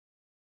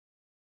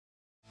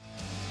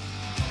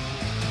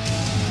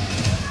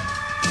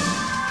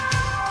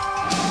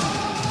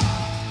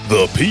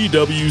The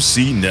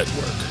PWC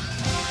Network.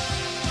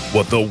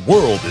 What the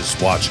world is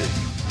watching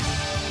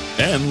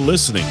and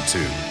listening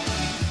to.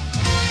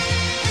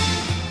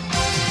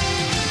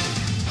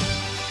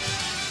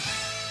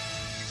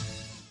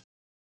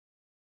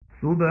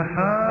 سبحان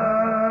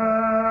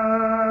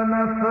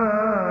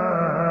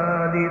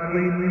فالق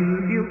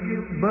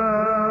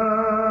الإصباح.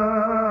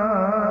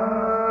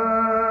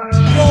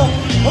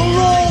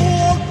 Allahu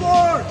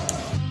Akbar!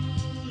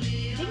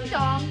 Ding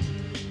dong.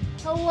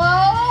 Hello?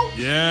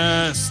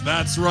 Yes,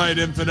 that's right,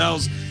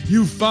 infidels.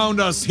 You found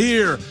us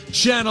here,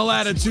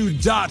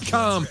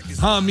 channelattitude.com,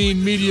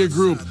 Hameen Media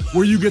Group,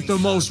 where you get the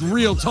most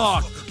real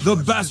talk, the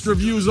best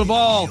reviews of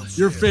all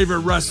your favorite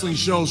wrestling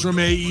shows from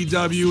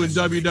AEW and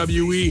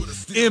WWE,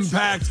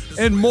 Impact,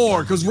 and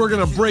more, because we're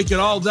going to break it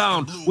all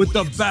down with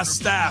the best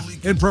staff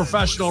in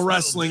professional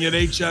wrestling at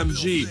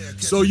HMG.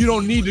 So you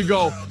don't need to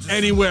go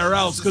anywhere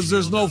else, because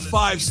there's no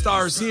 5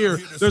 stars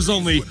here. There's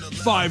only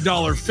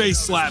 $5 face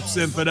slaps,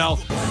 infidel.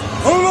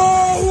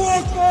 Allahu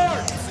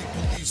Akbar!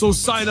 So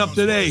sign up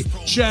today,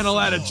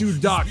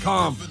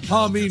 channelattitude.com,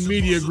 Hameen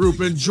Media Group,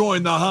 and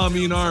join the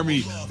Hameen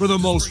Army for the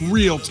most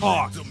real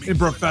talk in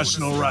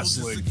professional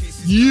wrestling.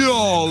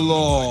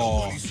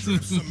 YOLO!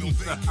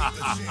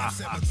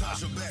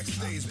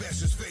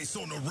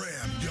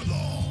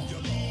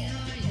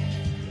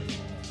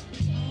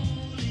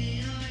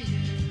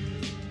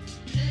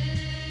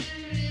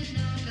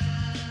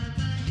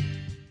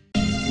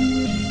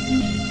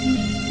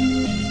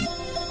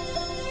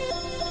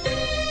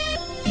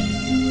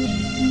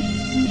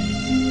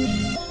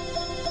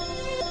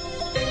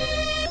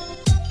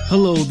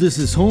 Hello, this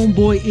is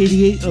Homeboy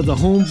 88 of the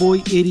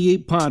Homeboy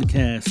 88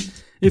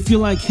 podcast. If you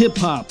like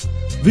hip-hop,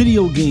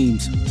 video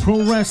games,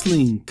 pro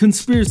wrestling,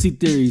 conspiracy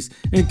theories,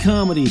 and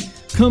comedy,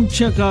 come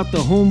check out the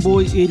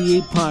Homeboy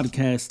 88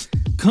 podcast,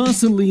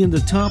 constantly in the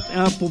top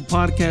Apple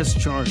podcast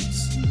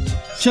charts.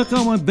 Check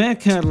out my back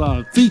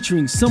catalog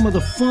featuring some of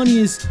the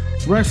funniest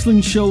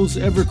wrestling shows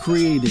ever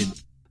created.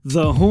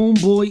 The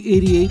Homeboy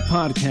 88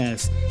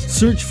 podcast.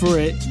 Search for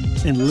it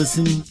and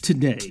listen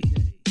today.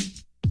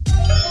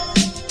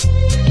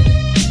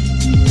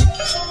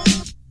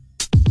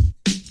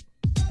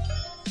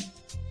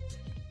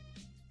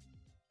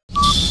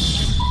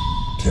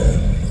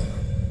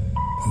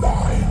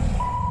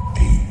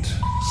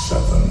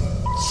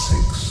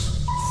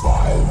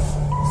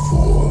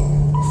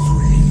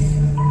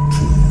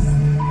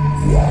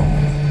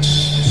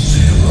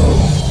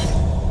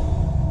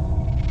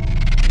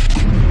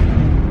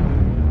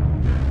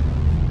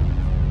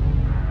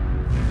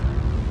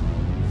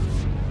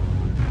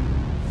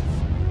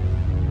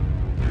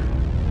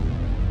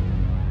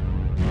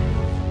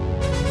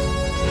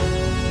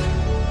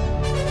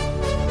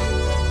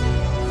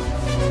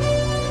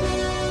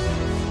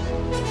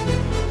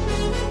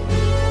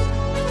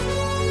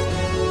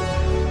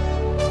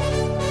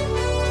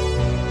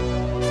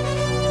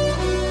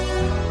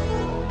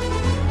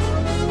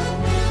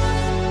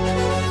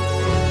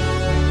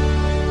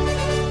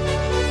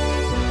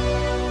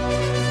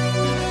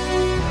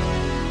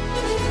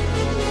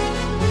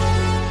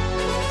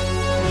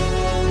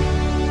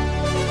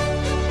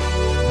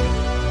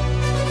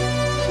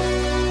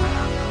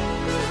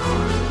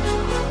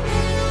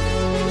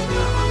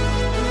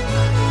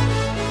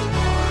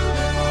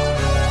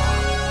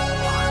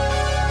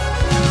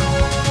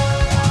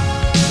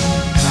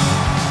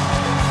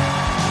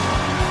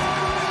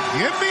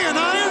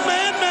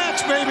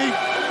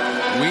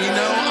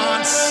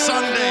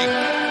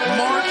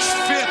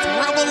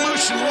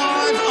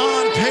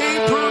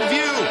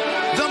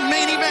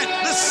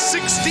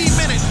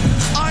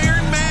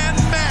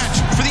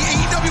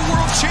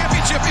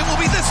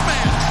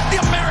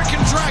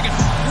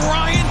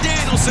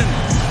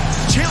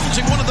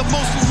 Challenging one of the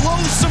most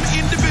loathsome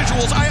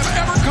individuals I have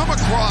ever come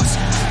across,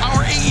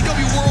 our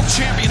AEW World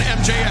Champion,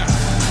 MJF.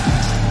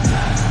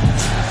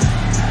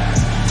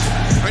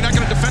 Are you not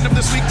going to defend him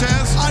this week,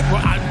 Taz? I'm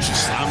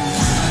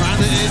trying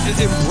to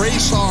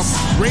embrace our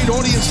great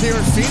audience here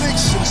in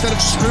Phoenix instead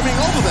of screaming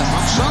over them.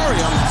 I'm sorry.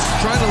 I'm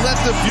trying to let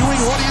the viewing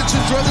audience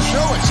enjoy the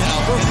show.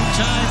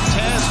 Anytime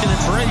Taz can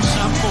embrace,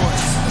 I'm for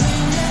it.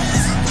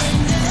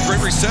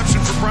 Great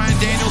reception for Bryan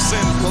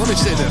Danielson. Well, let me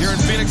say this. Here in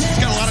Phoenix,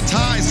 he's got a lot of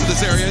ties to this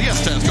area.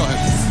 Yes, Taz, go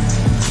ahead.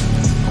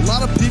 A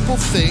lot of people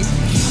think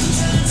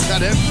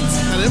that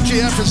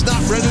MJF is not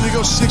ready to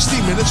go 60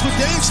 minutes with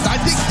Danielson. I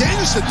think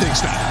Danielson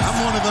thinks that.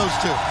 I'm one of those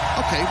too.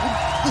 Okay, well,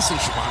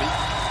 listen, Shivani.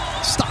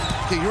 Stop.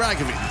 Okay, you're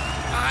aggravating.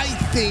 I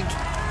think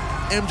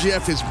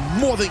MJF is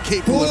more than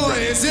capable of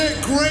ready. Boy, is it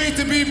great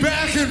to be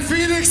back in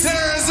Phoenix,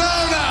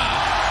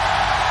 Arizona!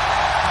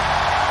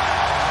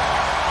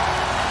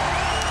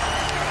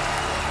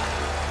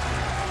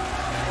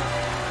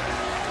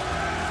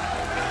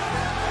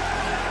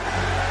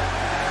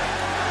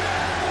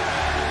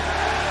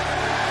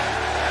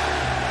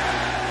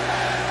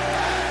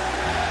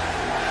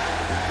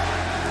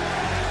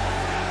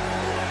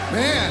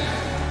 Man,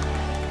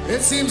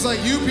 it seems like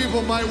you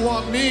people might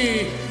want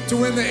me to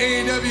win the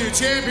AEW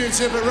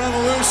Championship at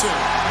Revolution.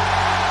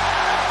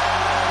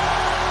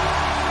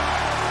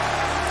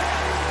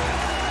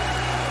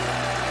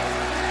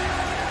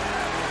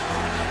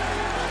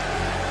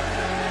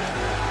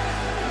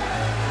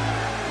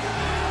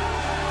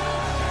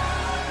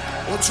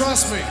 Well,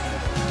 trust me,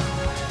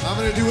 I'm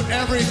going to do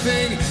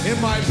everything in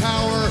my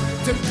power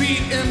to beat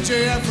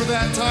MJF for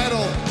that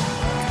title.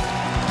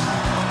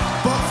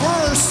 But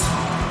first,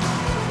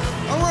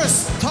 I want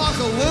to talk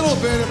a little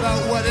bit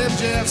about what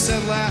MJF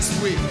said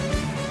last week.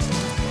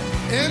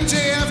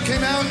 MJF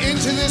came out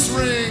into this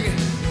ring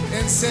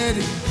and said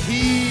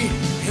he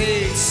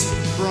hates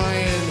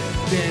Bryan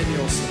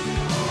Danielson.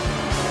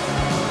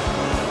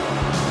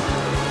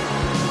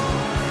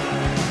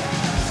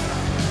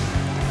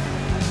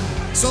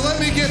 So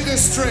let me get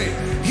this straight.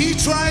 He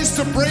tries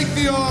to break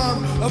the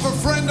arm of a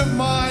friend of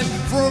mine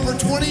for over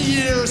 20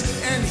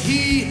 years, and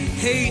he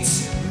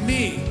hates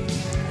me.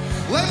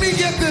 Let me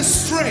get this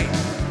straight.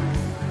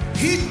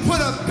 He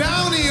put a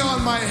bounty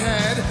on my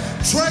head,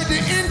 tried to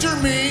injure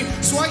me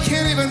so I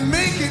can't even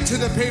make it to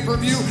the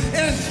pay-per-view,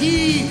 and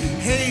he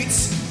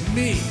hates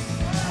me.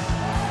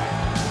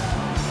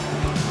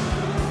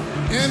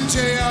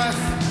 MJF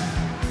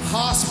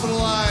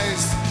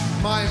hospitalized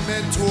my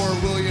mentor,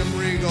 William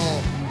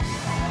Regal.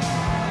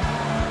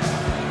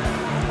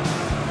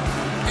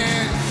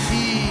 And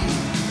he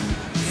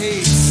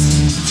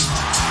hates.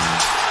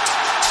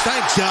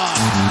 Thank God.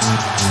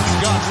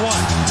 God, what?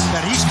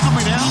 That he's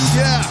coming out?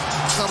 Yeah.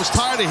 I was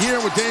tired of hearing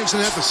what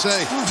Danielson had to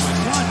say. Oh my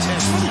God, Ted,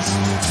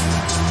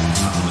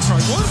 I'm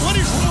sorry, what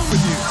is wrong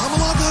with you? I'm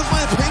allowed to have my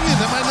opinion,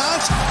 am I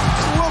not?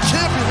 I'm a world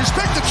champion.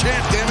 Respect the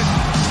champ, damn it.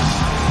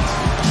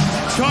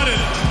 Cut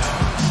it.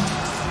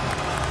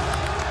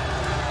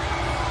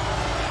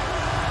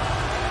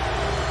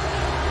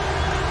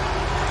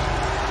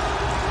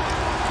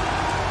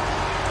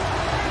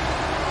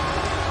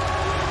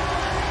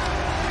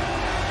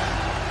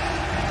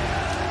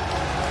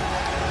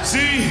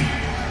 See,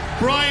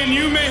 Bryan,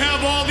 you may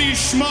have all these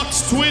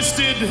schmucks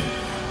twisted,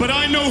 but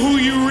I know who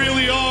you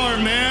really are,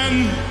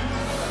 man.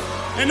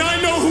 And I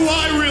know who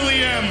I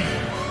really am.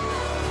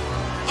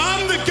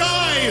 I'm the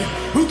guy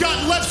who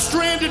got left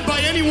stranded by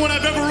anyone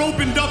I've ever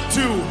opened up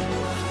to.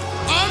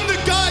 I'm the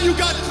guy who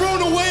got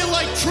thrown away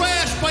like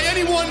trash by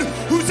anyone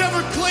who's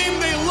ever claimed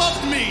they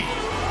loved me.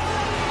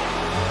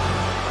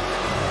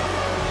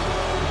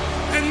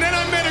 And then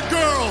I met a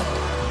girl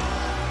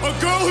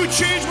who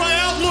changed my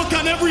outlook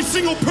on every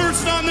single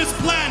person on this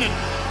planet.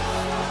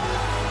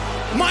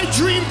 My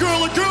dream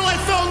girl, a girl I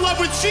fell in love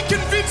with, she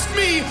convinced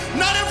me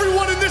not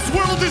everyone in this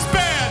world is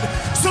bad.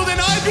 So then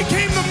I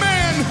became the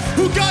man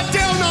who got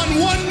down on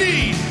one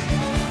knee.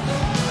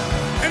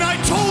 And I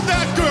told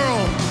that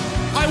girl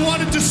I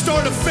wanted to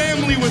start a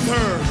family with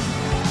her.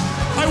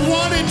 I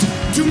wanted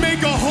to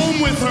make a home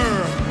with her.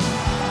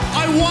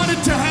 I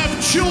wanted to have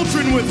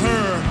children with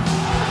her.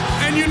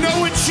 And you know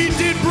what she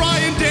did,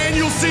 Bryan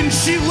Danielson?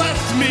 She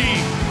left me.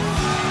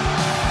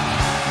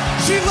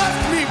 She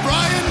left me,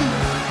 Bryan.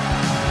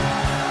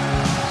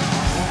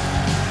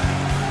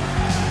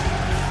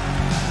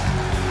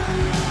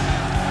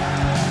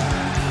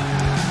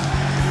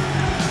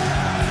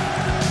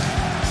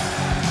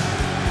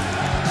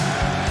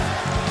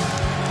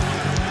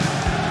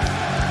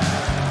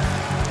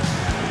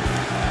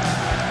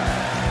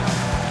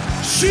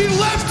 She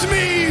left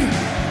me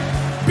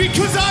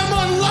because I'm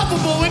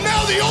unlovable, and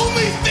now the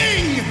only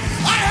thing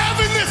I have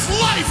in this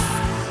life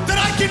that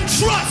I can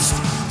trust,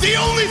 the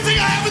only thing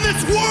I have in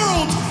this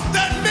world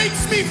that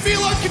makes me feel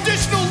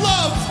unconditional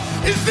love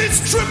is this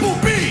Triple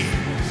B.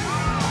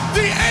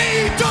 The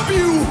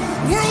AEW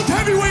World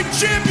Heavyweight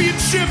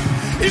Championship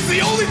is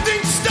the only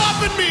thing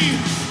stopping me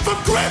from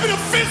grabbing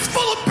a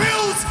fistful of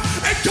pills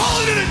and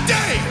calling it a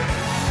day.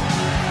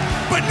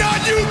 But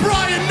not you,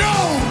 Bryan, no.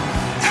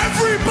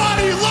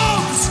 Everybody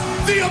loves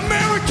the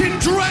American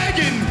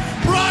Dragon,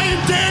 Bryan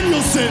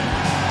Danielson.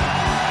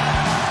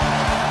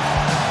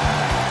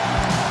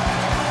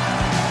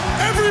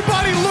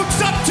 Everybody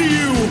looks up to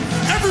you.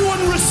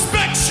 Everyone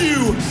respects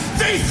you.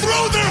 They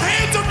throw their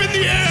hands up in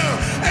the air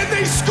and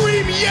they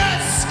scream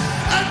yes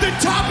at the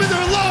top of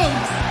their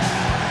lungs.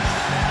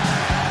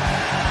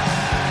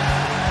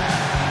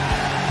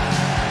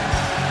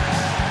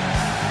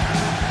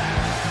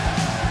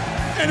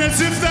 And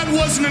as if that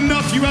wasn't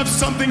enough, you have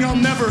something I'll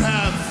never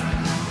have.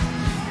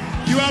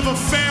 You have a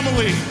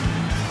family.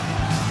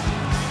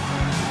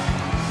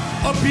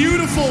 A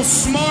beautiful,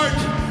 smart,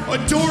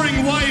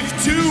 adoring wife,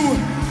 2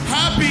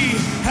 happy,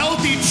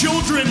 healthy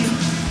children,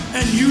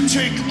 and you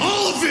take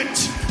all of it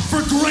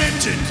for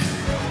granted.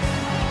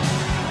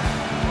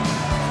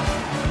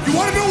 You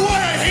wanna know why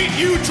I hate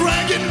you,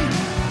 Dragon?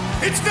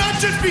 It's not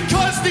just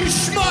because these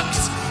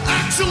schmucks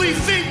actually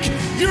think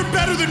you're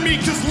better than me,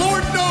 because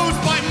Lord knows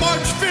by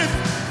March 5th,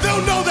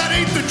 they'll know that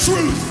ain't the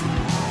truth.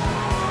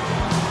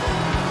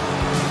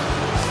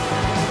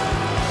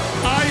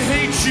 I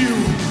hate you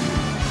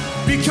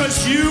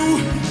because you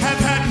have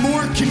had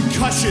more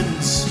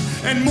concussions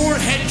and more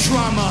head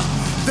trauma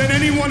than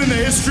anyone in the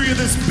history of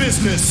this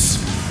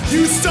business.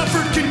 You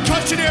suffered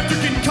concussion after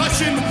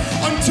concussion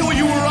until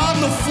you were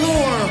on the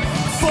floor,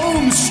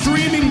 foam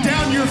streaming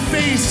down your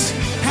face,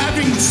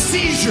 having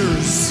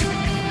seizures.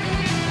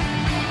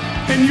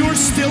 And you're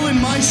still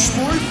in my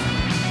sport?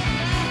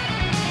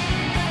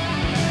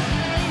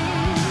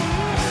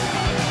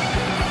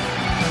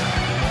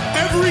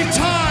 Every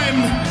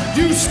time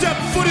you step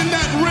foot in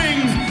that ring,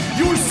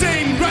 you're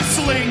saying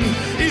wrestling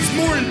is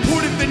more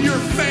important than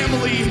your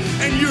family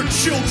and your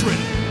children.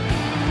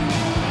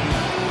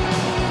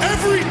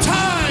 Every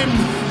time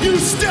you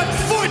step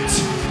foot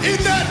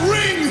in that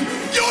ring,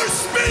 you're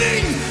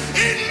spitting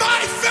in my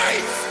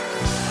face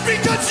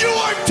because you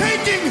are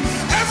taking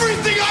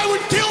everything I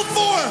would kill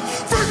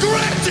for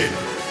granted.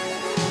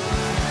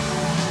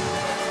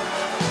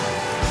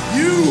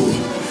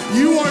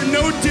 You are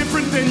no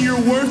different than your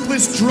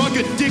worthless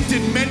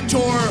drug-addicted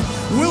mentor,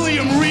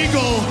 William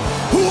Regal,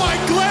 who I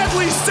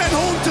gladly sent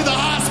home to the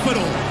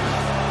hospital.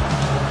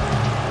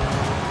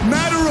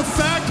 Matter of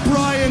fact,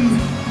 Brian,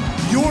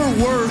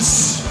 you're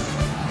worse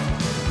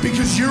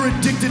because you're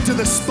addicted to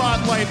the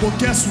spotlight. Well,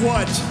 guess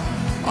what?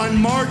 On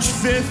March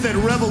 5th at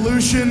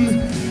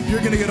Revolution,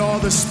 you're gonna get all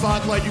the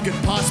spotlight you could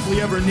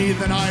possibly ever need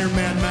in an Iron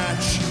Man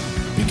match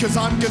because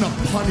I'm gonna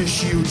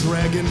punish you,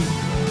 Dragon.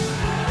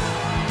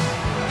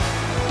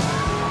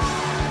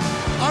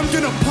 I'm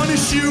gonna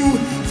punish you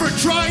for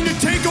trying to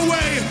take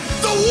away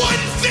the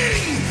one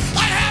thing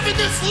I have in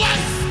this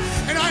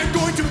life, and I'm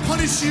going to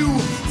punish you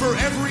for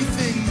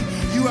everything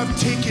you have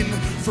taken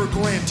for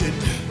granted.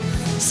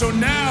 So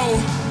now,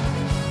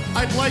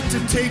 I'd like to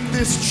take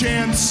this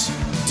chance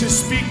to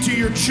speak to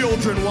your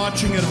children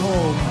watching at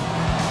home.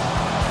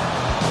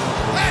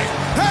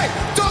 Hey,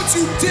 don't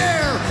you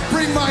dare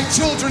bring my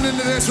children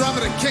into this or I'm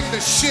gonna kick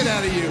the shit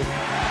out of you.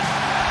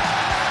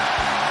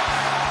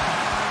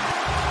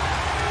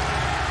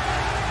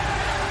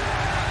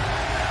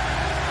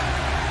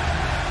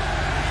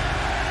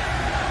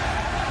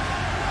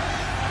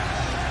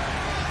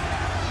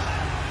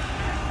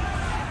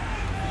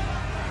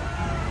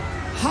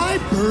 Hi,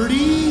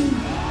 Birdie.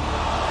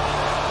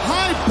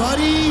 Hi,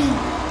 buddy.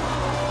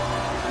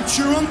 It's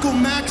your Uncle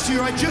Max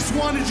here. I just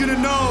wanted you to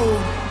know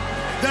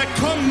that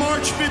come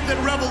March 5th at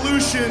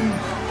Revolution,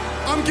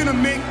 I'm gonna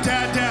make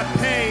Dada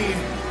pay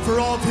for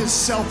all of his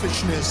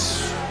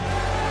selfishness.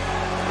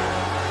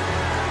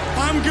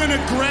 I'm gonna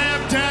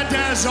grab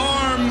Dada's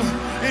arm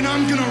and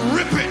I'm gonna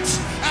rip it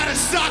out of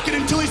socket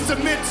until he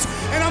submits,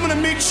 and I'm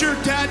gonna make sure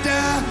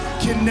Dada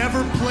can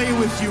never play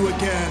with you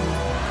again.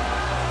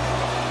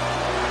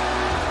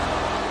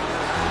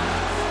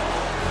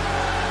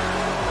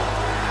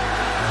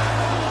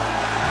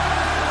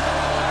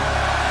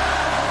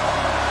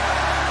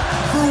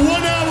 For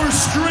 1 hour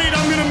straight,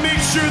 I'm gonna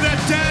make sure that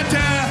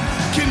Dada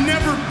can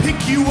never pick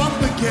you up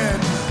again.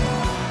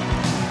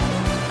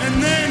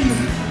 And then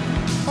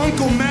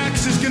Uncle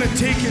Max is gonna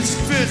take his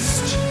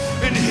fist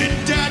and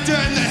hit Dada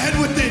in the head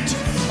with it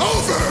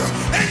over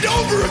and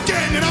over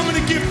again. And I'm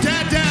gonna give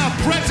Dada a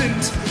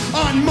present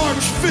on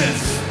March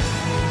 5th.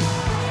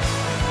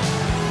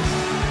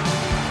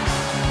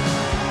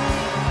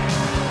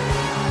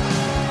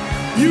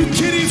 You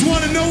kiddies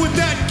wanna know what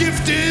that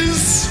gift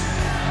is?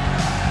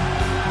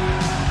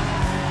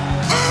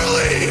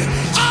 Early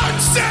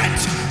onset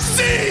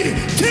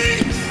CT.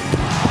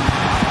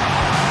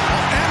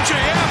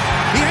 MJF,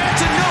 he had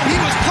to know he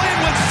was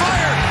playing with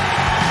fire.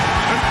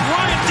 And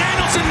Bryan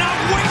Danielson not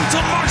waiting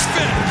till March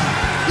 5th.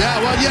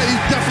 Yeah, he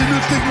definitely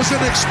knew things was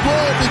going to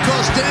explode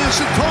because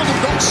Danielson told him,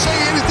 don't say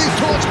anything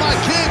towards my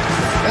kid.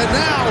 And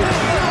now,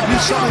 you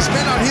saw his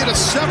men out here to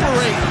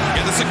separate.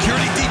 Yeah, the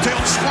security detail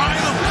trying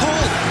to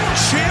pull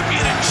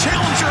champion and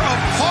challenger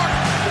apart.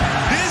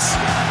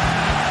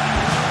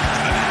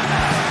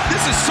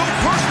 This is so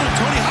personal,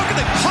 Tony. How can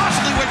they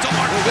possibly wait till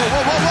March 5th?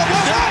 Whoa.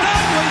 They're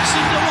not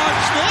waiting till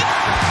March 5th.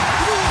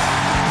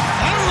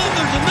 I don't know if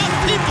there's enough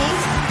people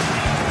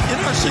in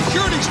our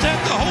security staff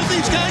to hold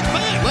these guys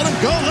back. Let them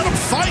go. Let them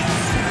fight.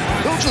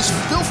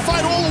 They'll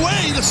fight all the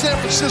way to San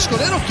Francisco.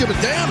 They don't give a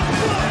damn.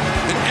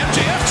 And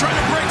MJF trying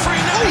to break free.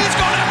 Now he's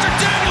going after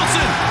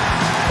Danielson.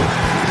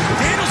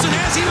 Danielson,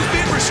 as he was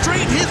being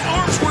restrained, his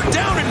arms were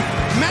down, and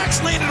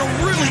Max landed a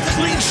really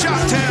clean shot,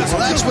 Taz.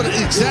 Well, that's what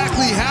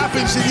exactly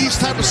happens in these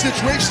type of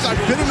situations. I've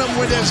been in them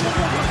where there's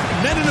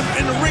men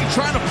in the ring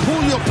trying to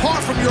pull you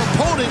apart from your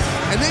opponent,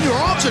 and then your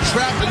arms are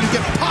trapped and you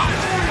get popped.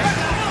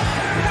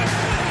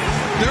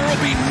 There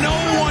will be no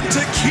one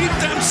to keep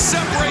them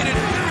separated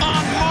on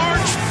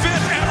March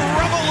 5th at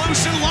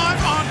Revolution Live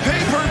on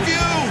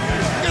pay-per-view.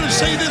 I'm going to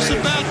say this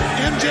about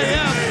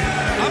MJF.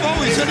 I've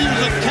always said he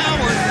was a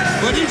coward,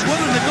 but he's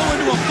willing to go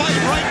into a fight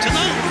right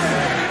tonight.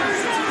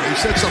 He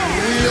said some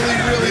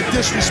really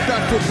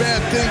disrespectful bad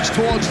things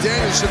towards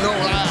Danielson. No,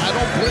 I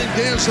don't blame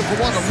Danielson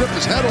for wanting to rip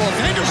his head off.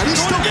 And he's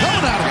still going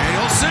at him.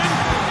 Danielson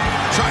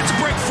tries to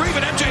break free,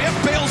 but MJF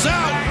bails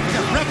out. We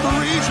got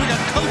referees, we got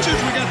coaches,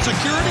 we got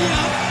security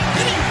out.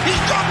 And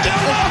he's dropped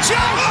down. Oh,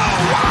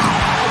 wow!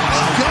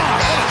 Oh, God,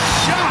 what a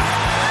shot!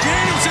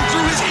 Danielson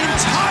threw his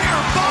entire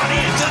body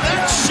into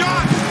that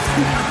shot,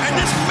 and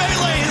this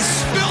melee is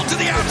spilled to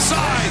the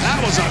outside.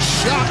 That was a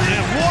shot,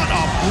 man. What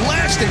a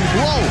blasting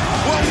blow.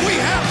 Well, we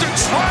have to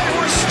try to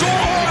restore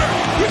order.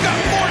 We've got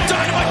more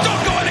Dynamite.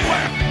 Don't go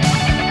anywhere.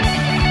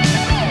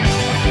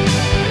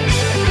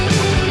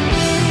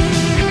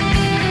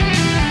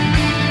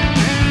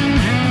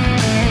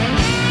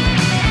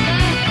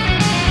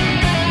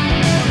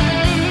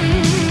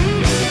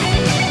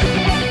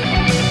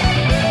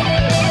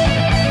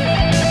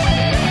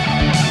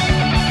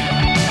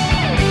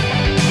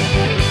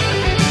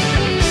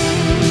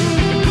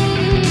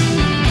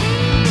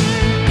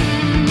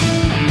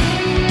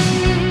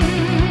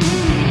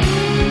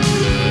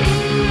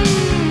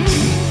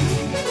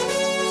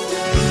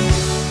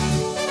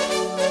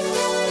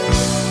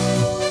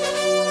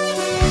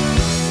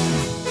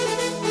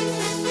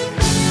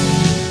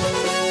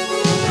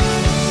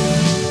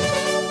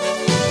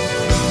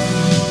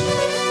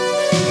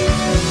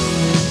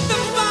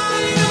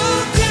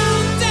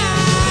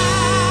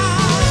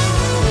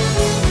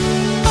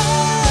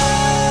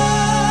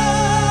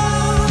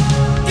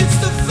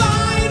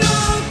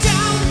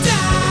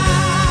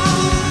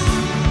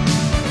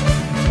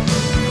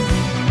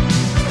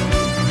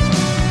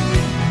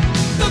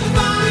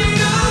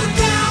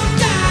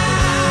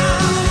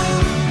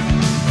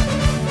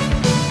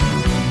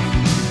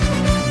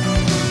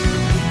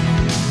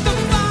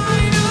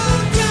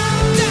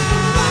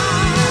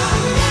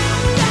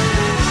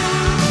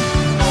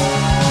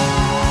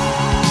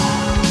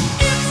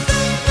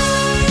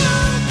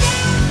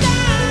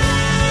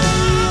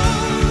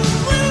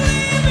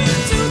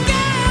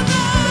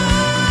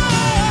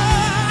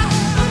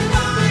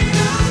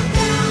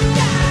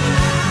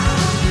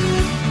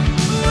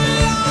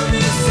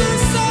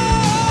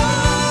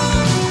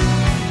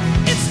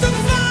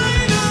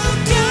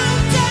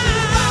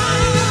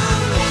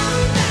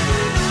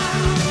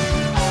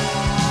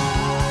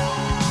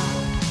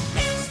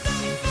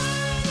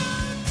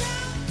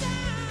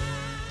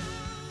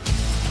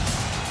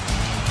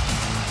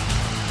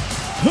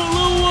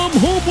 Hello, I'm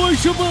Homeboy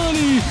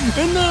Shivani,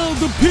 and now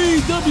the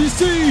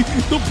PWC,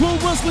 the Pro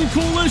Wrestling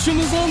Coalition,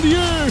 is on the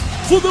air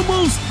for the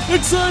most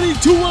exciting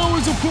 2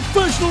 hours of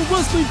professional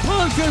wrestling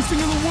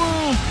podcasting in the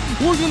world.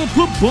 We're gonna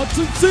put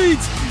butts in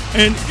seats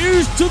and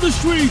ears to the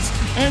streets.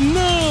 And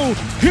now,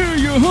 here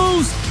are your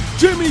hosts,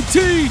 Jimmy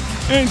T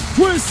and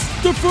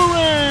Christopher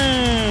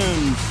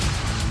Ambs.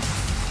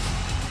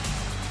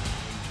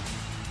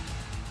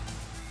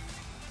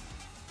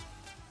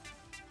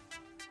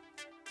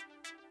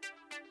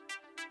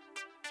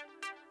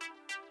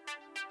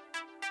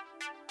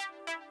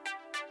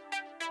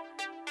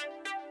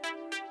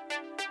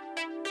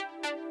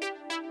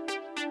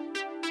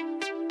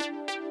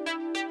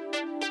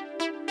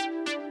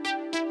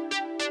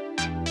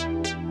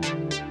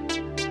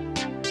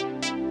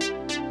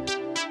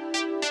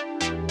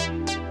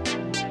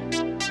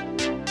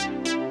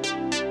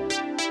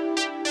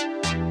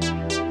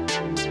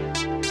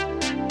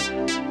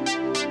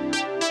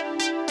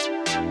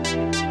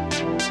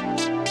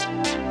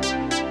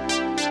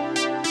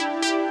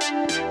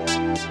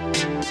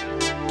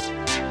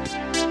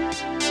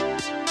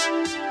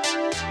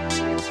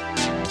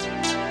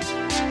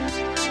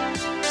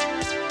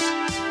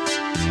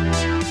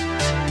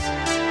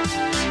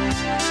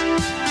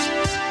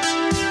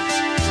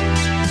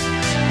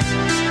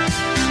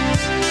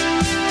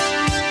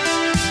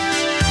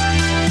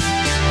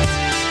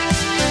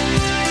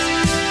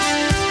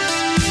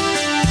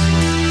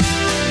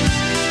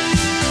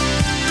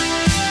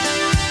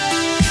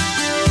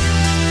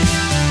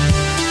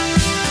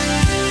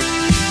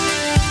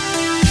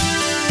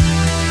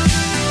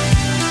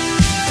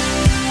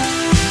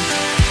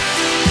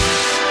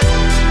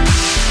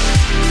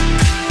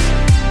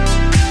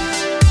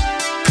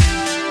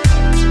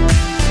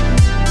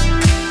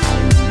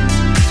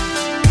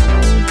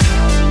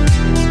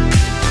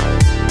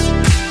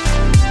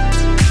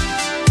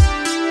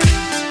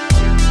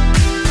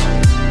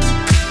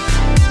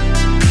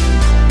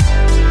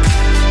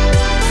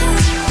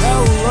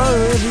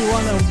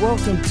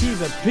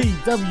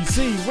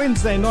 PWC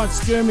Wednesday Night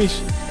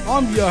Skirmish.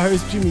 I'm your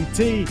host, Jimmy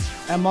T,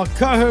 and my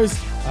co-host,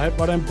 I hope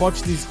I don't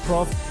botch this,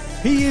 Prof.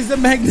 He is the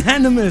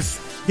magnanimous,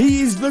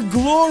 he is the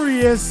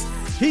glorious,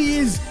 he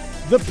is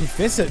the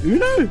Professor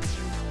Uno.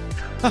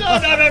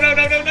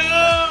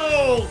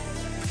 No!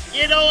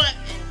 You know what?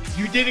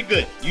 You did it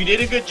good. You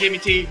did it good, Jimmy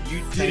T.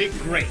 You did it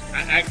great.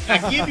 I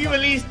give you at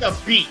least a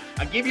B.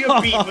 I give you a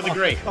B for the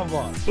grade. Come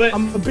on. But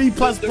I'm a B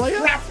plus player?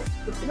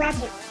 The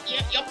proper,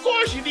 yeah, of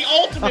course, you're the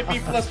ultimate B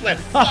plus player.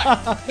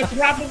 But the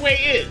proper way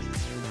is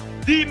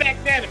the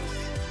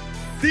magnanimous,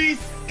 the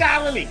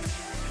scholarly,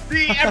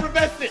 the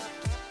effervescent,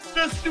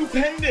 the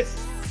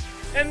stupendous,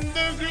 and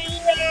the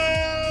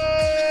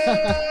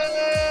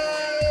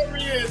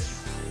glorious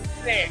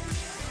man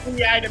in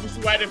the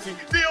YWC,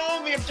 the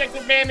only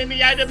objective man in the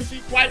YWC,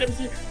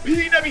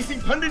 PWC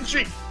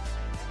punditry,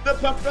 the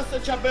Professor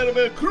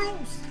Chabelo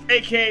Cruz,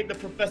 aka the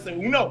Professor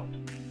Uno.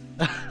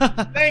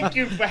 Thank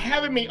you for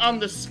having me on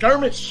the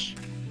Skirmish.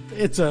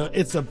 It's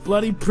a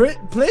bloody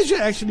pleasure,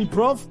 actually,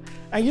 Prof.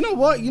 And you know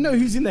what? You know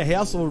who's in the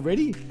house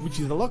already, which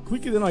is a lot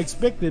quicker than I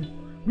expected,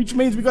 which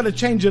means we got to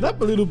change it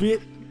up a little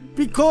bit,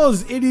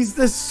 because it is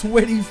the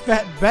sweaty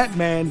fat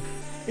Batman.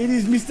 It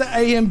is Mr.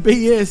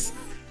 AMBS.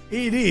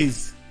 It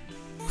is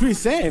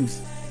Chris Ambs.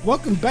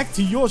 Welcome back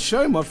to your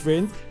show, my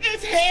friend.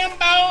 It's Ham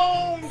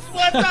Bones.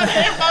 What's up,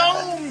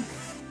 Ham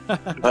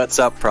Bones? What's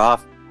up,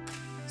 Prof?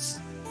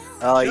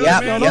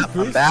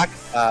 I'm back.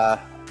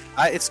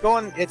 It's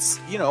going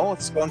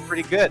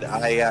pretty good.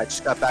 I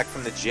just got back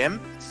from the gym,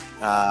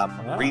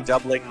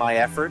 redoubling my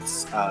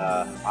efforts.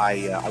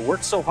 I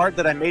worked so hard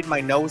that I made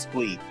my nose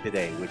bleed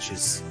today, which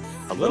is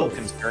a little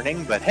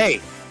concerning. But hey,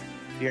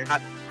 if you're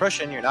not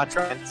pushing, you're not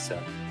trying. So,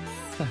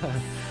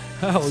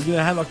 oh, you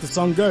know how like the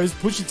song goes,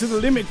 push it to the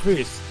limit,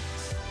 Chris.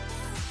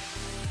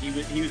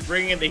 He was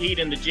bringing the heat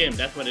in the gym.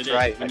 That's what it is.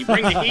 Right. When you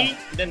bring the heat,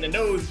 then the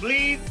nose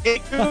bleeds.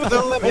 It to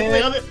the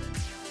limit.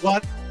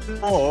 One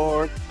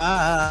more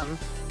time.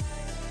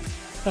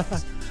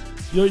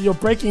 You're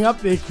breaking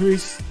up there,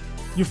 Chris.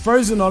 You're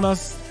frozen on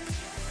us.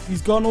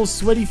 He's gone all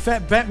sweaty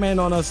fat Batman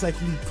on us, like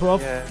you,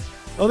 Prof. Yeah.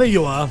 Oh, there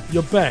you are.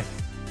 You're back.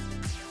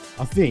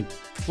 I think.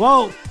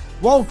 Well,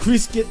 while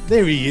Chris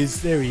there he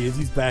is.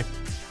 He's back.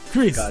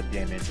 Chris.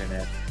 Goddamn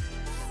internet.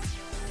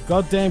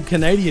 Goddamn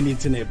Canadian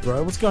internet,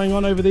 bro. What's going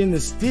on over there in the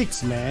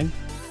sticks, man?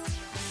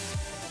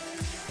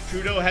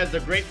 Trudeau has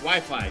the great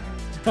Wi-Fi.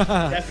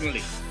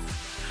 Definitely.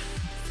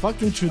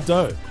 Fucking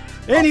Trudeau.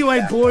 Anyway,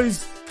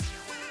 boys.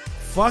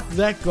 Fuck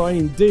that guy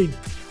indeed.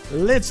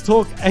 Let's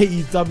talk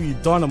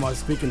AEW Dynamite,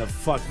 speaking of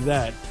fuck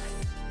that.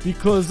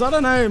 Because I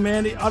don't know,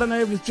 man. I don't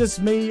know if it's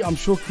just me. I'm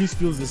sure Chris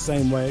feels the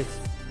same way.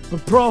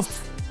 But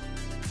Prof,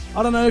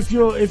 I don't know if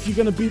you're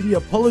gonna be the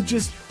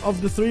apologist of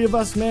the three of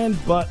us, man,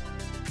 but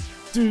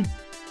dude,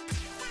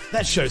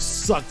 that show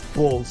sucked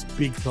balls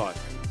big time.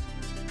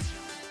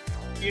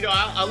 You know,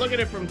 I'll look at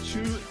it from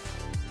two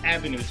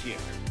avenues here.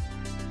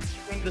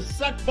 From the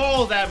suck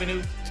balls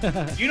avenue,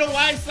 you know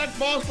why it sucked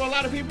balls for a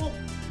lot of people?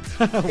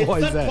 Why is that?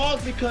 It sucked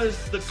balls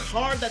because the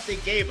card that they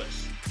gave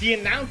us the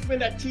announcement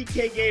that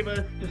TK gave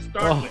us to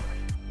start with.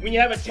 When you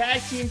have a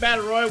tag team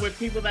battle royal with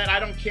people that I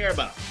don't care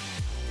about.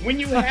 When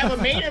you have a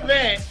main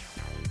event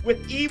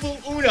with Evil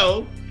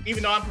Uno,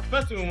 even though I'm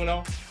Professor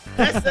Uno,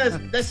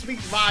 that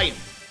speaks volumes.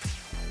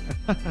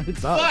 It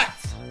does.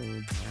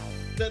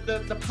 But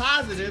the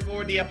positive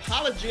or the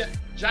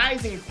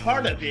apologizing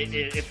part of it,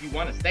 if you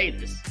want to say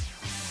this,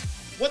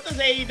 what does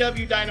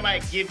AEW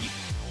Dynamite give you?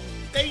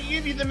 They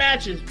give you the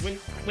matches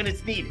when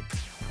it's needed.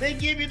 They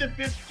give you the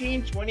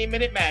 15,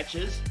 20-minute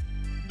matches.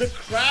 The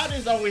crowd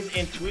is always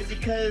into it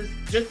because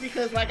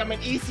like I'm an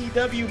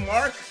ECW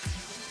mark,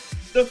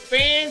 the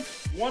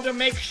fans want to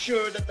make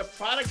sure that the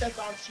product that's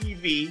on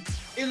TV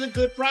is a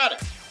good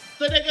product.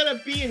 So they're going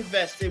to be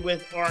invested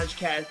with Orange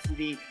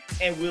Cassidy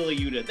and Wheeler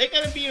Yuta. They're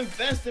going to be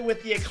invested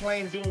with the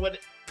Acclaim doing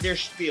their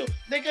spiel.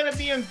 They're going to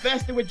be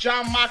invested with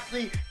Jon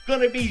Moxley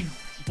going to be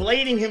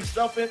blading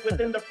himself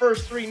within the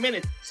first 3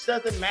 minutes.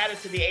 Doesn't matter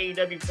to the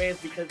AEW fans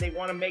because they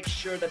want to make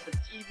sure that the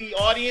TV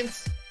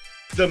audience,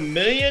 the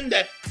million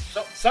that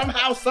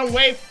somehow, some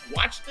way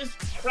watch this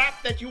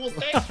crap that you will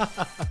say,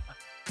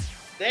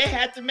 they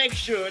had to make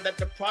sure that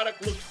the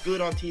product looks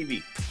good on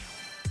TV.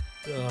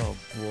 Oh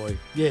boy,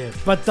 yeah,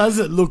 but does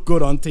it look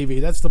good on TV?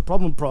 That's the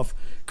problem, Prof.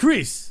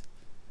 Chris,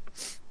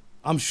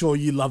 I'm sure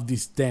you love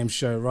this damn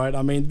show, right?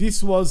 I mean,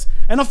 this was,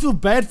 and I feel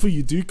bad for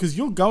you, dude, because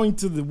you're going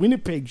to the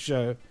Winnipeg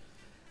show.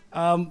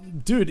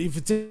 Dude, if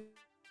it's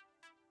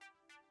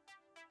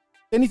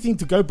anything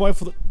to go by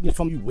from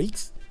few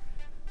weeks,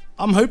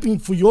 I'm hoping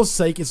for your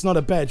sake it's not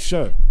a bad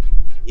show.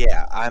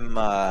 Yeah,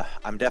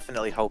 I'm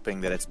definitely hoping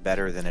that it's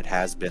better than it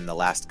has been the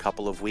last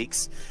couple of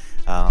weeks.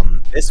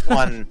 This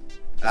one,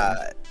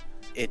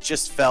 it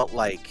just felt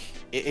like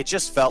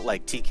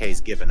TK's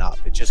given up.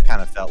 It just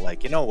kind of felt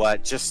like, you know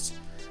what, just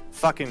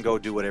fucking go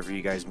do whatever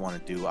you guys want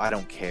to do. I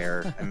don't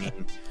care. I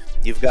mean,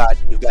 you've got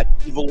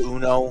Evil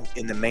Uno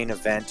in the main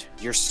event.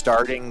 You're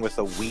starting with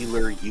a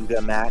Wheeler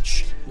Yuta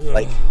match.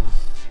 Like,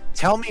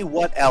 tell me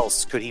what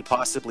else could he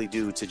possibly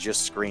do to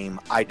just scream,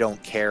 I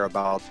don't care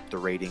about the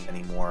rating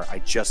anymore. I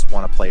just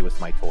want to play with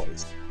my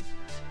toys.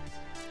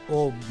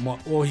 Or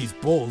his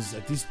balls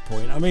at this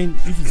point. I mean,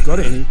 if he's got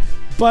any.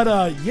 But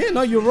yeah,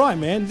 no, you're right,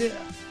 man.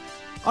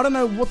 I don't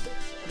know what.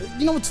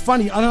 You know what's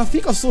funny? And I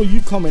think I saw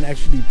you comment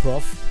actually,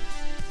 Prof,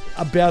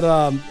 about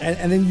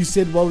and then you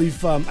said, well,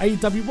 if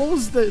AEW, what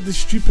was the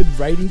stupid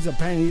ratings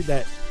apparently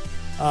that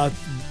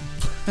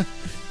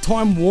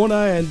Time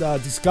Warner and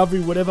Discovery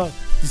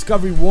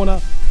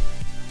Warner,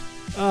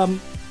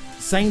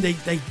 saying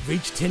they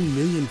reach 10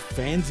 million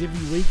fans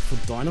every week for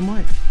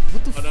Dynamite.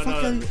 What the fuck?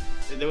 No.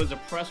 There was a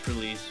press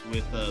release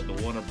with the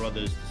Warner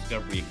Brothers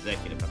Discovery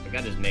executive. I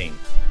forgot his name.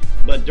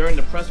 But during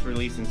the press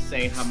release and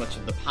saying how much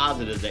of the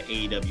positives that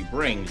AEW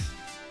brings,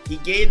 he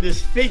gave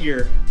this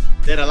figure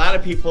that a lot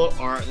of people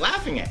are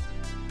laughing at.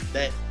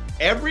 That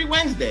every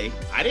Wednesday,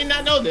 I did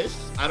not know this.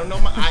 I don't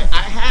know.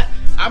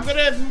 I'm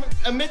gonna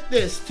admit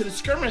this to the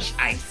Skirmish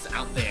ice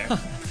out there.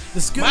 The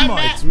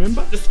Skirmites,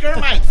 remember? The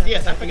Skirmites.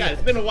 Yes, I forgot.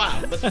 It's been a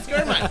while. But the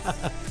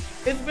Skirmites.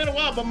 It's been a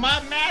while. But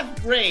my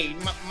math grade,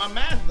 my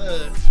math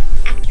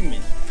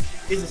acumen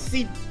is a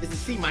C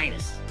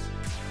minus.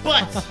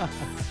 But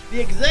the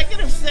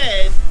executive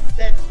said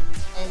that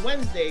on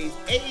Wednesdays,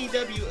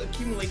 AEW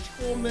accumulates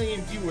 4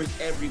 million viewers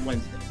every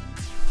Wednesday.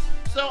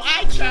 So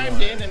I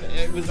chimed in, and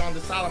it was on the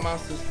Solid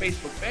Monsters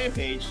Facebook fan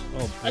page.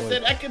 I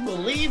said I can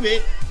believe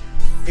it.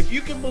 If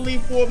you can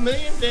believe 4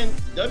 million, then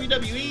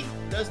WWE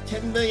does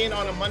 10 million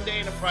on a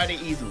Monday and a Friday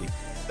easily.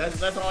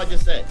 That's all I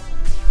just said.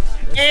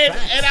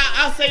 And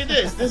I'll say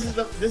this. This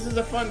is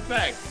a fun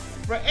fact.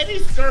 For any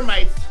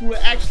Skirmites who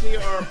actually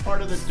are a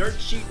part of the Dirt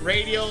Sheet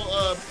Radio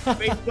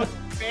Facebook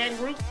fan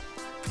group,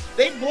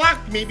 they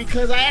blocked me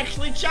because I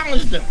actually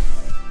challenged them.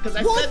 Because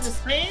I said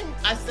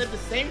the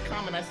same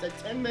comment. I said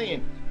 10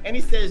 million. And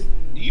he says,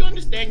 do you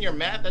understand your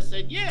math? I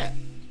said, yeah.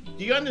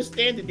 Do you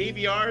understand the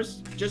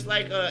DVRs, just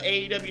like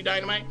AEW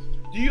Dynamite?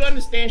 Do you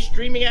understand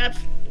streaming apps?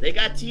 They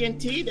got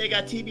TNT, they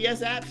got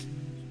TBS apps.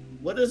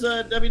 What does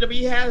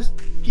WWE has?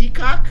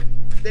 Peacock.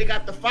 They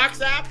got the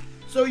Fox app.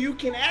 So you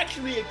can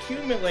actually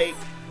accumulate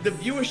the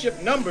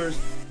viewership numbers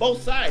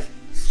both sides.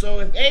 So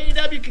if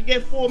AEW could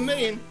get 4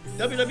 million,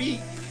 WWE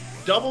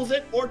doubles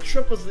it or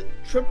triples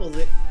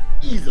it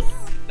easily.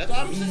 That's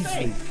all I'm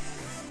saying.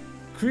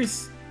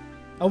 Chris,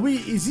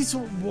 is this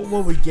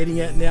what we're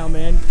getting at now,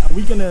 man? Are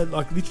we gonna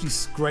literally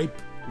scrape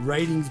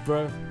ratings,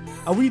 bro?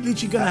 Are we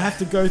literally gonna have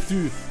to go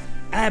through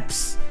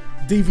apps,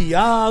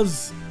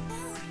 DVRs,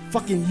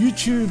 fucking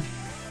YouTube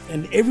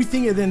and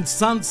everything, and then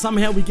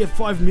somehow we get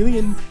 5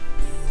 million?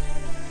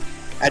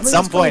 At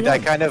some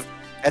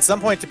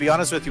point, to be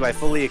honest with you, I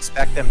fully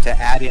expect them to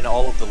add in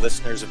all of the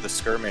listeners of the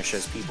Skirmish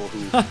as people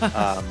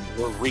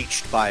who were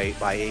reached by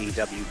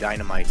AEW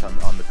Dynamite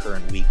on the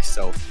current week.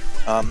 So,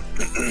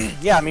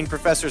 yeah, I mean,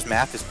 Professor's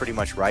math is pretty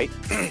much right.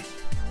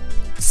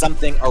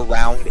 Something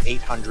around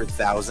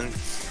 800,000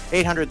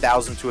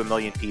 to 1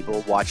 million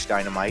people watch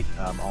Dynamite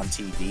on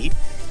TV.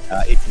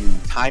 If you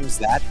times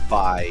that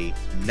by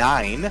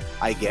 9,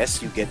 I guess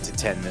you get to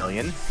 10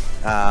 million.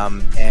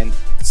 And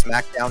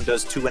SmackDown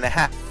does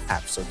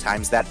 2.5. So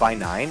times that by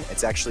 9,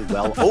 it's actually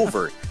well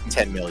over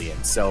 10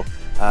 million. So,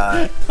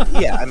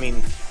 yeah, I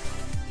mean,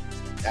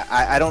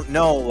 I don't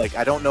know. Like,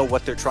 I don't know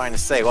what they're trying to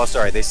say. Well,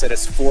 sorry, they said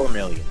it's 4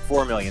 million.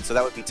 4 million. So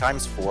that would be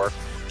times 4.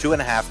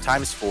 2.5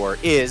 times 4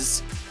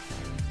 is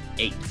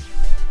 8.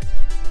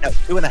 No,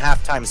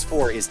 2.5 times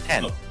 4 is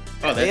 10.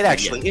 It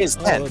actually is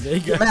 10.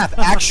 The math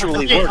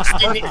actually works.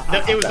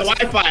 It was the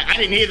Wi-Fi. I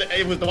didn't hear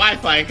it was the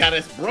Wi-Fi. It kind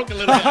of broke a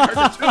little bit. I heard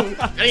the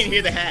 2. I didn't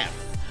hear the half.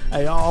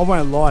 Hey, I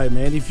won't lie,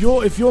 man. If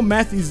your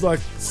math is like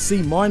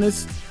C-, mine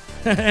is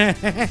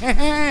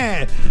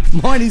a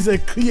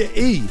clear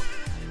E.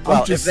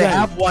 Well, if they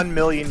have 1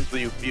 million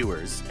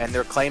viewers and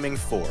they're claiming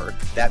 4,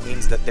 that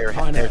means that they're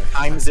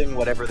timesing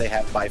whatever they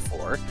have by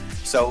 4.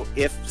 So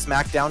if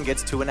SmackDown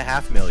gets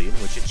 2.5 million,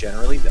 which it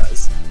generally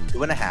does,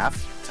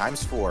 2.5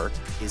 times 4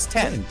 is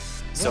 10.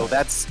 So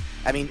that's,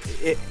 I mean,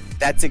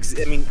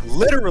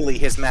 literally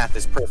his math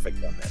is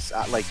perfect on this.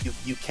 Like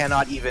you can't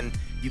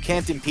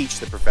impeach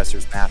the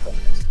professor's math on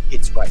this.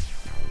 It's right.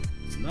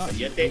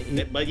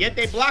 But yet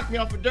they blocked me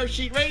off of Dirt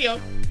Sheet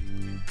Radio.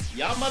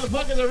 Y'all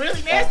motherfuckers are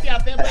really nasty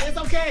out there, but it's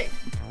okay.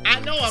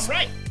 I know I'm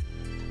right.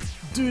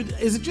 Dude,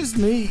 is it just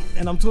me?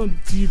 And I'm talking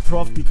to you,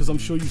 Prof, because I'm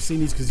sure you've seen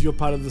these because you're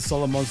part of the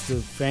Solar Monster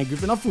fan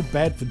group. And I feel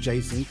bad for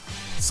Jason,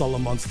 Solar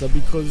Monster,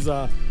 because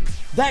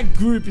that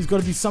group is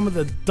going to be some of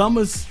the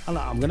dumbest, and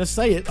I'm going to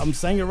say it, I'm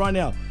saying it right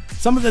now,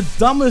 some of the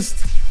dumbest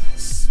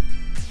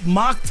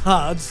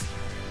marktards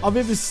I've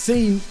ever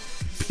seen,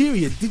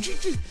 period. Did you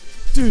just,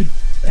 dude,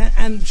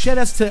 and shout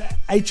outs to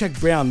H.H.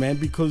 Brown, man,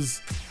 because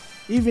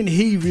even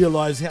he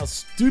realized how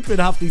stupid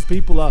half these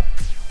people are.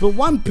 But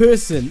one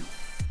person,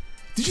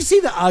 did you see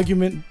the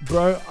argument,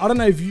 bro? I don't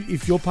know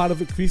if you're part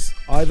of it, Chris,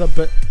 either,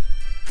 but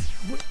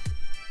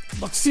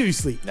like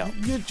seriously, no.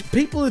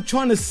 People are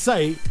trying to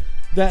say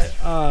that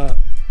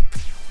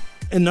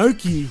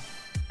Inoki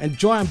and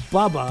Giant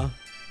Baba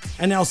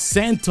and El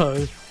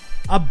Santo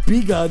are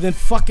bigger than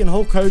fucking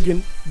Hulk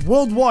Hogan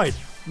worldwide,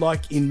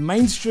 like in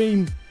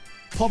mainstream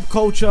pop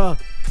culture,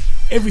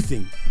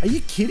 everything. Are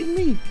you kidding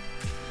me?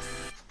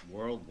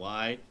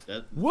 Worldwide,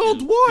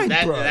 worldwide,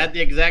 bro. Is that the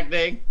exact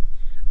thing?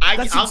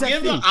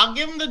 I'll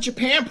give them the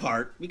Japan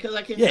part because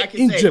I can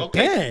in say Japan.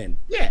 Okay,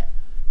 yeah,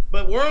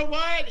 but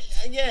worldwide,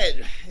 yeah,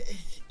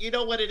 you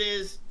know what it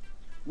is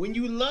when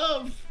you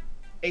love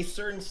a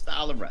certain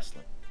style of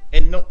wrestling,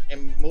 and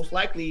most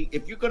likely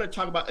if you're going to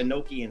talk about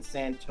Inoki and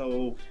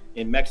Santo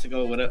in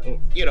Mexico, whatever,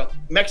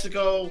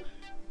 Mexico.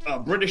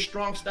 British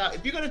strong style.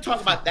 If you're going to talk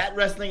about that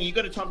wrestling, you're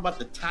going to talk about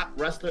the top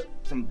wrestler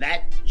from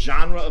that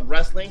genre of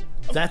wrestling.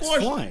 Of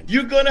course, fine.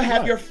 You're going to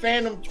have your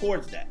fandom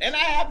towards that, and I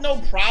have no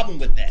problem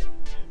with that.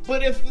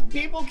 But if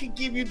people can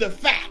give you the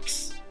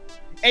facts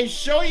and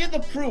show you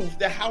the proof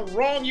that how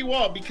wrong you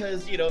are,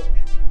 because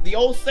the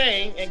old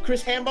saying, and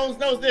Chris Hambones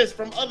knows this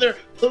from other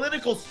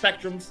political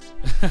spectrums,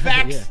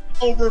 facts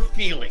over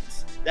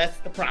feelings. That's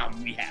the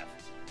problem we have.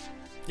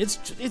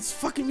 It's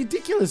fucking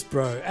ridiculous,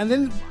 bro. And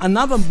then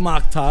another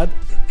marktard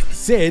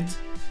said,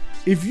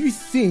 if you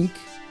think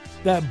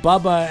that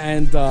Baba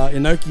and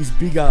Inoki's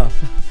bigger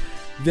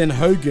than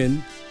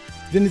Hogan,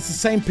 then it's the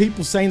same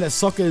people saying that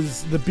soccer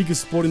is the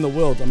biggest sport in the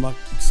world. I'm like,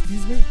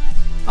 excuse me?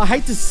 I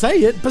hate to say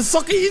it, but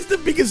soccer is the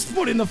biggest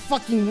sport in the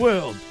fucking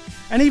world.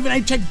 And even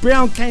H.H.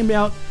 Brown came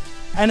out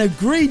and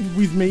agreed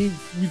with me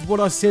with what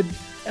I said,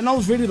 and I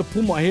was ready to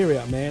pull my hair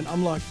out, man.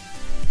 I'm like,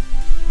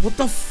 what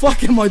the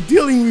fuck am I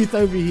dealing with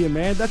over here,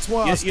 man? That's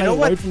why I stay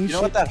away from this shit. You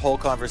know what that whole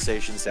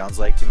conversation sounds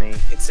like to me?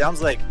 It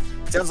sounds like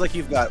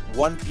you've got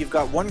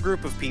one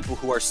group of people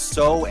who are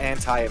so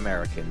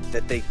anti-American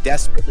that they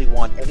desperately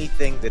want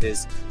anything that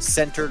is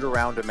centered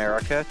around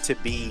America to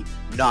be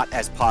not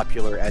as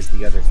popular as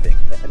the other thing.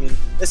 I mean,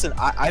 listen,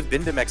 I've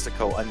been to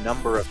Mexico a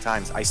number of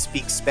times. I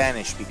speak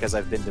Spanish because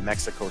I've been to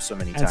Mexico so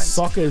many times. And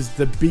soccer is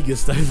the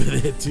biggest over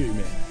there too,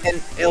 man. And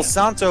El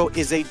Santo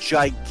is a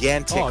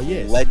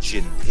gigantic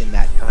legend in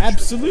that country.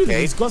 Absolutely.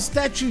 Okay? He's got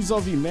statues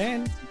of him,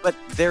 man. But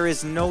there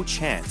is no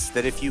chance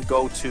that if you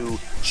go to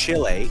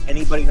Chile,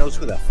 anybody knows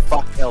who the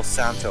fuck El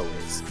Santo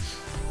is.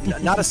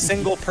 Not a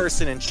single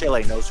person in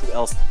Chile knows who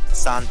El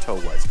Santo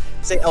was.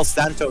 Say El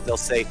Santo, they'll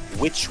say,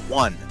 which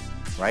one?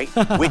 Right?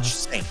 Which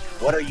saint?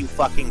 What are you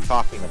fucking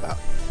talking about?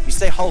 You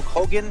say Hulk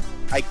Hogan,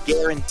 I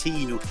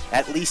guarantee you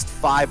at least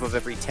 5 of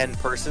every 10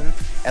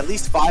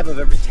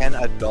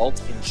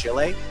 adult in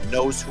Chile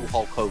knows who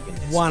Hulk Hogan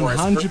is.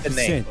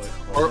 100%.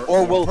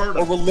 Or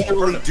will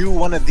literally do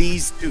one of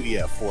these to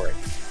you for it.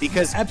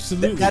 Because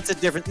absolutely that's a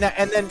different.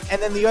 And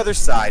then the other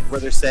side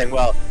where they're saying,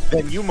 well,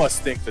 then you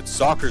must think that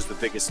soccer's the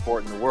biggest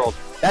sport in the world.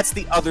 That's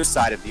the other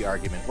side of the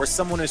argument, where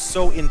someone is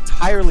so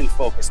entirely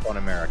focused on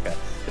America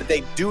that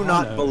they do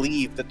not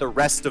believe that the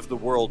rest of the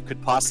world could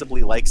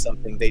possibly like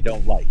something they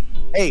don't like.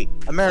 Hey,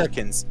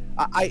 Americans,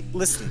 I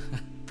listen.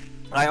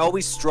 I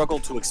always struggle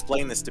to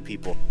explain this to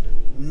people.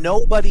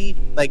 Nobody,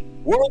 like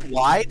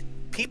worldwide,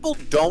 people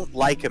don't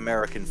like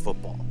American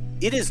football.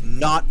 It is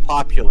not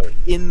popular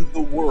in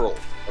the world,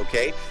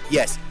 okay?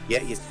 Yes,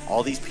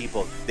 all these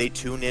people, they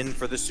tune in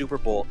for the Super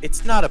Bowl.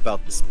 It's not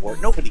about the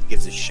sport. Nobody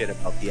gives a shit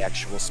about the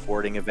actual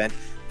sporting event.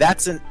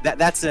 That's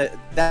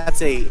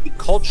a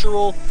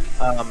cultural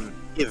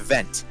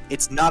event.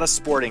 It's not a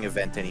sporting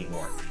event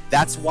anymore.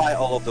 That's why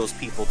all of those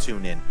people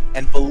tune in.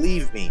 And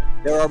believe me,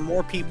 there are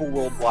more people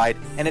worldwide,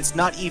 and it's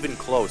not even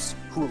close,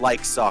 who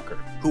like soccer,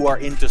 who are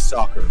into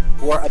soccer,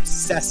 who are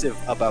obsessive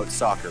about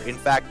soccer. In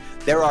fact,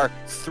 there are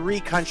 3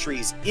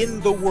 countries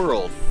in the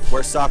world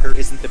where soccer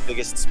isn't the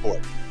biggest sport.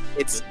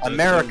 It's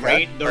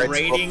America. The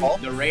ratings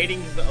of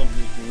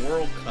the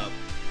World Cup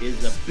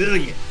is 1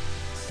 billion.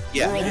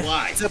 Yeah.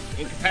 Worldwide.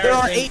 There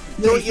are 8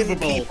 billion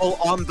people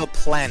on the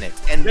planet,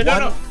 and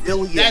 1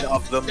 billion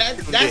of them.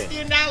 That's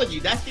the analogy.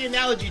 That's the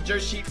analogy,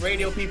 Jersey Sheet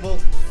Radio people.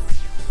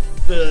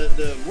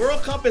 The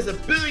World Cup is 1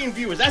 billion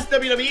viewers. That's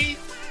WWE.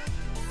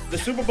 The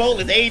Super Bowl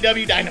is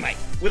AEW Dynamite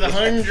with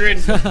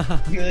 100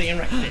 million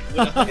right there.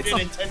 With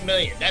 110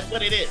 million. That's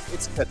what it is.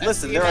 It's good.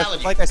 Listen, there are,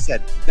 like I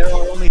said, there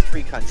are only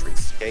 3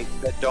 countries, okay,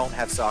 that don't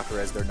have soccer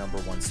as their number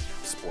 1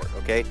 sport,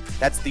 okay?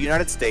 That's the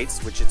United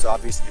States, which it's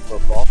obviously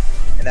football,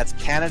 and that's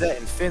Canada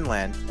and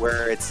Finland,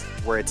 where it's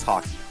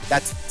hockey.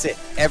 That's it.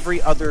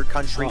 Every other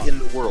country in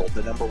the world,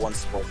 the number 1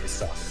 sport is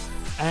soccer.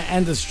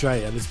 And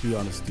Australia, let's be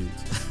honest,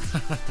 dudes.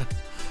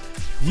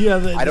 Yeah,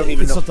 I don't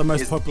even know. Not the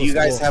most popular do you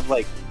guys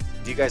sport.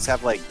 Do you guys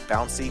have like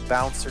bouncy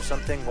bounce or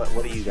something?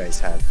 What do you guys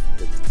have?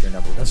 Your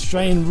number 1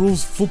 Australian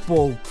rules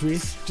football,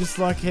 Chris. Just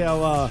like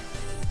how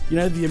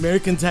the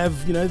Americans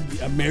have the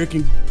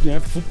American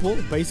football,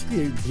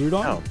 basically glued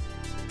on. No.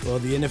 Or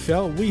the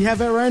NFL. We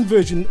have our own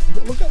version.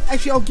 Look,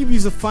 actually, I'll give you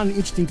a fun,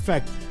 interesting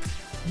fact.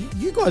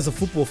 You guys are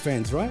football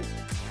fans, right?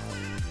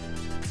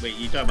 Wait,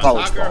 you talking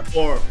about soccer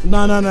or?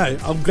 No.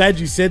 I'm glad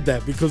you said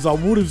that because I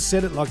would have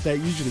said it like that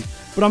usually.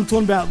 But I'm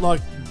talking about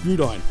like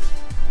gridiron.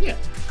 Yeah.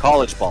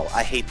 College ball.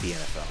 I hate the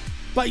NFL.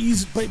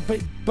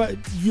 But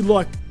you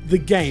like the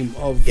game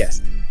of.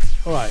 Yes.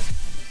 All right.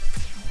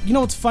 You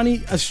know what's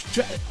funny?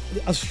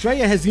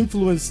 Australia has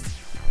influenced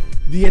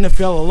the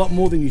NFL a lot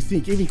more than you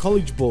think. Even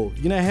college ball.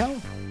 You know how?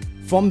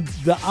 From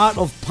the art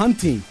of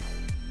punting.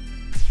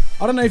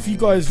 I don't know if you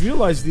guys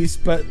realize this,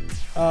 but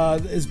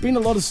there's been a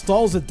lot of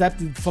styles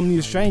adapted from the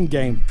Australian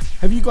game.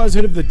 Have you guys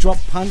heard of the drop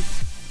punt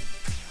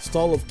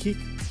style of kick?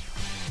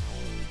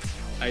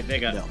 I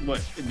think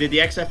what did the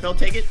XFL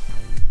take it?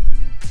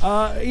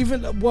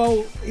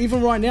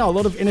 Even right now, a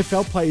lot of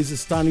NFL players are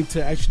starting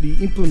to actually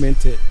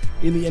implement it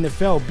in the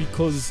NFL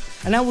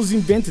and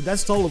that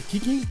style of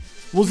kicking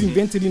was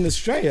invented in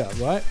Australia,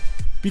 right?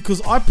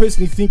 Because I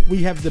personally think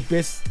we have the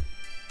best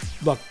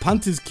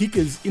punters,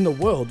 kickers in the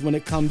world when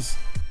it comes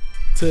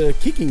to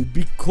kicking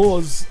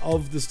because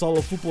of the style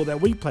of football that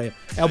we play.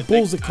 Our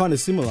balls are kind of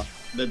similar.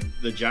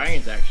 The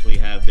Giants actually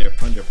have their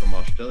punter from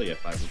Australia,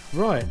 if I was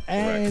right, correct.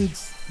 And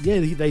yeah,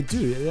 they do.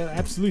 Yeah,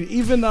 absolutely.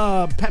 Even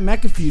Pat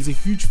McAfee is a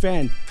huge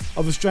fan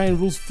of Australian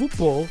rules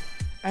football,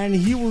 and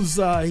he's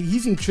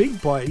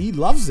intrigued by it. He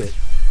loves it.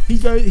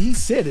 He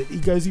said it. He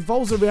goes, if I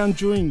was around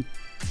during,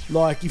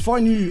 if I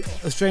knew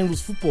Australian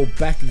rules football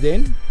back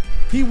then,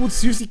 he would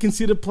seriously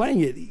consider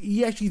playing it.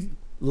 He actually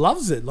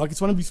loves it.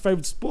 It's one of his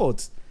favorite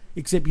sports.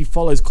 Except he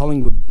follows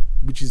Collingwood,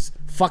 which is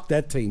fuck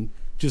that team,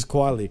 just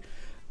quietly.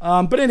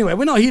 But anyway,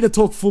 we're not here to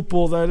talk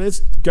football though.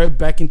 Let's go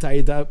back into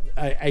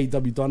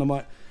AEW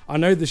Dynamite. I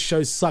know the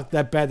show sucked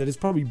that bad that it's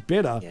probably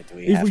better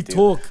if we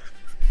talk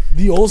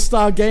the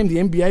All-Star game, the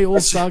NBA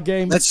All-Star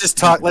game. Let's just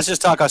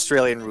talk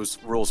Australian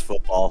rules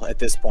football at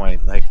this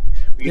point.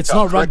 It's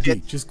not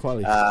rugby, just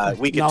quietly.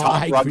 We can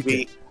talk rugby.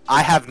 Cricket.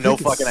 I have no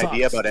fucking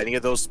idea about any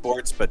of those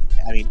sports, but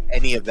I mean,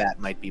 any of that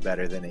might be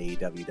better than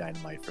AEW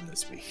Dynamite from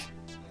this week.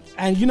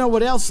 And you know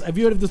what else? Have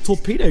you heard of the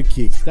torpedo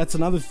kick? That's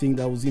another thing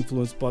that was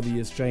influenced by the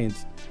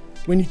Australians.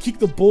 When you kick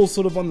the ball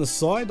sort of on the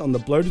side, on the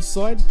bloated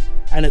side,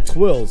 and it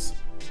twirls,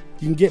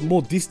 you can get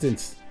more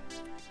distance.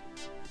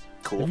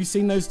 Cool. Have you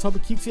seen those type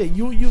of kicks? Yeah,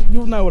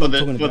 you'll know what I'm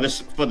talking about.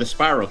 For the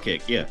spiral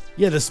kick, yeah.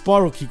 Yeah, the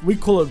spiral kick. We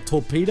call it a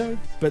torpedo,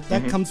 but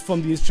that comes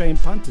from the Australian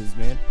punters,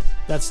 man.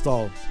 That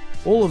style.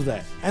 All of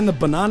that. And the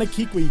banana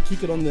kick where you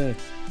kick it on the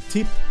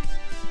tip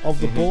of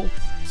the ball.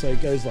 So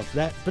it goes like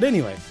that. But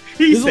anyway,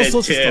 there's all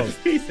sorts of styles.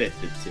 He said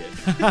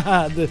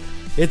the tip.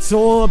 It's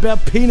all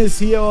about penis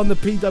here on the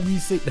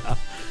PWC. No.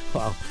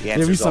 Well,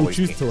 there is some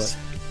truth to it.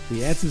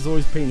 The answer is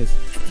always penis.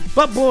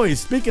 But boys,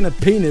 speaking of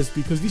penis,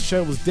 because this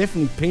show was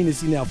definitely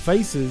penis in our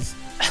faces.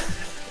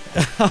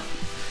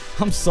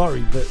 I'm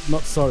sorry, but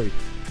not sorry.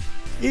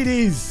 It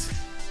is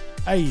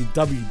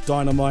AEW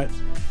Dynamite.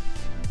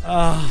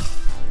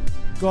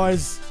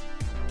 Guys,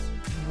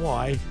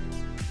 why?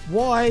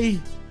 Why?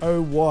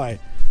 Oh, why?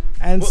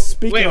 And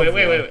speaking of...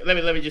 Wait.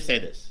 Let me just say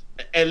this.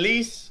 At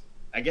least,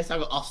 I guess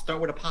I'll start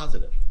with a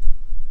positive.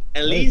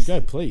 At least... Go,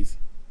 please.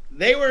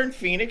 They were in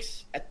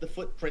Phoenix at the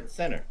Footprint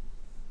Center.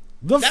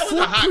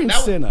 Footprint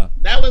Center?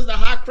 That was the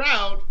hot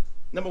crowd,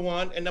 number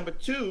one. And number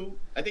two,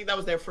 I think that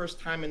was their first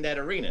time in that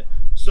arena.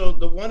 So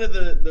one of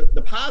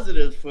the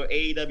positives for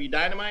AEW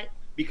Dynamite,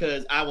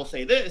 because I will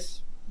say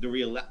this, the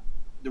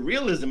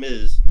realism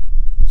is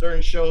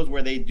certain shows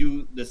where they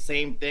do the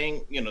same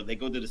thing, they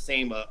go to the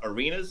same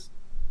arenas,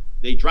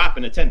 they drop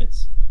in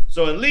attendance.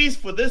 So at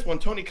least for this one,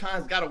 Tony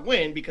Khan's got to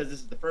win because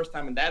this is the first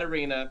time in that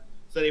arena.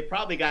 So they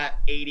probably got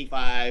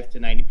 85 to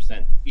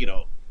 90%,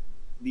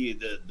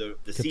 the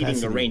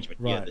seating arrangement,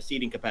 right. The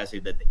seating capacity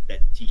that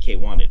TK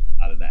wanted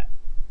out of that.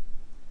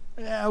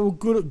 Yeah, well,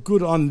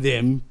 good on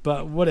them,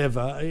 but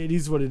whatever. It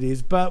is what it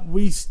is. But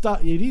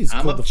it is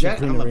called the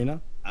Footprint Arena.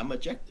 I'm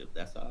objective.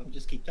 That's all. I'm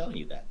just keep telling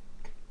you that.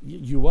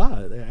 You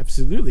are,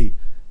 absolutely.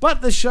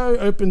 But the show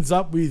opens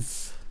up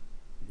with,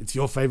 it's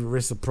your favorite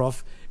wrestler,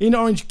 Prof, in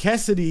Orange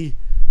Cassidy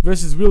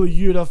versus Wheeler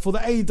Yuta for the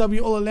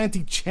AEW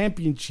All-Atlantic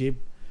Championship.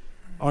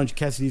 Orange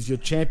Cassidy is your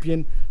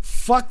champion.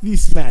 Fuck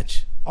this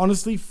match.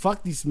 Honestly,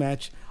 fuck this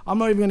match. I'm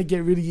not even going to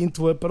get really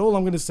into it, but all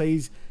I'm going to say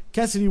is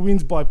Cassidy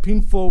wins by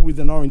pinfall with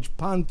an orange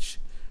punch,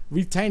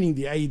 retaining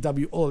the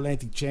AEW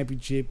All-Atlantic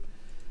Championship.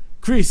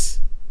 Chris,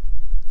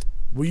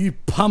 were you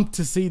pumped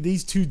to see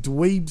these two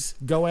dweebs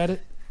go at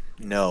it?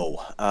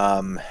 No,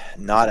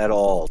 not at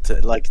all.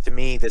 To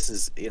me, this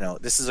is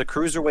a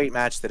cruiserweight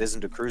match that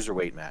isn't a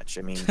cruiserweight match.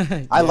 I mean,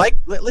 yeah.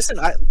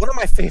 One of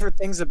my favorite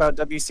things about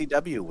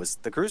WCW was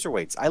the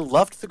cruiserweights. I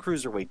loved the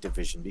cruiserweight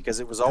division because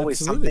it was always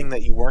something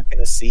that you weren't going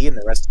to see in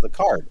the rest of the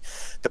card.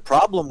 The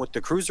problem with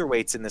the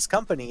cruiserweights in this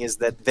company is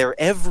that they're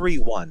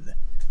everyone.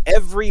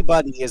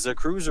 Everybody is a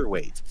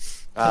cruiserweight,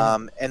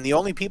 and the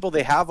only people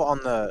they have on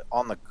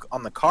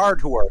the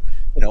card who are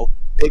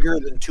bigger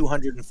than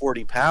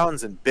 240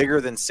 pounds and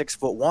bigger than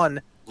 6'1"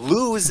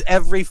 lose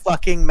every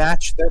fucking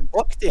match they're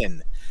booked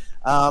in.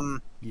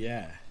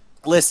 Yeah.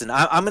 Listen,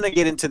 I'm going to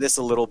get into this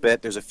a little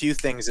bit. There's a few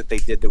things that they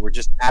did that were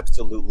just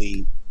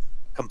absolutely,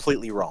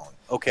 completely wrong.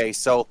 Okay,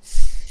 so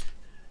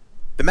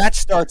the match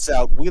starts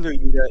out. Wheeler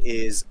Yuta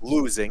is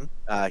losing.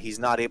 He's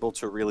not able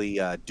to really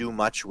do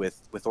much with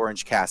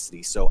Orange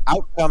Cassidy. So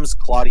out comes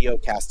Claudio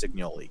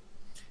Castagnoli.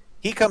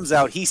 He comes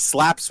out, he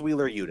slaps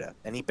Wheeler Yuta,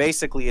 and he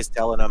basically is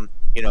telling him,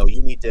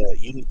 you need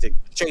to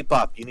shape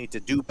up, you need to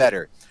do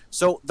better.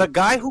 So the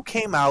guy who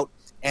came out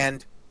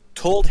and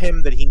told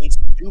him that he needs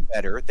to do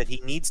better, that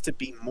he needs to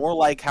be more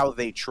like how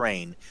they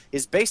train,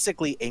 is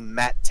basically a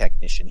mat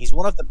technician. He's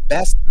one of the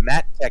best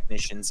mat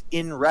technicians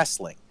in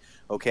wrestling.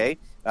 Okay,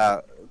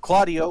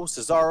 Claudio,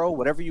 Cesaro,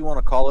 whatever you want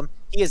to call him,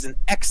 he is an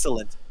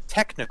excellent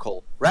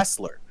technical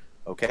wrestler.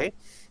 Okay,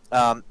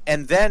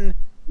 and then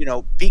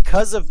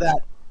because of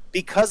that,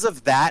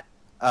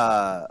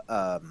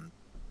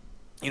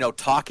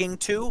 talking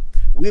to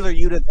Wheeler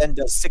Yuta then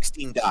does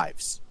 16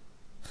 dives.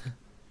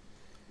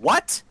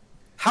 What?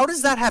 How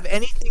does that have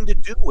anything to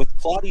do with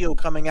Claudio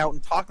coming out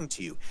and talking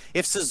to you?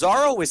 If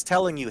Cesaro is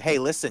telling you, hey,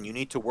 listen, you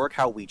need to work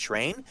how we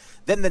train,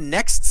 then the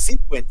next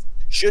sequence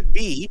should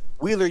be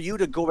Wheeler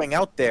Yuta going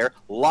out there,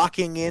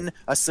 locking in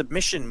a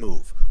submission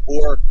move,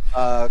 or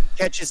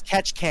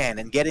catch can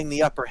and getting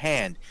the upper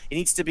hand. It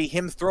needs to be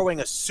him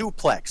throwing a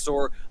suplex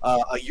or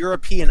a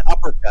European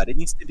uppercut. It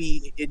needs to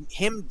be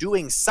him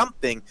doing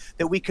something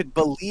that we could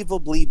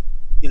believably,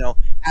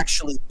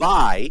 actually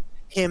buy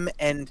him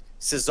and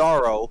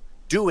Cesaro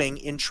doing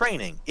in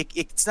training.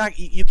 It's not,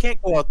 you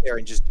can't go out there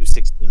and just do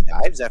 16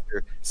 dives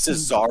after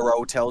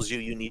Cesaro tells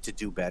you need to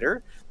do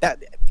better.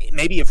 That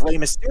maybe if Rey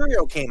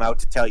Mysterio came out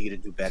to tell you to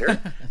do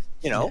better,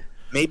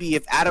 maybe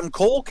if Adam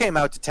Cole came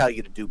out to tell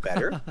you to do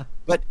better,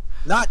 but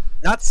not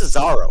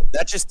Cesaro.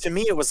 That just, to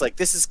me, it was like,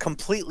 this is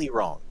completely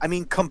wrong. I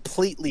mean,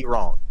 completely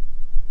wrong.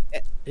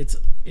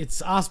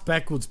 It's ass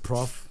backwards,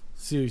 Prof.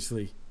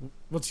 Seriously.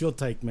 What's your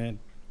take, man?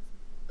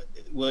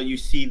 Well, you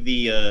see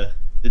the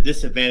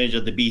disadvantage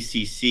of the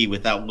BCC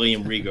without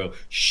William Regal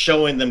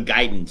showing them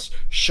guidance,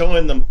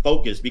 showing them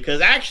focus, because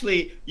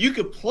actually you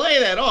could play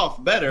that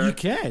off better. You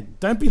can.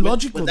 Don't be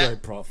logical though,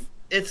 Prof.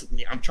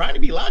 I'm trying to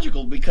be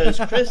logical because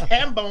Chris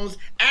Hambones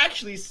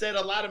actually said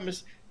a lot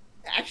of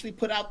actually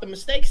put out the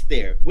mistakes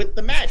there with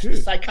the match. The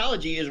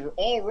psychology is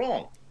all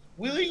wrong.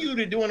 Wheeler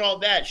Yuta doing all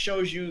that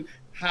shows you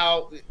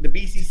how the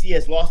BCC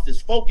has lost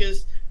its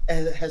focus,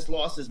 has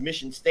lost its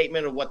mission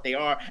statement of what they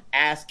are: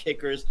 ass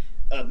kickers,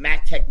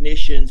 mat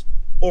technicians,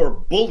 or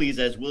bullies,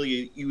 as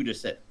William Yuta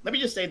said. Let me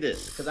just say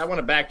this, because I want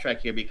to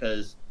backtrack here,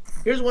 because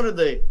here's one of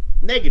the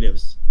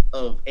negatives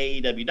of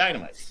AEW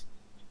Dynamite.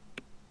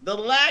 The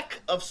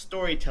lack of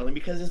storytelling,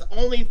 because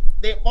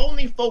they've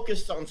only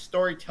focused on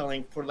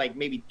storytelling for like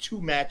maybe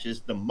 2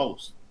 matches the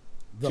most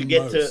to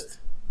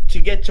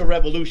get to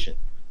Revolution.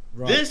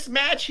 Right. This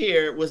match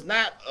here was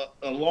not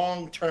a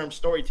long-term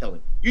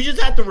storytelling. You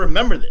just have to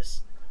remember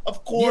this.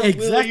 Of course,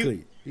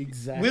 exactly.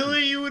 Wheeler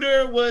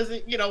Yuta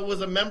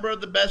was a member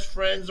of the Best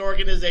Friends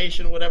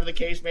organization, whatever the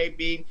case may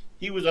be.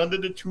 He was under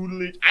the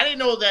tutelage. I didn't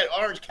know that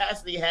Orange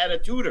Cassidy had a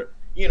tutor.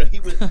 He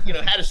was,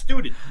 had a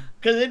student,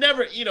 because it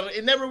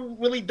never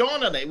really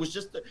dawned on it. It was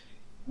just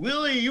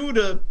Wheeler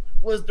Yuta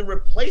was the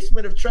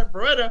replacement of Trent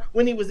Beretta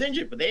when he was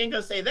injured, but they ain't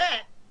gonna say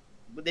that.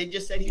 But they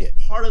just said he's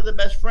part of the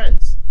Best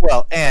Friends.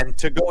 Well, and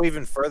to go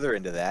even further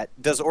into that,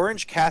 does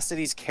Orange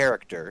Cassidy's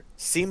character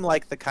seem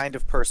like the kind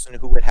of person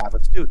who would have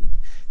a student?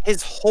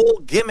 His whole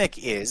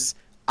gimmick is,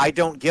 I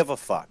don't give a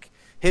fuck.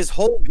 His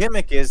whole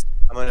gimmick is,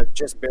 I'm going to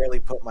just barely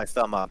put my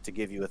thumb up to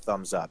give you a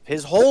thumbs up.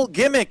 His whole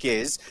gimmick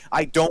is,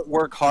 I don't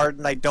work hard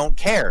and I don't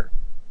care.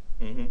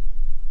 Mm-hmm.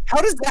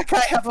 How does that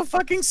guy have a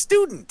fucking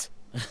student?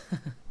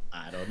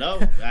 I don't know.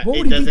 What It would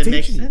he be doesn't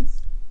make teaching?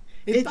 sense.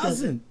 It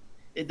doesn't.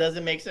 It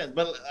doesn't make sense.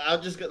 But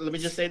let me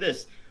just say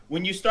this.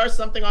 When you start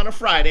something on a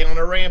Friday on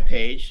a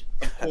Rampage,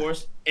 of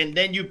course, and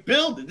then you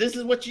build it. This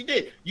is what you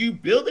did. You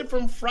build it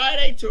from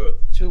Friday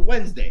to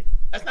Wednesday.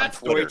 That's not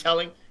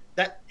storytelling.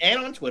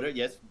 And on Twitter,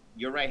 yes,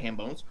 you're right,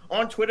 Hambones.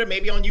 On Twitter,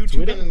 maybe on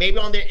YouTube, and maybe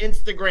on their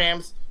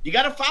Instagrams. You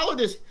got to follow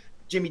this,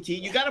 Jimmy T.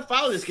 You got to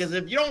follow this, because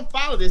if you don't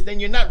follow this, then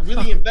you're not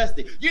really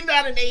invested. You're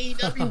not an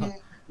AEW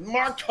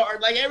marked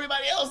hard like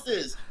everybody else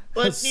is.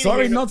 But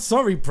sorry, not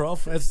sorry,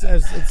 Prof. As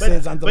it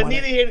says under but my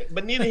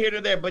neither here nor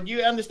there. But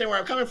you understand where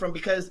I'm coming from,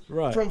 because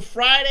Right. from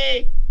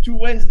Friday to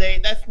Wednesday,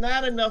 that's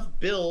not enough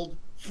build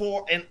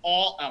for an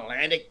All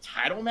Atlantic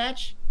title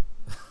match.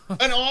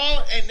 Let's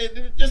not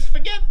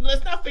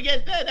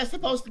forget that. That's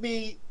supposed to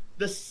be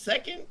the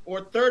second or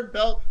third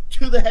belt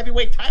to the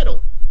heavyweight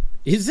title.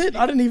 Is it?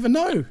 I didn't even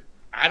know.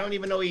 I don't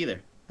even know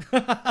either.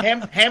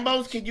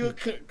 Hambones, can you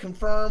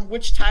confirm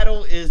which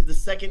title is the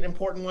second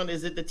important one?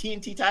 Is it the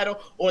TNT title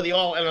or the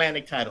All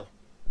Atlantic title?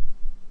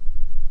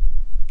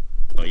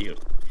 Oh, you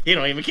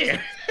don't even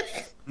care.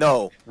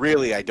 No,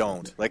 really, I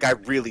don't. Like, I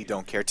really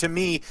don't care. To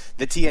me,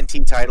 the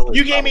TNT title is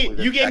You gave me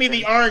second.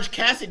 the Orange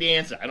Cassidy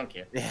answer. I don't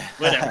care. Yeah.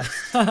 Whatever.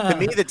 To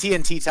me, the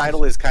TNT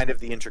title is kind of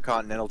the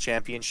Intercontinental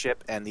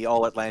Championship, and the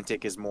All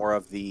Atlantic is more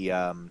of the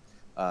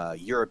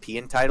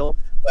European title.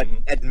 But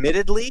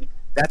admittedly,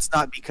 that's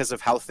not because of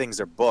how things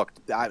are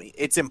booked. I mean,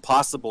 it's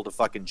impossible to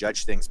fucking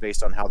judge things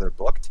based on how they're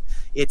booked.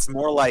 It's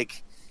more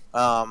like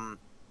I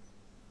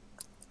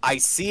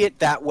see it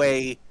that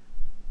way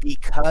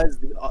because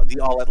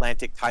the All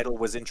Atlantic title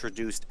was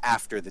introduced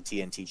after the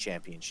TNT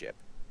Championship.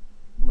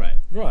 Right.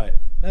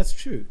 That's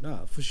true.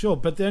 No, for sure.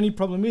 But the only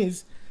problem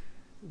is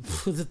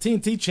the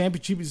TNT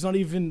Championship is not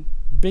even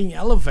being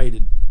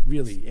elevated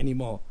really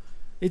anymore.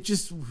 It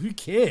just, who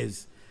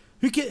cares?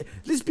 Who cares?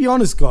 Let's be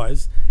honest,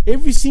 guys.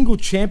 Every single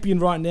champion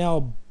right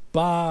now,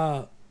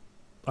 bar,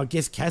 I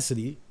guess,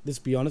 Cassidy, let's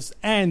be honest,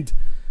 and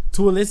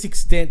to a less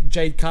extent,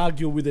 Jade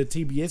Cargill with her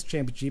TBS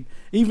Championship,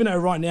 even though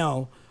right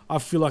now, I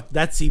feel like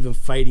that's even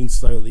fading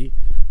slowly,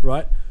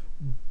 right?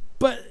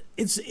 But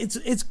it's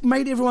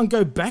made everyone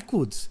go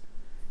backwards.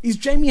 Is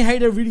Jamie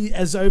Hayter really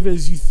as over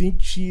as you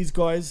think she is,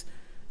 guys?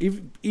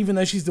 Even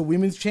though she's the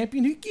women's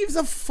champion, who gives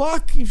a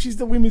fuck if she's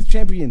the women's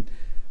champion?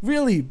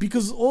 Really?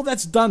 Because all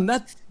that's done,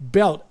 that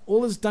belt,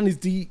 all it's done is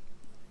the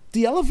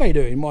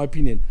elevator, in my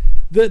opinion.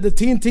 The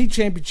TNT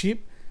Championship,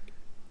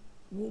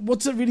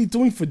 what's it really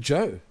doing for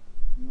Joe?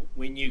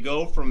 When you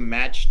go from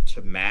match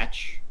to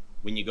match,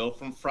 when you go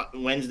from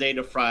Wednesday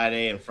to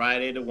Friday and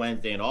Friday to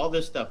Wednesday and all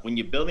this stuff, when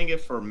you're building it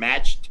for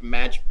match to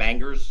match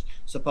bangers,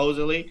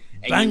 supposedly,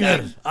 and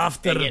banger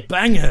after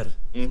banger,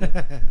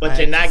 but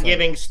you're not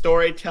giving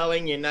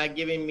storytelling, you're not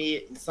giving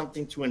me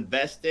something to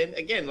invest in.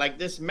 Again, like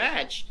this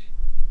match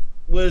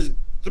was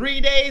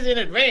 3 days in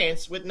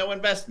advance with no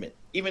investment,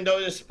 even though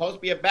there's supposed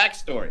to be a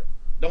backstory.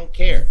 Don't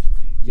care.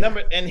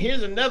 Yeah. And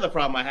here's another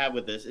problem I have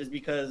with this is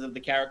because of the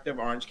character of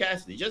Orange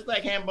Cassidy. Just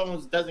like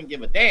Hambones doesn't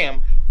give a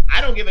damn,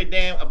 I don't give a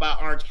damn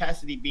about Orange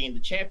Cassidy being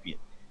the champion.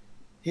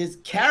 His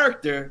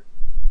character,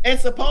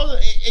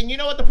 and you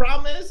know what the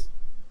problem is?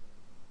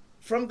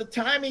 From the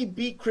time he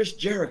beat Chris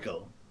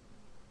Jericho,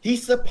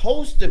 he's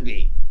supposed to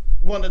be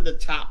one of the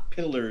top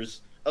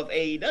pillars of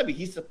AEW.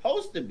 He's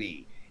supposed to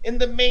be in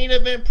the main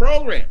event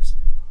programs.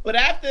 But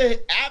after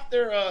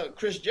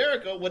Chris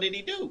Jericho, what did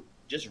he do?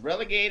 Just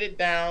relegated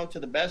down to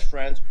the best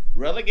friends,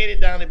 relegated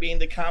down to being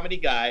the comedy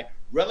guy,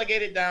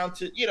 relegated down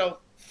to,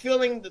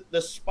 filling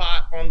the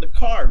spot on the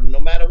card no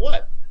matter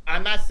what.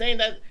 I'm not saying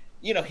that,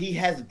 he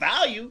has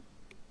value,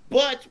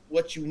 but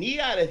what you need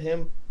out of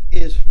him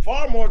is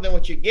far more than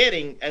what you're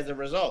getting as a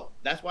result.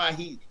 That's why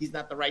he's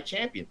not the right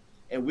champion.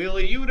 And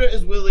Wheeler Yuta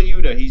is Wheeler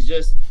Yuta. He's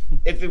just,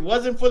 if it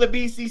wasn't for the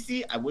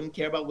BCC, I wouldn't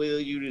care about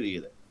Wheeler Yuta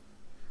either.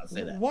 I'll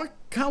say that. Why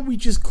can't we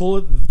just call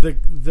it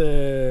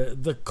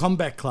the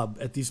Combat Club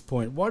at this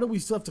point? Why do we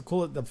still have to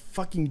call it the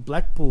fucking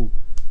Blackpool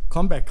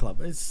Combat Club?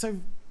 It's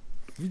so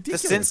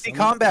ridiculous. The Cincy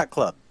Combat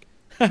Club.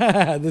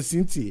 The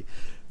Cincy.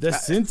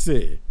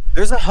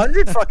 There's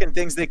 100 fucking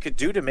things they could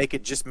do to make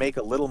it just make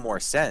a little more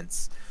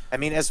sense. I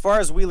mean, as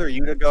far as Wheeler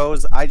Yuta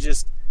goes,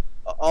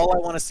 all I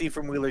want to see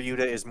from Wheeler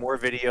Yuta is more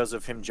videos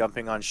of him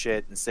jumping on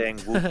shit and saying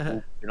whoop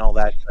whoop and all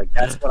that. Like,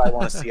 that's what I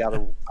want to see out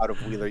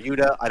of Wheeler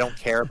Yuta. I don't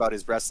care about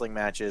his wrestling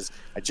matches.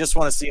 I just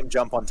want to see him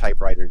jump on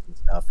typewriters and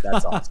stuff.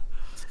 That's awesome.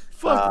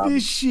 Fuck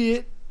this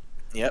shit.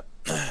 Yep.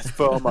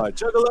 For my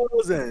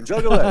juggalos and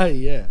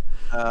juggalos. Yeah.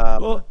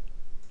 Well,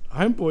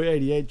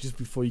 Homeboy88, just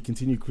before you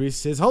continue, Chris,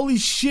 says, holy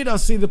shit, I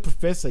see the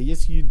professor.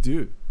 Yes, you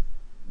do.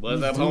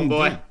 What's up,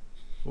 homeboy?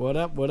 What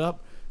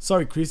up?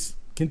 Sorry, Chris.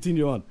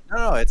 Continue on.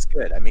 No, it's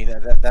good. I mean,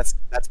 that's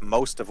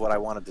most of what I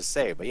wanted to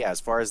say. But yeah,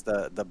 as far as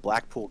the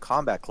Blackpool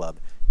Combat Club,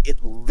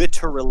 it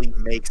literally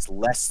makes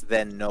less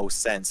than no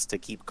sense to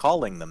keep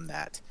calling them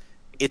that.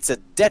 It's a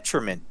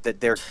detriment that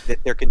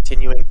they're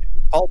continuing to be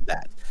called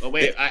that. Oh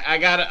wait, I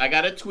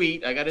got a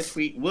tweet.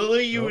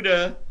 Willie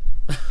Yuta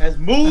has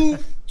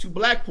moved to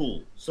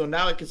Blackpool, so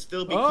now it can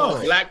still be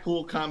called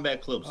Blackpool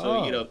Combat Club.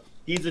 So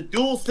he's a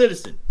dual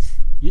citizen.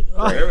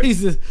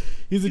 He's a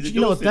you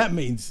know what that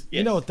means? Yes.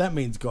 You know what that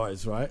means,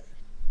 guys, right?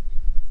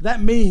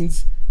 That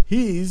means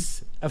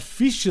he's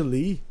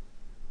officially,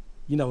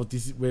 you know what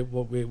this is,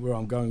 where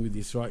I'm going with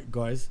this, right,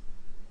 guys?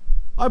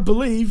 I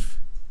believe,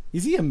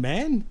 is he a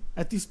man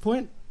at this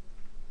point?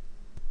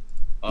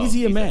 Is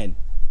he a man?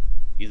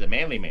 He's a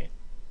manly man.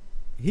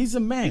 He's a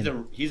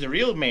man. He's a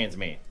real man's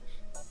man.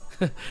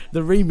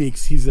 The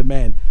remix, he's a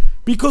man.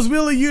 Because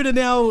Wheeler Yuta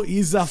now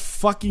is a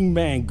fucking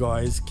man,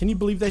 guys. Can you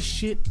believe that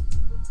shit?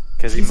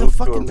 Because he moved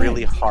to a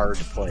really hard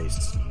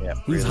place. Yeah,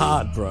 he's really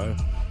hard, bro.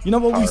 You know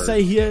what we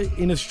say here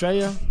in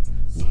Australia?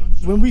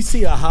 When we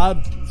see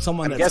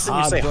someone I'm that's guessing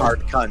hard, you say bro, hard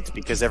cunt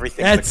because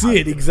everything. That's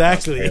it,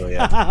 exactly.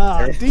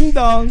 Ding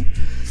dong.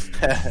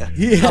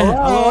 Yeah.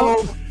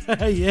 Hello.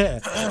 Yeah.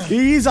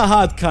 He is a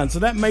hard cunt. So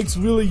that makes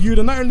Wheeler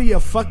Yuta not only a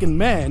fucking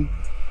man,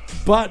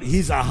 but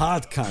he's a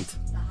hard cunt.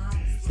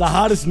 The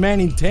hardest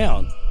man in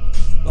town.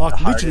 Like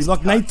literally,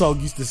 like Nate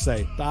Dogg used to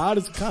say, the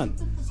hardest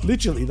cunt.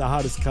 Literally the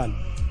hardest cunt.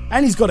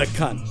 And he's got a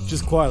cunt,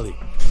 just quietly.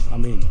 I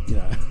mean,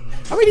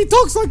 he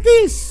talks like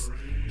this.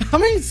 I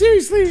mean,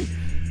 seriously.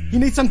 He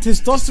needs some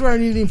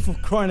testosterone in him for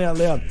crying out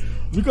loud.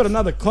 We got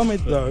another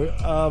comment though.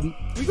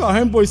 We got a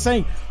homeboy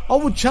saying, I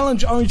would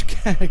challenge Orange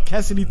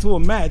Cassidy to a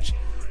match,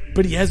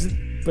 but he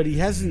hasn't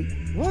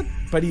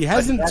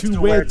to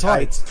wear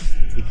tights.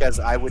 Because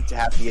I would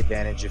have the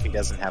advantage if he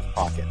doesn't have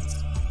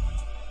pockets.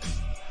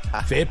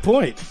 Fair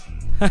point.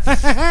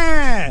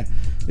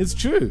 It's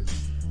true.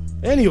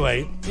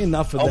 Anyway,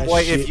 enough of that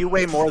shit. If you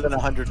weigh more than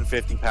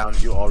 150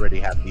 pounds, you already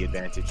have the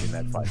advantage in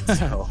that fight.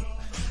 So.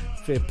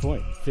 Fair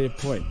point.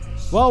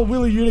 Well,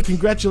 Willie Yuta,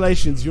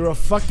 congratulations. You're a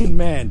fucking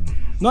man.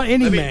 Not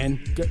any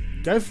man.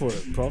 Go for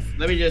it, Prof.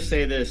 Let me just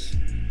say this.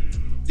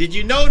 Did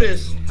you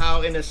notice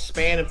how in a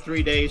span of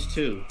 3 days,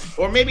 too,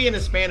 or maybe in a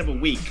span of a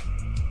week,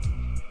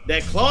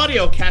 that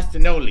Claudio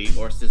Castagnoli,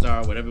 or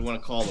Cesaro, whatever you want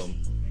to call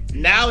him,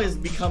 now has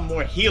become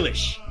more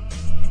heelish?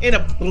 In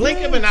a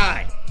blink of an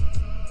eye.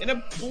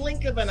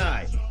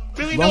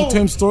 Really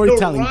long-term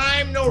storytelling. No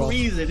rhyme, no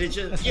reason. It's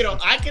just,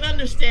 I can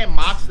understand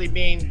Moxley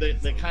being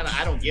the kind of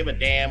I don't give a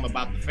damn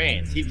about the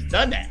fans. He's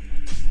done that.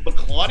 But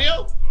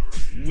Claudio,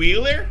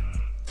 Wheeler,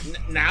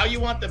 now you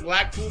want the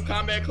Blackpool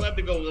Combat Club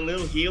to go a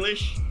little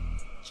heelish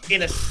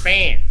in a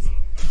span.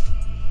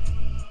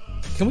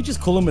 Can we just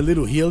call him a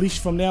little heelish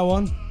from now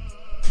on?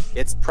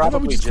 It's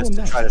probably just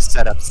to try to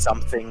set up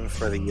something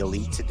for the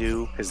Elite to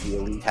do, because the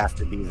Elite have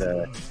to be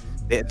the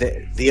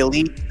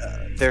Elite.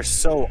 They're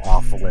so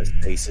awful as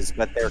faces,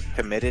 but they're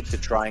committed to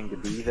trying to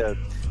be the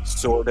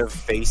sort of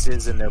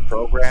faces in their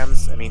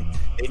programs. I mean,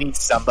 they need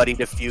somebody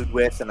to feud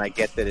with, and I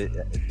get that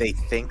they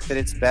think that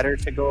it's better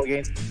to go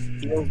against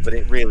heels, but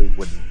it really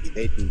wouldn't be.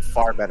 They'd be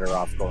far better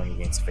off going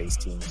against face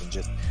teams and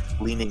just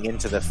leaning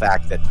into the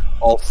fact that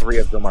all three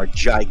of them are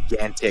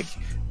gigantic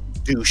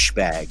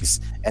douchebags,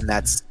 and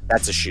that's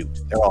a shoot.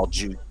 They're all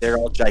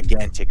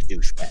gigantic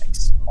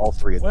douchebags. All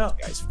three of those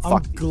guys.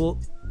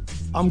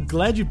 I'm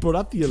glad you brought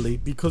up the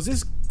Elite, because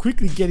let's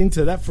quickly get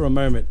into that for a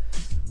moment.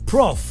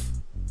 Prof.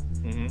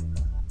 Mm-hmm.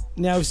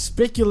 Now, if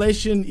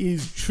speculation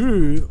is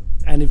true,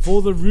 and if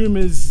all the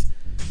rumors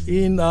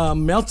in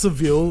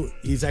Meltzerville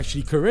is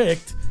actually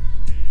correct,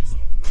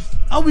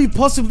 are we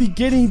possibly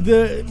getting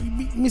the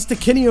Mr.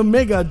 Kenny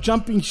Omega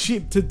jumping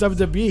ship to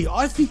WWE?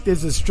 I think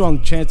there's a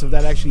strong chance of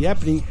that actually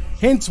happening.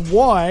 Hence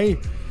why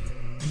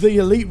the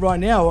Elite right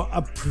now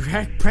are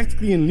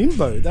practically in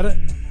limbo.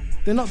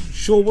 They're not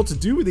sure what to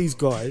do with these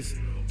guys,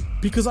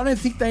 because I don't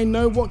think they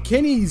know what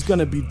Kenny is going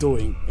to be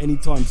doing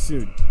anytime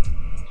soon.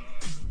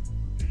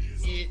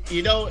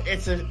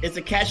 It's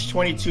a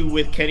catch-22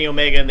 with Kenny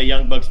Omega and the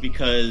Young Bucks,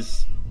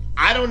 because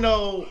I don't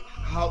know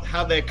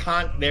how their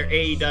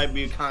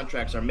AEW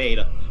contracts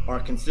are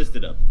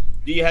consisted of.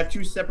 Do you have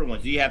two separate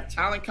ones? Do you have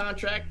talent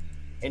contract,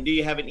 and do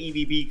you have an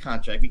EVB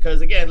contract?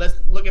 Because again,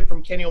 let's look at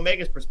from Kenny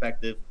Omega's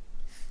perspective.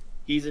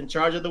 He's in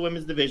charge of the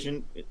women's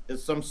division in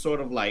some sort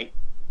of light.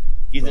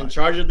 He's in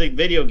charge of the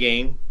video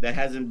game that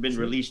hasn't been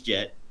released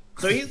yet.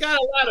 So he's got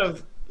a lot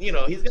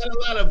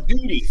of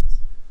duties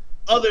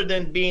other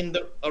than being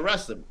a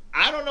wrestler.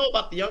 I don't know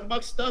about the Young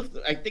Bucks stuff.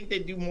 I think they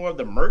do more of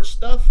the merch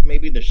stuff,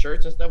 maybe the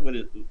shirts and stuff.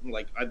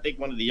 I think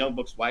one of the Young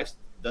Bucks' wives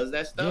does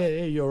that stuff.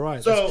 Yeah, you're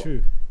right. So that's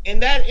true.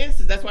 In that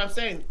instance, that's why I'm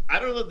saying I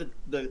don't know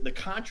the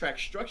contract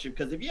structure,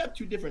 because if you have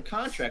two different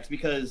contracts,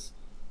 because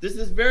this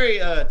is very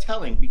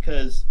telling,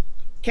 because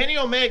Kenny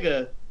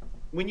Omega,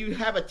 when you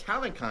have a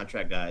talent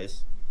contract,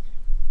 guys,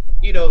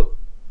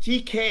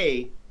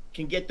 TK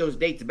can get those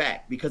dates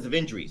back because of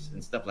injuries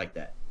and stuff like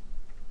that.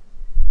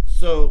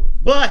 So,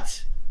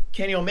 but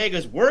Kenny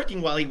Omega's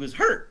working while he was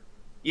hurt,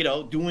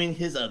 doing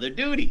his other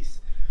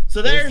duties.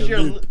 So there's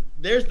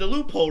the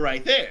loophole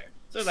right there.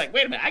 So it's like,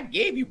 wait a minute, I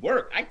gave you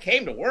work. I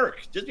came to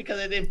work. Just because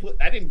I didn't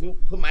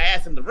put my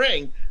ass in the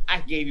ring, I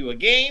gave you a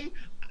game.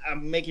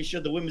 I'm making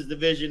sure the women's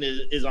division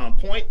is on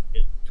point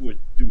to a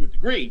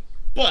degree,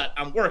 but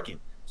I'm working.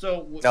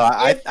 So no,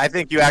 I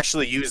think you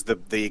actually used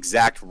the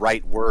exact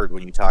right word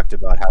when you talked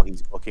about how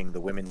he's booking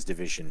the women's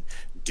division.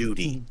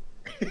 Duty.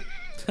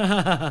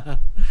 That's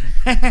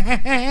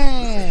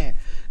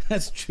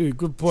true.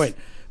 Good point.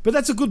 But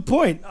that's a good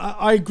point.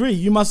 I agree.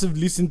 You must have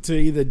listened to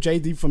either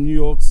JD from New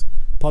York's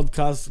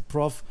podcast,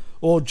 Prof,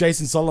 or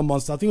Jason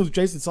Solomonster. I think it was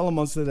Jason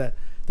Solomonster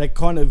that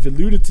kind of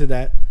alluded to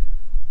that.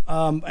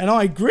 And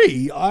I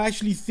agree. I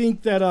actually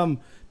think that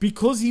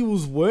because he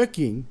was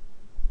working,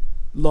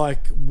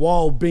 like,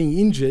 while being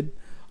injured,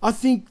 I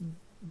think,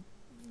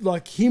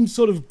 like, him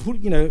sort of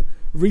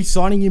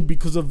re-signing him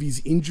because of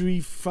his injury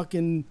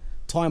fucking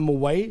time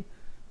away,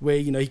 where,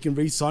 he can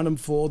re-sign him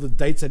for all the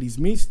dates that he's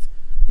missed,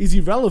 is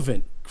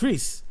irrelevant.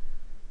 Chris,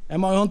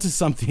 am I onto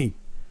something?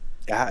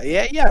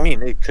 Yeah. I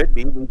mean, it could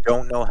be. We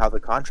don't know how the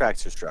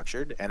contracts are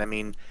structured, and I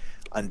mean,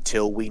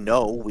 until we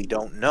know, we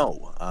don't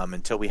know.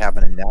 Until we have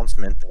an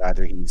announcement that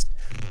either he's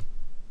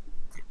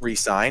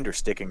re-signed or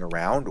sticking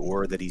around,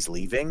 or that he's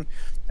leaving,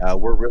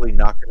 we're really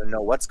not going to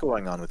know what's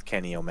going on with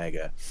Kenny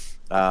Omega.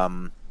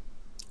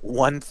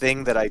 One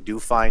thing that I do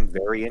find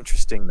very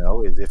interesting,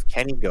 though, is if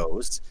Kenny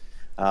goes.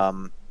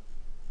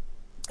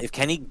 If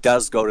Kenny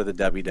does go to the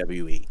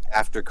WWE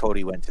after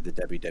Cody went to the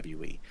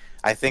WWE,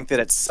 I think that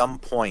at some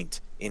point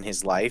in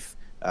his life,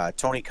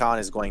 Tony Khan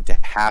is going to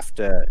have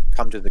to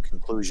come to the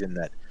conclusion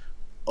that,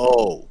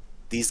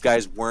 these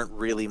guys weren't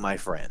really my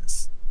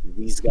friends.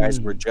 These guys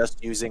were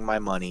just using my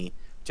money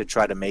to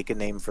try to make a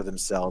name for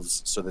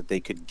themselves so that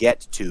they could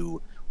get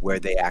to where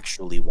they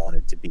actually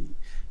wanted to be.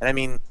 And I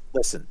mean,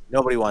 listen,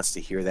 nobody wants to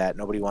hear that.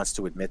 Nobody wants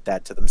to admit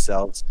that to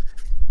themselves.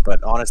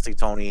 But honestly,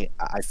 Tony,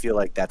 I feel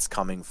like that's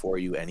coming for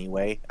you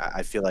anyway.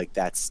 I feel like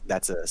that's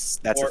a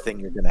thing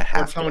you're gonna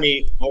have.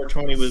 Tony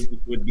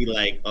would be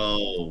like,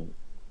 "Oh,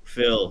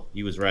 Phil,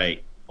 he was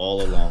right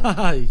all along."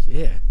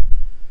 Yeah,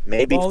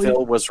 maybe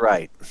Phil was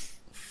right.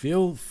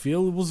 Phil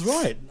was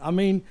right. I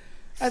mean,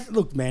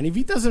 look, man, if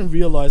he doesn't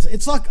realize,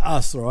 it's like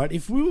us, right?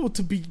 If we were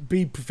to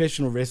be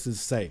professional wrestlers,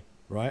 say,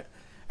 right,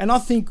 and I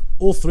think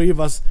all three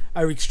of us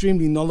are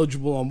extremely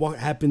knowledgeable on what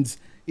happens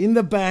in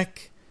the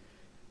back.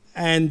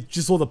 And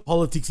just all the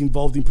politics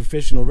involved in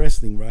professional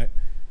wrestling, right?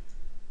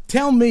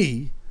 Tell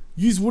me,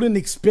 you wouldn't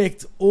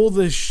expect all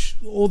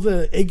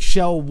the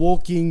eggshell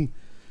walking,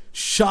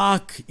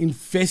 shark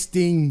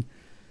infesting,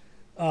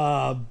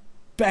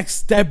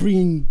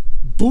 backstabbing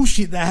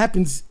bullshit that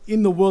happens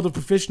in the world of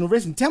professional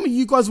wrestling. Tell me,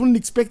 you guys wouldn't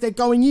expect that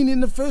going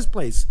in the first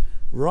place,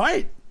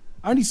 right?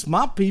 Only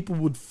smart people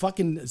would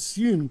fucking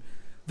assume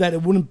that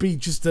it wouldn't be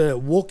just a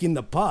walk in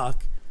the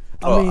park.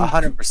 I mean,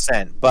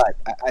 100%. But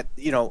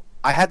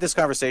I had this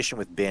conversation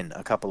with Ben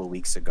a couple of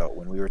weeks ago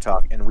when we were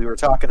talking, and we were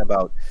talking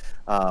about,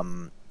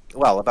 about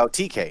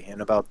TK and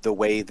about the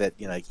way that,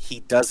 he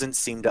doesn't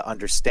seem to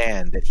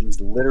understand that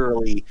he's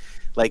literally,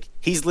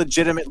 he's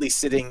legitimately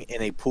sitting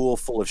in a pool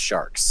full of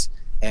sharks,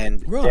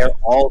 and they're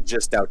all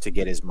just out to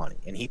get his money,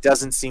 and he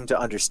doesn't seem to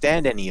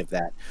understand any of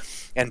that.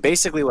 And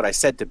basically what I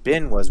said to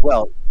Ben was,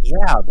 well,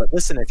 yeah, but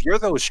listen, if you're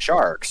those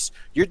sharks,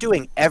 you're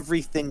doing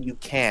everything you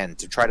can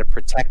to try to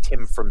protect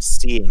him from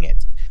seeing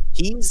it.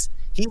 He's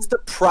the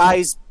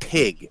prize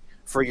pig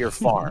for your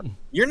farm.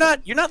 You're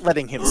not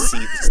letting him see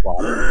the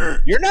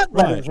slaughter. You're not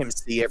letting him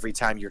see every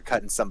time you're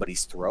cutting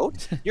somebody's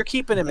throat. You're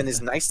keeping him in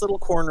his nice little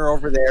corner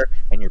over there,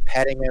 and you're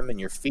petting him, and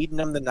you're feeding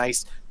him the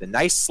nice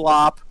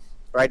slop,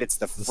 right? It's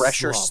the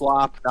fresher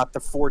slop, not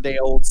the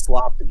 4-day-old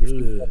slop that you're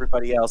feeding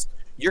everybody else.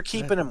 You're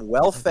keeping him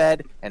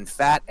well-fed and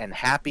fat and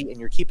happy, and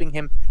you're keeping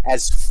him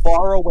as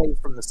far away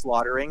from the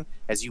slaughtering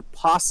as you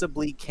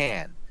possibly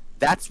can.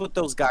 That's what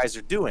those guys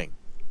are doing.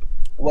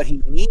 What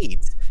he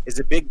needs is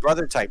a big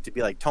brother type to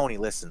be like, Tony,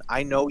 listen,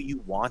 I know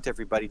you want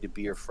everybody to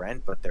be your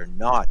friend, but they're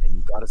not, and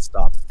you've got to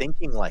stop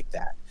thinking like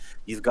that.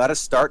 You've got to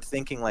start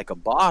thinking like a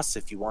boss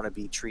if you want to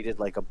be treated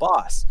like a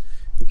boss.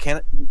 You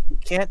can't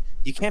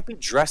be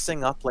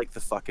dressing up like the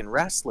fucking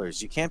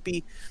wrestlers. You can't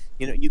be,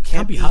 you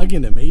can't be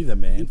hugging them either,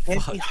 man. You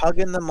can't be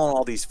hugging them on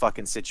all these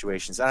fucking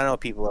situations. I don't know,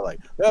 people are like,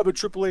 yeah, but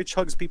Triple H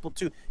hugs people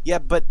too. Yeah,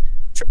 but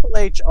Triple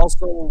H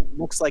also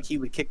looks like he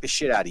would kick the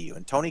shit out of you,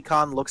 and Tony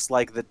Khan looks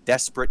like the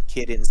desperate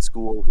kid in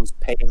school who's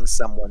paying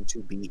someone to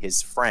be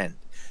his friend.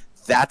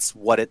 That's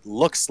what it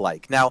looks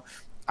like. Now,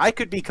 I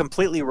could be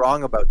completely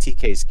wrong about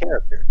TK's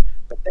character,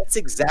 but that's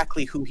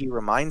exactly who he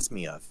reminds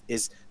me of,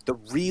 is the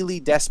really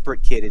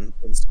desperate kid in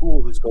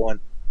school who's going,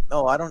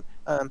 no, I don't,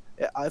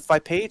 if I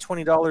pay you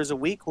 $20 a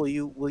week, will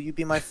you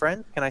be my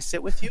friend? Can I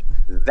sit with you?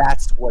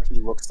 That's what he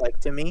looks like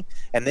to me.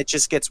 And it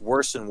just gets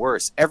worse and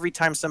worse. Every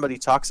time somebody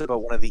talks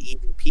about one of the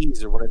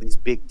EVPs or one of these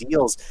big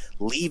deals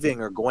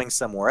leaving or going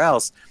somewhere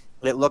else,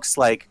 it looks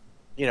like,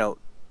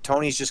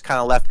 Tony's just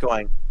kind of left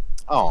going,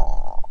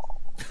 oh.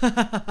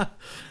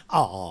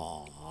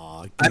 Oh.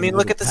 I mean,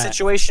 look at the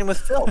situation with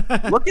Phil.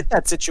 Look at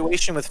that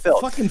situation with Phil.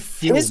 Fucking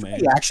Phil, his man.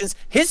 reactions,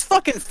 his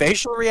fucking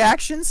facial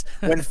reactions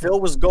when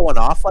Phil was going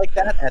off like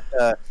that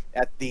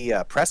at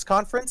the press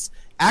conference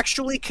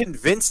actually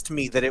convinced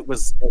me that it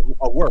was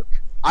a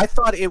work. I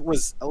thought it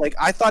was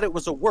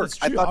a work.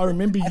 I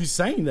remember you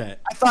saying that.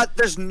 I thought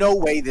there's no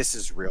way this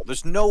is real.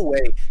 There's no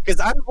way, because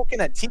I'm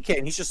looking at TK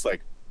and he's just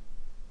like,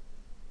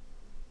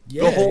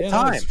 the whole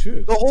time. That's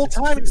true. The whole That's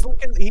time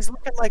true. he's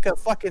looking like a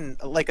fucking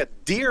like a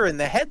deer in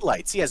the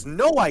headlights. He has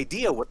no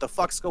idea what the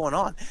fuck's going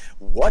on.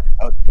 What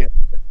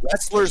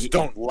wrestlers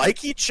don't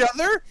like each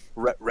other?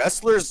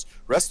 Wrestlers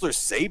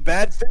say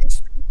bad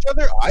things to each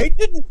other? I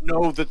didn't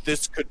know that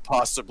this could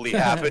possibly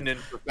happen in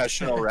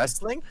professional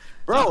wrestling.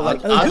 Bro,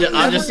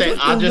 I'll just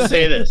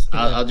say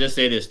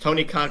this.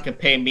 Tony Khan can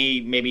pay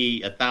me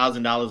maybe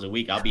 $1,000 a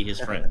week. I'll be his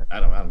friend. I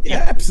don't care.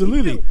 Yeah,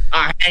 absolutely.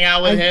 I'll hang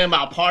out with him.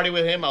 I'll party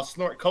with him. I'll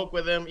snort coke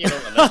with him.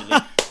 Allegedly.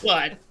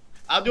 But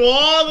I'll do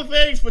all the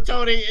things for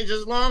Tony just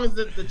as long as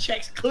the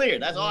check's clear.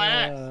 That's all I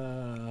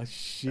ask.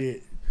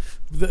 Shit.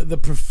 The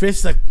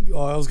professor.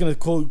 I was gonna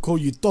call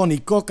you Tony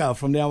Coca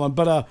from now on.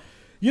 But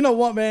you know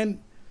what, man?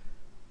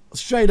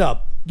 Straight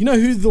up. You know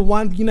who's the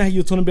one? You know how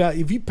you're talking about?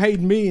 If he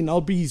paid me and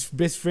I'll be his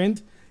best friend,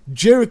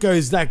 Jericho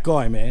is that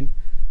guy, man.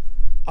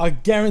 I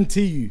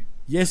guarantee you.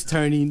 Yes,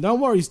 Tony. No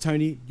worries,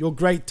 Tony. You're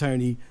great,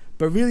 Tony.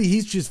 But really,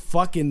 he's just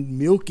fucking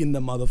milking the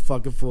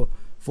motherfucker for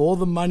all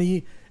the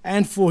money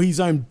and for his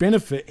own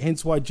benefit.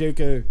 Hence why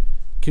Jericho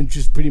can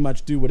just pretty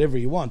much do whatever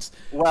he wants.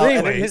 Well,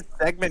 and in his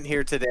segment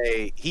here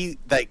today,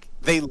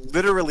 they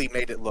literally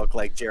made it look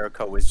like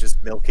Jericho was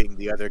just milking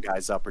the other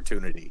guy's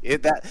opportunity.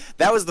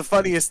 That was the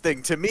funniest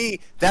thing to me.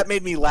 That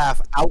made me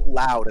laugh out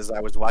loud as I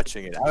was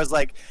watching it. I was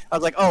like,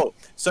 oh,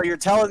 so you're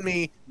telling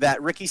me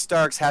that Ricky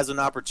Starks has an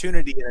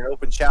opportunity in an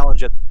open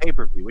challenge at the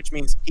pay-per-view, which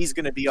means he's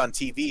going to be on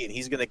TV and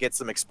he's going to get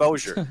some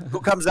exposure. Who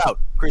comes out?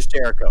 Chris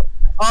Jericho.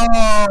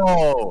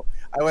 Oh,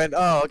 I went,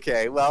 oh,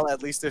 okay. Well,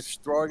 at least they're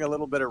throwing a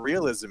little bit of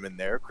realism in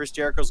there. Chris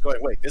Jericho's going,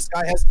 wait, this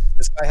guy has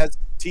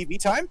TV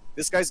time.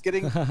 This guy's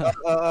getting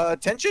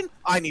attention.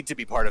 I need to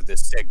be part of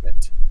this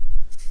segment.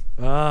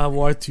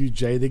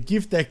 Y2J, the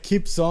gift that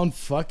keeps on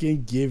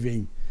fucking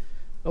giving.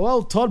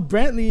 Well, Todd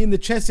Brantley in the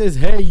chat says,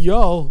 "Hey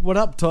yo, what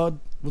up, Todd?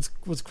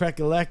 What's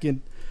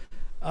crack-a-lacking?"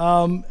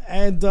 Yeah,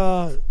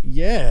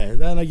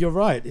 no, you're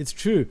right. It's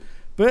true.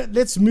 But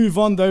let's move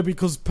on though,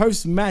 because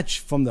post-match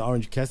from the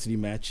Orange Cassidy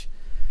match.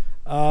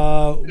 We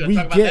talk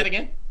about that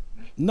again?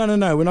 No.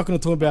 We're not going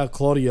to talk about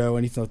Claudio or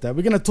anything like that.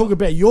 We're going to talk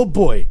about your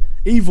boy,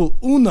 Evil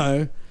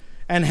Uno,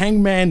 and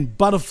Hangman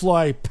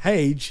Butterfly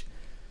Page,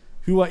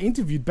 who are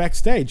interviewed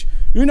backstage.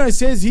 Uno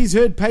says he's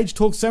heard Page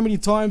talk so many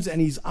times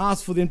and he's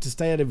asked for them to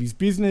stay out of his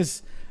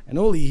business, and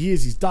all he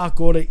hears is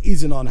Dark Order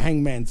isn't on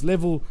Hangman's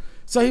level,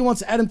 so he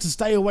wants Adam to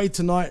stay away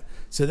tonight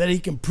so that he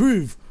can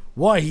prove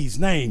why his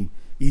name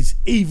is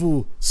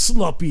Evil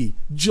Sloppy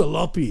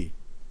Jalopy.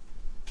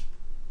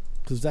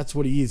 Because that's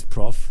what he is,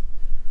 Prof.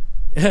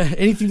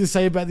 Anything to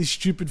say about this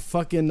stupid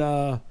fucking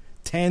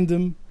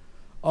tandem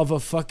of a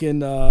fucking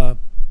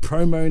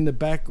promo in the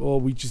back, or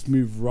we just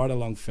move right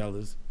along,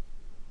 fellas?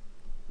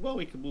 Well,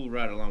 we can move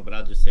right along, but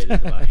I'll just say this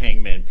about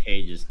Hangman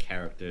Page's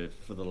character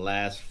for the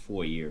last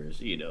 4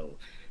 years.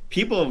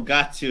 People have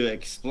got to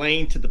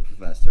explain to the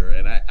professor,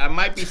 and I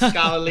might be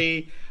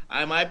scholarly,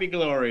 I might be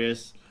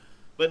glorious,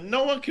 but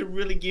no one can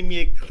really give me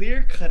a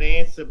clear-cut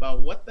answer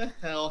about what the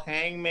hell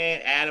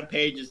Hangman Adam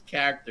Page's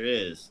character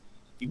is.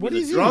 He was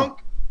a drunk.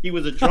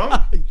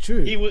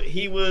 True.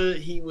 He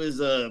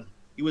was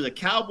a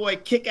cowboy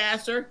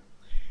kick-asser.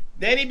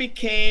 Then he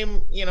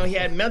became, he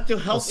had mental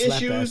health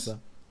issues.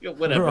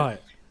 Whatever. Right.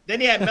 Then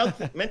he had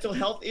mental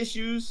health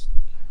issues.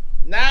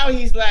 Now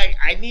he's like,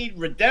 I need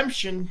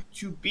redemption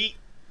to beat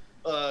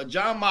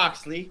John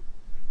Moxley.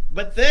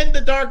 But then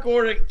the Dark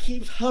Order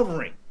keeps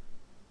hovering.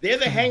 They're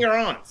the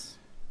hanger-ons.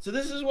 So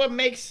this is what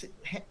makes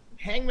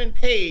Hangman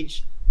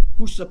Page,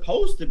 who's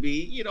supposed to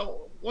be,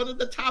 one of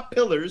the top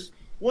pillars,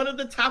 one of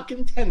the top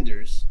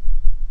contenders,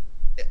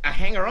 a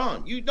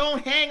hanger-on. You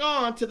don't hang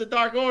on to the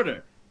Dark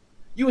Order.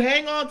 You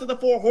hang on to the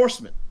Four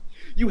Horsemen.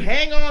 You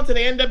hang on to the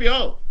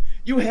NWO.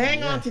 You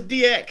hang on to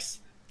DX.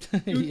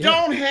 You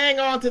don't hang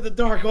on to the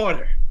Dark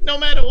Order, no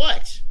matter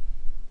what.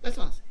 That's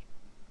all I'm saying.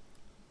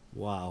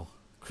 Wow.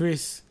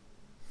 Chris,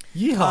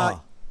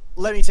 yeehaw.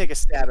 Let me take a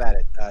stab at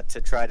it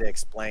to try to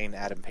explain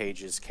Adam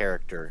Page's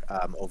character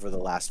over the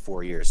last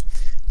 4 years.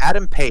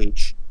 Adam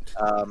Page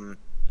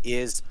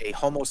is a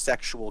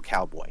homosexual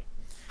cowboy.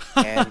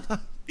 And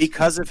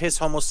because of his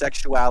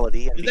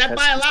homosexuality... And is that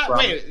biological?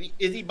 Wait,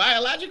 is he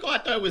biological? I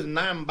thought it was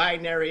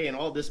non-binary and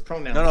all this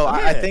pronouns. No,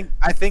 I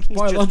think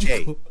he's just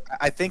gay.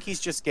 I think he's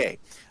just gay.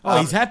 Oh,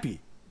 he's happy.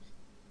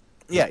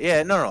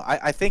 Yeah, no.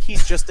 I think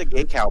he's just a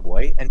gay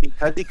cowboy, and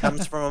because he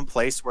comes from a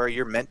place where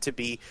you're meant to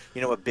be,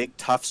 a big,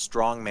 tough,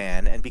 strong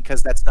man, and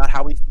because that's not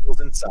how he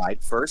feels inside,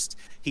 first,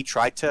 he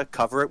tried to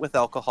cover it with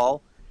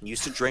alcohol. He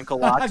used to drink a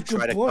lot to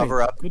try to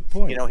cover up,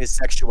 his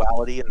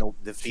sexuality and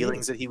the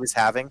feelings that he was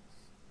having.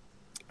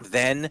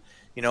 Then,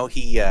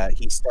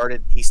 he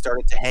started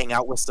to hang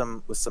out with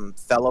some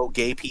fellow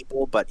gay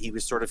people, but he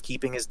was sort of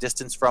keeping his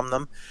distance from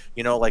them,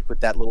 like with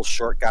that little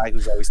short guy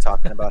who's always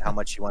talking about how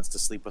much he wants to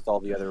sleep with all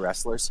the other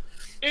wrestlers.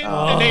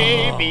 The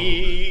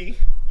Navy.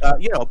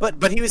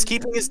 But he was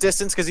keeping his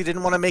distance because he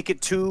didn't want to make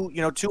it too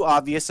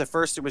obvious. At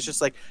first, it was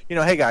just like,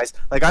 hey guys,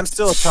 like I'm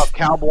still a tough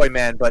cowboy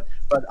man, but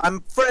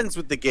I'm friends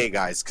with the gay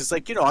guys because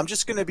I'm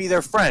just gonna be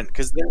their friend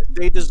because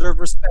they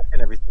deserve respect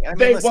and everything. I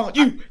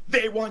mean,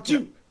 they want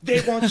you.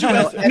 They want you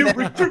as a new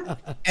recruit.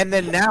 And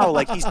then now,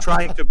 like he's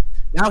trying to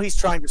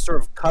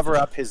sort of cover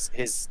up his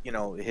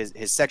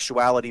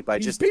sexuality by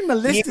just being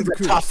the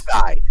tough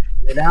guy.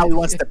 And now he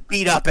wants to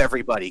beat up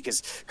everybody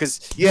because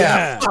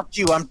fuck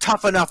you, I'm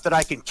tough enough that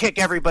I can kick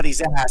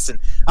everybody's ass, and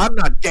I'm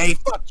not gay.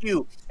 Fuck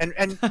you.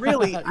 And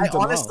really, I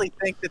honestly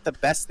think that the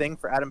best thing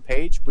for Adam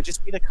Page would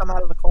just be to come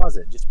out of the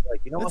closet, just be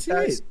like, you know what,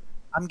 guys,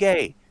 I'm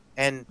gay.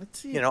 And,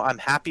 I'm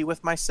happy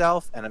with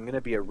myself, and I'm going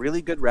to be a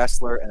really good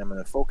wrestler, and I'm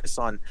going to focus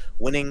on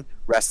winning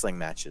wrestling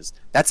matches.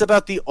 That's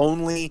about the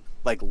only,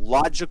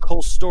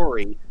 logical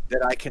story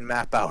that I can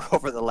map out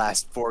over the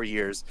last 4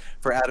 years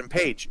for Adam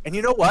Page. And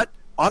you know what?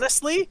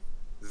 Honestly,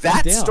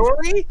 that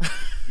story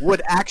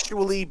would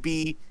actually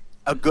be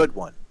a good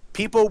one.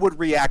 People would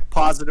react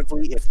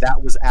positively if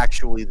that was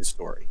actually the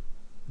story.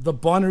 The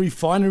binary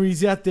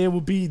fineries out there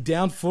will be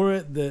down for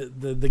it.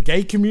 The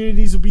gay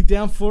communities will be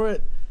down for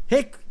it.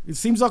 Heck, it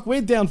seems like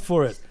we're down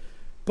for it.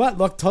 But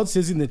like Todd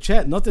says in the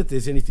chat, not that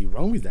there's anything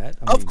wrong with that.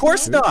 Of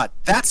course not.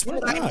 That's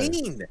what I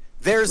mean.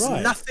 There's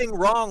nothing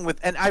wrong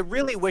with, and I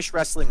really wish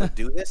wrestling would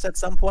do this at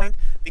some point,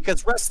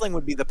 because wrestling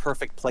would be the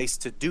perfect place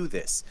to do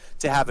this,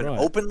 to have an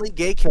openly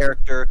gay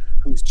character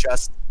who's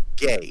just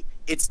gay.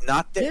 It's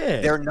not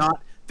that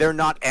they're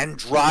not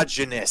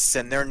androgynous,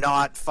 and they're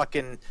not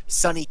fucking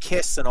Sunny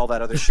Kiss and all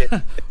that other shit.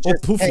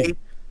 Just,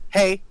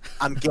 hey,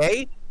 I'm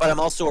gay, but I'm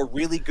also a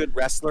really good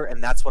wrestler,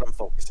 and that's what I'm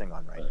focusing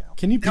on right now.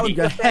 Can you go,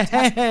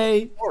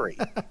 hey? Story.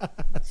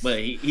 Well,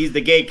 he's the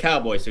gay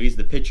cowboy, so he's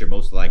the pitcher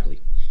most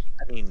likely.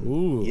 I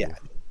mean,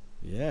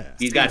 yeah.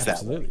 He's got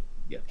that way.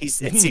 Yeah. It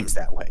seems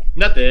that way.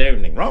 Not that there's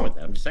anything wrong with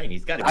that. I'm just saying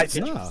he's got to be a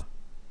pitcher.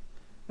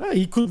 No,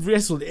 he could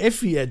wrestle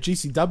Effie at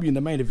GCW in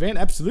the main event,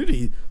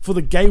 absolutely, for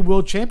the Gay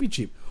World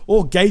Championship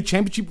or Gay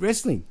Championship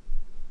Wrestling,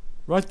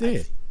 right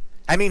there.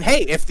 I mean,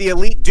 hey, if the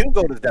Elite do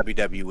go to the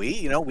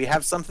WWE, we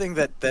have something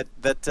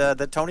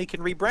that Tony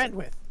can rebrand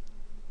with.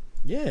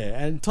 Yeah,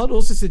 and Todd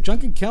also said,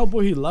 drunken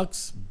cowboy who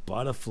likes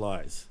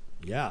butterflies.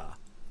 Yeah,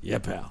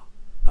 pal.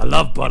 I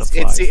love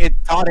butterflies.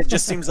 Todd, it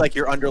just seems like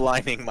you're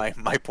underlining my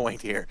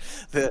point here.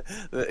 The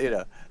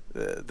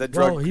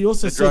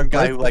drunk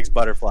guy who likes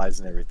butterflies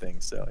and everything.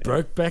 So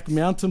Brokeback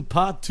Mountain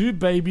Part 2,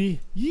 baby.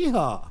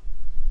 Yeehaw.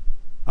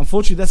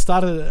 Unfortunately, that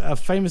started a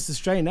famous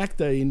Australian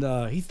actor in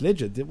Heath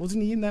Ledger.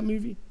 Wasn't he in that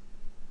movie?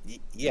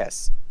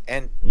 Yes.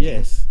 And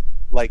yes.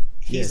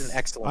 He's an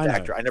excellent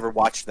actor. I never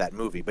watched that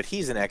movie, but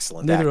he's an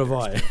excellent actor. Neither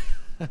have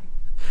I.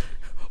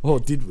 Or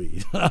did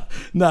we?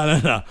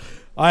 No.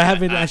 I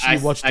haven't actually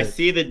watched it. I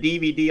see the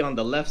DVD on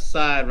the left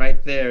side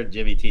right there,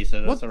 Jimmy T.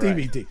 So that's what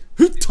DVD?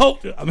 Who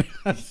told you? I mean,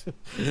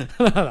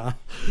 no.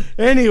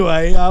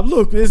 Anyway,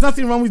 look, there's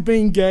nothing wrong with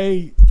being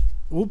gay.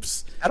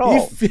 Whoops. At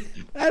all.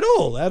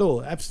 At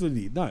all.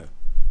 Absolutely. No.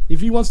 If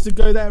he wants to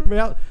go that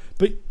route.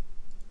 But,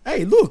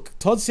 hey, look,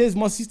 Todd says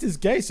my sister's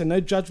gay, so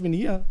no judgment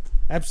here.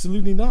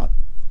 Absolutely not.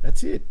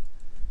 That's it.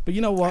 But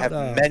you know what?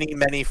 I have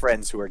many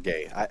friends who are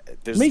gay.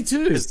 Me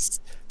too.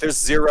 There's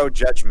zero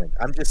judgment.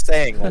 I'm just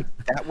saying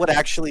that would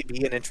actually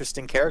be an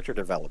interesting character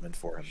development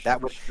for him.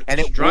 That would, and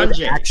it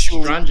would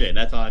actually.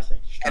 That's all I say.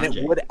 And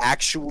it would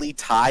actually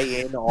tie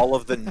in all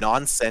of the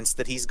nonsense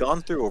that he's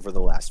gone through over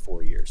the last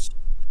 4 years.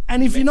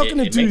 And if you're not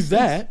going to do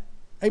that,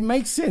 it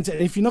makes sense. And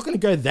if you're not going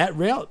to go that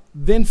route,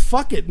 then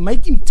fuck it.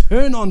 Make him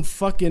turn on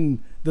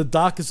fucking the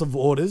darkest of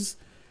orders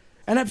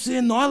and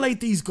absolutely annihilate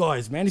these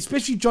guys, man.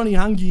 Especially Johnny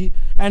Hungy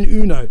and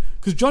Uno.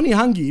 Because Johnny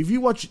Hungy, if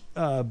you watch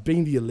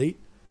Being the Elite,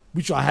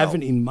 which I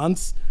haven't in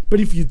months, but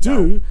if you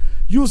do,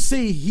 you'll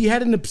see he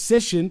had an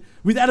obsession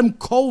with Adam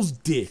Cole's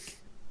dick.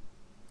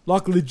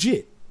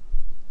 Legit.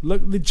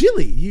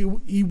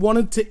 Legitly. He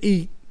wanted to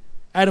eat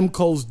Adam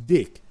Cole's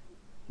dick.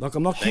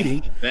 I'm not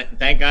kidding.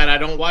 Thank God I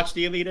don't watch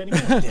the Elite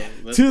anymore.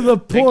 to the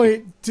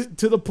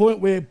point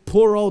where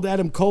poor old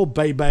Adam Cole,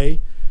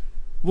 baby,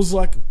 was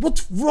like,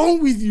 what's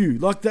wrong with you?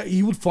 Like that,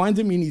 he would find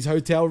him in his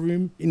hotel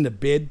room, in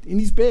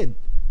his bed.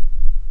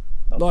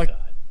 Oh, God.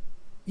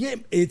 Yeah,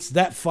 it's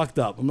that fucked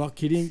up. I'm not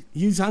kidding.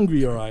 He's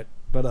hungry, all right.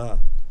 But,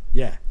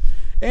 yeah.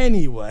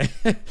 Anyway,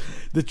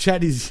 the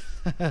chat is...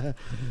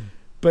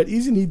 But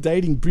isn't he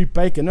dating Britt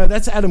Baker? No,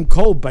 that's Adam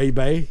Cole,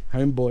 baby.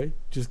 Homeboy,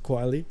 just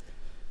quietly.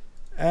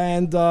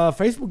 And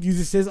Facebook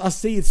user says, I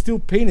see it's still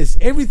penis.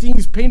 Everything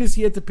is penis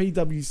here at the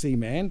PWC,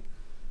 man.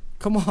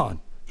 Come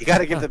on. You got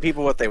to give the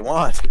people what they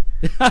want.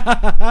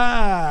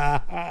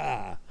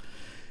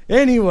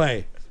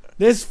 Anyway,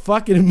 let's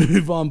fucking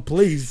move on,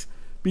 please.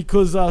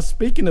 Because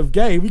speaking of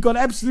gay, we got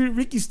Absolute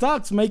Ricky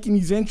Starks making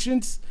his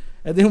entrance.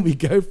 And then we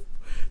go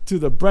to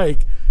the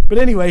break. But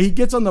anyway, he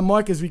gets on the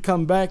mic as we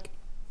come back.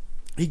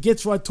 He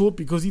gets right to it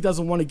because he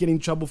doesn't want to get in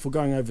trouble for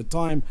going over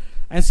time,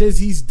 and says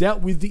he's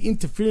dealt with the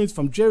interference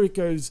from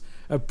Jericho's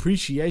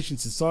Appreciation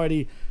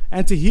Society,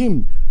 and to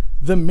him,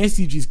 the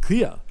message is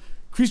clear.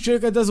 Chris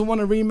Jericho doesn't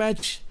want a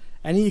rematch,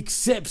 and he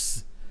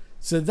accepts,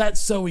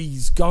 so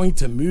he's going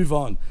to move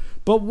on.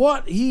 But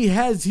what he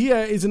has here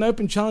is an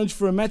open challenge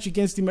for a match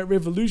against him at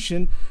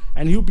Revolution,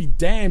 and he'll be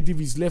damned if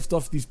he's left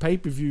off this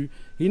pay-per-view.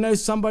 He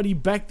knows somebody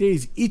back there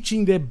is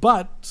itching their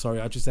butt,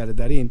 sorry, I just added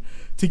that in,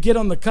 to get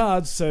on the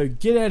cards, so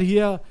get out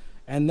here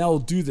and they'll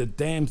do the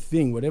damn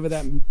thing, whatever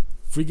that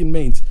friggin'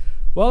 means.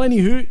 Well,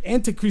 anywho,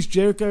 enter Chris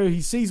Jericho.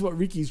 He sees what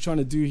Ricky's trying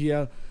to do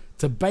here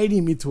to bait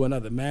him into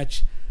another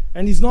match,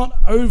 and he's not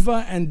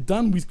over and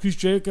done with Chris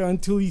Jericho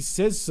until he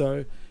says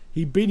so.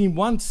 He beat him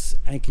once,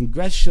 and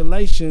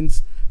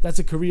congratulations, that's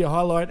a career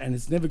highlight, and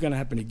it's never going to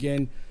happen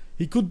again.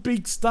 He could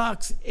beat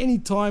Starks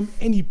anytime,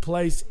 any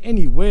place,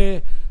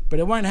 anywhere, but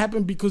it won't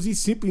happen because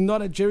he's simply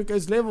not at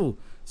Jericho's level.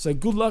 So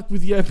good luck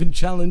with the open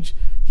challenge.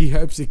 He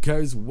hopes it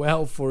goes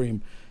well for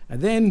him.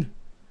 And then,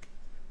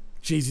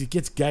 geez, it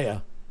gets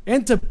gayer.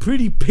 Enter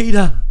Pretty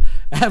Peter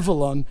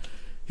Avalon.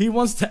 He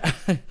wants to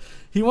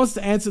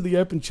answer the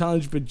open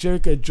challenge, but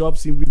Jericho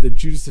drops him with the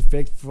Judas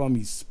effect from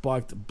his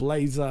spiked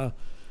blazer.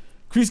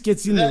 Chris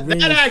gets in the ring.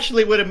 That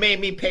actually would have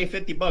made me pay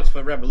 $50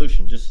 for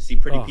Revolution just to see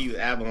Pretty Peter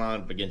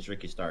Avalon against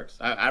Ricky Starks.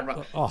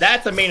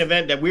 That's a main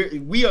event that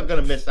we are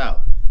gonna miss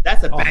out.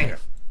 That's a banger.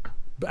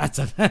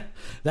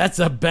 That's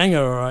a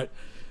banger, all right.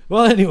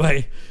 Well,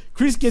 anyway,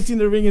 Chris gets in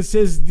the ring and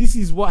says this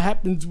is what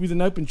happens with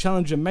an open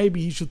challenger.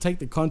 Maybe he should take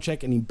the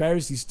contract and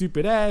embarrass his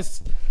stupid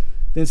ass.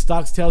 Then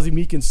Starks tells him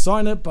he can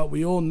sign it, but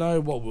we all know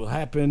what will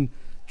happen.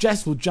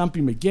 Jess will jump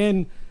him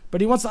again,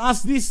 but he wants to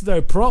ask this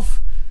though,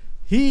 Prof.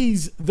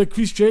 He's the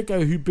Chris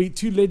Jericho who beat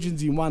two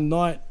legends in one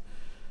night.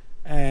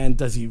 And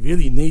does he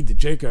really need the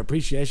Jericho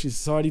Appreciation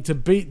Society to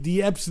beat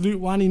the absolute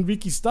one in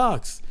Ricky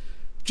Starks?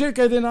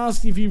 Jericho then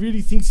asks if he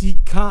really thinks he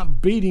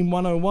can't beat him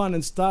one-on-one,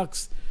 and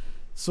Starks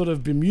sort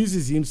of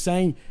bemuses him,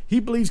 saying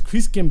he believes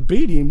Chris can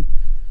beat him,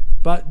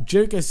 but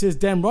Jericho says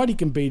damn right he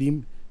can beat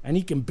him, and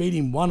he can beat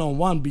him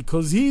one-on-one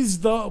because he's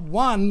the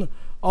one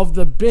of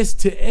the best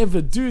to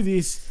ever do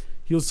this.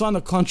 He'll sign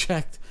a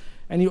contract,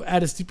 and he'll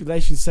add a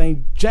stipulation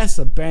saying Jess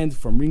are banned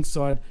from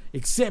ringside,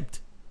 except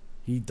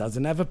he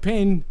doesn't have a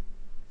pen.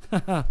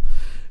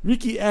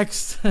 Ricky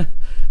acts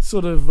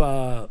sort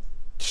of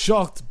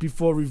shocked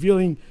before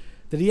revealing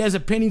that he has a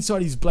pen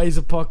inside his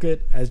blazer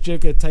pocket, as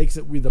Jericho takes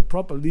it with a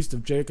proper list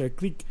of Jericho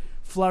click,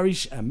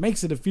 flourish, and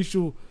makes it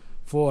official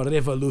for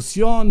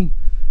Revolution.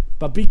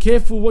 But be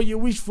careful what you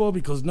wish for,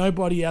 because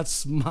nobody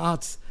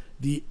outsmarts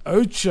the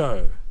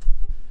Ocho.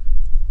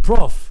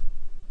 Prof,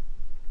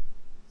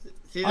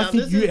 See, I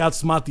think you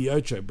outsmart the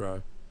Ocho,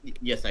 bro.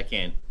 Yes, I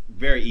can.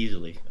 Very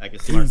easily. I can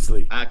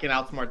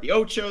outsmart the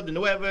Ocho, the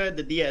Nueva,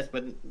 the DS,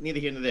 but neither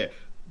here nor there.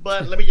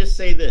 But let me just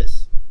say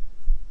this.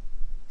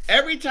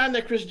 Every time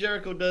that Chris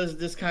Jericho does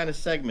this kind of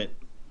segment,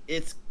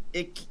 it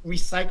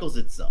recycles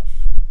itself.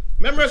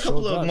 Remember a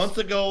couple of months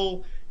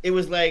ago, it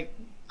was like,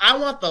 I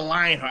want the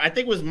Lionheart. I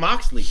think it was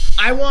Moxley.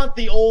 I want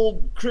the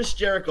old Chris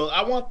Jericho.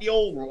 I want the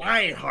old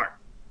Lionheart.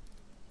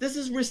 This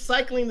is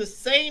recycling the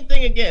same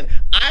thing again.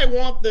 I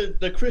want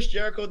the Chris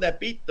Jericho that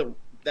beat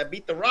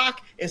the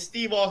Rock and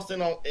Steve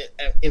Austin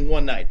in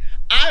one night.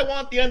 I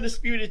want the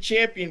undisputed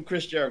champion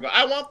Chris Jericho.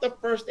 I want the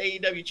first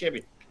AEW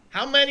champion.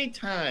 How many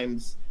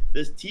times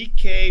does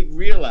TK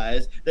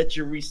realize that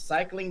you're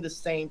recycling the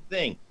same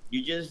thing?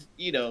 You just,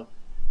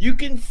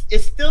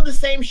 it's still the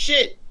same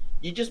shit.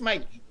 You just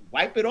might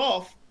wipe it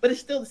off, but it's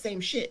still the same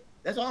shit.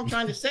 That's all I'm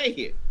trying to say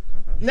here.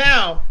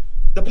 Now,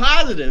 the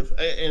positive,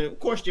 and of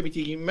course, Jimmy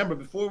T, you remember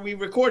before we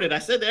recorded, I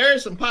said there are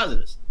some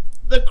positives.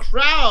 The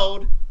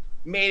crowd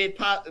made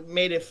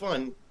it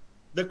fun.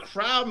 The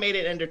crowd made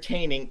it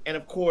entertaining, and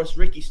of course,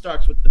 Ricky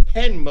Starks with the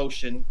pen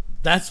motion.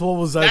 That's what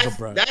was over,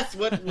 bro. That's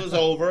what was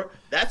over.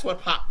 That's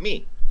what popped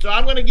me. So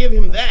I'm going to give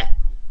him that.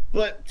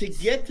 But to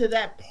get to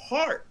that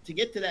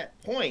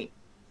point,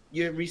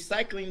 you're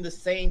recycling the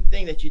same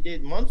thing that you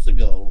did months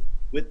ago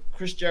with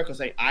Chris Jericho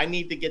saying, I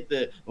need to get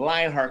the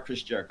Lionheart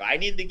Chris Jericho. I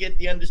need to get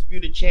the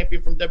undisputed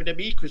champion from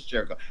WWE Chris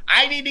Jericho.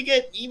 I need to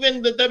get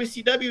even the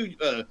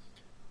WCW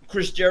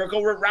Chris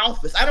Jericho with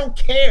Ralphus. I don't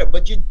care,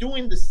 but you're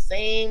doing the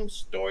same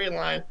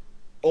storyline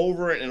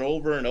over and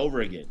over and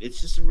over again.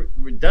 It's just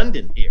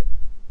redundant here.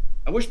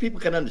 I wish people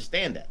could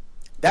understand that.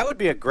 That would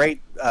be a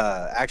great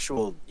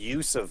actual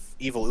use of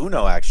Evil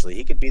Uno, actually.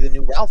 He could be the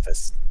new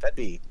Ralphus. That'd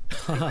be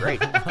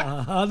great.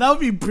 That would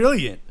be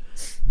brilliant.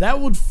 That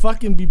would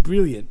fucking be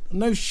brilliant.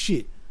 No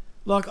shit.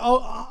 Like,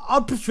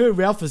 I'd prefer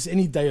Ralphus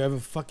any day over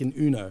fucking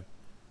Uno.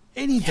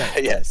 Any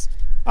day. Yes.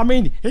 I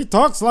mean, he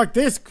talks like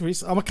this,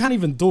 Chris. I can't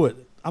even do it.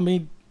 I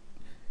mean,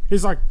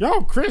 he's like,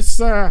 yo, Chris,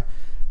 I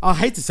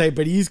hate to say it,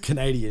 but he is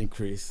Canadian,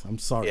 Chris. I'm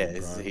sorry,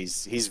 bro.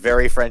 He's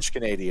very French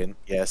Canadian,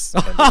 yes.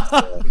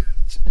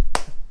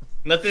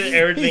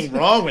 Everything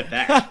wrong with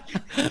that.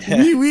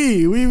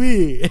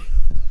 Oui.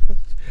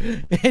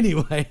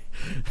 Anyway,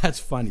 that's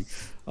funny.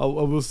 I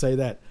will say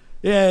that.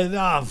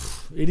 Yeah,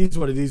 it is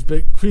what it is.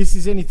 But Chris,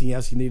 is anything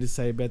else you need to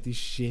say about this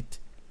shit?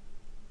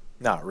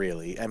 Not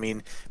really.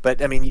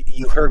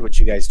 You heard what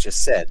you guys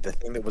just said. The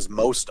thing that was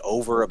most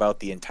over about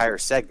the entire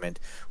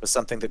segment was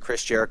something that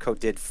Chris Jericho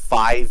did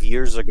 5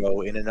 years ago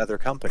in another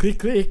company.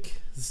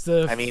 Click. It's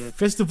the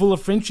Festival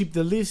of Friendship,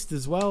 the list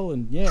as well,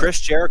 and yeah.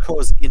 Chris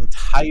Jericho's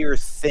entire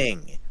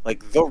thing,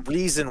 like the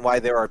reason why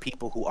there are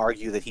people who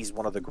argue that he's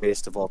one of the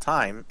greatest of all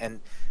time,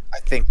 and I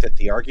think that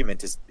the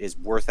argument is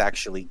worth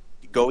actually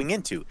going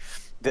into.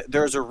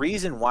 there's a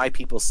reason why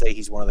people say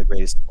he's one of the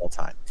greatest of all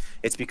time.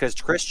 It's because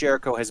Chris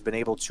Jericho has been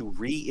able to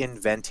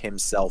reinvent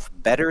himself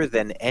better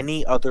than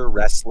any other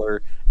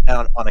wrestler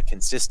on a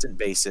consistent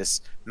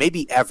basis,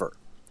 maybe ever.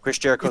 Chris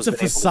Jericho's been able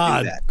to do that. It's a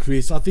facade,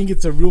 Chris. I think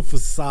it's a real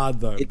facade,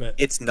 though.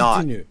 It's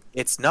not.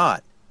 It's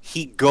not.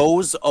 He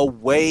goes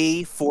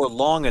away for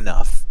long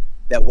enough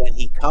that when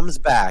he comes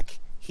back,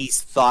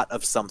 he's thought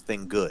of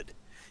something good.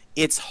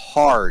 It's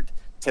hard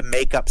to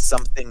make up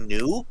something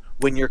new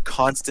when you're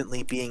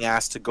constantly being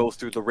asked to go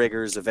through the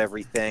rigors of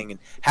everything and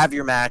have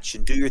your match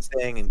and do your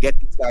thing and get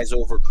these guys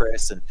over,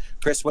 Chris, and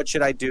Chris, what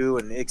should I do,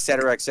 and et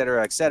cetera, et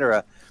cetera, et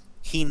cetera.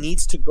 He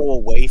needs to go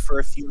away for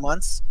a few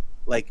months.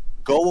 Like,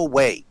 go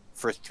away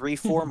for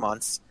 3-4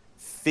 months,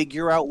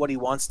 figure out what he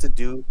wants to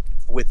do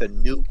with a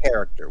new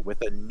character, with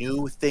a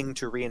new thing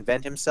to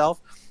reinvent himself,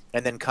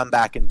 and then come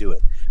back and do it.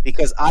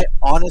 Because I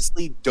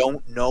honestly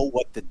don't know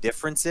what the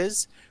difference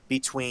is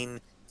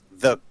between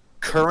the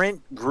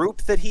current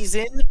group that he's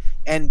in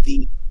and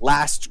the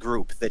last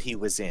group that he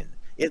was in.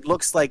 It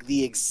looks like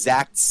the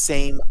exact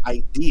same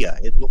idea.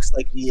 It looks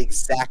like the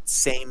exact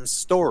same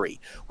story.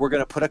 We're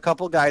going to put a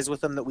couple guys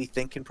with him that we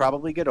think can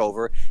probably get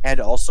over,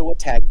 and also a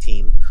tag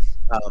team,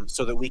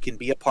 so that we can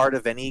be a part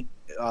of any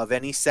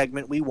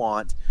segment we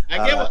want.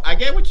 I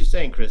get what you're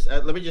saying, Chris.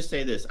 Let me just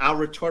say this. I'll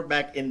retort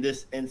back in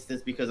this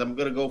instance because I'm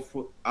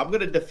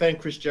gonna defend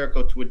Chris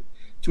Jericho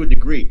to a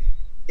degree.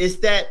 Is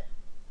that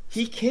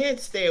he can't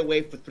stay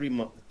away for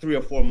 3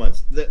 or 4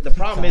 months. The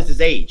problem is his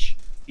age.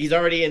 He's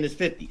already in his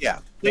 50s. Yeah.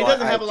 So he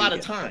doesn't have a lot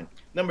of time.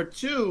 Number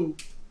two,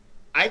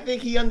 I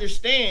think he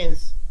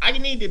understands I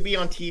need to be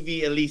on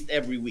TV at least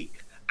every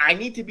week. I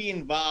need to be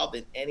involved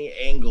in any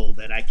angle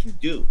that I can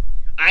do.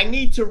 I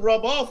need to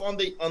rub off on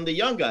the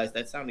young guys.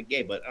 That sounded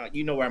gay, but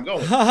you know where I'm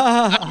going.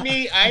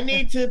 I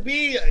need to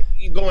be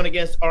going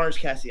against Orange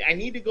Cassidy. I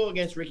need to go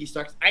against Ricky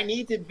Starks. I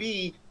need to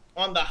be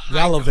on the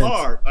high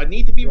card. I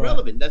need to be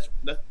relevant. That's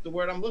the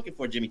word I'm looking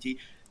for, Jimmy T.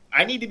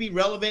 I need to be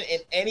relevant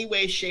in any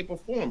way, shape, or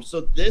form.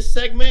 So this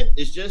segment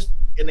is just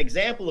an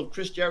example of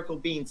Chris Jericho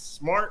being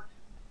smart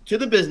to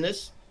the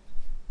business,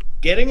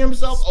 getting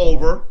himself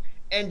over,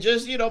 and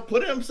just,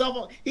 putting himself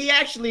on. He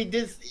actually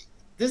did.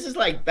 This is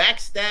like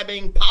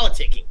backstabbing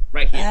politicking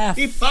right here.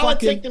 He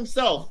politicked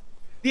himself.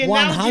 The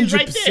analogy is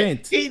right there.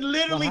 He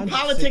literally 100%.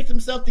 Politicked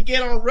himself to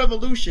get on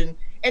Revolution,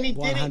 and he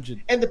did it.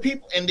 And the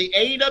people in the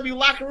AEW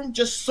locker room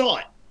just saw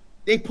it.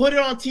 They put it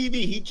on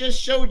TV. He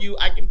just showed you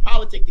I can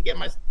politic to get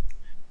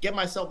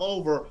myself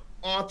over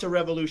onto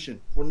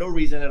Revolution for no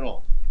reason at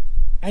all.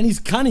 And he's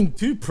cunning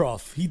too,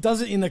 Prof. He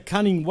does it in a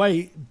cunning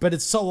way, but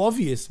it's so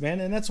obvious,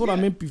 man. And that's what I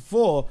meant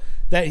before,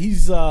 that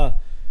he's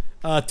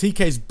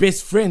TK's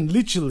best friend,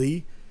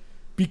 literally,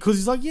 because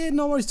he's like, yeah,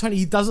 no worries, Tony.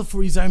 He does it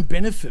for his own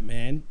benefit,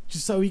 man,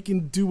 just so he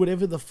can do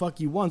whatever the fuck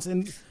he wants.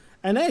 And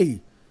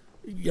hey,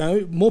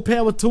 more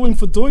power to him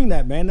for doing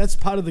that, man. That's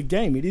part of the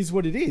game. It is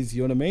what it is.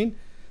 You know what I mean?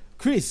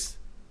 Chris,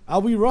 are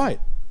we right?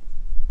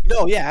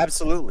 No, yeah,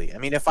 absolutely. I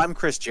mean, if I'm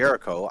Chris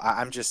Jericho,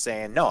 I'm just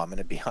saying, no, I'm going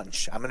to be on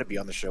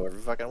the show every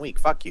fucking week.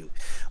 Fuck you.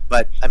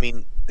 But I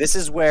mean, this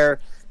is where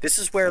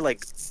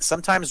like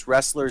sometimes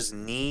wrestlers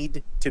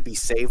need to be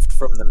saved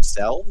from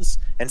themselves,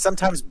 and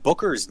sometimes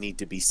bookers need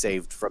to be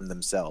saved from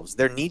themselves.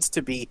 There needs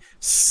to be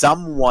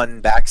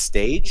someone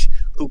backstage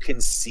who can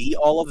see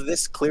all of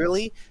this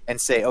clearly and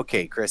say,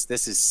 okay, Chris,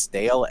 this is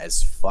stale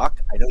as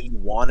fuck. I know you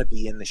want to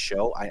be in the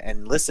show.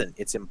 And listen,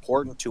 it's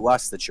important to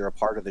us that you're a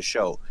part of the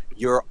show.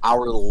 You're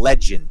our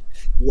legend.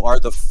 You are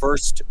the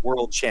first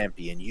world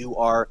champion. You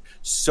are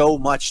so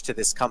much to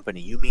this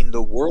company. You mean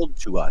the world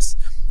to us.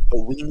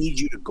 But we need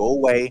you to go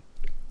away,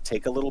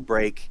 take a little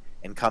break,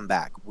 and come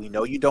back. We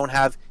know you don't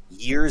have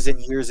years and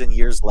years and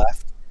years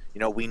left.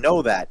 We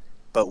know that.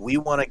 But we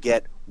want to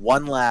get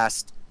one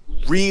last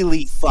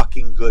really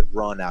fucking good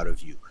run out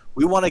of you.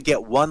 We want to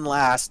get one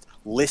last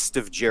list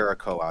of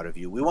Jericho out of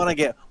you. We want to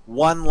get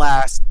one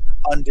last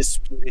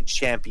undisputed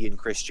champion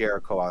Chris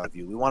Jericho out of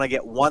you. We want to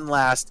get one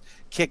last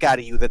kick out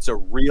of you that's a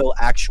real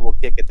actual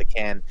kick at the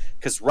can.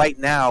 Because right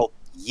now,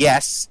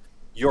 yes,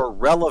 you're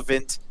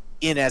relevant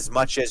in as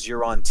much as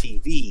you're on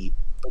TV,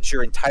 but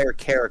your entire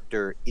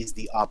character is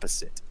the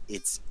opposite.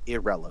 It's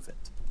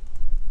irrelevant.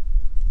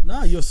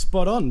 No, you're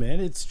spot on, man.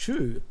 It's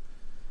true.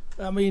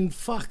 I mean,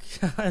 fuck.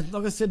 Like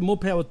I said, more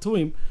power to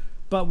him,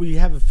 but we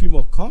have a few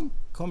more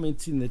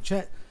comments in the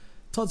chat.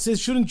 Todd says,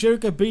 shouldn't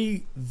Jericho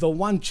be the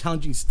one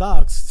challenging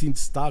Starks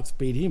since Starks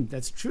beat him?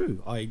 That's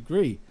true. I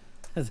agree.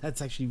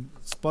 That's actually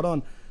spot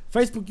on.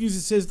 Facebook user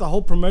says the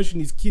whole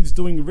promotion is kids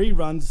doing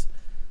reruns.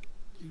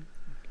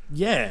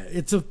 Yeah,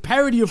 it's a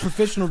parody of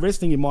professional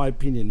wrestling, in my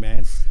opinion,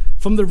 man.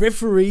 From the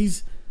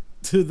referees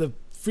to the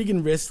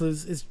friggin'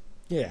 wrestlers, it's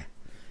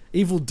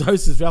evil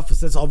doses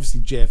Ralphus. That's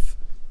obviously Jeff.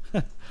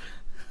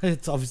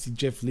 It's obviously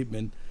Jeff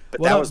Lippman.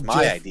 But that was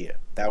my idea.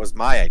 That was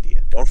my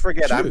idea. Don't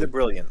forget, true. I'm the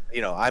brilliant.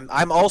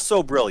 I'm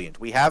also brilliant.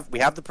 We have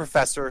the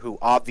professor who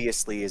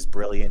obviously is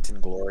brilliant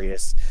and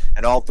glorious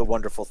and all the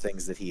wonderful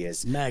things that he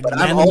is. But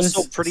I'm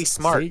also pretty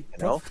smart. See?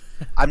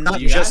 I'm not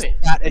just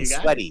fat and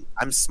sweaty.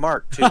 I'm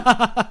smart too.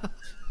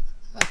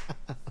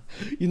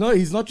 You know,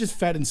 he's not just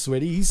fat and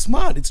sweaty. He's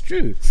smart. It's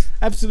true.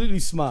 Absolutely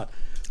smart.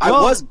 I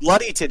was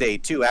bloody today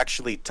too.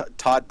 Actually,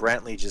 Todd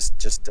Brantley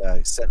just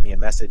sent me a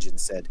message and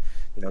said,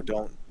 you know,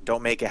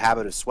 don't make a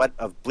habit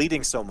of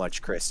bleeding so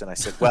much, Chris. And I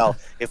said, well,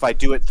 if I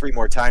do it 3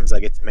 more times, I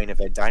get to main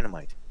event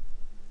Dynamite.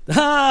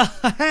 Right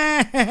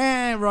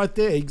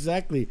there,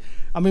 exactly.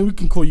 I mean, we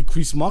can call you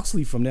Chris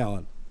Moxley from now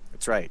on.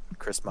 That's right,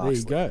 Chris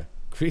Moxley. There you go,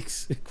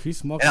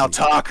 Chris Moxley. And I'll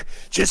talk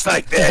just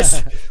like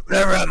this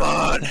whenever I'm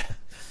on.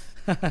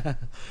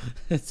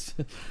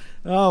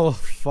 Oh,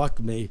 fuck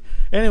me.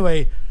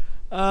 Anyway,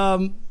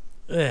 I'm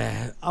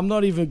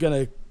not even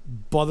gonna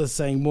bother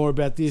saying more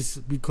about this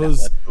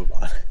because let's move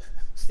on.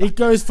 It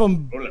goes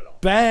from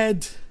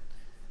bad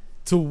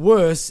to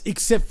worse,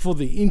 except for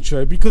the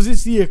intro, because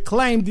it's the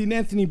Acclaimed in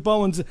Anthony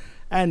Bowens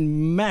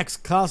and Max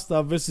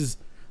Caster versus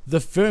the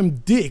Firm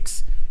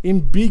Dicks in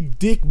Big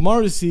Dick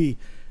Morrissey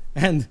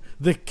and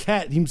the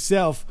cat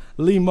himself,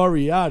 Lee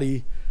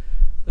Moriarty.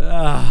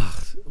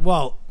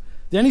 Well,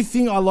 the only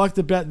thing I liked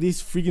about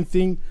this friggin'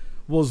 thing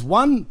was,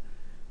 one,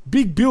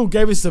 Big Bill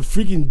gave us a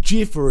friggin'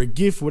 GIF or a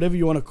GIF, whatever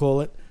you want to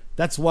call it.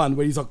 That's one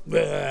where he's like,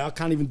 I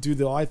can't even do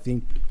the eye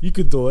thing. You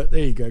could do it.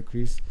 There you go,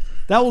 Chris.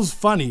 That was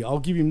funny. I'll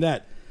give him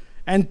that.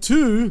 And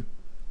 2,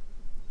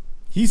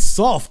 he's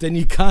soft and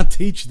you can't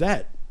teach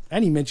that.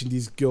 And he mentioned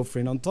his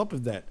girlfriend on top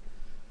of that.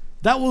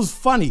 That was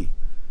funny.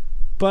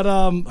 But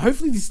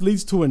hopefully this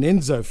leads to an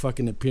Enzo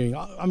fucking appearing.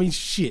 I mean,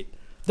 shit.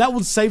 That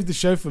would save the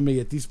show for me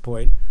at this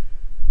point.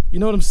 You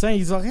know what I'm saying?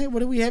 He's like, hey,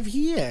 what do we have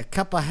here? A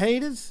couple of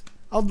haters?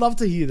 I'd love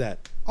to hear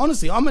that.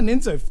 Honestly, I'm an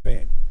Enzo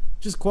fan.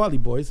 Just quietly,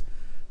 boys.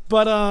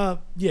 But,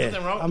 yeah.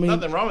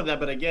 Nothing wrong with that.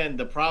 But again,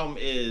 the problem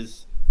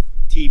is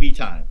TV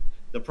time.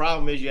 The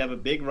problem is you have a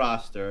big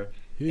roster.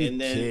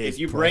 And then if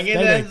you bring in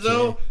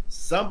Enzo,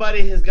 somebody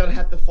is going to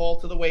have to fall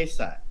to the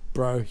wayside.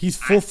 Bro, he's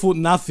 4 foot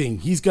nothing.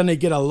 He's going to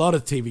get a lot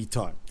of TV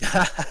time.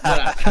 Yeah,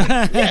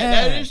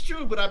 that is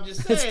true. But I'm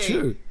just saying. That's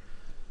true.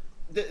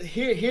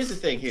 Here's the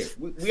thing here.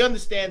 We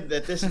understand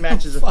that this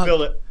match is a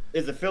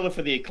filler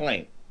for the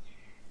Acclaim.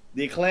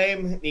 The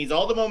Acclaim needs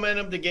all the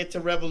momentum to get to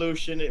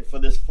Revolution for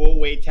this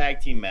 4-way tag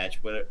team match,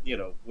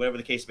 whatever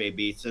the case may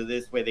be. So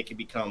this way they can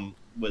become,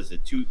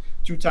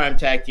 two-time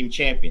tag team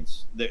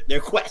champions. Their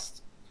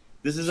quest.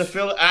 This is a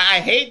filler. I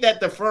hate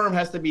that the Firm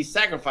has to be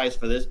sacrificed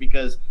for this,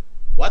 because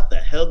what the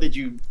hell did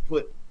you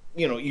put?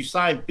 You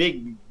signed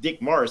Big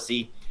Dick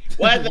Morrissey.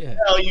 Why the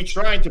hell are you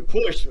trying to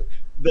push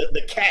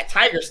the cat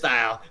tiger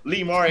style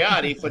Lee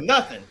Moriarty for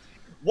nothing?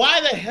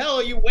 Why the hell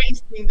are you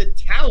wasting the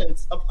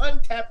talents of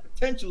untapped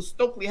potential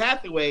Stokely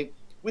Hathaway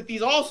with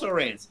these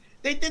also-rans?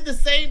 They did the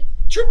same.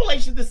 Triple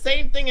H did the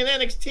same thing in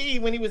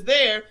NXT when he was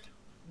there,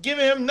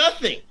 giving him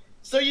nothing.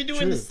 So you're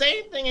doing the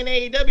same thing in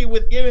AEW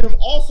with giving him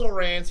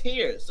also-rans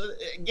here. So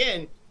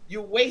again,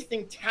 you're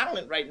wasting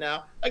talent right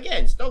now.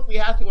 Again, Stokely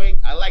Hathaway,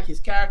 I like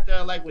his character.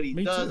 I like what he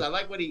does. Too. I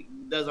like what he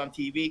does on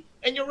TV.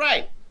 And you're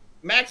right.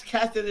 Max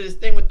Caster did his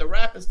thing with the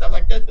rap and stuff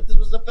like that, but this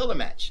was a filler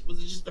match. It was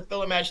just a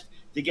filler match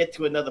to get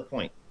to another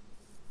point.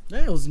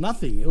 Yeah, it was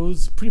nothing. It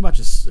was pretty much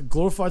a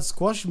glorified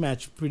squash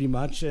match, pretty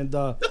much. And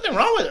nothing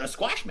wrong with a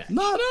squash match.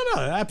 No,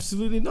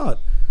 absolutely not.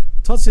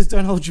 Todd says,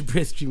 "Don't hold your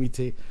breath, Jimmy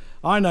T."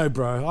 I know,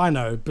 bro. I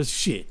know, but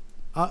shit.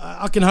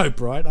 I can hope,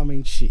 right? I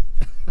mean, shit.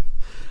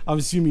 I'm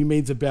assuming he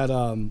means about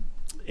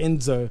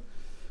Enzo,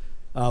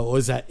 or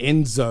is that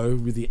Enzo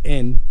with the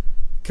N?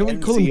 Can we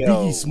call him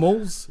Biggie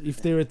Smalls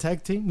if they're a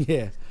tag team?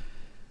 Yeah.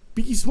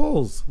 Biggie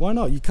Smalls. Why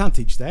not? You can't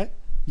teach that.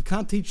 You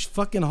can't teach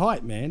fucking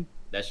height, man.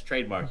 That's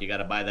trademark. You got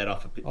to buy that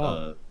off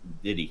of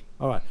Diddy.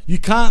 All right. You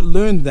can't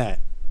learn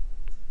that.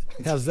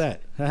 How's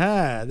that?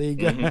 There you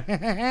go.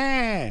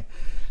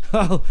 Mm-hmm.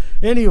 Well,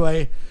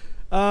 anyway,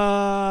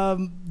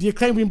 the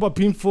Acclaim win by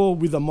pinfall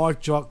with a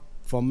mic drop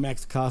from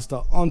Max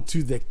Caster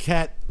onto the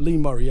cat, Lee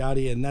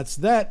Moriarty, and that's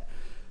that.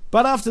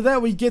 But after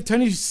that, we get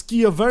Tony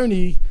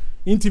Schiavone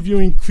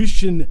interviewing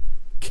Christian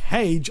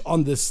Cage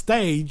on the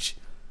stage.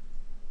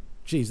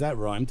 Jeez, that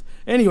rhymed.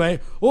 Anyway,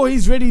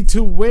 he's ready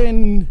to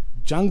win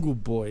Jungle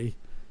Boy.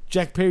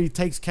 Jack Perry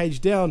takes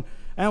Cage down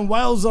and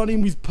wails on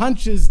him with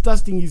punches,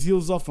 dusting his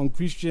heels off on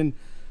Christian.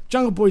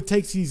 Jungle Boy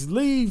takes his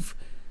leave,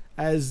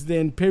 as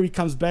then Perry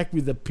comes back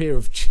with a pair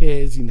of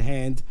chairs in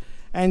hand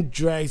and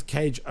drags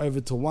Cage over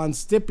to one,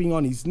 stepping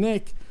on his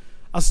neck.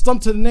 A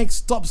stomp to the neck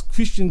stops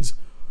Christian's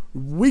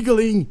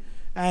wiggling,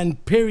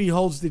 and Perry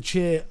holds the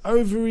chair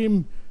over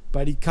him,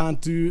 but he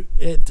can't do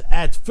it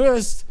at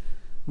first.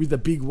 With a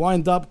big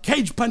wind-up,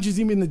 Cage punches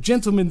him in the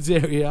gentleman's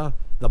area,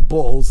 the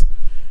balls,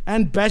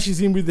 and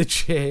bashes him with the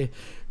chair,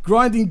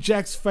 grinding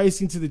Jack's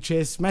face into the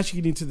chair, smashing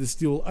it into the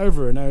steel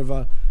over and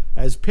over,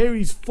 as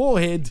Perry's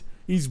forehead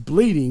is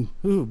bleeding.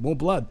 Ooh, more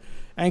blood.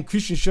 And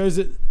Christian shows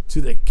it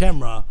to the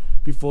camera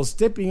before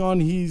stepping on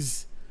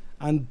his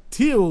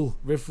until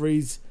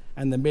referees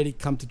and the medic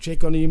come to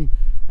check on him.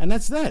 And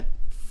that's that.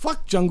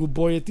 Fuck Jungle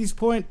Boy at this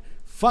point.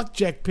 Fuck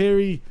Jack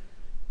Perry.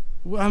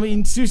 I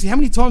mean, seriously, how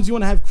many times do you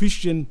want to have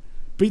Christian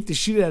beat the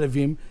shit out of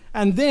him,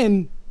 and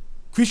then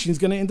Christian's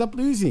going to end up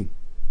losing?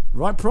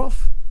 Right,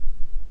 Prof?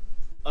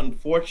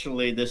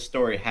 Unfortunately, this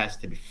story has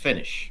to be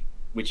finished.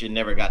 which it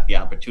never got the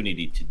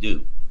opportunity to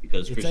do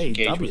because It's Christian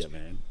Cage AEW, was.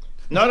 man.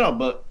 No,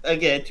 but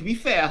again, to be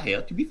fair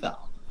here,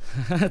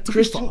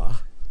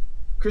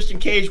 Christian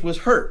Cage was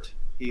hurt.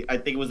 I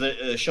think it was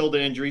a shoulder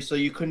injury, so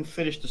you couldn't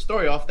finish the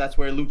story off. That's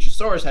where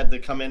Luchasaurus had to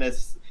come in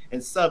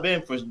and sub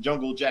in for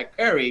Jungle Jack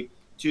Perry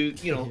to,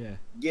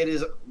 get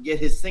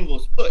his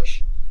singles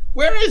push.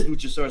 Where is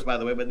Luchasaurus, by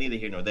the way? But neither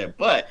here nor there.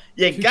 But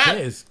this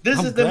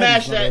is the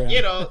match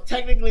that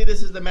technically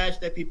this is the match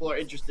that people are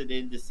interested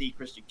in to see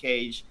Christian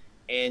Cage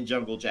and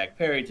Jungle Jack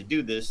Perry to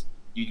do this.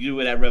 You do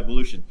it at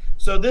Revolution.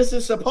 So this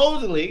is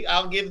supposedly,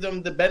 I'll give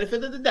them the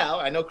benefit of the doubt.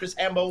 I know Chris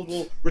Ambs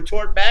will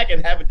retort back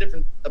and have a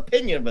different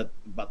opinion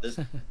about this,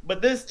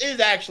 but this is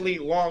actually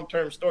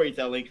long-term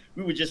storytelling.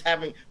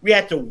 We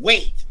had to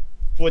wait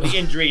for the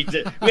injury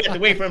we had to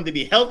wait for him to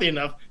be healthy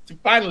enough to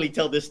finally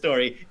tell this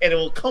story, and it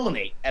will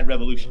culminate at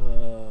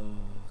Revolution.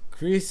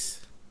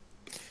 Chris?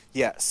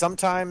 Yeah,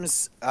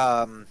 sometimes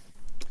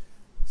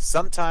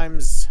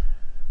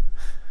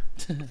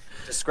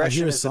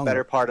discretion is the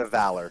better part of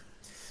valor.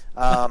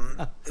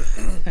 Sometimes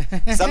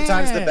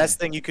the best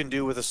thing you can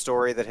do with a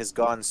story that has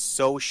gone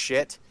so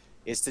shit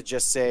is to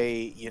just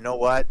say, you know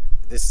what,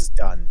 this is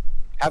done.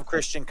 Have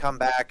Christian come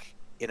back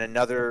in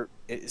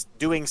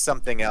doing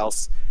something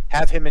else.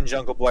 Have him and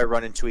Jungle Boy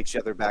run into each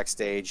other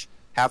backstage.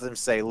 Have them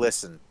say,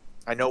 listen,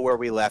 I know where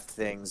we left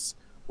things.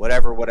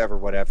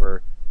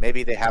 Whatever.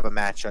 Maybe they have a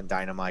match on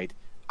Dynamite.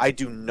 I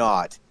do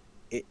not,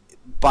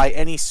 by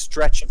any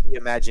stretch of the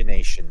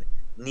imagination,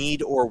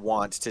 need or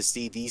want to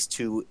see these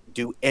two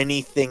do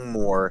anything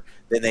more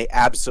than they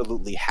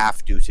absolutely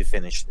have to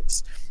finish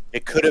this.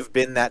 It could have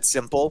been that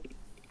simple,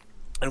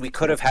 and we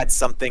could have had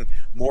something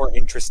more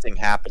interesting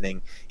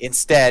happening.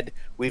 Instead,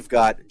 we've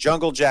got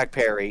Jungle Jack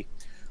Perry,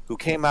 who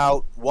came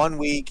out 1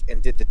 week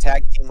and did the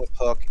tag team with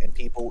Hook, and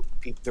people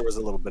there was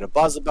a little bit of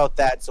buzz about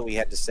that, so we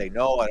had to say,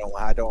 no,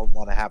 I don't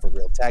want to have a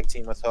real tag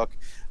team with Hook.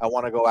 I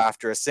want to go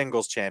after a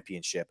singles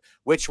championship.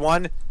 Which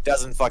one?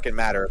 Doesn't fucking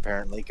matter,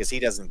 apparently, because he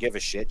doesn't give a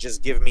shit.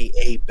 Just give me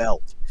a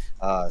belt.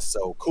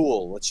 So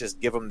cool. Let's just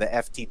give him the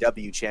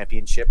FTW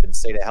championship and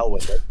say to hell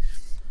with it.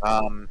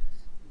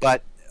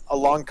 But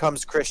along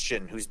comes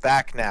Christian, who's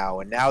back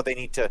now, and now they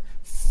need to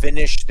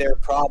finish their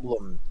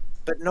problem.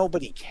 But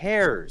nobody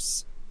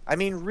cares. I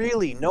mean,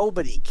 really,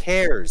 nobody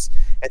cares.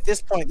 At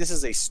this point, this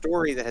is a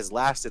story that has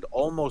lasted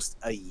almost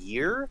a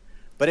year,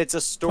 but it's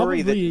a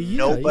story that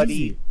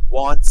nobody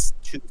wants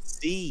to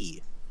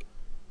see.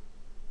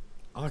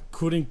 I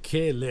couldn't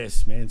care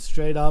less, man.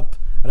 Straight up.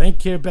 I don't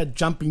care about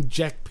jumping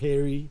Jack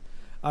Perry.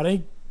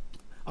 I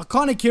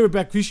kind of care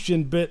about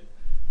Christian, but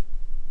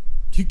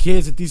who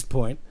cares at this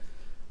point?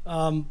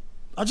 I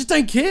just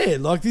don't care.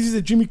 Like, this is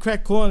a Jimmy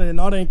Crack Corner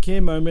and I don't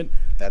care moment.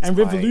 That's and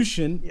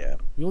Revolution. Fine. Yeah.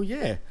 Well,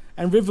 yeah.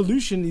 And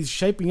Revolution is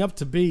shaping up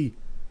to be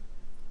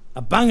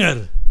a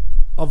banger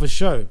of a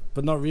show,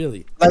 but not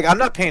really. Like, I'm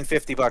not paying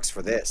 $50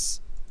 for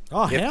this.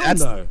 Oh, hell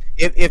no.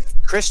 If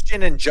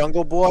Christian and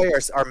Jungle Boy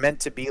are meant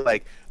to be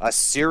like a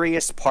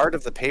serious part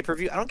of the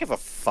pay-per-view, I don't give a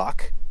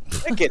fuck.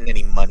 They're not getting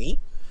any money.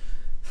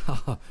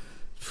 Oh,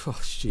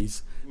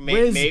 jeez.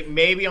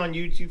 Maybe on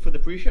YouTube for the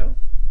pre-show.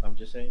 I'm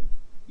just saying.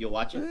 You'll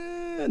watch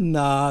it?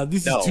 Nah,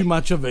 this is too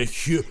much of a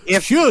huge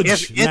If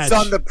match. it's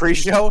on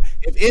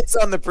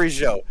the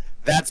pre-show,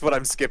 that's what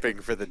I'm skipping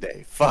for the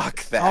day.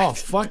 Fuck that. Oh,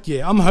 fuck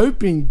yeah. I'm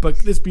hoping,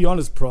 but let's be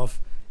honest, Prof.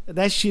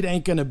 That shit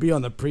ain't going to be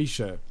on the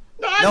pre-show.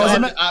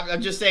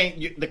 I'm just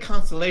saying the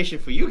consolation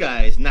for you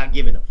guys not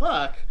giving a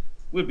fuck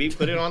would be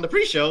put it on the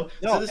pre-show.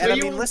 No, so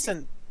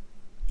listen,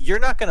 you're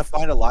not going to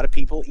find a lot of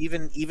people,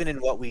 even in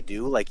what we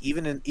do, like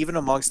even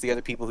amongst the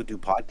other people who do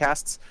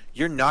podcasts,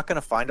 you're not going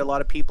to find a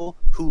lot of people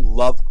who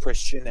love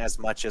Christian as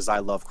much as I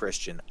love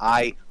Christian.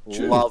 I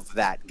love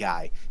that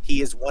guy.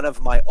 He is one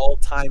of my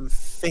all-time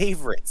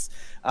favorites.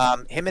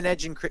 Him and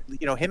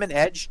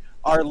Edge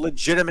are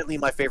legitimately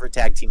my favorite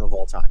tag team of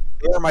all time.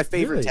 They are my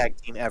favorite tag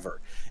team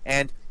ever.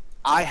 And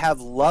I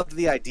have loved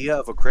the idea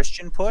of a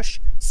Christian push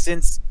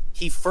since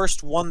he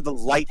first won the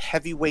light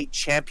heavyweight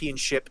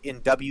championship in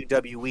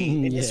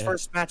WWE in his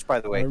first match, by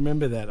the way. I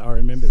remember that.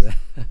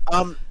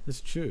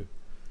 That's true.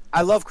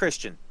 I love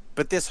Christian,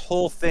 but this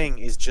whole thing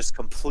is just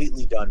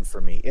completely done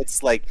for me.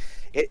 It's like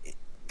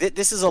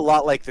this is a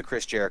lot like the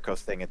Chris Jericho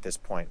thing at this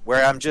point,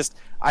 where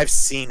I've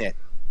seen it.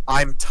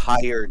 I'm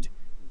tired.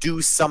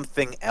 Do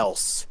something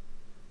else.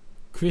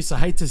 Chris, I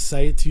hate to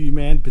say it to you,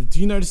 man, but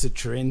do you notice a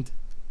trend?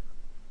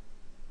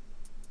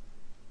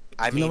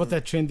 Do you know what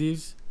that trend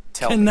is?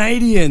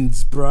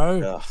 Canadians,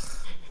 bro.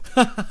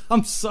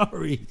 I'm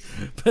sorry,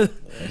 but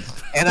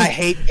and I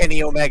hate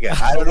Kenny Omega.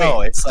 I don't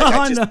know. It's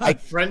like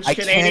French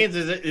Canadians.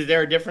 Is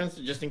there a difference?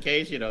 Just in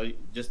case,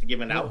 just to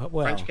give an out.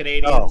 Well, French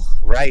Canadians. Oh,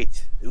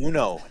 right.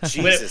 Uno.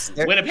 Jesus.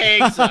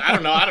 Winnipeg. So I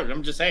don't know.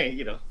 I'm just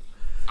saying.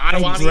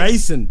 Ottawa.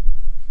 Grayson.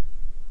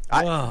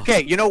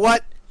 Okay. You know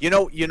what? You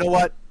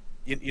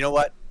know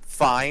what?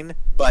 Fine.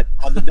 But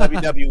on the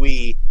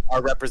WWE,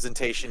 our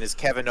representation is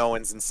Kevin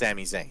Owens and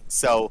Sami Zayn.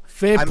 So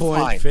fair I'm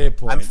point. fine. Fair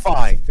point. I'm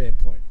fine. Fair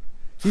point.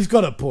 He's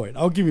got a point.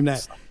 I'll give him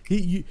that.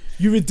 You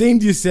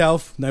redeemed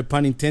yourself. No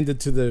pun intended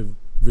to the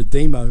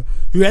Redeemo,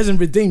 who hasn't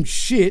redeemed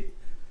shit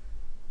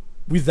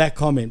with that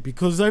comment,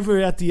 because over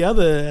at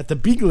the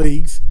big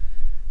leagues,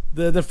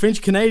 the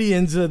French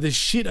Canadians are the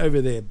shit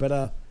over there.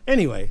 But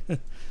anyway,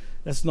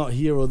 that's not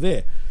here or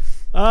there.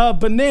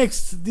 But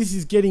next, this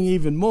is getting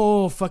even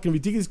more fucking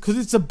ridiculous because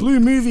it's a blue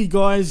movie,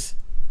 guys.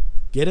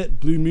 Get it?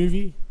 Blue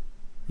movie?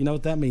 You know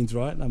what that means,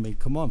 right? I mean,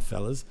 come on,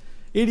 fellas.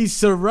 It is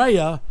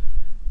Saraya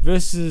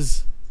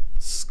versus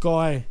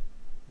Sky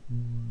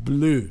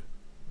Blue.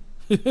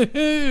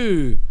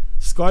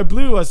 Sky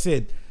Blue, I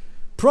said.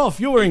 Prof,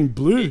 you're wearing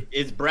blue.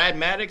 Is Brad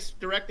Maddox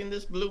directing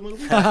this blue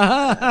movie?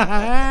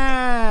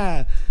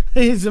 As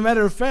a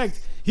matter of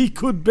fact, he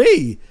could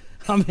be.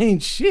 I mean,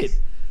 shit.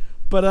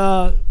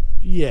 But,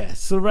 yeah,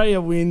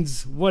 Saraya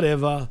wins,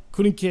 whatever.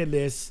 Couldn't care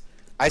less.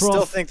 I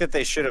still think that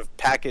they should have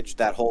packaged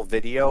that whole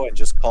video and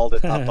just called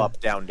it up, up,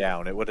 down,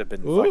 down. It would have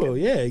been oh,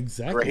 yeah,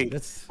 exactly.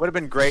 Great. Would have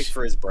been great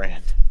for his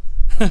brand.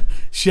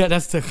 Shout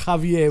out to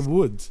Javier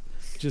Woods,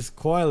 just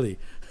quietly.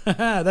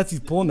 That's his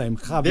porn name,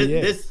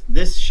 Javier.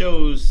 This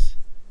shows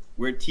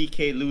where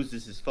TK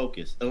loses his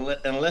focus.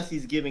 Unless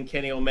he's giving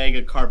Kenny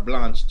Omega carte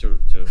blanche to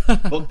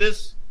book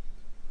this,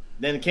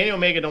 then Kenny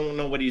Omega don't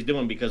know what he's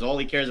doing because all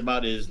he cares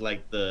about is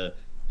like the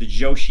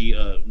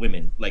Joshi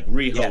women, like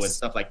Riho and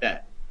stuff like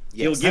that.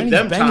 Yes. He'll give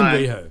them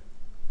time. Riho.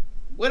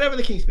 Whatever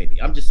the case may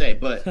be. I'm just saying.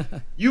 But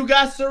you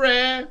got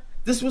Saraya.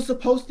 This was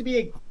supposed to be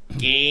a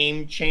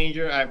game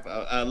changer.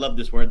 I love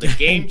this word. The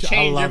game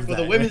changer for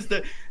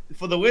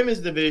the women's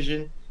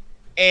division.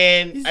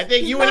 And I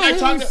think you and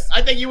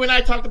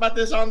I talked about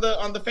this on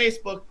the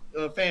Facebook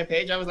fan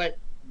page. I was like,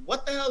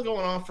 what the hell is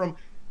going on from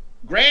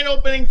grand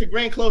opening to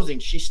grand closing?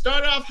 She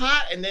started off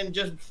hot and then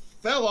just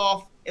fell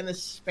off in the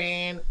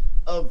span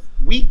of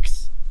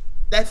weeks.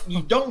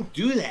 You don't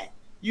do that.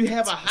 You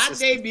have a hot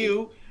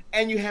debut,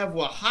 and you have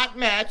a hot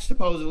match,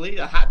 supposedly,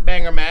 a hot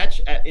banger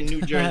match in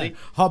New Jersey.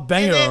 Hot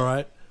banger, all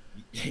right.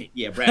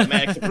 Yeah, Brad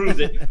Maddox approves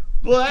it.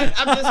 But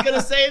I'm just going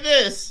to say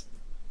this.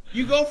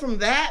 You go from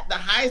that, the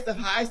highest of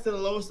highs, to the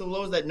lowest of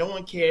lows that no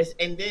one cares.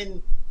 And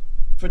then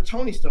for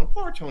Toni Storm,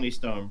 poor Toni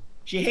Storm,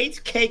 she hates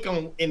cake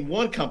in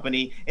one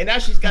company, and now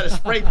she's got to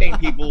spray paint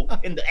people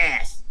in the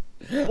ass.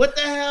 What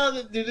the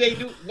hell do they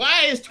do?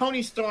 Why is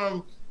Toni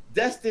Storm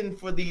destined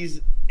for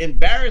these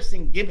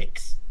embarrassing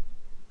gimmicks?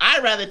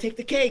 I'd rather take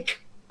the cake.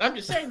 I'm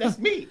just saying, that's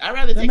me. I'd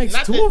rather take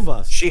makes two of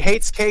us. She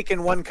hates cake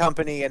in one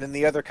company, and in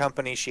the other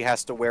company, she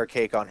has to wear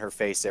cake on her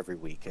face every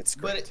week. It's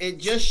great. But it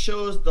just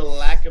shows the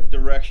lack of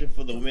direction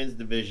for the women's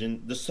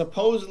division.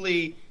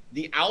 Supposedly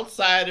the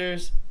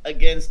outsiders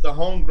against the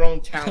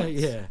homegrown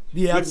talents. Yeah,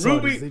 the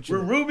outsiders. With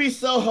Ruby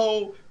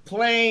Soho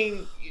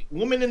playing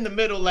woman in the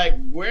middle, like,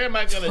 where am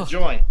I going to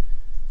join?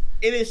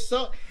 It is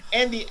so,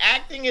 and the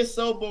acting is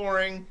so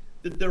boring.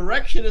 The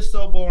direction is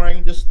so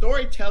boring. The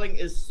storytelling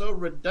is so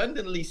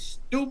redundantly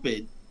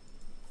stupid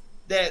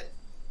that,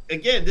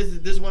 again, this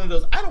is one of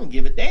those I don't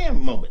give a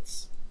damn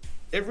moments.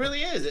 It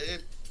really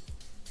is.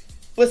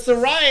 But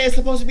Saraya is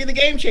supposed to be the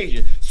game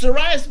changer.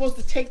 Saraya is supposed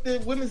to take the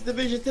women's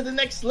division to the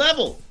next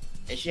level,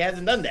 and she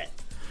hasn't done that.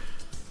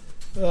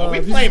 Are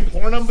we playing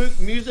porno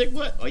music?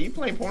 What? Are you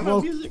playing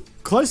porno music?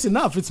 Close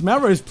enough. It's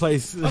Melrose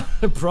Place,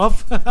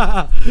 Prof.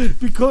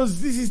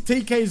 Because this is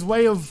TK's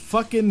way of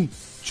fucking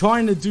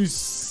trying to do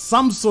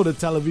some sort of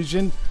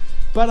television,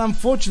 but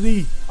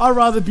unfortunately, I'd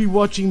rather be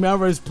watching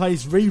Melrose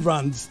Place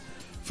reruns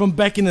from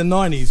back in the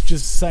 90s.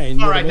 Just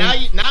saying. All right, now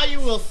you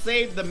will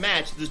save the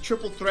match, the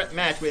triple threat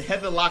match with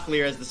Heather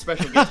Locklear as the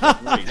special guest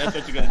referee. That's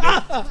what you're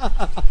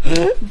gonna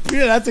do.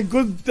 Yeah, that's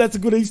a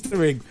good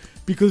Easter egg,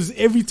 because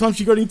every time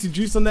she got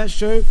introduced on that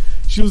show,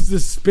 she was the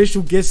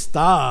special guest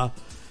star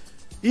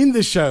in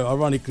the show,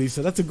 ironically.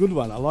 So that's a good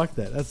one. I like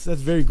that. That's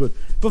very good.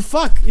 But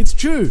fuck, it's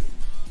true.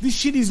 This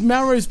shit is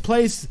Melrose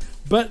Place,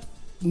 but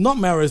not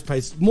Melrose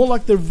Place. More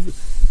like the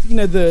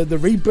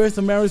rebirth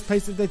of Melrose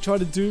Place that they tried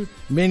to do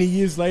many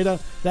years later.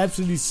 They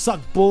absolutely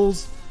suck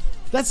balls.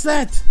 That's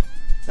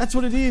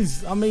what it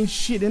is. I mean,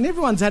 shit. And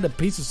everyone's had a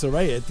piece of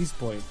Saraya at this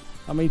point.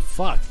 I mean,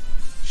 fuck.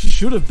 She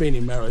should have been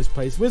in Melrose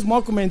Place. Where's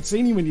Michael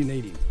Mancini when you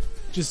need him?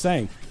 Just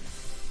saying.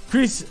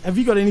 Chris, have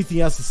you got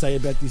anything else to say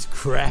about this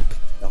crap?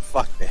 No,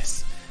 fuck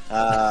this.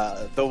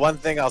 The one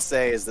thing I'll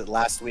say is that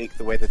last week,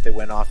 the way that they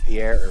went off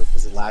the air, or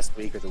was it last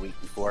week or the week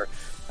before,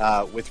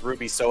 with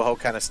Ruby Soho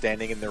kind of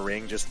standing in the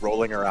ring, just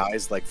rolling her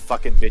eyes like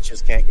fucking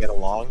bitches can't get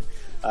along.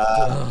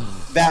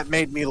 That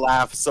made me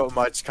laugh so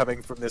much,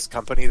 coming from this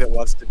company that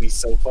wants to be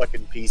so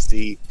fucking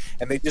PC.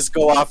 And they just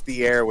go off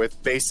the air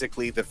with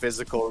basically the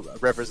physical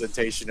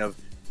representation of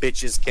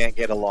bitches can't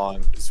get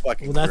along. It's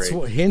fucking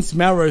great. Hence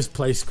Melrose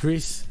Place,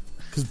 Chris.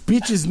 Because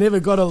bitches never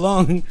got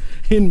along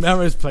in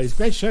Melrose Place.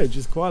 Great show,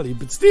 just quietly.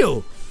 But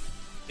still,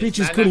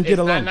 bitches couldn't get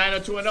along. It's not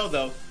 90210,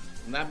 though.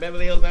 Not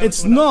Beverly Hills 90210.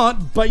 It's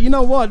not, but you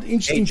know what?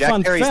 Interesting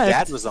fun fact. Jack Perry's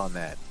dad was on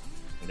that.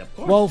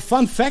 Well,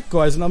 fun fact,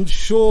 guys, and I'm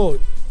sure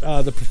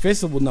the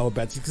professor will know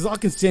about this, because I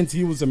can sense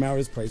he was a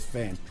Melrose Place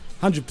fan.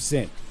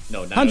 100%.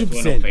 No,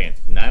 90210 fan.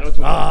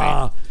 90210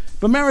 fan.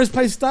 But Melrose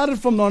Place started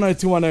from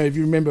 90210, if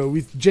you remember,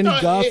 with Jenny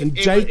Garth and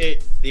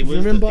Jake. It was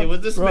remember? It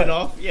was the Right.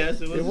 spinoff.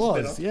 Yes, it was. It the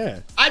was, spinoff. yeah.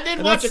 I did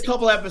And watch a that's-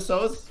 couple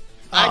episodes.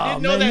 I Aw,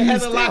 didn't know man, that you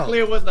Heather missed out.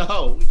 Locklear was the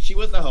hoe. She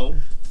was the hoe.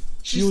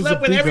 She She was slept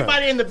a with big hoe.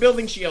 everybody in the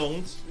building she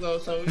owns.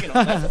 So you know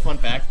that's a fun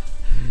fact.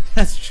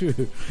 That's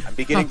true. I'm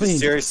beginning I to mean-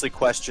 seriously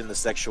question the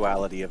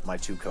sexuality of my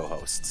two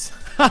co-hosts.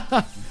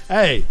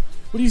 Hey,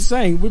 what are you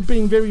saying? We're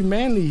being very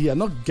manly here,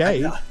 not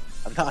gay.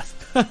 I'm not.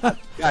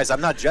 Guys,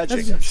 I'm not judging.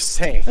 That's- I'm just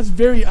saying. That's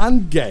very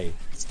ungay.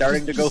 It's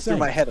starting to Just go through saying.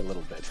 my head a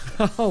little bit.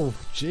 Oh,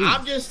 gee.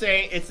 I'm just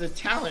saying it's a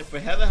talent for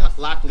Heather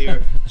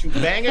Locklear to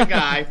bang a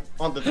guy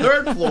on the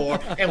 3rd floor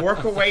and work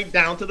her way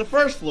down to the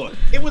 1st floor.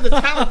 It was a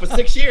talent for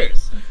 6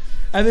 years.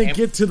 And then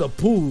get to the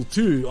pool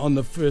too on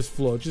the 1st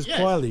floor, just Yes.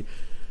 quietly.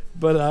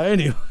 But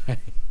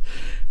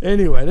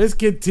anyway, let's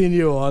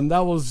continue on.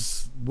 That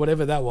was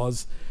whatever that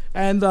was.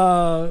 And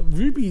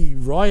Ruby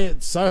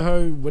Riot,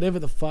 Soho, whatever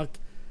the fuck,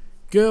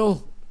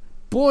 girl,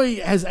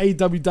 boy, has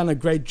AEW done a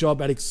great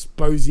job at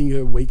exposing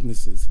her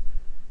weaknesses.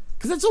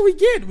 Because that's all we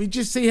get. We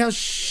just see how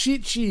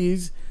shit she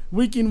is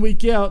week in,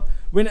 week out.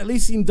 When at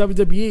least in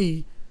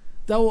WWE,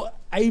 they were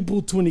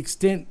able to an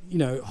extent,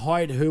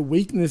 hide her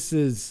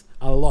weaknesses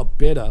a lot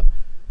better.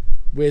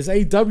 Whereas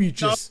AEW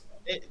just...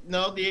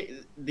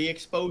 The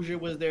exposure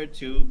was there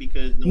too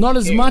because no not one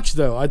as cared. much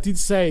though. I did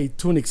say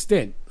to an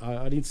extent.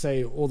 I didn't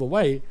say all the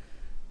way,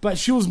 but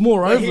she was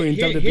more But over in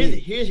WWE.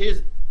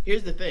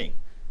 Here's the thing.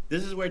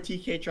 This is where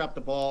TK dropped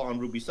the ball on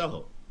Ruby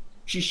Soho.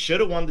 She should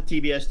have won the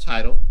TBS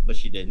title, but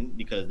she didn't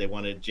because they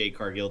wanted Jade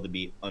Cargill to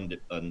be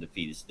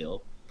undefeated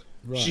still.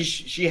 Right.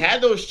 She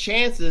had those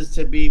chances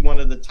to be one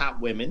of the top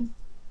women,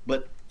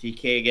 but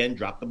TK again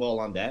dropped the ball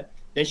on that.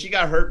 Then she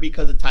got hurt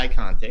because of Ty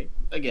Conte.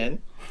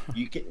 Again,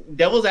 you can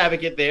devil's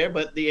advocate there,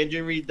 but the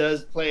injury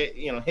does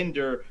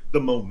hinder the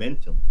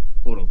momentum,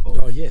 quote unquote.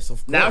 Oh yes, of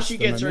course. Now she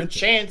the gets her momentum.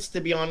 chance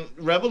to be on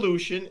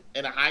Revolution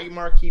in a high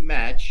marquee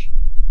match.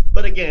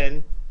 But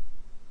again,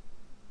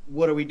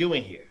 what are we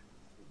doing here?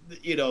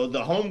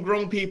 The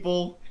homegrown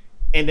people,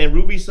 and then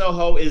Ruby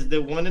Soho is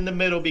the one in the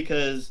middle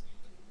because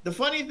the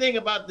funny thing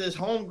about this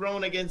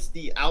homegrown against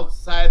the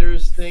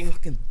outsiders thing,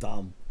 fucking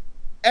dumb.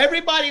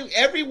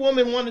 Every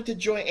woman wanted to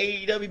join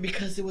AEW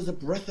because it was a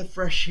breath of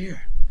fresh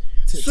air.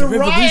 It's a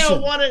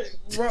revolution.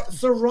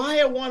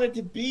 Soraya wanted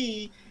to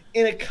be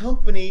in a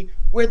company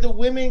where the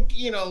women,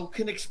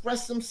 can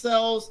express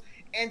themselves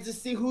and to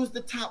see who's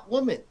the top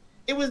woman.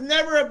 It was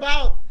never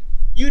about,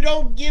 you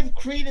don't give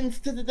credence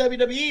to the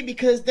WWE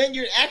because then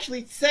you're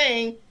actually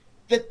saying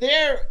that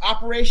their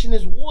operation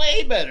is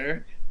way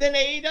better than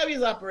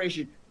AEW's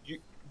operation.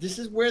 This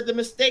is where the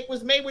mistake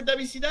was made with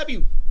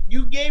WCW.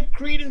 You gave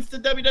credence to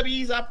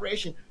WWE's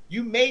operation.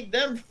 You made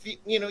them,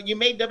 you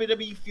made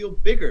WWE feel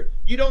bigger.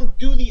 You don't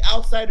do the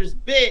outsiders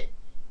bit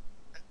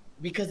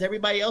because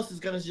everybody else is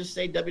going to just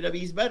say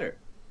WWE's better.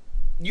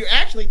 You're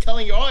actually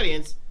telling your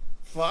audience,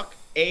 fuck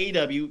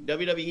AEW.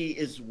 WWE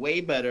is way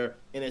better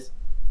in its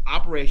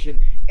operation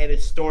and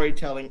its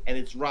storytelling and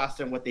its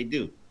roster and what they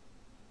do.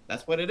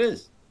 That's what it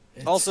is.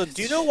 Also,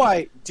 do you know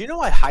why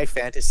high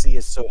fantasy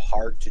is so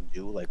hard to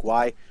do?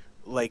 Why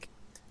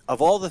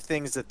of all the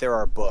things that there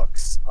are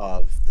books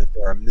of, that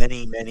there are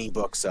many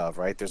books of,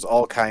 right? There's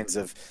all kinds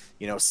of,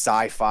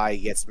 sci-fi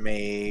gets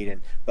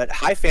made, but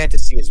high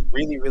fantasy is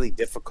really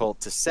difficult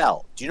to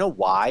sell. Do you know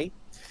why?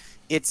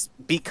 It's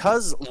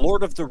because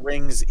Lord of the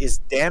Rings is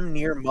damn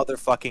near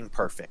motherfucking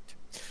perfect.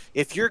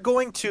 If you're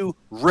going to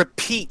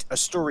repeat a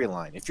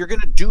storyline, if you're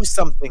going to do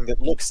something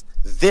that looks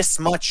this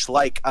much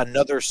like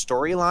another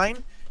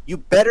storyline, you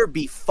better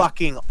be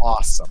fucking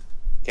awesome.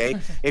 Okay?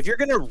 If you're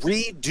going to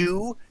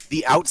redo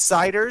The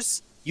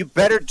Outsiders, you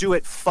better do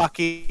it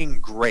fucking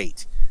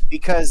great.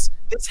 Because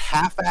this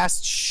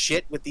half-assed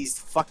shit with these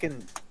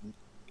fucking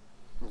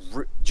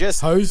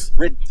just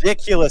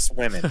ridiculous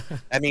women.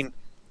 I mean,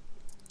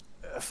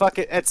 fuck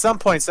it. At some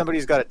point,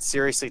 somebody's got to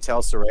seriously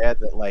tell Saraya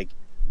that,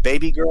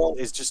 Baby Girl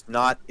is just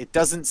not, it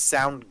doesn't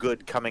sound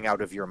good coming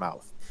out of your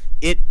mouth.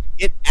 It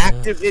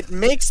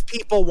makes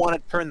people want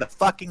to turn the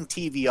fucking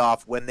TV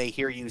off when they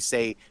hear you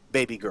say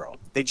Baby Girl.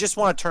 They just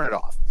want to turn it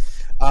off.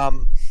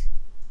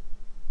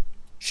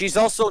 She's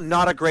also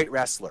not a great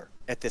wrestler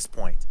at this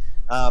point.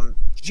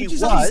 She Which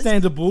is was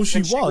understandable.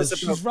 She when was. about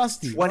She's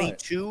rusty.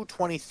 22,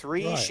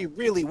 23. Right. She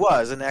really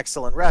was an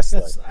excellent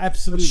wrestler. That's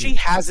absolutely. But she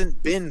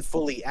hasn't been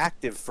fully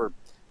active for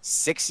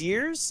 6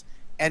 years,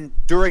 and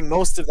during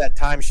most of that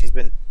time, she's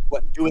been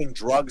doing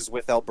drugs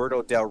with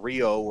Alberto Del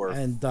Rio or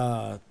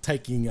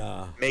taking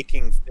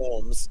making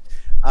films.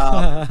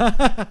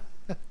 But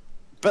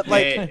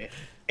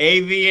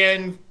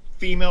AVN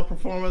Female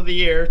Performer of the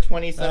Year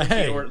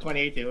 2017 or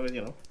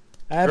 2018,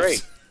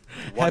 Great.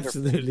 Wonderful.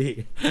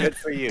 Absolutely. Good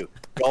for you.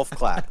 Golf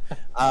clap.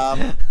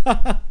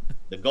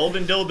 The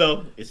golden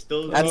dildo is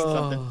still doing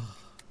something.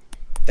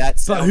 That But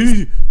sounds,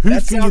 who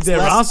that figured sounds their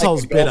less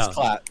assholes like a golf better?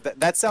 clap.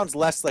 That sounds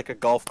less like a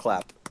golf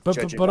clap. But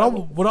judging what by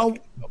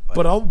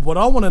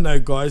I want to know,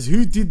 guys,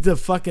 who did the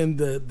fucking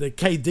the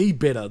KD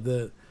better?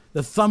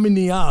 The thumb in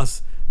the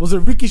ass, was it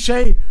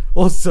Ricochet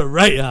or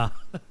Saraya?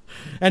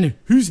 And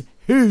whose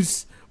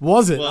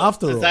was it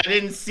after all? I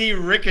didn't see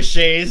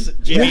Ricochet's.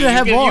 Neither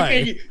have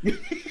I.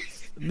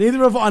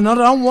 Neither of I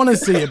don't want to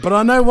see it, but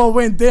I know what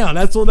went down.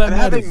 That's all that I'm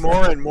matters. having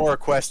more and more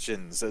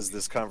questions as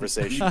this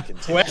conversation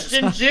continues.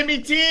 Question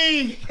Jimmy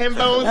T. Him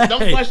Bones,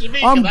 don't question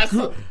me.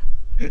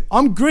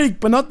 I'm Greek,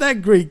 but not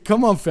that Greek.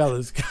 Come on,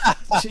 fellas.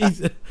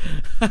 Jesus.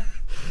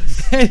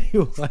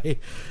 Anyway.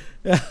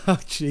 Oh,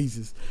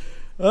 Jesus.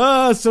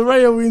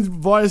 Soraya wins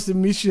via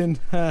submission.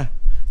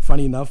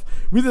 Funny enough.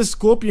 With a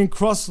Scorpion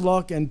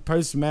crosslock and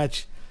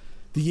post-match.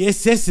 The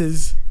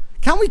SS's.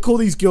 Can't we call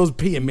these girls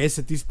PMS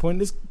at this point?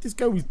 Let's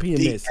go with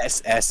PMS. The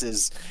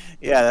SS's.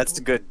 Yeah, that's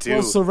good too.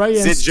 Well,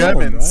 Soraya and Storm,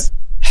 Germans.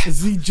 Right?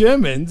 The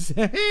Germans.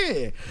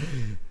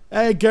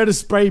 Go to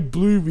spray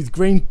blue with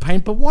green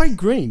paint, but why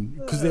green?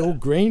 Because they're all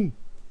green.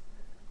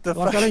 I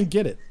don't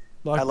get it.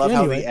 I love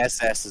how the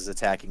SS is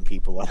attacking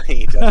people on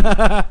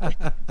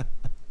AEW.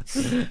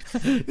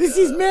 This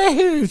is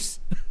Moose.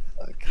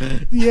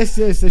 The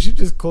SS. They should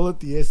just call it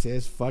the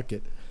SS. Fuck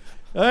it.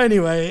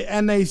 Anyway,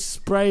 and they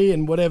spray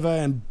and whatever,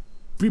 and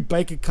Britt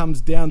Baker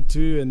comes down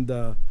too,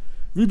 and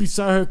Ruby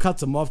Soho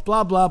cuts him off.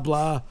 Blah blah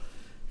blah.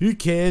 Who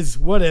cares?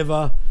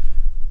 Whatever.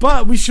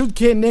 But we should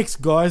care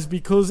next, guys,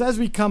 because as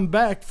we come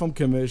back from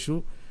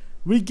commercial,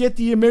 we get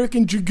the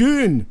American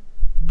Dragoon,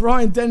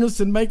 Bryan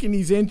Danielson, making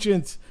his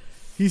entrance.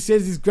 He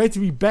says it's great to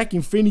be back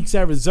in Phoenix,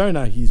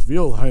 Arizona, his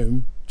real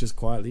home, just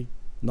quietly,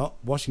 not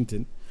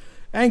Washington,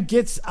 and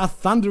gets a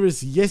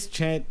thunderous yes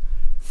chant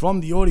from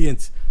the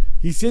audience.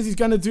 He says he's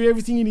going to do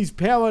everything in his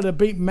power to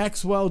beat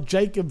Maxwell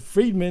Jacob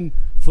Friedman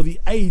for the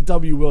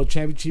AEW World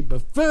Championship.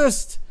 But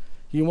first,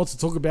 he wants to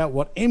talk about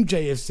what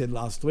MJF said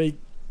last week.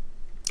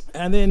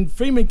 And then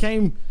Friedman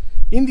came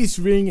in this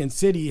ring and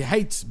said he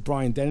hates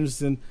Bryan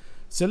Danielson.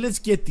 So let's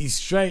get this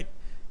straight.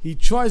 He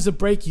tries to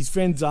break his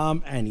friend's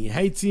arm and he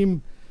hates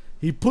him.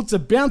 He puts a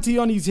bounty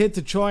on his head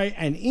to try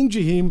and injure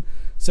him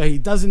so he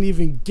doesn't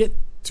even get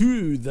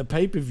to the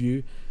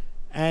pay-per-view.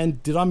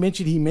 And did I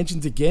mention, he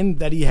mentions again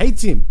that he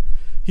hates him.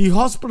 He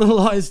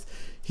hospitalized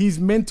his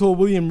mentor,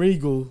 William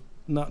Regal.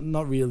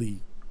 Not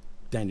really,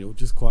 Daniel,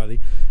 just quietly.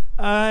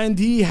 And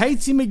he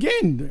hates him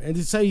again. And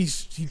to say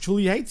he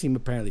truly hates him,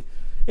 apparently.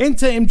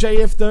 Enter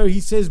MJF, though. He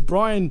says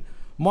Bryan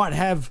might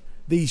have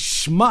these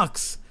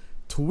schmucks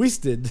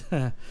twisted.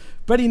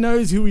 But he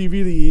knows who he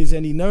really is,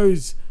 and he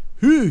knows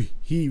who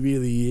he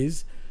really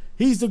is.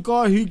 He's the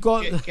guy who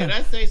got... Can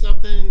I say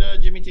something,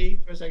 Jimmy T,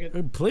 for a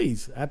second?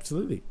 Please,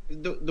 absolutely.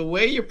 The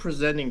way you're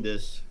presenting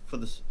this for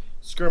the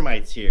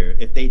Skirmites here,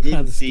 if they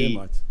didn't see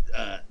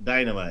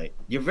Dynamite,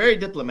 you're very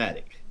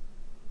diplomatic.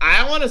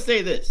 I want to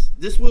say this.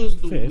 This was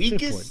the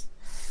weakest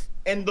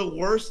and the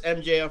worst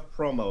MJF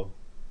promo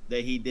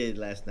that he did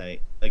last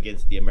night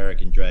against the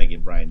American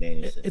Dragon, Bryan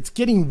Danielson. It's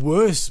getting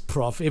worse,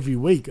 Prof, every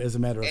week, as a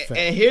matter of fact.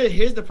 And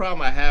here's the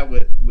problem I have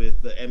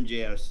with the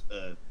MJF's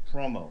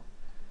promo.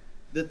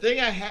 The thing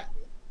I have,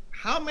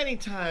 how many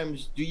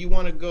times do you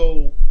want to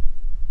go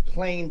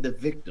playing the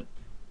victim?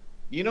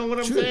 You know what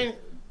I'm saying?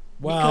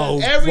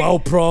 Well,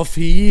 Prof,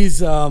 he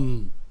is...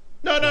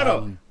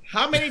 No.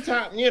 How many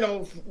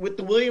times, with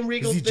the William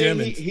Regal thing,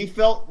 he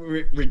felt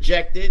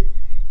rejected.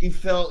 He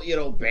felt,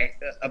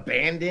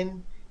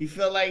 abandoned. He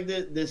felt like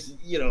this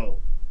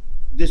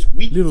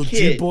weak little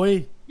kid. Jew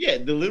boy. Yeah,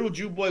 the little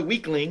Jew boy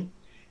weakling.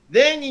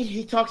 Then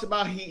he talks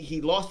about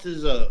he lost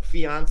his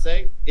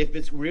fiance. If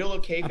it's real or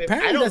kayfabe,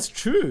 apparently that's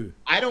true.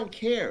 I don't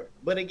care.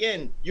 But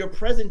again, your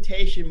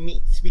presentation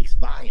speaks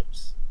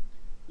volumes.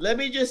 Let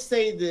me just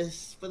say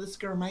this for the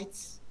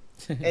Skirmites,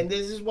 and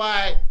this is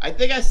why I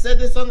think I said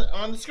this on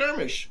the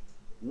Skirmish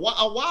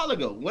a while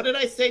ago. What did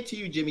I say to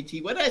you, Jimmy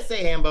T? What did I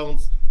say,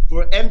 Hambones?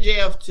 For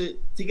MJF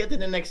to get to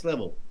the next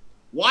level,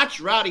 watch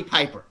Rowdy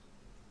Piper,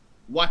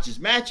 watch his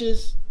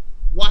matches.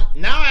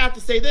 Now I have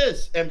to say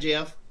this,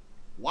 MJF.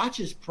 Watch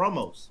his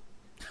promos.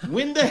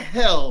 When the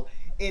hell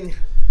in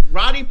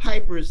Roddy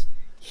Piper's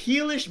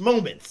heelish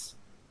moments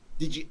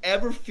did you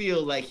ever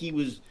feel like he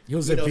was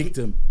a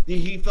victim?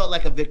 He felt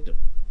like a victim.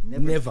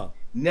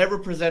 Never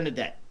presented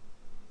that.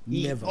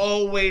 He Never.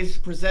 Always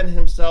presented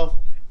himself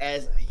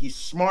as he's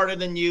smarter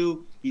than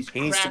you. He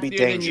needs to be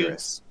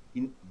dangerous.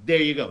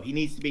 There you go. He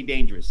needs to be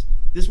dangerous.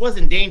 This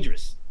wasn't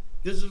dangerous.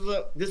 This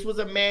was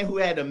a man who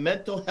had a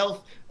mental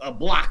health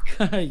block.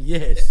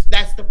 Yes.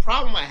 That's the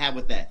problem I have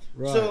with that.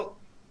 Right. So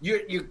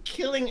you're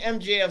killing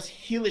MJF's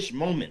heelish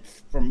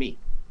moments for me.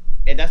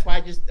 And that's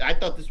why I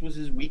thought this was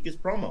his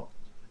weakest promo.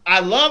 I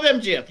love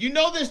MJF. You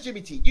know this, Jimmy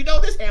T. You know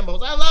this,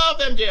 Ambos. I love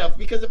MJF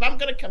because if I'm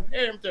going to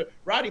compare him to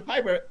Roddy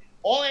Piper,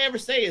 all I ever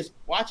say is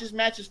watch his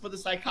matches for the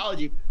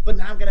psychology. But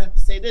now I'm going to have to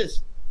say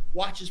this.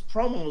 Watch his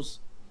promos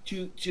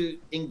to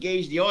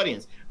engage the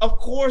audience. Of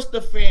course,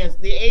 the fans,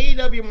 the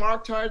AEW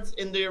marktards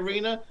in the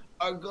arena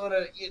are going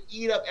to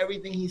eat up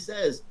everything he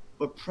says.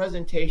 But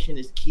presentation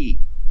is key.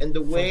 And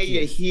the way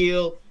you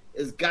heel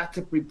has got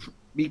to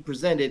be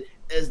presented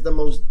as the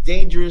most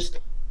dangerous,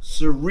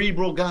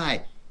 cerebral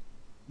guy.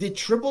 Did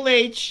Triple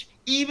H,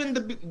 even the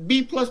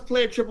B-plus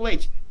player Triple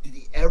H, did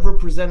he ever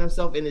present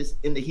himself in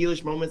the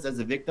heelish moments as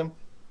a victim?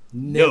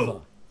 Never.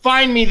 No.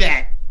 Find me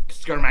that,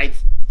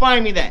 Skirmites.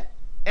 Find me that.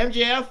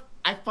 MJF,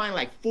 I find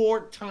like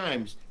 4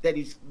 times that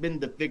he's been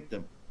the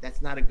victim.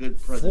 That's not a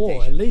good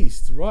presentation. 4 at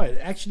least, right?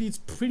 Actually, it's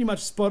pretty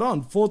much spot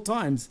on. 4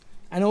 times,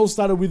 and it all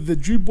started with the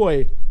Drew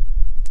Boy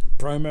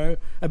promo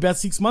about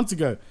 6 months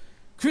ago.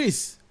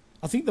 Chris,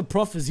 I think the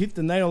prof has hit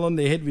the nail on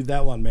the head with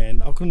that one,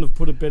 man. I couldn't have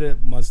put it better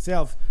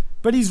myself,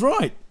 but he's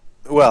right.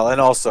 Well, and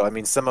also, I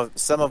mean, some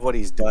of what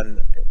he's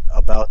done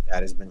about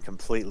that has been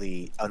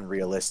completely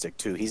unrealistic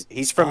too.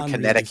 He's from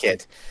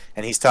Connecticut,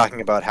 and he's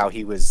talking about how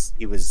he was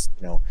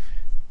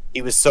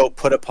so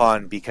put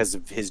upon because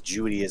of his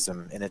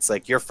Judaism, and it's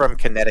like, you're from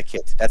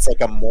Connecticut. That's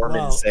like a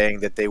Mormon saying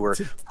that they were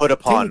put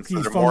upon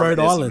for their from Rhode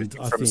Island,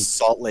 from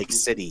Salt Lake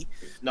City.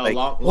 No, like,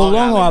 Long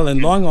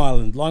Island. Long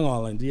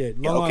Island, yeah,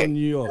 Island,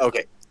 New York.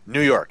 Okay,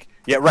 New York.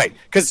 Yeah, right.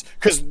 Because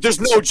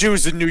there's no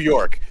Jews in New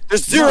York.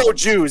 There's zero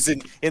Jews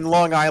in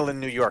Long Island,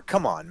 New York.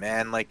 Come on,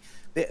 man. Like,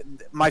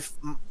 my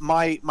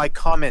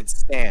comment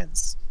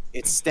stands.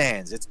 It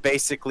stands. It's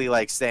basically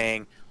like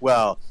saying,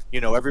 well,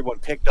 everyone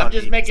picked on me.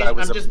 I'm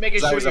just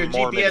making sure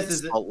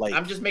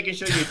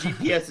your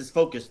GPS is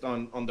focused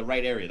on the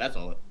right area. That's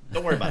all.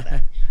 Don't worry about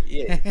that.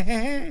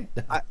 Yeah.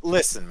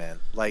 Listen, man.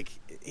 Like,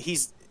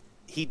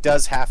 he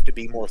does have to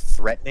be more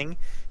threatening.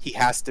 He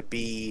has to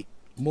be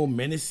more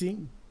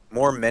menacing.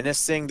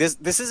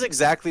 This is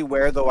exactly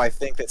where, though, I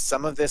think that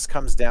some of this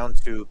comes down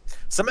to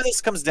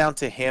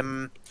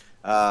him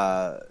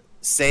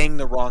saying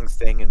the wrong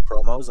thing in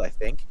promos, I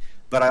think.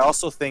 But I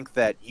also think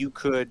that you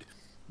could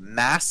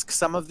mask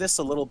some of this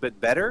a little bit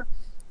better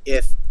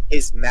if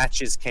his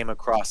matches came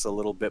across a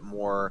little bit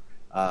more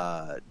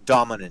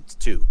dominant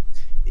too.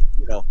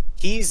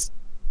 He's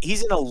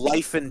in a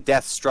life and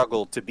death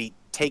struggle to beat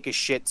Take a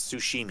Shit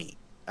Sushimi.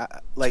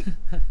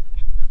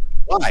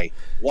 Why?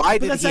 Why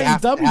did he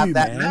have to have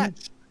that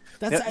match?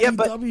 That's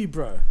AEW,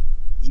 bro.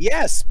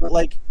 Yes, but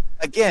like,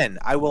 again,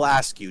 I will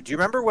ask you. Do you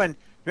remember when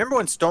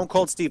Stone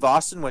Cold Steve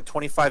Austin went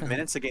 25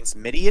 minutes against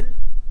Midian?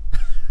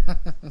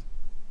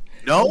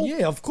 No?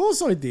 Yeah, of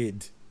course I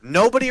did.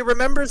 Nobody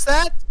remembers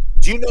that?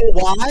 Do you know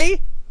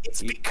why?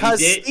 It's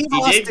because Steve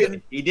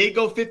Austin... He did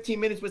go 15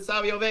 minutes with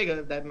Savio Vega,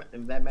 if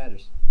that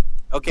matters.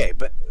 Okay,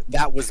 but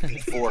that was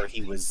before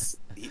he was...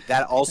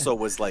 that also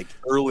was like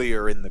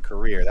earlier in the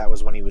career. That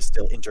was when he was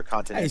still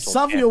Intercontinental. Hey,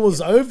 Savio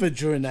was over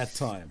during that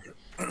time.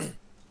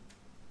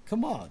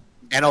 Come on.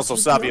 And also,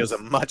 Savio's a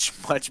much,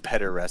 much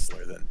better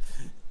wrestler than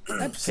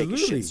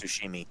absolutely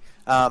Sushimi.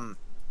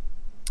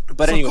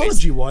 But anyways,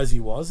 psychology-wise,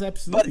 he was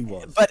absolutely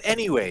was. But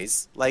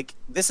anyways, like,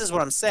 this is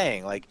what I'm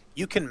saying. Like,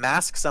 you can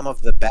mask some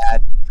of the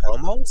bad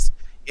promos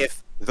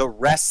if the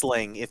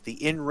wrestling, if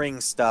the in-ring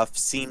stuff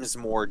seems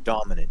more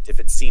dominant, if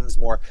it seems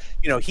more,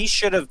 he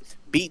should have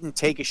beaten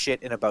Take a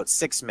Shit in about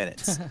 6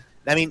 minutes.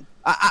 I mean,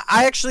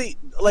 I actually,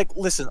 like,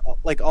 listen,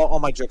 like, all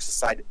my jokes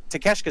aside,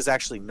 Takeshka's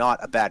actually not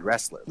a bad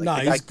wrestler. Like, no,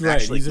 he's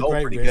great. He's a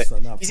great wrestler.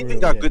 No, he's even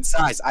got good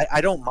size.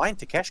 I don't mind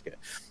Takeshka.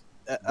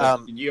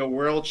 Your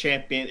world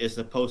champion is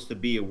supposed to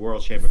be a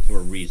world champion for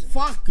a reason.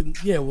 Fucking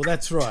yeah, well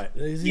that's right.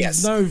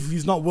 He's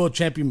not world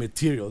champion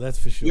material, that's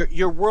for sure.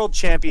 Your world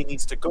champion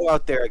needs to go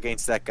out there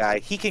against that guy.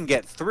 He can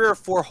get 3 or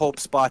 4 hope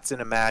spots in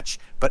a match,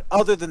 but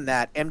other than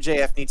that,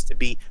 MJF needs to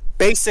be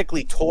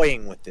basically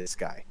toying with this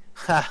guy.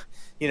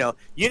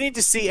 You need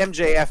to see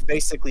MJF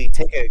basically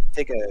take a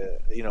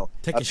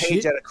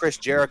page out of Chris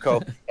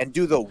Jericho and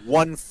do the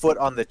 1 foot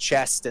on the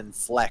chest and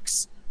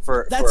flex.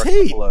 For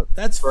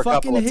a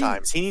couple of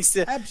times. He needs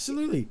to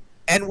absolutely.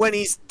 And when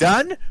he's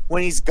done,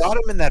 when he's got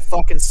him in that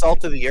fucking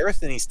salt of the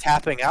earth and he's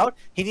tapping out,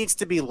 he needs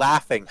to be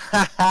laughing.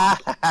 And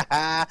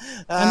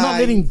not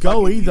letting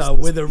go either,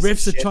 where the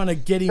refs are trying to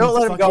get him. Don't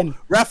let him go.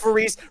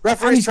 Referees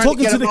and he's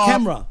talking to the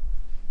camera.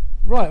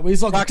 Right, where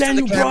he's like,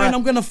 Daniel Bryan,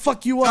 I'm gonna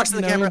fuck you up. Talks to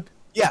the camera.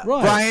 Yeah,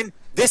 right. Brian,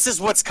 this is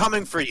what's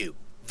coming for you.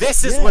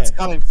 This is what's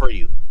coming for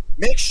you.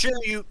 Make sure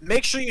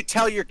you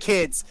tell your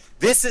kids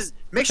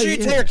Make sure you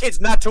tell your kids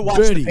not to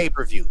watch the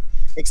pay-per-view,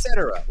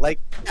 etc. Like,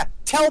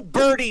 tell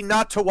Birdie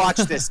not to watch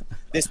this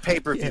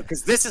pay-per-view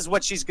because this is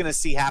what she's gonna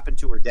see happen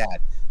to her dad.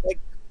 Like,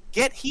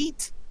 get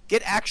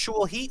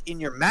actual heat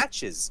in your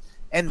matches,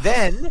 and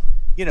then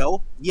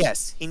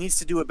yes, he needs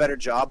to do a better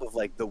job of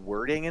like the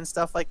wording and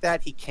stuff like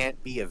that. He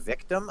can't be a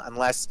victim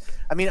unless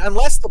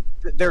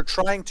they're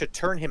trying to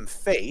turn him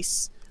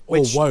face.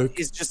 Which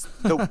is just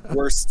the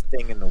worst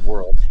thing in the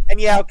world.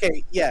 And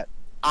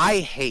I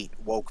hate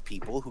woke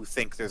people who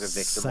think they're the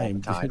victim all the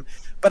time.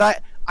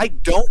 But I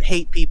don't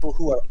hate people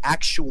who are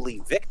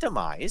actually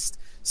victimized.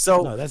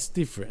 So no, that's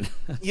different.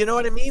 You know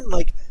what I mean?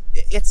 Like,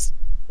 it's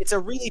a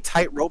really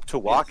tight rope to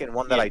walk, and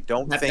one that I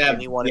don't think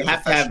anyone in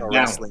professional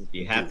wrestling.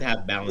 You have to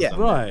have balance. Yeah.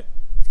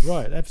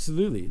 Right,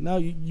 absolutely. No,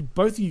 you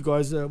both of you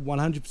guys are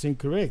 100%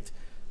 correct.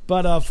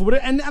 But for what,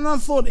 and I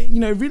thought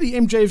really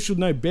MJF should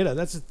know better.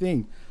 That's the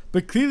thing.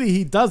 But clearly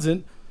he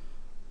doesn't,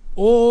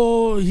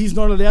 or he's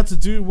not allowed to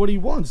do what he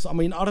wants. I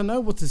mean, I don't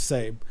know what to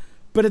say.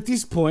 But at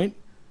this point,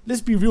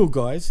 let's be real,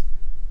 guys.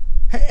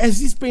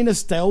 Has this been a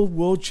stale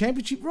world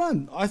championship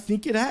run? I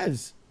think it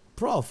has.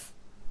 Prof.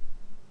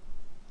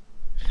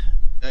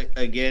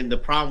 Again, the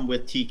problem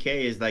with TK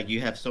is like you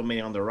have so many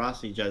on the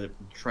roster, you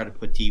try to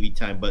put TV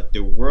time, but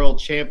the world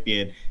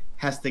champion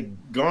has to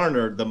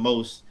garner the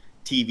most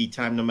TV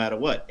time no matter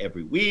what.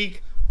 Every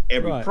week,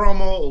 every Right.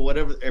 promo or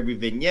whatever, every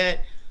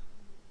vignette.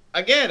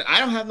 Again, I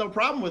don't have no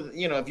problem with,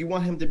 if you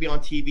want him to be on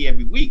TV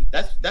every week,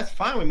 that's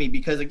fine with me,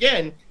 because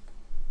again,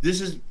 this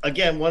is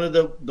one of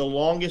the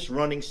longest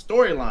running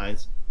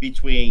storylines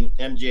between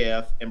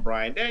MJF and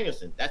Bryan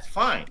Danielson. That's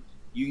fine.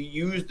 You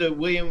use the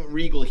William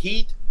Regal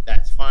heat,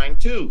 that's fine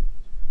too.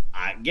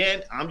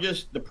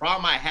 The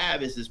problem I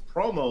have is his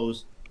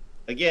promos.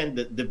 Again,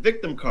 the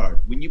victim card.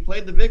 When you play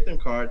the victim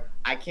card,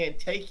 I can't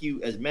take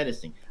you as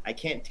menacing. I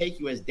can't take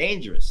you as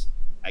dangerous.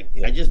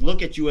 I just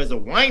look at you as a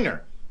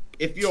whiner.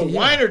 If you're a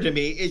whiner to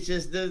me, it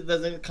just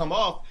doesn't come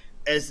off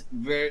as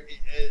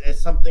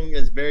something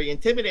that's very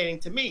intimidating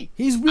to me.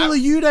 He's Wheeler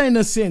Yuta in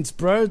a sense,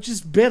 bro.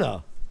 Just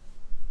better.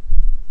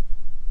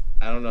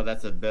 I don't know.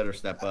 That's a better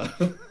step up.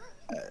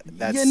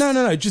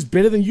 No. Just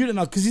better than Yuta.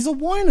 No, because he's a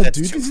whiner,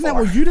 dude. Isn't that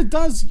what Yuta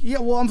does? Yeah,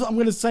 well, I'm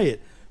going to say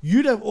it.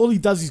 Yuta, all he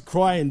does is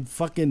cry and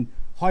fucking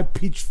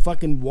high-pitched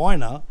fucking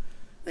whiner.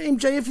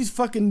 MJF is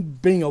fucking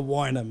being a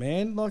whiner,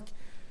 man. Like,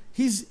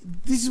 this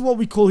is what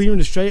we call here in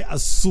Australia a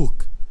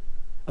sook.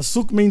 A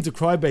sook means a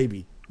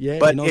crybaby. Yeah,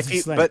 but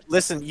but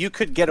listen, you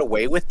could get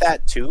away with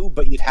that too,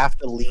 but you'd have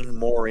to lean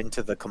more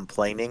into the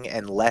complaining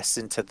and less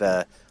into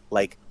the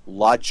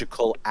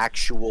logical,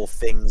 actual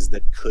things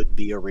that could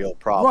be a real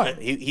problem.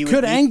 Right.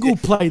 Kurt Angle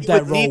played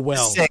that role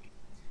well.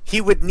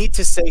 He would need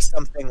to say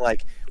something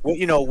like,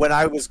 well, when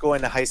I was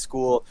going to high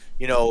school,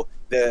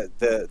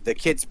 the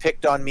kids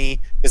picked on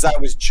me because I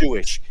was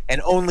Jewish,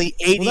 and only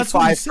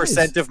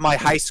 85% of my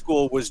high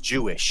school was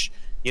Jewish.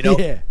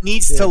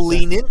 Needs to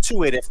lean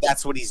into it if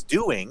that's what he's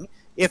doing.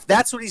 If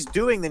that's what he's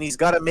doing, then he's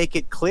got to make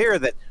it clear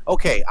that,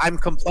 okay, I'm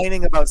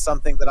complaining about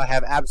something that I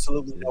have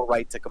absolutely no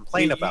right to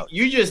complain about.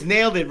 You just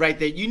nailed it right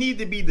there. You need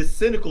to be the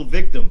cynical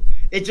victim.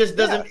 It just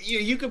doesn't.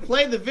 You can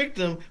play the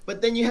victim,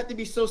 but then you have to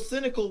be so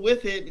cynical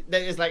with it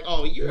that it's like,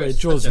 oh, you're where it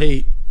draws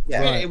heat.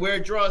 Where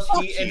it draws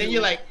heat, and then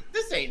you're like,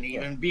 this ain't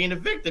even being a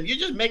victim. You're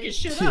just making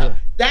shit up.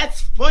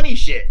 That's funny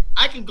shit.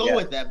 I can go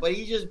with that, but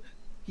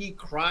he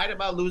cried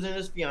about losing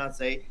his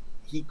fiance.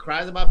 He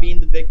cries about being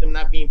the victim,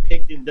 not being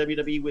picked in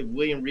WWE with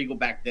William Regal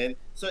back then.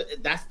 So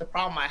that's the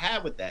problem I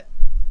have with that.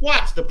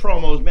 Watch the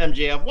promos,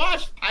 MJF.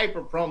 Watch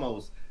Piper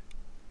promos.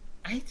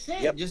 I ain't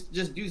saying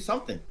just do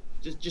something.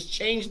 Just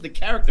change the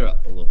character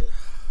up a little bit.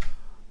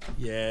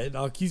 Yeah,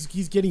 like he's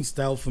getting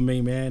stale for me,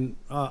 man.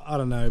 I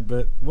don't know,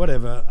 but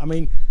whatever. I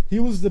mean, he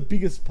was the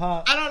biggest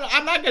part. I don't know.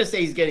 I'm not gonna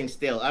say he's getting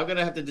stale. I'm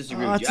gonna have to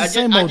disagree with you.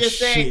 I'm just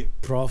saying,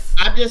 Prof.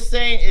 I'm just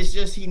saying it's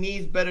just he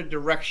needs better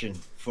direction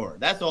for it.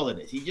 That's all it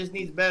is. He just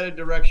needs better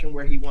direction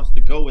where he wants to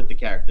go with the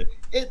character.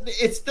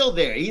 It's still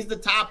there. He's the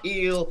top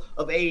heel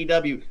of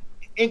AEW.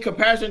 In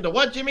comparison to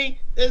what, Jimmy?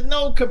 There's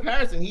no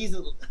comparison. He's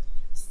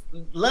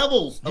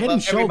levels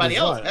above everybody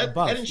else. Head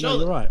and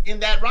shoulders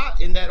in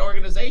that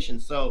organization.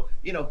 So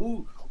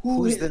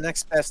who's the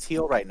next best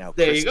heel right now?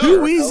 There you go.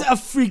 Who is a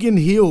friggin'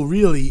 heel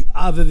really,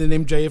 other than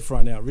MJF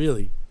right now?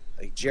 Really?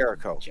 Like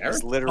Jericho.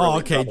 Is literally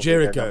okay,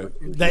 Jericho.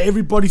 That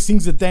everybody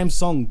sings the damn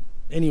song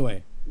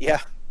anyway. Yeah.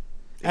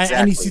 Exactly.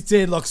 And he sits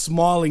there like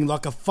smiling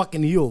like a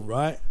fucking heel,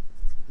 right?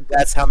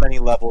 That's how many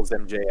levels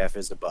MJF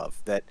is above.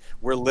 That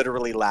we're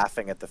literally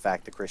laughing at the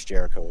fact that Chris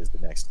Jericho is the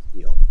next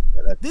heel.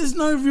 There's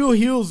no real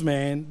heels,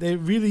 man. There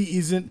really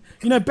isn't.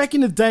 Back in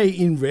the day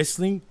in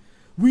wrestling,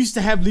 we used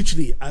to have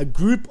literally a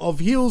group of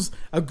heels,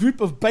 a group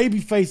of baby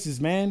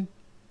faces, man.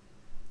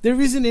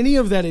 There isn't any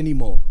of that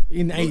anymore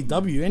in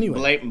AEW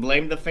anyway.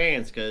 Blame the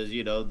fans, because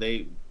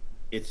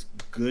it's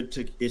good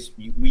to.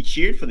 We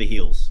cheered for the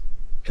heels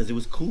because it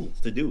was cool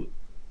to do it.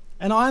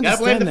 And I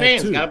understand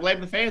that too. Gotta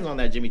blame the fans on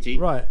that, Jimmy T.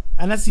 Right,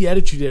 and that's the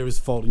Attitude Era's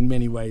fault in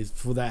many ways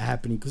for that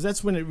happening, because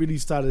that's when it really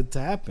started to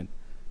happen.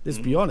 Let's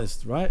be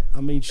honest, right?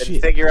 I mean,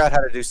 shit. Figure out how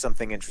to do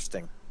something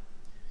interesting.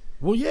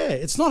 Well, yeah,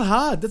 it's not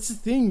hard. That's the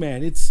thing,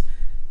 man. It's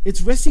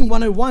Wrestling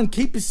 101.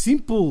 Keep it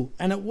simple,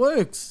 and it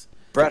works.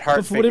 Bret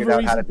Hart figured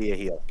out how to be a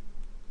heel.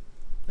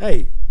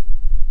 Hey,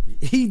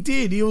 he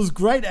did. He was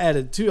great at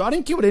it, too. I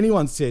didn't care what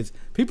anyone says.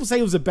 People say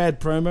it was a bad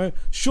promo.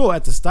 Sure,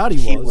 at the start he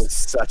was. He was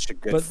such a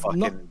good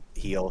fucking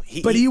heel.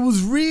 But he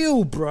was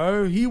real,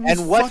 bro. He was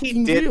and what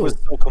he did was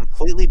so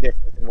completely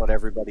different than what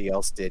everybody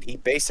else did. He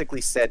basically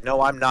said,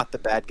 no, I'm not the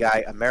bad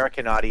guy.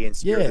 American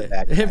audience, you're the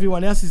bad guy.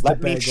 Everyone else is the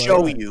bad guy. Let me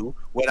show you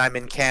when I'm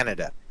in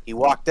Canada. He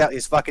walked out,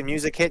 his fucking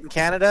music hit in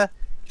Canada.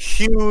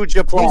 Huge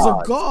applause. He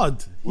was a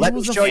god. Let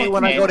me show you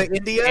when I go to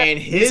India. And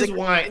his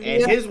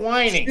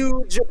whining.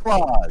 Huge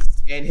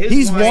applause. And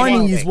his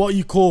whining is what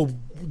you call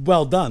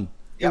well done.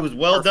 It was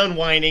well done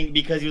whining,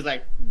 because he was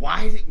like,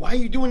 why are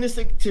you doing this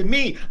to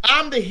me?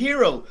 I'm the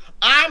hero.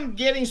 I'm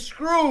getting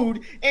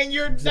screwed, and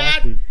you're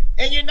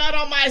not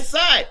on my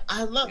side.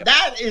 I love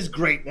that. Is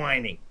great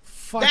whining.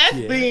 That's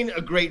being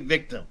a great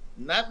victim.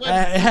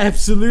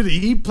 Absolutely.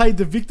 He played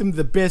the victim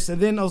the best,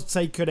 and then I'll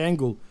say Kurt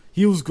Angle.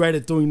 He was great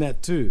at doing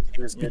that too.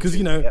 Because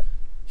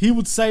he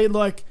would say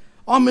like,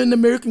 I'm an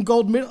American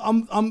gold medal.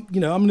 I'm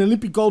an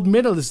Olympic gold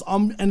medalist.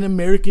 I'm an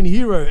American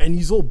hero, and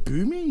he's all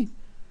boo me.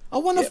 I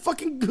won a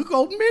fucking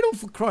gold medal,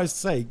 for Christ's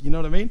sake. You know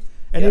what I mean?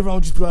 and everyone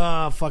would just be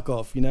fuck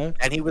off, you know.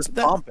 And he was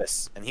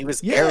pompous, and he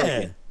was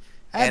arrogant.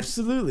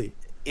 Absolutely.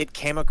 It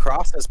came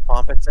across as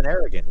pompous and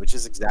arrogant, which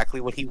is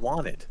exactly what he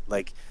wanted.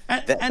 Like,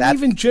 and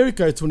even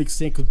Jericho, to an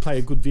extent, could play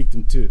a good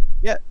victim too.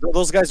 Yeah,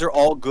 those guys are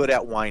all good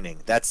at whining.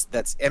 That's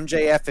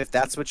MJF. If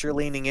that's what you're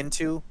leaning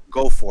into,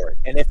 go for it.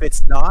 And if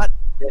it's not,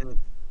 then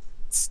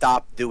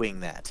stop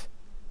doing that.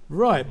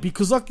 Right,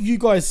 because like you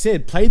guys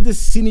said, play the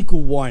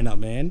cynical whiner,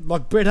 man.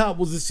 Like Bret Hart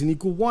was a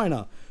cynical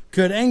whiner.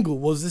 Kurt Angle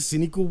was a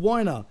cynical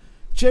whiner.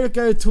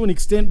 Jericho, to an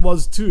extent,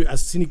 was too a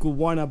cynical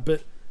whiner,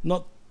 but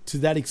not to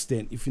that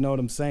extent, if you know what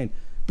I'm saying.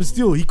 But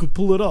still, he could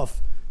pull it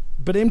off.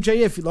 But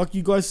MJF, like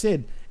you guys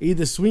said,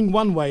 either swing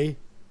one way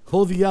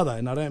or the other.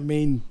 And I don't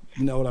mean,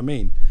 you know what I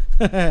mean.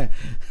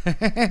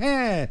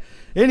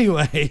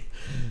 Anyway.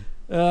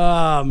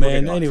 Oh,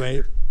 man.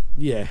 Anyway.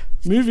 Yeah.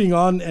 Moving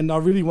on. And I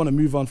really want to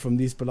move on from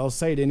this, but I'll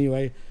say it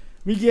anyway.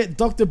 We get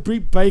Dr.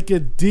 Britt Baker,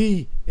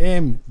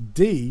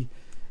 DMD,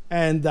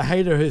 and the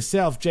hater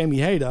herself, Jamie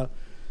Hayter.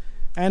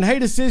 And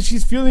Hayter says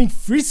she's feeling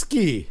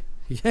frisky.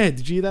 Yeah,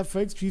 did you hear that,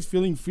 folks? She's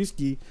feeling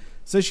frisky.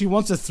 So she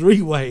wants a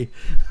three-way.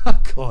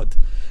 Oh, God.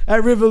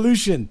 At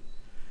Revolution.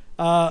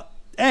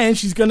 And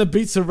she's going to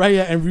beat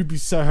Saraya and Ruby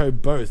Soho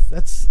both.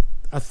 That's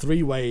a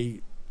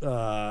three-way.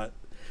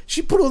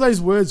 She put all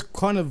those words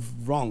kind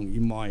of wrong,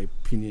 in my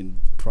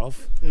opinion,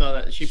 Prof.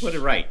 No, she put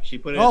it right. She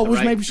put it in the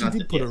right maybe context. She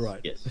did put it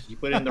right. Yes, she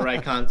put it in the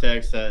right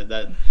context.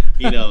 That,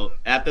 you know,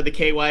 after the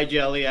KY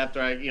jelly,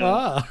 after I, you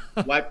know,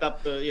 wiped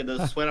up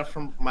the sweat off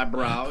from my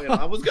brow, you know,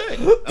 I was good.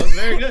 I was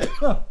very good.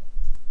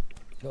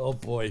 Oh,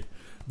 boy.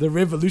 The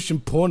Revolution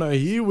porno,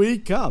 here we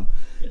come.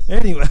 Yes.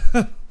 Anyway,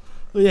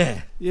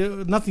 yeah,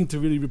 nothing to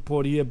really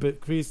report here,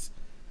 but Chris,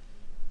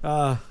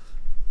 are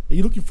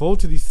you looking forward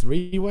to this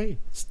three-way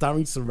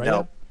starring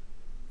Saraya?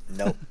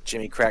 No,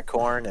 Jimmy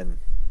Crackcorn and...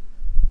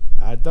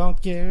 I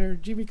don't care,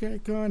 Jimmy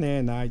Crackcorn,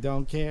 and I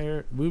don't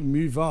care. We'll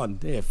move on.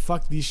 Yeah,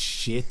 fuck this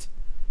shit.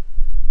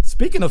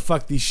 Speaking of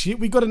fuck this shit,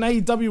 we got an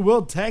AEW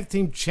World Tag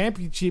Team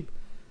Championship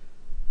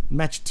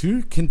Match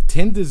 2,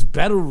 Contenders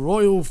Battle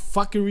Royal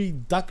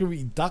Fuckery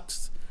Duckery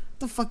Ducks.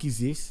 What the fuck is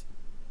this?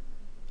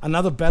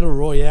 Another Battle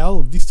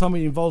Royale. This time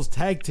it involves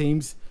tag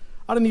teams.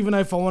 I don't even know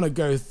if I want to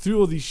go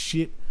through all this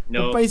shit.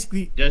 No, but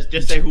basically,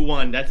 just say who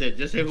won. That's it.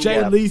 Just say who won.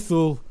 Jay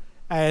Lethal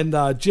and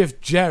Jeff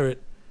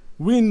Jarrett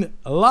win,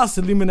 last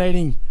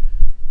eliminating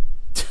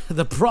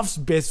the Prof's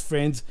best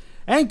friends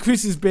and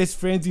Chris's best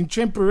friends in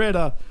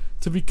Ciampa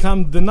to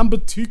become the number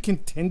 2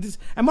 contenders.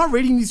 Am I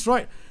reading this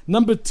right?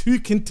 Number 2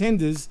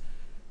 contenders.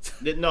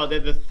 No, they're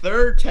the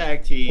third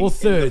tag team. Or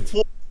third.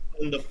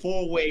 In the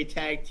four-way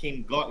tag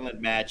team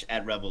gauntlet match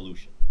at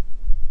Revolution.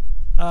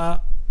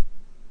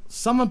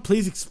 Someone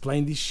please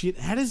explain this shit.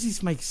 How does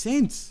this make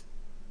sense?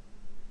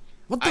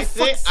 What the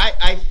fuck?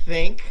 I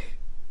think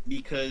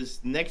because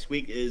next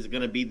week is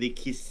going to be the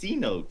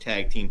Casino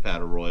Tag Team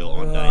Battle Royal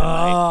on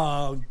Dynamite.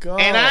 Oh,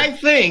 God. And I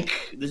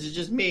think, this is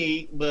just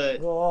me, but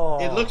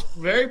it looks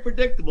very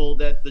predictable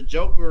that the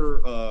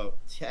Joker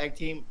tag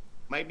team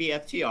might be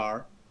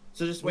FTR.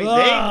 So this way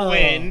they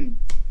win.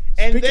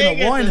 And they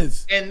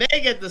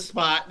get the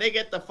spot. They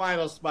get the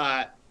final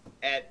spot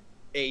at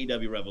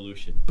AEW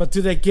Revolution. But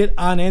do they get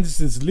Arn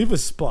Anderson's liver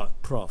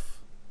spot,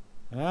 Prof?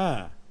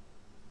 No.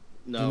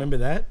 Do you remember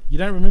that? You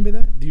don't remember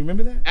that? Do you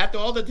remember that? After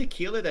all the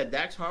tequila that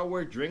Dax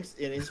Harwood drinks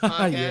in his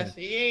podcast,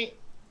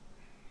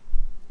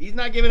 he's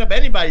not giving up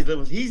anybody's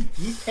livers. He's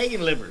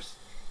taking livers.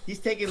 He's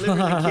taking livers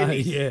and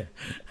kidneys. Yeah.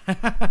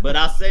 But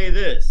I'll say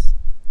this.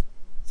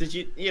 Since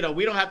you know,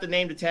 we don't have to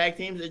name the tag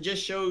teams, it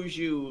just shows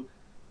you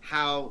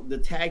how the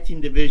tag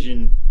team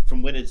division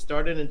from when it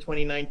started in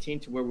 2019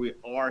 to where we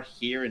are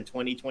here in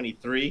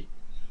 2023.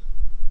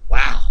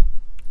 Wow.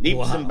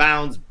 Leaps and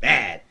bounds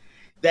bad.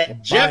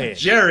 That Jeff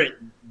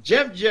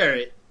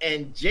Jarrett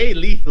and Jay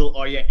Lethal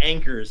are your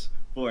anchors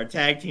for a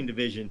tag team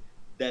division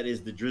that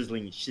is the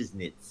Drizzling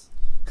Shiznits.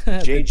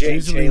 Jay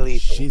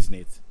Lethal.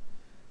 Shiznits.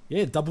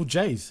 Yeah, double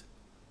J's.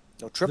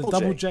 No, triple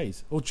double J.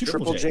 J's. Or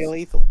triple J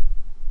Lethal.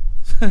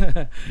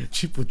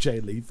 Triple J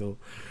Lethal.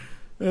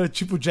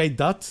 Triple J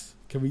Duts.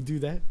 Can we do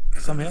that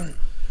somehow?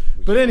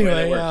 But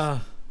anyway,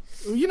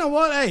 you know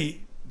what?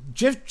 Hey,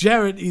 Jeff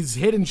Jarrett is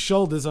head and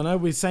shoulders. I know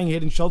we're saying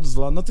head and shoulders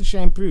a lot, not the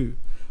shampoo,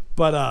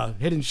 but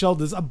head and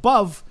shoulders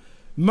above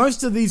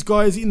most of these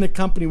guys in the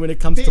company when it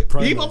comes to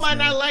promos. People might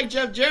not like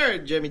Jeff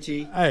Jarrett, Jimmy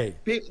T. Hey,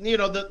 you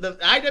know the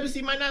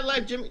IWC might not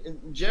like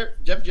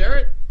Jeff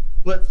Jarrett,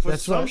 but for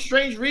some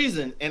strange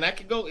reason, and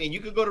you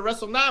could go to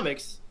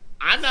WrestleNomics.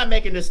 I'm not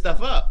making this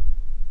stuff up.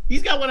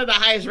 He's got one of the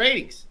highest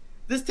ratings.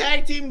 This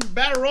tag team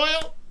battle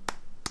royal,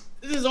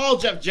 this is all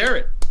Jeff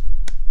Jarrett.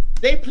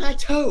 They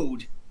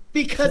plateaued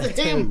because of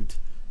him.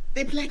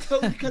 They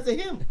plateaued because of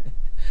him.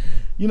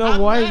 You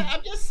know why?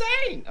 I'm just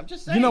saying.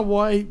 You know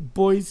why,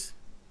 boys?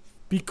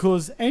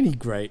 Because any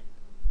great.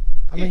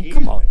 I mean,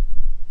 come on.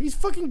 He's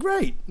fucking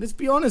great. Let's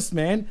be honest,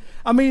 man.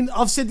 I mean,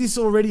 I've said this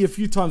already a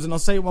few times, and I'll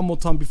say it one more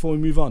time before we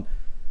move on.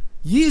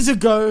 Years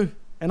ago,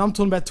 and I'm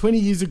talking about 20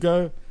 years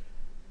ago,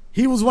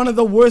 he was one of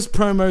the worst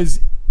promos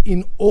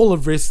in all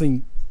of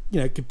wrestling,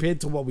 you know, compared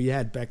to what we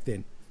had back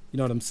then. You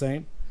know what I'm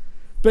saying?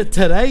 But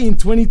today in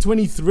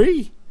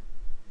 2023,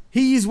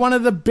 he is one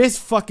of the best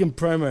fucking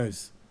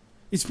promos,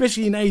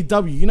 especially in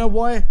AEW. You know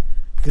why?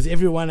 Because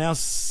everyone else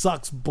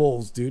sucks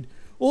balls, dude.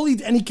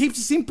 And he keeps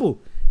it simple.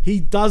 He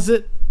does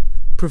it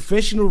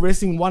professional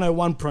wrestling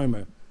 101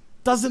 promo.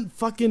 Doesn't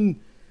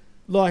fucking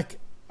what's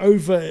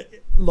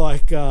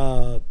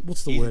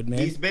the word, man?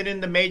 He's been in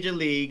the major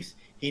leagues.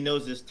 He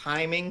knows his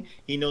timing.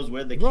 He knows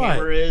where the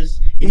camera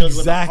is. He knows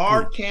where the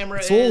hard camera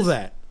is. It's all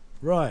that.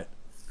 Right.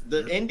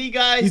 The indie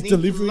guys need to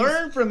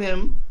learn from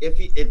him. If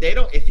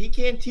he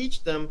can't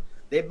teach them,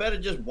 they better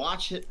just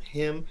watch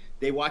him.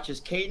 They watch his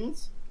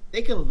cadence.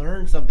 They can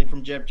learn something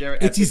from Jeff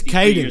Jarrett. It's his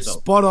cadence.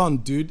 Spot on,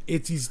 dude.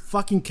 It's his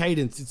fucking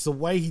cadence. It's the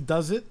way he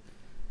does it.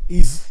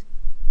 He's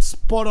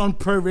spot on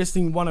pro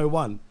wrestling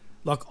 101.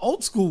 Like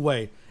old school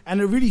way.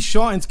 And it really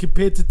shines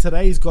compared to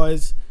today's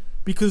guys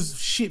because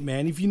shit,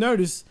 man, if you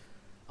notice,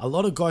 a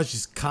lot of guys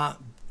just can't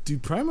do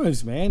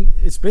promos, man,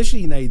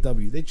 especially in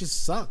AEW. They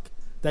just suck.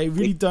 They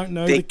really don't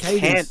know the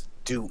cadence. They can't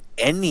do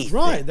anything.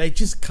 Right, they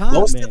just can't,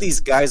 Most of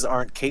these guys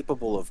aren't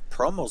capable of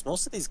promos.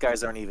 Most of these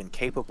guys aren't even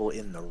capable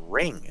in the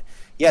ring.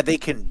 Yeah, they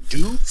can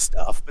do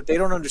stuff, but they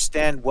don't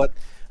understand what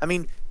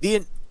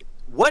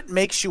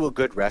makes you a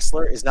good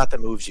wrestler is not the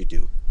moves you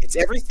do. It's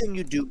everything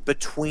you do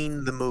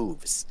between the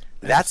moves.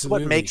 That's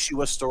what makes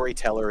you a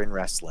storyteller in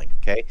wrestling,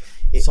 okay?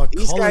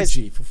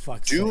 Psychology, for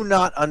fuck's sake. Do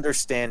not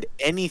understand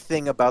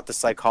anything about the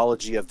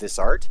psychology of this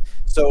art,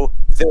 so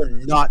they're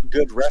not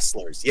good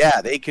wrestlers.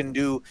 Yeah, they can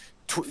do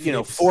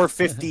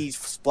 450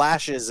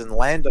 splashes and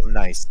land them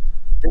nice.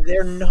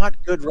 They're not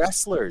good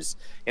wrestlers.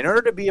 In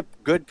order to be a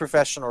good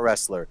professional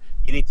wrestler,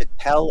 you need to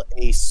tell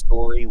a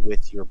story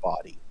with your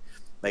body.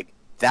 Like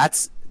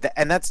that's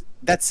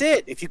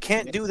it. If you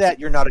can't do that,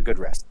 you're not a good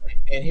wrestler.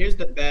 And here's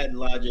the bad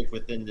logic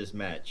within this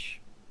match.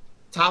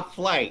 Top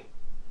Flight,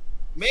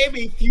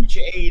 maybe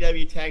future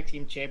AEW Tag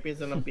Team Champions,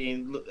 and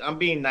I'm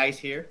being nice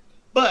here.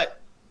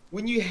 But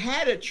when you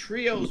had a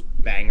trios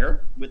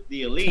banger with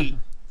the Elite,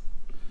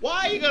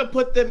 why are you gonna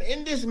put them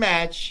in this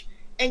match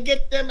and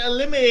get them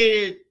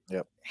eliminated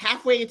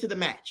halfway into the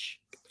match?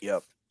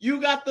 Yep.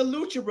 You got the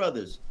Lucha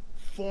Brothers,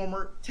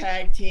 former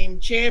tag team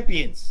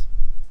champions.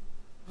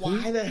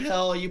 Why the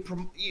hell are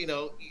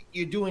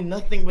you're doing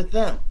nothing with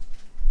them?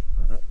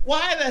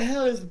 Why the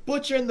hell is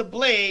Butcher and the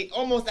Blade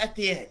almost at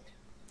the end?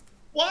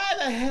 Why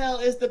the hell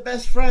is the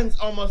Best Friends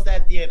almost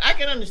at the end? I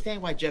can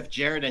understand why Jeff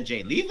Jarrett and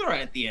Jay Lethal are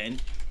at the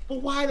end,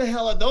 but why the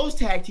hell are those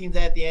tag teams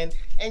at the end?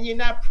 And you're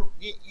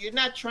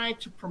not trying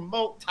to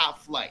promote Top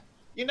Flight.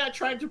 You're not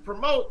trying to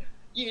promote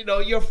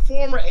your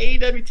former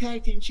AEW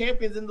tag team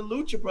champions and the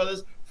Lucha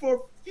Brothers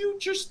for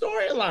future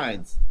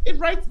storylines. It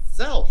writes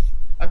itself.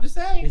 I'm just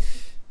saying.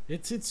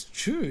 It's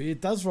true.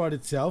 It does write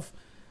itself.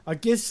 I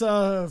guess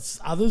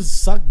others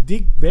suck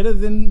dick better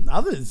than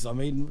others. I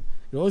mean,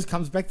 it always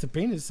comes back to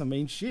penis. I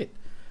mean, shit.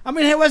 I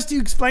mean, how else do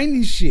you explain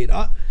this shit?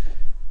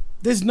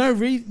 There's no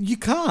reason. You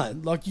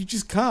can't. Like, you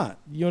just can't.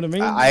 You know what I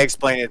mean? I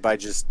explain it by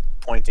just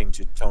pointing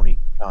to Tony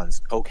Khan's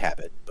coke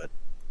habit, but...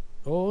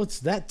 Oh, it's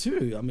that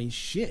too. I mean,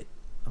 shit.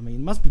 I mean,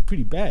 it must be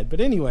pretty bad. But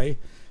anyway,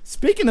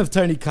 speaking of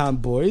Tony Khan,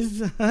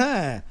 boys,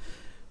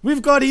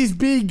 we've got his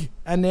big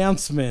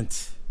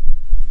announcement.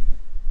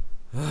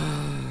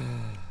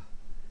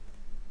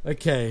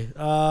 Okay,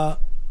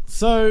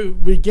 so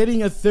we're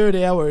getting a third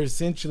hour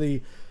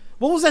essentially.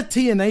 What was that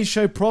TNA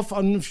show, Prof?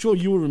 I'm sure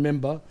you will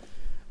remember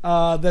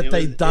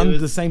they done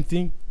the same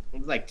thing. It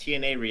was like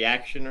TNA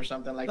Reaction or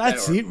something like that.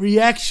 That's it.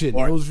 Reaction.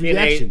 It was TNA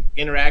Reaction.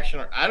 Interaction,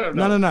 or I don't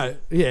know. No.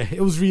 Yeah,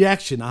 it was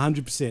Reaction.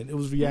 100%. It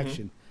was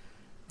Reaction.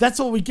 That's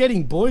what we're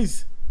getting,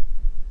 boys.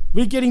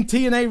 We're getting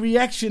TNA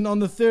Reaction on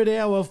the third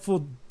hour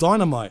for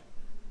Dynamite.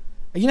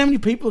 You know how many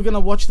people are going to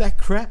watch that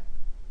crap?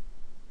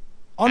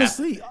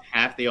 Honestly,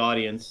 half the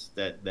audience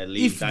that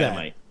leaves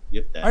Dynamite.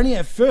 Only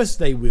at first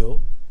they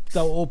will.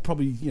 They'll all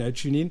probably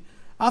tune in.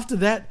 After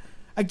that,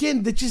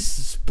 again, they're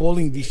just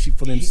spoiling this shit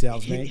for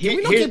themselves, man. Can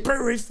we not get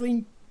pro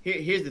wrestling?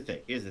 Here's the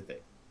thing.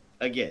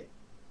 Again,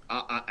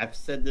 I've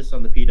said this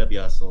on the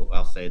PWS, so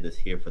I'll say this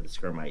here for the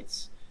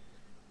Skirmites.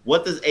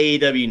 What does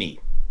AEW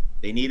need?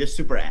 They need a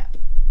super app,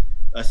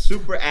 a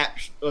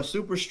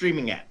super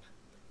streaming app.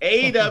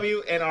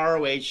 AEW and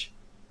ROH,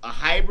 a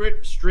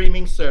hybrid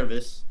streaming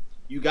service.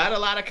 You got a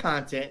lot of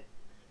content.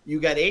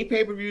 You got 8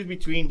 pay-per-views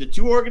between the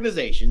two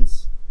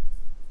organizations.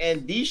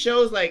 And these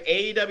shows like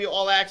AEW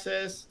All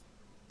Access,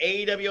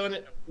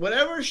 AEW,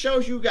 whatever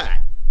shows you got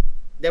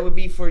that would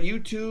be for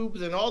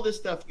YouTubes and all this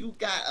stuff, you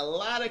got a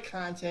lot of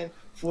content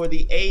for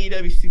the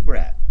AEW Super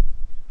App.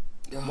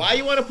 Why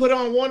you want to put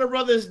on Warner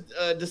Brothers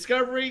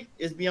Discovery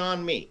is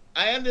beyond me.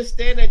 I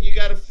understand that you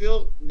got to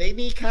feel they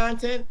need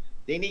content.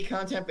 They need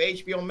content for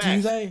HBO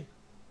Max. Do they?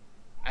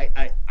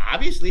 I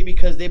obviously,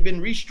 because they've been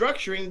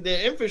restructuring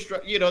the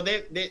infrastructure.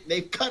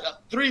 They've cut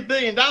up $3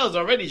 billion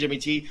already, Jimmy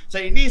T. So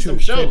you need some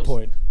shows. Fair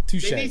point.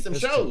 They need some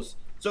shows.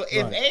 So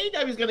if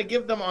AEW is going to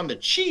give them on the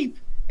cheap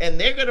and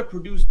they're going to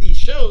produce these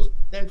shows,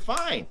 then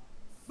fine.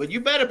 But you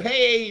better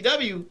pay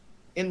AEW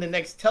in the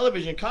next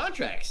television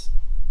contracts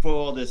for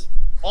all this.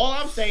 All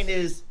I'm saying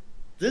is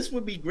this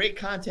would be great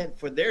content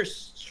for their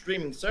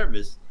streaming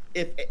service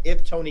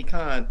if Tony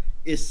Khan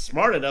is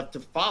smart enough to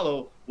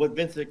follow what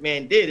Vince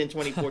McMahon did in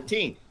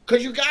 2014.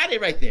 Because you got it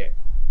right there.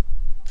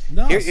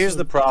 No, here's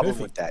the problem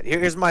with that.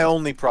 Here's my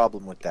only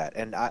problem with that.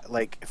 And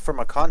from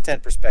a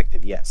content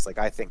perspective, yes,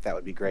 I think that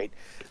would be great.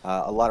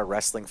 A lot of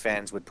wrestling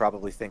fans would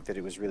probably think that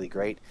it was really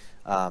great.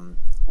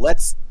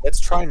 Let's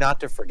try not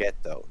to forget,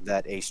 though,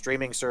 that a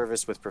streaming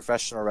service with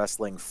professional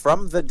wrestling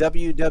from the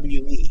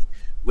WWE,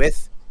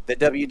 with the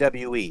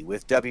WWE,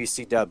 with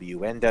WCW,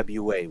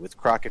 NWA, with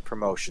Crockett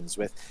Promotions,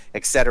 with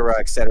et cetera,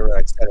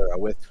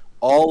 with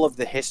all of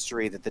the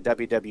history that the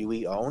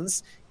WWE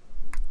owns,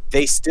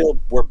 they still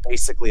were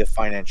basically a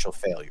financial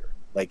failure.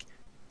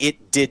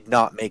 It did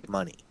not make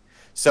money.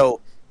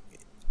 So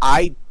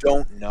I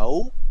don't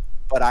know,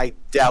 but I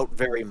doubt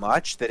very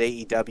much that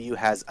AEW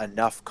has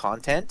enough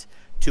content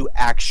to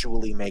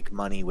actually make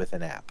money with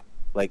an app.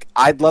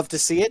 I'd love to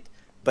see it,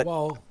 but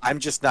I'm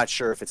just not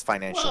sure if it's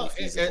financially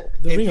feasible.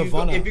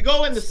 If you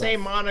go in the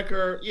same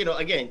moniker,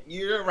 again,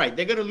 you're right.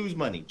 They're going to lose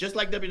money, just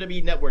like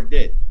WWE Network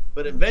did.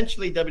 But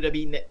eventually,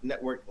 WWE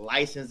Network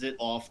licensed it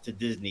off to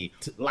Disney,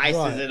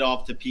 licensed it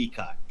off to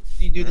Peacock.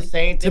 You do the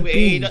same thing with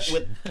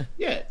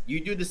AEW. You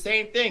do the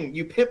same thing.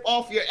 You pip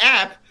off your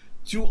app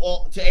to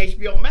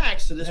HBO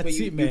Max, so this way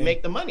you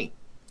make the money.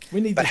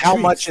 But how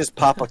much is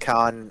Papa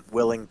Khan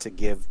willing to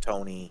give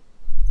Tony,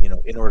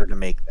 in order to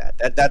make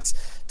that? That's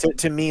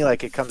to me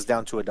it comes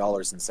down to a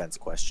dollars and cents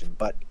question.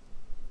 But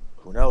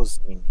who knows?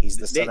 I mean, he's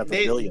the son of a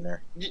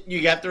billionaire.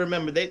 You got to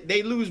remember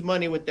they lose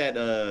money with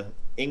that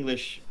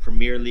English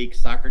Premier League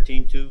soccer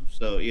team too.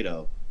 So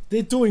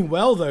they're doing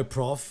well though,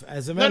 Prof.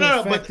 As a matter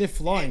of fact, they're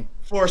flying.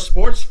 For a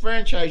sports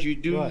franchise, you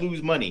do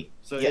lose money.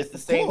 So it's the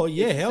same. Oh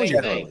yeah, hell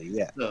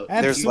yeah. So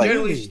there's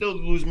generally still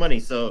lose money.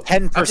 So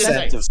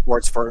 10% of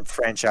sports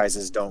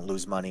franchises don't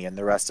lose money, and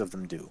the rest of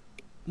them do.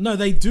 No,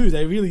 they do.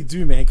 They really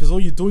do, man. Because all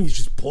you're doing is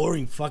just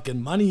pouring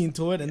fucking money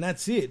into it, and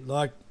that's it.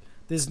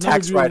 There's no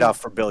tax write-off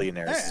for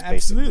billionaires. Yeah,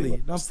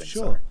 absolutely, no, for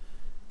sure,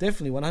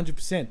 definitely,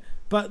 100%.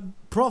 But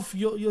Prof,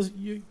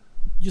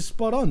 you're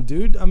spot on,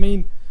 dude. I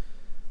mean,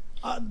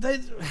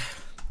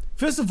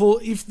 first of all,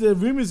 if the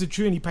rumors are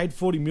true and he paid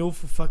 40 mil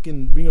for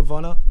fucking Ring of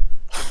Honor,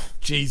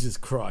 Jesus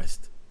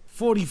Christ,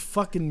 40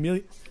 fucking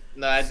million.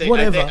 No, I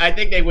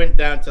think they went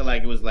down to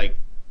it was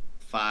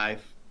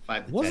 5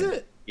 to 10. Was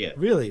it? Yeah.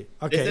 Really?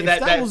 Okay. They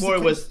said that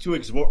was too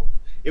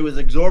it was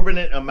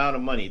exorbitant amount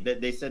of money.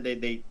 That they said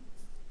they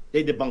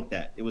debunked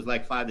that. It was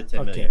 5 to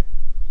 10 million.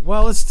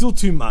 Well, it's still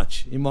too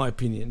much, in my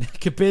opinion,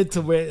 compared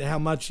to how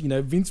much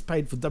Vince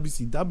paid for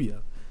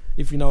WCW,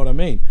 if you know what I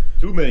mean.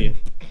 $2 million.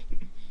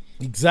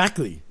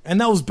 Exactly,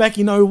 and that was back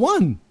in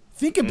 01.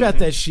 Think about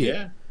that shit.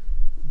 Yeah.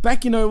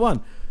 Back in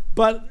 01.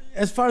 But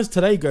as far as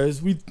today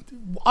goes,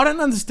 I don't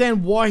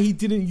understand why he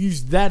didn't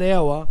use that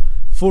hour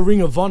for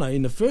Ring of Honor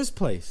in the first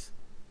place.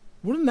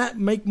 Wouldn't that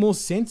make more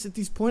sense at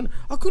this point?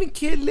 I couldn't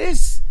care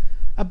less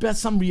about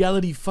some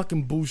reality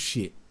fucking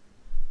bullshit.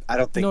 I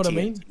don't think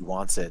TNT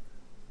wants it.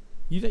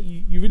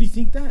 You really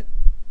think that?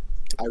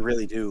 I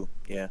really do,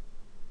 yeah.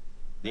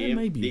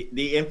 Maybe.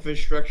 The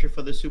infrastructure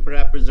for the Super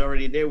App is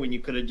already there when you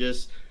could have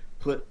just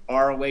put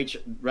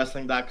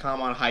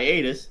ROHWrestling.com on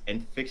hiatus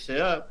and fix it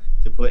up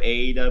to put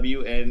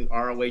AEW and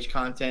ROH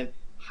content,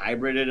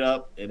 hybrid it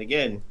up, and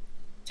again,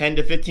 $10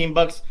 to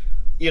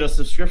 $15,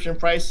 subscription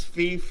price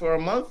fee for a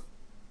month.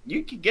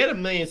 You could get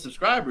 1 million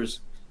subscribers.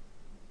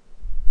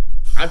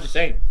 I'm just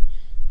saying.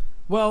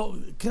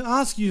 Well, can I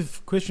ask you a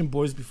question,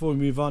 boys, before we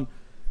move on?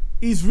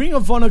 Is Ring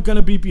of Honor going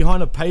to be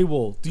behind a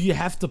paywall? Do you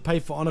have to pay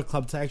for Honor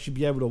Club to actually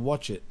be able to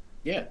watch it?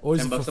 Yeah. Or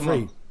is it for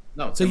free?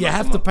 No. So you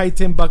have to pay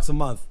 $10 a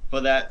month for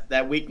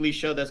that weekly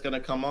show that's going to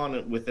come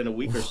on within a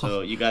week or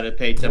so. You got to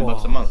pay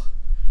 $10 a month.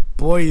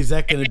 Boy, is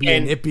that going to be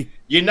an epic.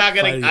 You're not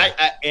going to.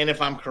 And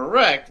if I'm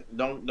correct,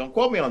 don't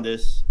quote me on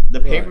this. The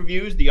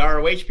pay-per-views, the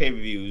ROH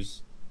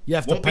pay-per-views, you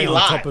have to pay on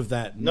top of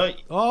that. No,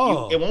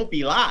 it won't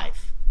be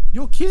live.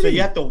 You're kidding. So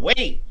you have to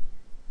wait.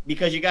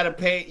 Because you gotta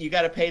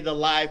pay the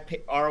live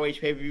ROH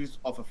pay-per-views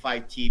off of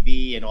Fight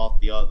TV and off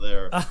the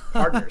other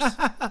partners.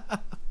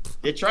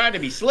 They're trying to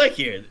be slick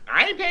here.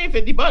 I ain't paying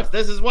 $50.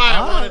 This is why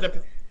I wanted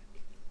to.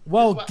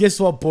 Well, guess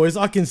what, boys?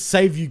 I can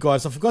save you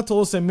guys. I forgot to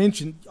also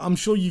mention. I'm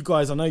sure you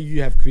guys. I know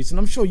you have, Chris, and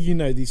I'm sure you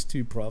know this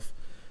too, Prof.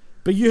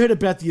 But you heard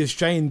about the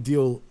Australian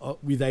deal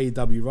with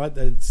AEW, right?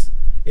 That it's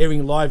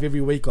airing live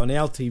every week on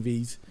our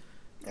TVs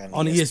and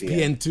on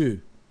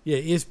ESPN2. Yeah,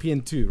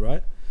 ESPN2,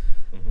 right?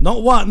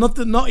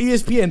 Mm-hmm. Not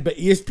ESPN, but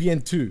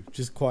ESPN2,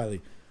 just quietly,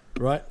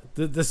 right?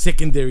 The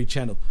secondary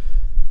channel.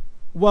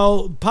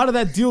 Well, part of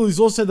that deal is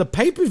also the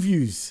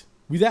pay-per-views.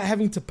 Without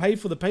having to pay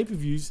for the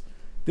pay-per-views,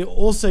 they're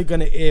also going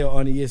to air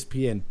on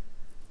ESPN,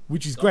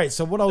 which is great.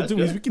 So what I'll do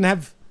is we can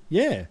have,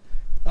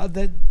 I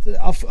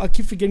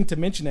keep forgetting to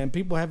mention that, and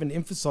people haven't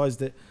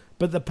emphasized it,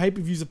 but the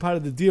pay-per-views are part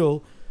of the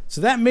deal. So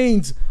that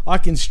means I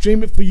can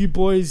stream it for you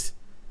boys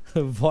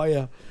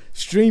via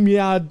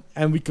StreamYard,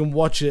 and we can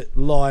watch it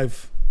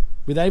live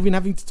without even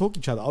having to talk to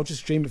each other. I'll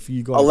just stream it for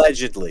you guys.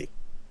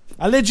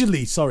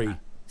 Allegedly. Sorry.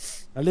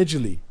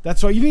 Allegedly.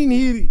 That's right.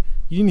 You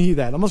You didn't hear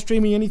that. I'm not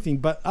streaming anything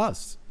but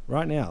us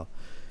right now.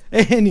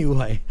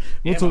 Anyway,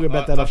 we'll talk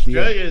about that off the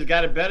air. Australia's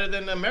got it better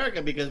than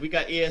America because we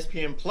got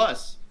ESPN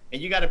Plus,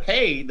 and you got to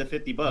pay the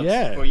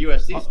 $50 for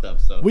UFC stuff.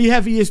 So we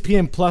have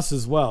ESPN Plus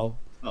as well.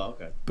 Oh,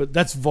 okay. But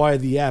that's via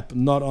the app,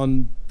 not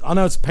on. I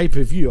know it's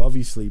pay-per-view,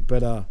 obviously,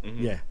 but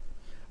yeah,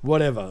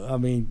 whatever. I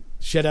mean,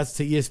 shout-outs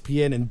to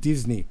ESPN and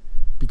Disney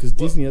because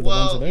Disney are the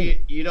ones that own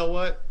it. You know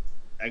what?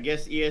 I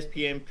guess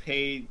ESPN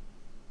paid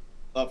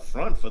up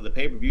front for the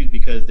pay-per-views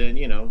because then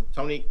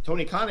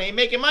Tony Khan ain't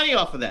making money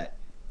off of that.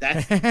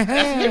 That's a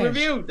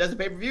pay-per-view. That's a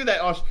pay-per-view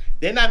that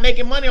they're not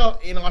making money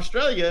in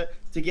Australia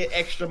to get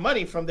extra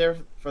money from their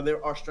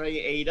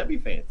Australian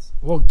AEW fans.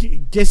 Well,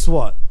 guess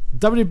what?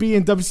 WWE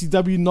and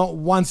WCW not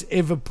once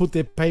ever put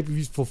their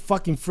pay-per-views for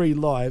fucking free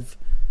live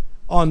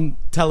on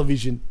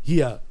television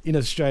here in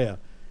Australia.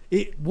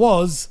 It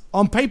was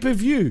on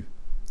pay-per-view.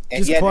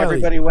 And yet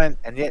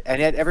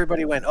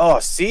everybody went. Oh,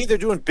 see, they're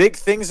doing big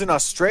things in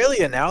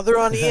Australia now. They're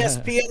on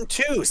ESPN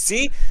too.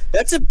 See,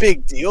 that's a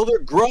big deal. They're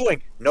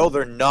growing. No,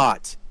 they're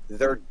not.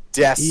 They're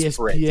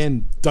desperate.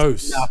 ESPN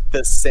dose. Not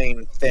the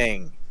same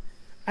thing.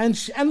 And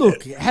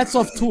look, hats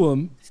off to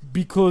them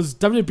because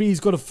WWE's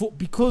got a foot.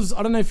 Because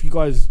I don't know if you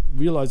guys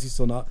realize this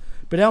or not,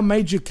 but our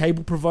major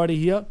cable provider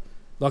here,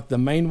 like the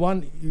main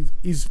one,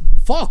 is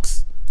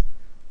Fox.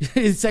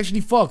 It's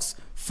actually Fox.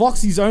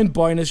 Fox is owned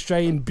by an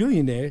Australian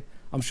billionaire.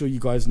 I'm sure you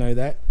guys know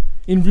that.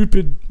 In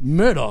Rupert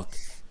Murdoch.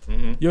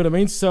 Mm-hmm. You know what I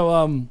mean?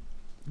 So,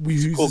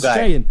 who's cool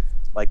Australian. Guy.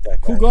 Like that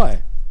guy. Cool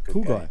guy.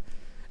 Cool guy.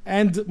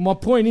 And my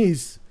point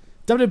is,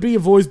 WWE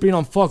have always been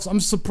on Fox.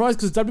 I'm surprised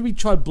because WWE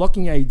tried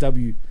blocking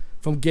AEW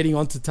from getting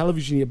onto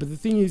television here. But the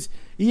thing is,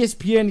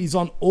 ESPN is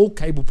on all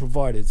cable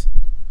providers.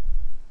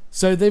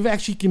 So they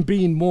actually can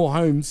be in more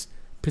homes,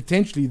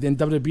 potentially, than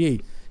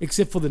WWE,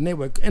 except for the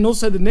network. And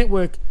also the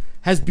network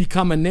has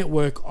become a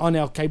network on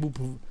our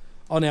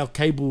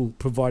cable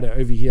provider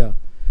over here,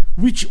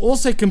 which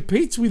also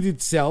competes with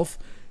itself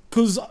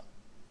because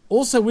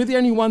also we're the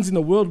only ones in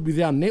the world with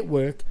our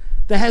network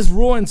that has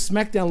Raw and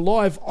SmackDown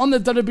live on the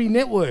WWE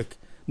network,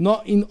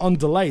 not on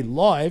delay,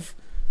 live,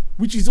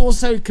 which is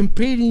also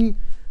competing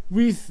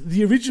with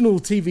the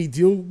original TV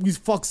deal with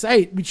Fox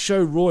 8, which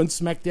show Raw and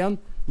SmackDown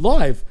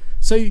live.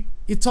 So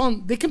it's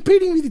on, they're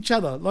competing with each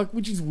other,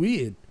 which is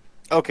weird.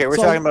 Okay, we're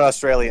talking about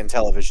Australian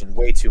television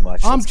way too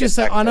much. I'm just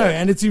saying, I know,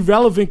 and it's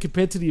irrelevant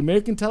compared to the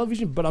American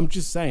television, but I'm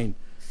just saying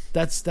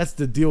that's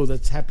the deal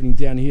that's happening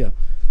down here.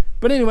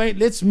 But anyway,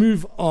 let's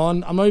move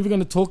on. I'm not even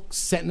going to talk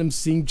Satnam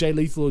Singh, Jay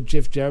Lethal, or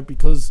Jeff Jarrett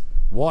because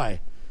why?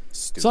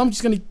 Stupid. So I'm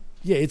just going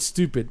to, it's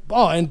stupid.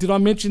 Oh, and did I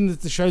mention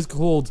that the show's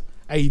called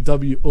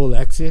AEW All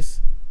Access?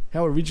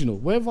 How original.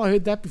 Where have I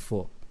heard that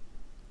before?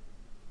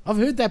 I've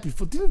heard that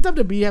before. Didn't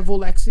WWE have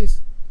All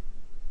Access?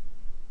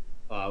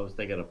 I was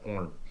thinking of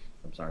porn.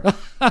 I'm sorry.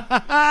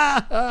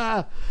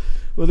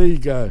 Well, there you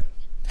go.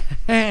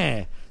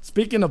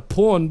 Speaking of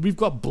porn, we've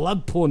got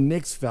blood porn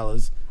next,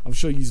 fellas. I'm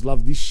sure you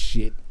love this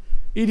shit.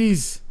 It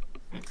is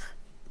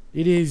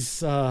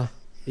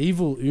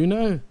Evil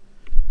Uno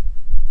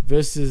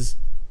versus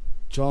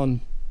John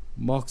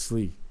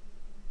Moxley.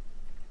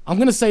 I'm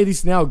going to say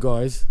this now,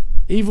 guys.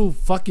 Evil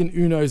fucking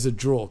Uno's a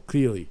draw,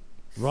 clearly.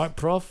 Right,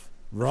 Prof?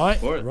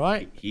 Right?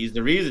 Right? He's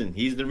the reason.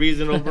 He's the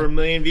reason over 1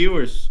 million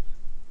viewers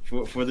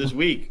for this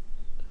week.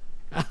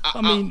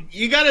 I mean,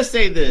 you got to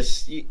say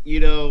this. You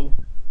know,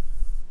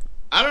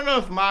 I don't know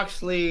if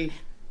Moxley...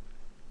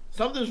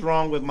 Something's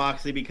wrong with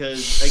Moxley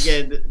because,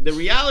 again, the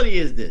reality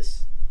is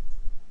this.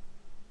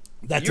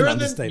 That's an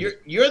understatement.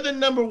 You're the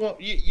number one.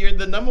 You're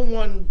the number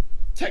one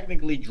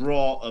technically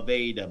draw of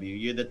AEW.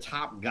 You're the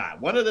top guy,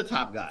 one of the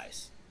top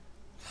guys.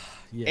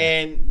 Yeah.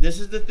 And this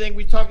is the thing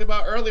we talked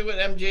about earlier with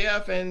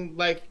MJF and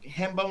like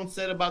Hambone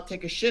said about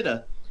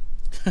Takeshita.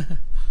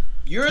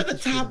 You're the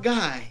top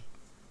guy,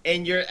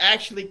 and you're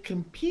actually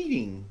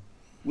competing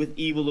with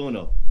Evil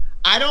Uno.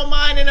 I don't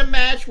mind in a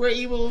match where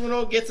Evil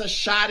Uno gets a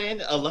shot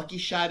in, a lucky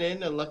shot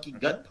in, a lucky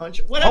gut punch,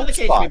 whatever the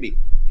case may be.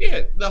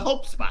 Yeah, the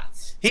hope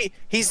spots.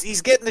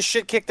 He's getting the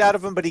shit kicked out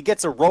of him, but he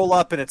gets a roll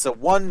up and it's a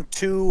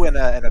 1-2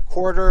 and a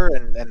quarter,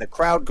 and the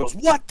crowd goes,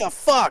 "What the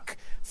fuck?"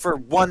 for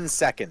 1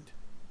 second.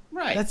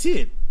 Right. That's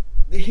it.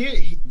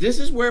 This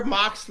is where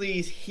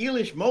Moxley's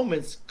heelish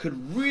moments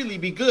could really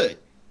be good.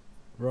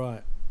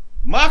 Right.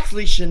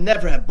 Moxley should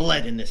never have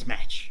bled in this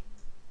match.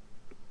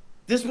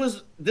 This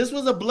was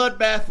a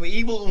bloodbath for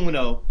Evil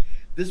Uno.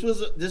 This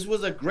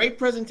was a great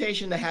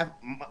presentation to have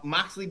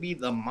Moxley be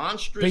the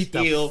monstrous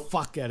heel,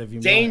 fuck out of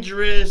you,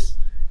 dangerous,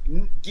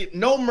 get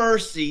no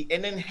mercy,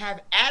 and then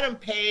have Adam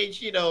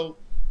Page,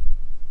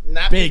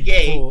 not big be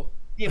gay, fool.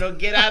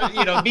 Get out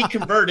of, be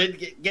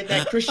converted, get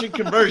that Christian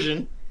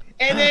conversion,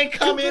 and then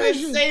come in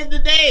and save the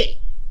day.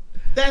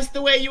 That's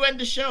the way you end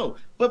the show.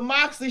 But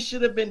Moxley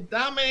should have been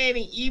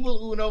dominating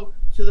Evil Uno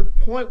to the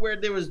point where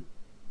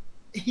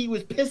he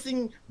was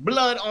pissing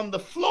blood on the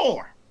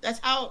floor. That's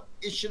how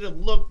it should have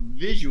looked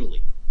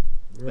visually.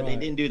 Right. But they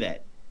didn't do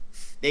that.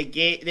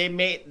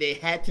 They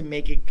had to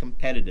make it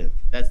competitive.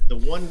 That's the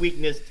one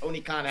weakness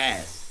Tony Khan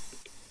has.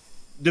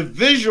 The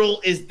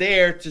visual is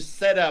there to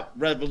set up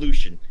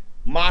Revolution.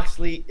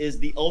 Moxley is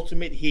the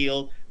ultimate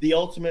heel, the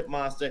ultimate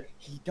monster.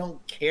 He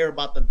don't care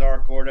about the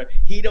Dark Order.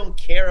 He don't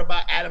care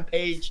about Adam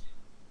Page,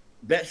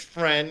 best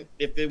friend,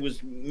 if it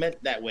was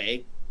meant that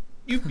way.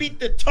 You beat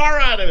the tar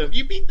out of him.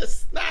 You beat the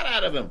snot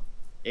out of him.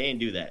 They didn't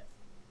do that.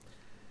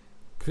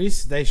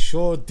 Chris, they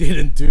sure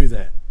didn't do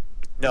that.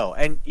 No,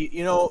 and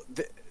you know,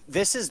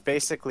 this is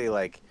basically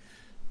like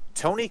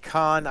Tony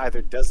Khan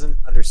either doesn't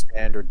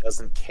understand or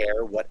doesn't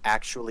care what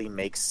actually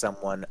makes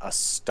someone a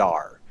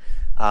star.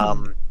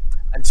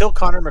 Until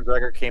Conor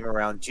McGregor came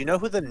around, do you know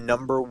who the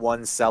number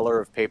one seller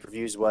of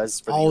pay-per-views was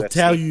for the UFC? I'll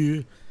tell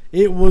you.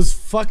 It was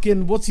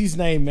fucking... What's his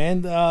name,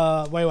 man?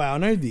 Wait, I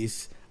know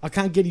this. I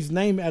can't get his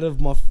name out of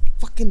my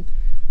fucking...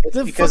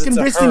 The fucking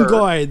wrestling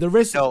guy. The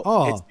wrestling...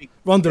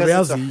 Ronda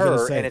Rousey. It's a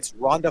her, and it's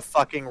Ronda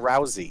fucking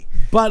Rousey.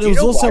 But it was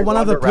also one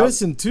other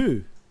person,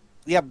 too.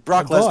 Yeah,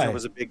 Brock Lesnar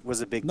was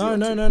a big deal.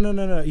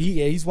 No.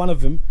 He's one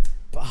of them.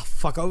 But,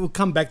 fuck, it will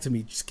come back to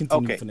me. Just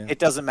continue for now. It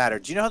doesn't matter.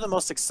 Do you know how the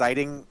most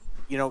exciting...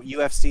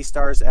 UFC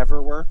stars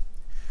ever were?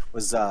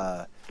 Was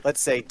let's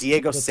say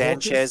Diego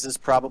Sanchez is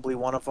probably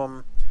one of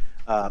them.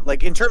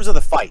 Like in terms of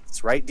the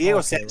fights, right?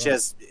 Diego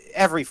Sanchez,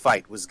 every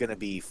fight was going to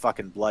be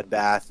fucking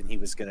bloodbath, and he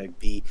was going to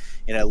be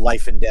in a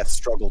life and death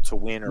struggle to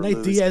win or Nate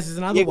lose. Diaz is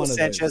another Diego one of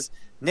Sanchez, those.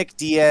 Nick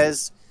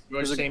Diaz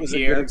was a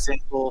good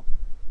example.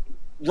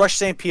 Rush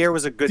St. Pierre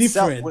was a good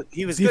sell.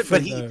 He was good,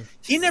 but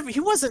he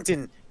wasn't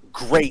in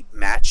great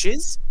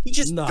matches. He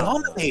just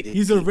dominated.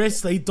 He's a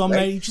wrestler. He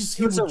dominated. Right?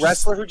 He was a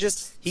wrestler who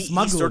just he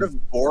sort of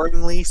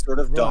boringly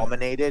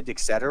dominated,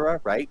 etc.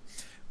 Right?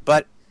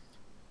 But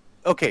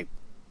okay,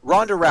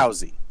 Ronda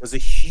Rousey was a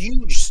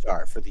huge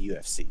star for the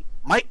UFC.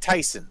 Mike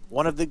Tyson,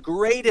 one of the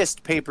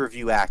greatest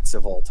pay-per-view acts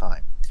of all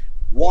time.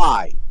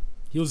 Why?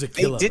 He was a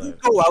killer. They didn't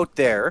go out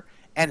there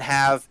and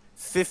have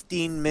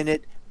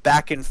 15-minute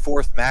back and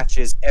forth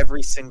matches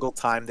every single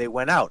time they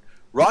went out.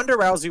 Ronda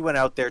Rousey went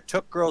out there,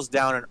 took girls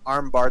down, and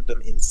armbarred them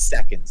in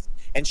seconds.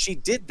 And she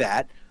did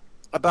that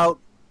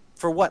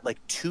for what, like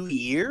 2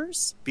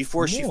 years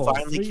before she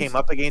finally came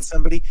up against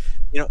somebody?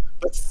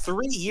 But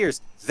 3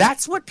 years.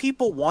 That's what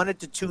people wanted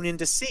to tune in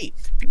to see.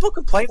 People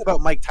complain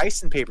about Mike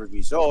Tyson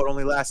pay-per-views. Oh, it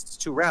only lasts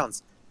 2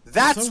 rounds.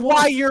 That's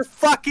why you're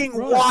fucking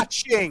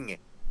watching.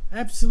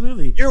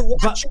 Absolutely. You're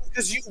watching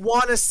because you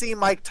want to see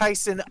Mike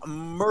Tyson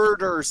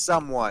murder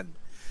someone.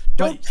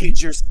 Don't kid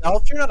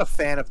yourself. You're not a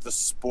fan of the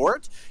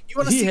sport. You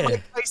want to see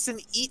Mike Tyson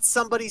eat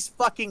somebody's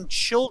fucking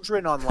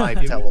children on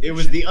live television. It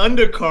was the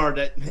undercard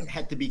that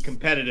had to be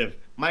competitive.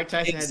 Mike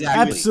Tyson had to do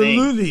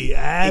absolutely.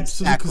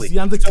 Exactly. The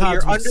undercard so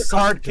your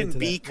undercard can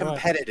be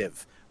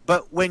competitive. Right.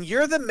 But when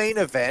you're the main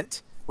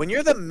event,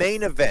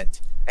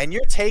 and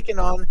you're taking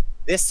on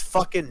this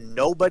fucking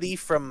nobody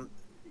from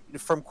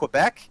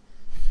Quebec,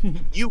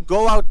 you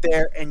go out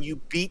there and you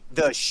beat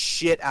the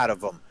shit out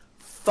of him.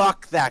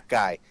 Fuck that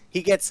guy.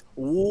 He gets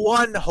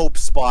one hope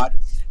spot.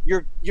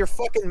 Your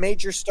fucking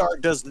major star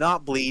does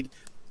not bleed.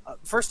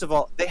 First of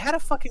all, they had a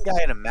fucking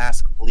guy in a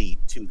mask bleed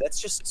too. That's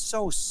just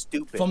so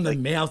stupid. From the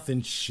mouth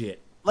and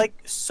shit. Like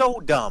so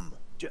dumb.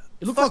 It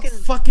looked like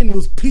fucking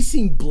was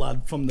pissing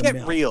blood from the mouth.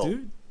 Get real.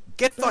 Dude.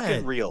 Get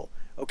fucking real.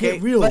 Okay.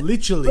 Get real,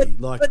 literally.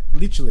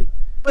 Literally.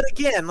 But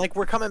again, like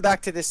we're coming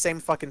back to this same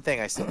fucking thing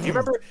I said. Do you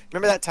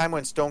remember that time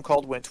when Stone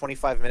Cold went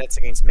 25 minutes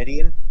against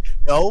Midian?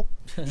 No,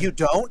 you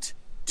don't.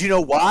 Do you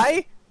know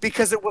why?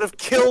 Because it would have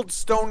killed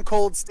Stone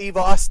Cold Steve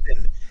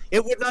Austin.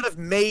 It would not have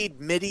made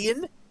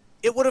Midian.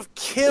 It would have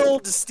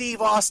killed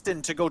Steve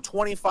Austin to go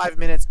 25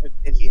 minutes with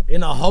Midian.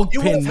 In a hog pin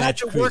match, You would have had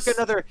to work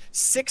another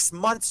 6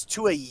 months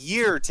to a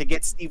year to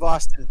get Steve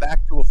Austin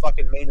back to a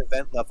fucking main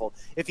event level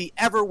if he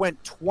ever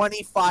went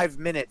 25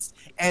 minutes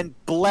and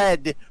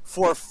bled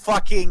for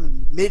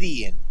fucking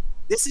Midian.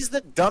 This is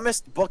the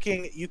dumbest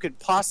booking you could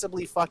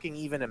possibly fucking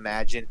even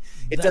imagine.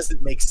 It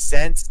doesn't make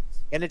sense.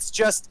 And it's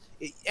just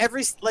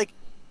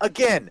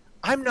again,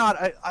 I'm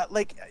not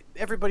like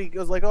everybody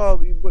goes like,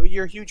 oh,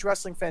 you're huge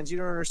wrestling fans. You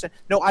don't understand.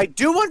 No, I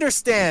do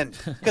understand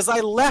because I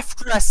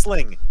left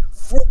wrestling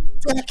for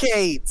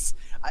decades.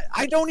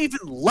 I don't even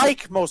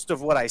like most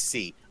of what I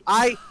see.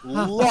 I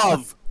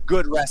love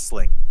good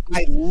wrestling.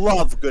 I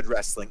love good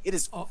wrestling. It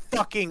is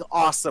fucking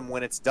awesome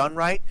when it's done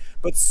right.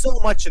 But so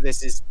much of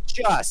this is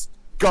just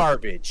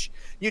garbage.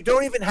 You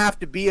don't even have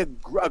to be a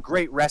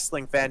great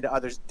wrestling fan to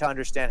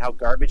understand how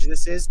garbage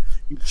this is.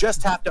 You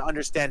just have to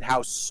understand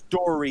how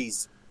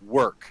stories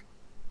work.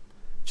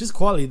 Just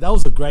quality. That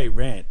was a great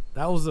rant.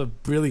 That was a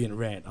brilliant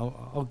rant.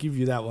 I'll give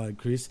you that one,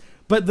 Chris.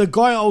 But the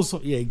guy also,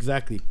 yeah,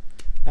 exactly.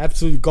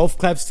 Absolute golf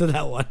claps to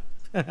that one.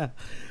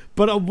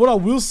 But what I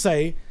will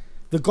say,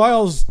 the guy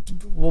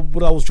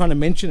what I was trying to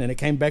mention, and it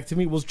came back to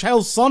me, was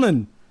Chael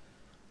Sonnen.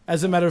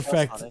 As a matter of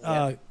fact,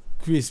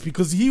 Chris,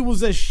 because he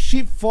was a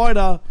shit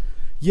fighter,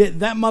 yet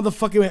that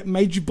motherfucker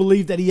made you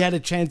believe that he had a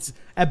chance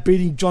at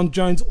beating John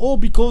Jones, all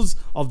because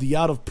of the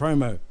art of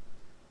promo.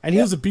 And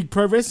he was a big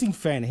pro wrestling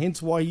fan,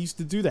 hence why he used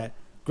to do that.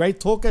 Great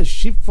talker,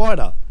 shit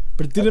fighter,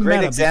 but it didn't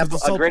matter.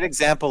 A great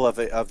example of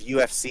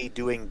UFC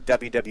doing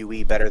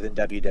WWE better than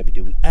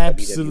WWE.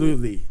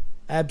 Absolutely,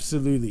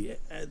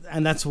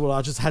 and that's what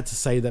I just had to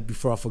say that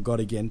before I forgot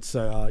again.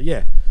 So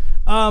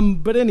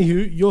But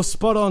anywho, you're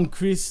spot on,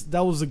 Chris.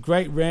 That was a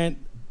great rant.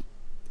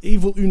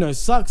 Evil Uno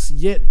sucks,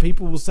 yet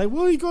people will say,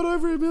 well, he got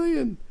over 1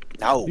 million.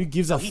 No. Who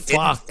gives a he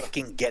fuck? Didn't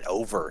fucking get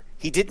over.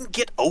 He didn't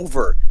get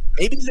over.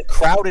 Maybe the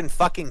crowd in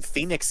fucking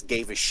Phoenix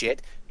gave a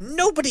shit.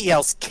 Nobody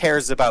else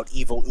cares about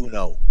Evil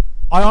Uno.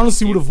 I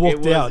honestly would have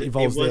walked out if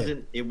I was there.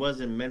 It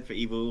wasn't meant for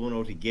Evil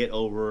Uno to get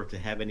over, to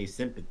have any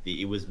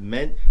sympathy. It was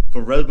meant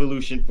for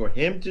Revolution, for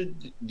him to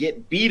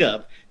get beat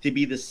up, to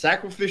be the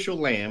sacrificial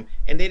lamb,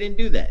 and they didn't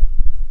do that.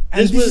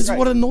 And this is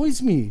what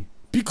annoys me.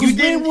 Because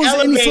there was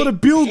any sort of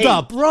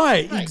build-up.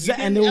 Right,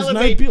 exactly. And there was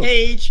no build.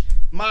 Page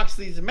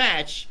Moxley's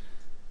match.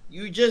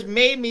 You just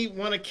made me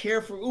want to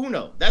care for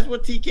Uno. That's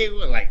what TK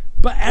was like.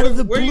 But out of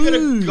the where blue, are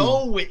you gonna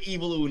go with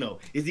Evil Uno?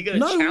 Is he gonna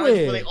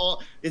challenge for the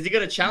Is he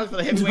gonna challenge for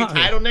the heavyweight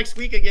title next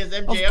week against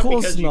MJF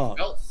because you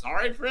felt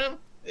sorry for him?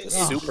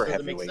 Super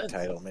heavyweight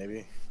title,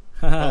 maybe.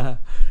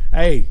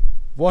 Hey,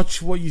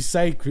 watch what you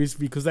say, Chris,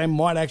 because they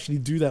might actually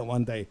do that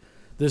one day.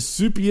 The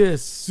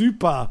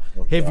super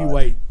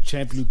heavyweight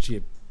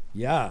championship.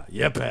 Yeah,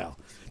 pal.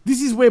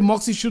 This is where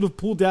Moxley should have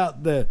pulled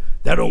out that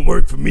don't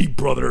work for me,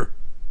 brother.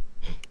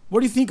 What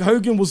do you think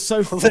Hogan was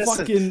so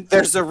fucking...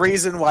 There's a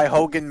reason why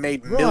Hogan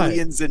made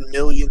millions and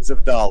millions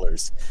of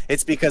dollars.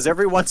 It's because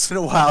every once in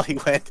a while he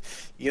went,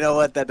 you know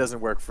what, that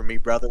doesn't work for me,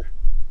 brother.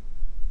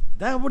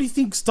 What do you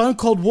think Stone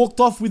Cold walked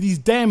off with his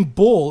damn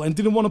ball and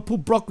didn't want to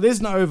put Brock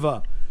Lesnar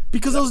over?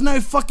 Because there was no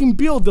fucking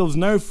build. There was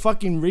no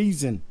fucking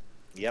reason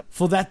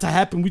for that to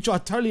happen, which I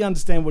totally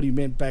understand what he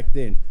meant back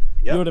then.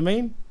 You know what I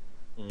mean?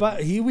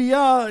 But here we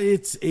are.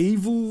 It's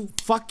Evil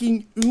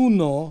fucking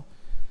Uno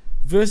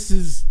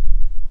versus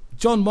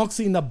John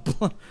Moxley in a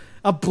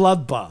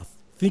bloodbath.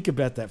 Think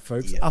about that,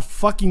 folks. A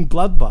fucking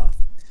bloodbath.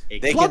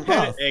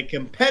 A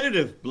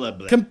competitive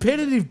bloodbath.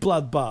 Competitive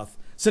bloodbath.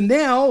 So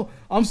now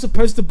I'm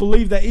supposed to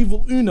believe that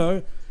Evil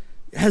Uno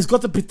has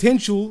got the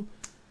potential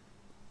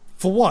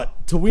for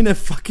what? To win a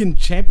fucking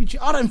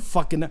championship? I don't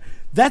fucking know.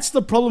 That's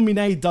the problem in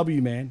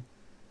AEW, man.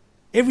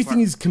 Everything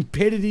is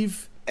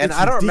competitive. And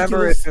I don't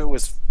remember if it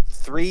was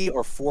 3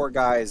 or 4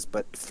 guys,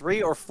 but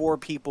 3 or 4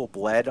 people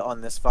bled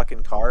on this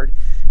fucking card.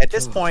 At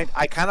this point,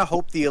 I kind of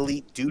hope the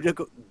Elite do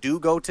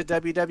go to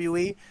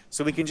WWE,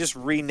 so we can just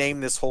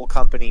rename this whole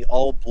company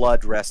All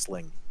Blood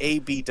Wrestling,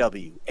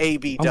 ABW,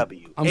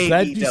 ABW. I'm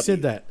glad you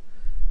said that.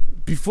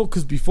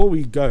 Before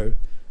we go,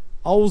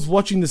 I was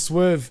watching the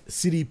Swerve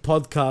City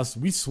podcast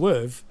with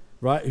Swerve,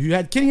 right, who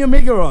had Kenny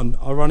Omega on,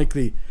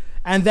 ironically,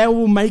 and they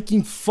were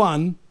making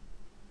fun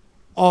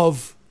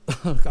of,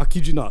 I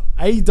kid you not,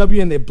 AEW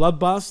and their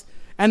bloodbaths,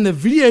 and the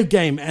video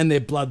game and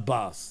their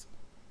bloodbaths.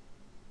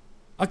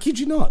 I kid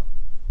you not.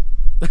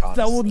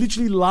 They were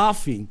literally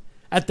laughing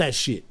at that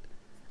shit.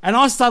 And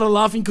I started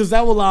laughing because they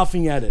were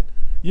laughing at it.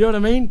 You know what I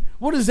mean?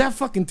 What does that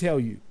fucking tell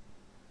you?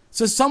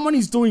 So someone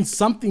is doing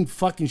something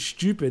fucking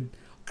stupid.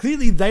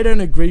 Clearly they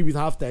don't agree with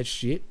half that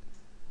shit.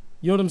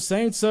 You know what I'm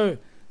saying? So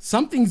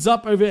something's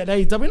up over at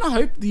AEW. And I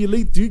hope the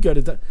Elite do go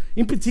to...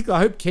 In particular,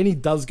 I hope Kenny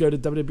does go to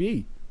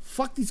WWE.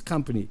 Fuck this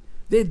company.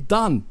 They're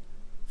done.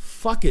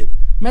 Fuck it.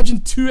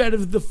 Imagine 2 out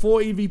of the 4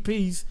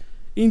 EVPs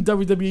in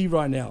WWE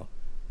right now.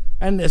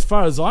 And as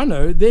far as I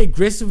know, they're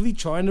aggressively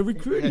trying to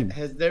recruit him.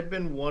 Has there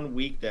been 1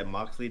 week that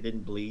Moxley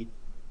didn't bleed?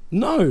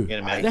 No,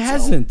 there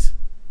hasn't.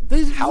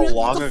 How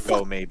long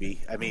ago,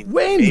 maybe? I mean,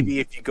 maybe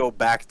if you go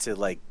back to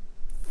like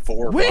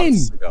 4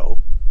 months ago.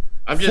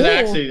 I'm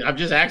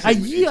just asking. A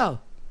year.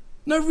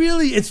 No,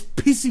 really, it's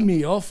pissing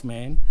me off,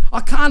 man.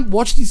 I can't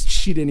watch this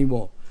shit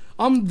anymore.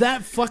 I'm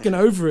that fucking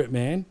over it,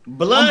 man.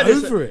 Blood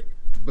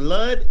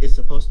is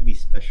supposed to be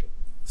special.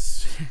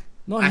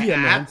 Not here,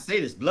 man. I have to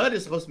say this. Blood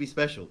is supposed to be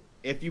special.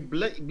 If you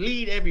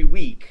bleed every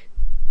week,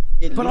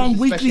 but on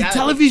weekly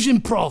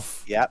television,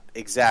 prof. Yep,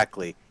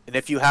 exactly. And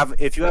if you have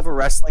a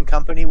wrestling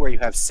company where you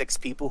have 6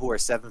 people who are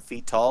 7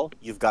 feet tall,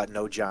 you've got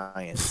no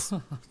giants.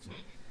 And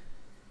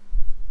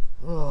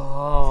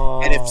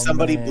if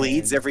somebody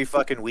bleeds every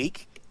fucking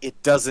week,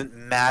 it doesn't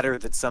matter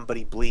that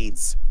somebody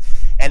bleeds.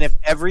 And if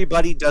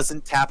everybody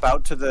doesn't tap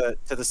out to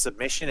the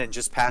submission and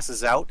just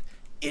passes out,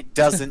 it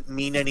doesn't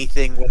mean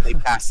anything when they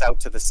pass out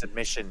to the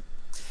submission.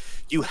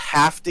 You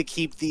have to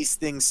keep these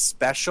things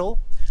special.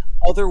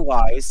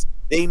 Otherwise,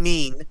 they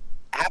mean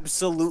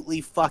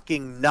absolutely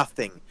fucking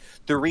nothing.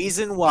 The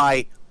reason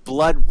why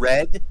blood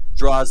red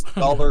draws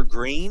dollar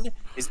green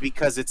is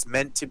because it's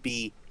meant to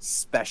be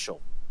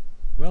special.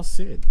 Well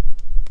said.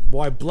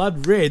 Why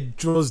blood red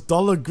draws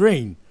dollar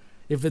green.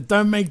 If it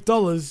don't make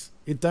dollars,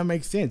 it don't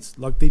make sense.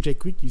 Like DJ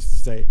Quick used to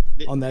say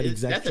on that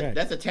exact track.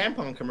 That's a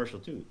tampon commercial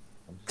too.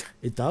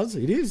 It does.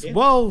 It is. Yeah.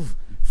 Well,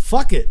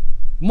 fuck it.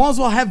 Might as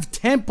well have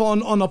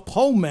tampon on a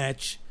pole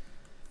match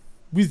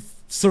with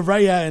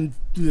Saraya and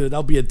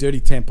that'll be a dirty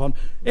tampon.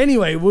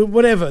 Anyway,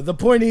 whatever. The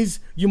point is,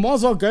 you might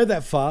as well go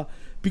that far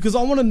because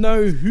I want to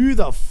know who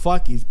the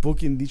fuck is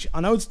booking this.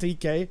 I know it's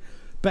TK,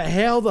 but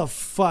how the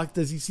fuck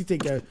does he sit there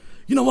and go,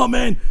 you know what,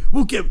 man?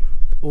 We'll get...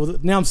 Well,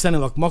 now I'm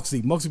sounding like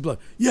Moxley. Moxley blood.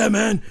 Yeah,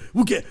 man.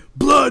 We'll get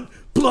blood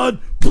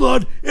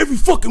every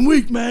fucking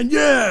week, man.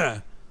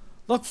 Yeah.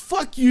 Like,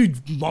 fuck you,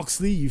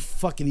 Moxley, you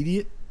fucking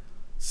idiot.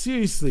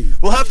 Seriously.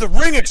 We'll have the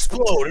ring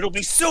explode. It'll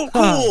be so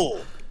cool.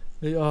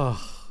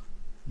 Oh,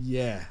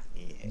 yeah.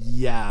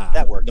 Yeah.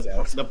 That works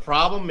out. The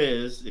problem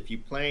is, if you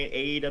play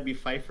AEW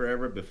Fight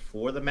Forever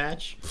before the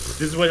match,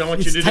 this is what I want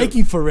you to do. It's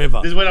taking forever.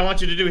 This is what I want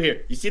you to do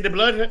here. You see the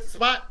blood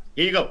spot?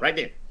 Here you go, right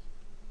there.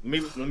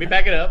 Let me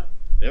back it up.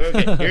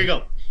 Okay, here you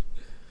go.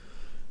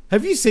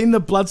 Have you seen the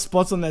blood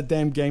spots on that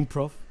damn game,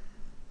 Prof?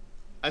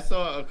 I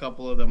saw a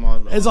couple of them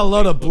on. There's a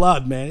lot of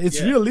blood, man. It's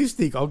Yeah.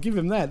 realistic. I'll give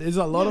him that. There's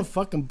a lot of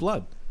fucking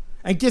blood.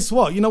 And guess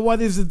what? You know why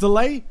there's a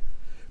delay?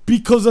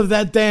 Because of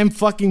that damn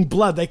fucking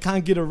blood. They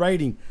can't get a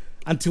rating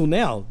until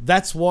now.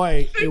 That's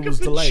why it was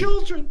delayed.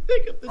 Children.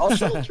 Think of the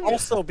children.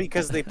 Also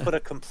because they put a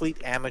complete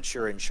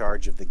amateur in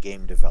charge of the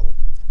game development.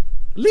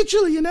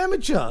 Literally an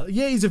amateur.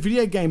 Yeah, he's a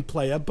video game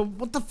player, but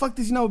what the fuck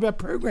does he know about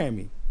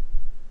programming?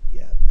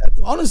 Yeah,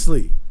 that's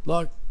honestly,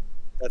 like,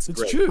 that's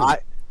it's great. true.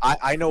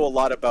 I know a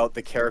lot about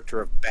the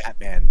character of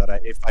Batman,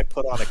 but if I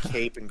put on a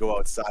cape and go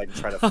outside and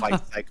try to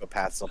fight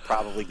psychopaths, I'll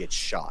probably get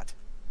shot.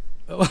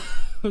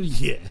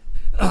 Yeah,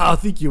 I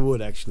think you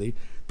would actually,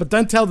 but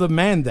don't tell the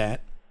man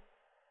that.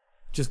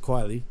 Just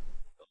quietly,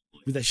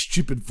 with that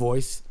stupid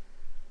voice.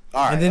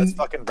 All right, and then, let's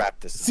fucking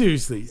wrap this up.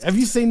 Seriously, have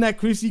you seen that,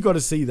 Chris? You got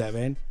to see that,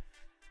 man.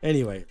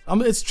 Anyway,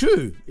 it's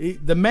true.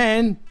 The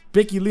man,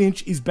 Becky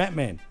Lynch, is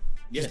Batman.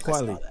 Yes, just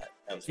quietly,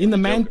 That was in the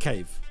from man Joker.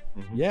 cave.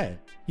 Yeah,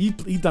 he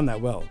done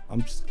that well.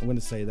 I'm going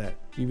to say that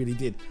he really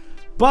did.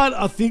 But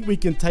I think we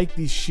can take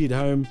this shit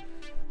home.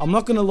 I'm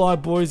not going to lie,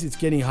 boys. It's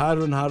getting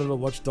harder and harder to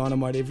watch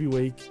Dynamite every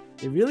week.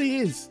 It really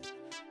is.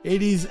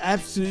 It is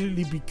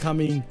absolutely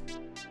becoming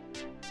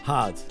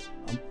hard.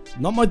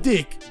 Not my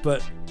dick,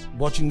 but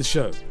watching the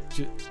show.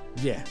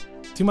 Yeah,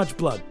 too much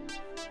blood.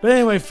 But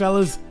anyway,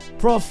 fellas,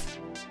 Prof,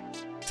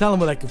 tell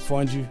them where they can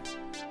find you.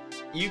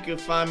 You can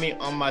find me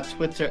on my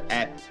Twitter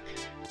at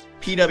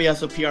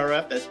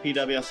PWSOPRF, that's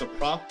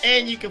PWSOProf,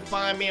 and you can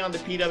find me on the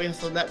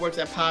PWSO networks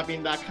at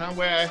podbean.com,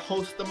 where I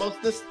host the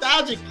most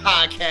nostalgic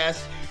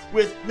podcast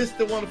with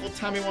Mr. Wonderful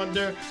Tommy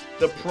Wonder,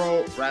 the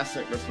Pro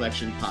Wrestling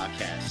Reflection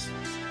Podcast.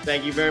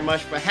 Thank you very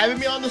much for having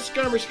me on the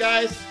Skirmish,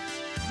 guys.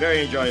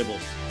 Very enjoyable.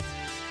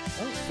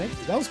 Oh, thank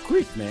you. That was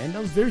quick, man.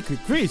 That was very quick.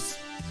 Chris,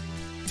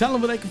 tell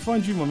them where they can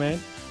find you, my man.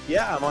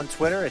 Yeah, I'm on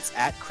Twitter. It's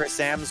at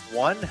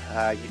ChrisAmbs1.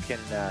 You can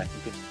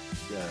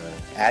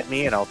add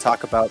me, and I'll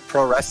talk about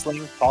pro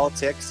wrestling,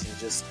 politics, and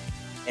just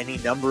any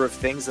number of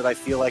things that I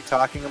feel like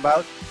talking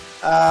about.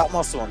 I'm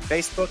also on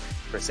Facebook,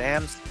 Chris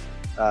Ambs,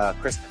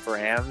 Christopher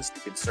Ambs.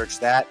 You can search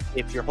that.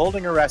 If you're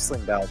holding a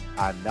wrestling belt,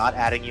 I'm not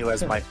adding you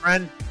as my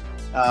friend.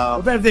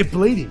 What about if they're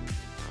bleeding?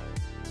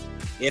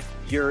 If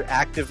you're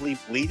actively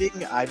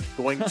bleeding, I'm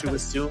going to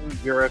assume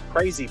you're a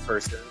crazy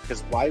person,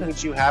 because why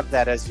would you have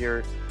that as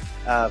your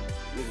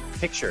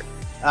picture?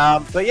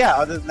 But yeah,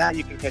 other than that,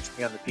 you can catch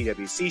me on the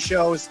PWC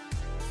shows.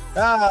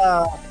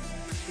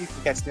 You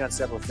can catch me on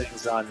several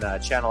things on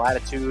Channel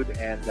Attitude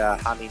and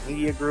Hami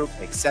Media Group,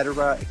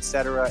 etc.,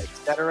 etc.,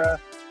 etc.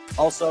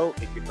 Also,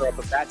 if you throw up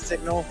a bat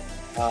signal,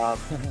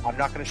 I'm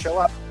not going to show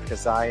up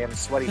because I am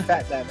sweaty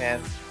fat Batman.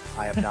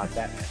 I am not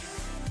Batman.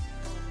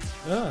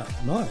 Ah,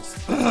 nice.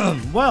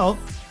 Well,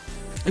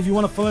 if you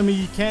want to follow me,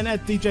 you can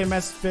at DJ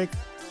Mass Effect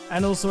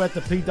and also at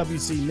the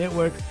PWC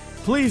Network.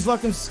 Please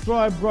like and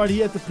subscribe right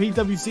here at the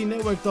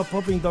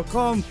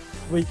pwcnetwork.popping.com,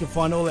 where you can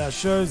find all our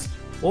shows.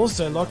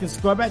 Also, like and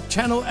subscribe at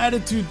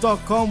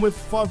channelattitude.com. With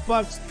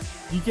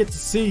 $5, you get to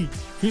see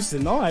Chris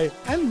and I,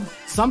 and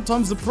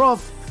sometimes the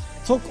Prof,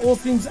 talk all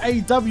things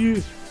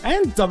AEW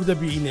and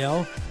WWE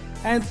now.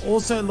 And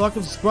also like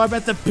and subscribe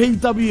at the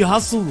PW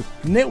Hustle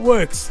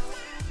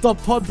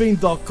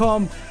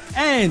Networks.podbean.com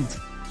and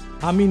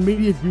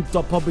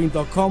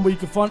MediaGroup.podbean.com, where you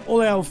can find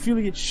all our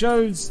affiliate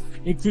shows,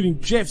 including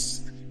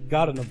Jeff's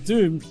Garden of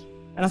Doom.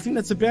 And I think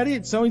that's about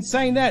it. So in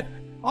saying that,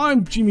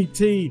 I'm Jimmy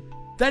T.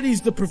 That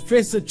is the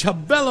Professor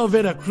Chabelo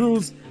Vera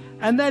Cruz.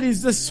 And that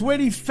is the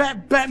sweaty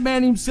fat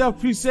Batman himself,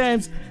 Chris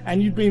Ambs.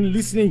 And you've been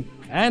listening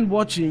and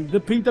watching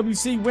the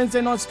PWC Wednesday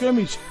Night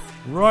Skirmish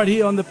right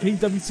here on the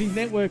PWC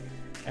Network.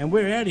 And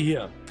we're out of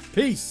here.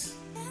 Peace.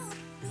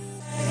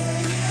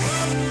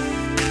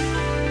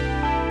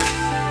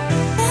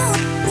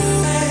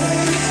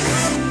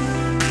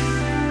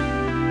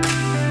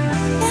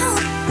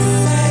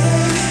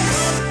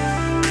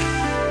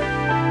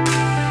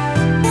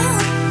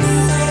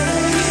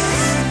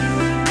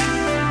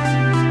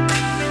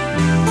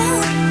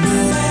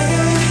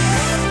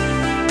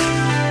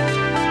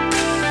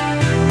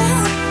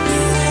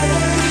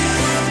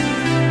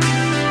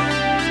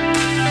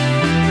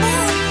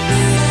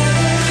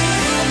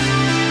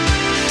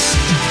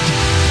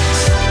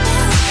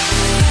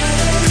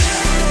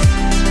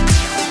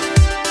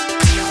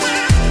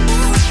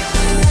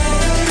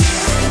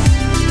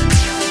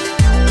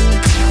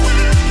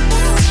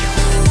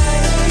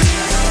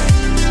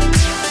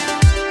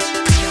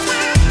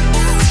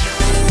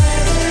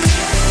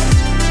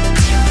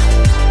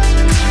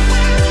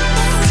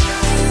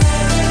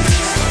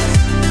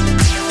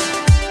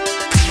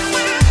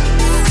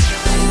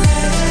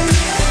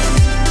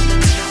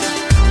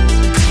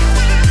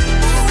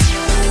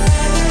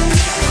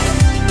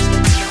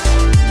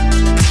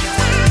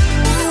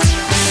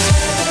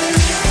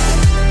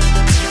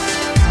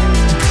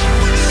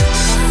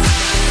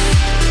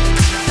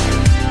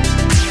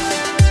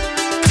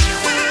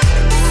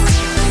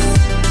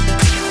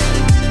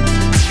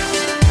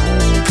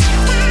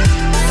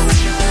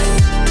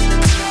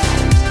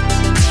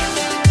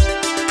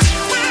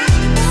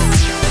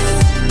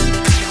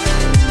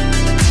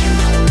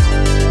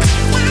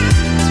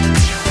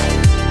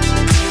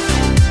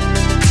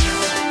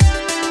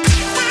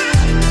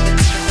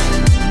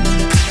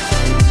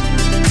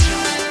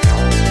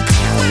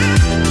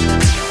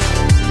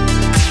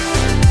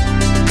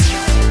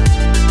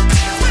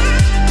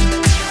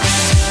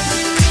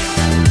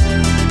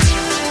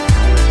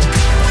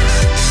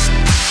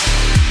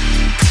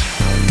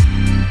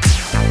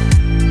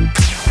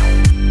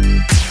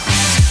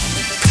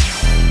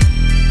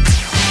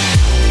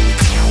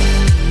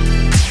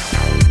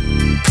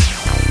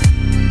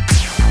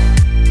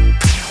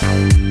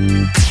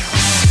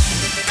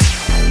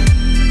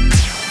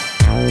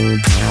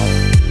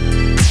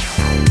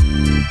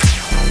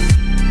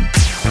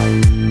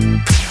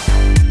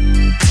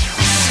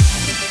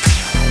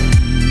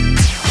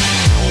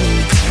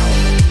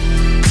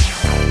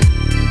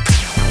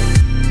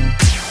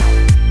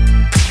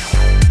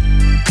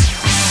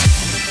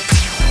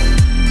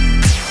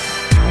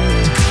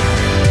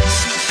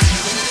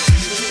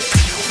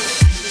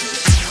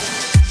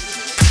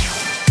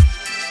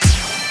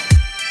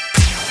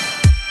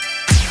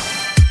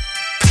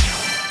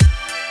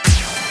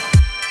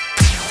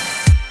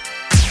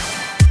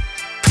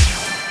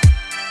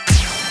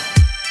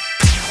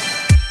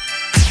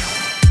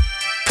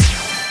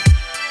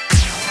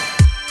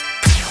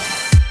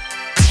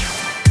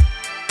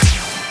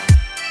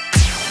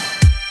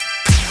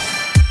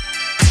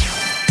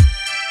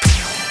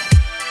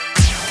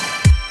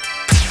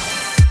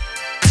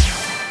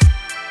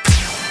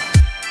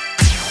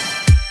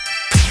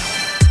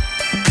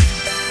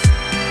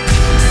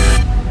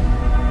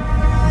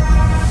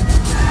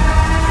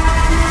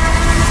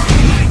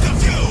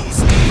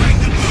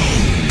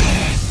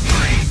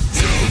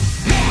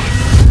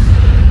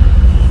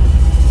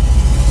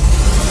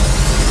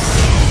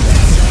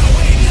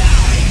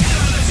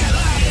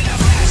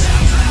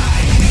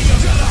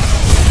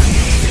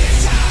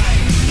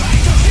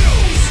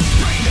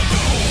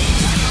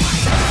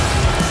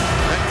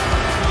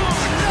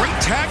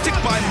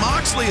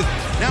 Moxley.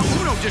 Now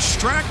Uno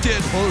distracted.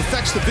 Well, it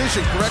affects the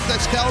vision, correct,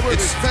 Excalibur?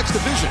 It affects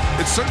the vision.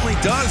 It certainly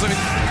does. I mean,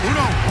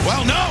 Uno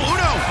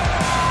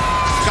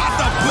got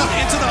the boot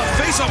into the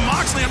face of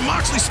Moxley, and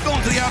Moxley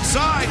spilling to the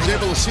outside. He's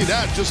able to see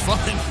that just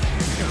fine.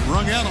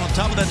 Rung out on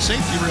top of that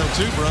safety rail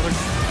too, brother.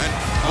 And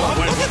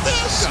look at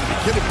this!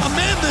 A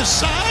man this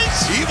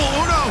size? Evil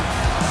Uno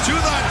to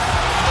the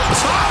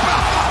top.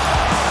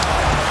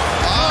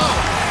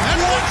 And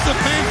what's the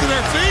pain to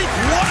their feet?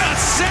 What a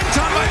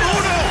senton by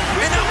Uno!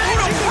 And now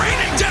Uno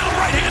raining down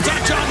right hands on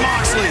Jon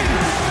Moxley.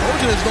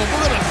 Look at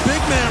a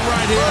big man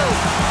right here.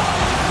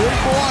 Big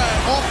boy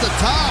off the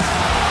top.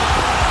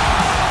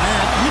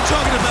 Man, you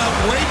talking about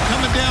weight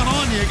coming down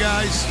on you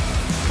guys.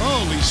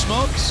 Holy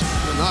smokes.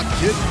 You're not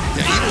kidding.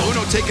 Yeah, Evil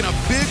Uno taking a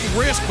big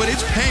risk, but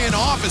it's paying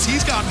off as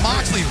he's got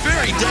Moxley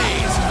very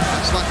dazed.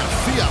 That's like a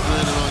fiat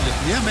landing on you.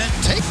 Yeah, man,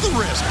 take the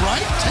risk,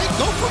 right?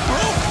 Go for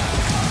broke.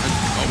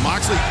 Oh,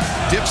 Moxley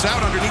dips out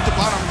underneath the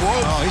bottom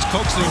rope. Oh, he's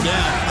coaxing him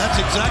down. That's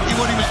exactly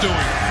what he was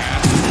doing.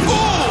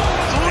 Oh,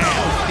 Uno!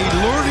 He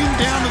lured him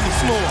down to the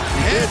floor.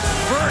 Head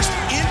first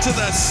into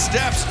the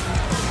steps.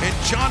 And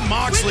Jon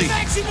Moxley,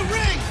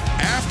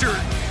 after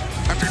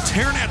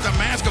tearing at the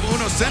mask of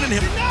Uno, sending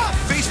him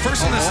face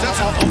first in the steps.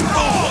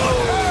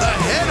 The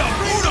head of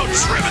Uno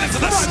trimming into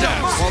the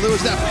steps. Well, there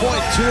was that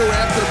point, too,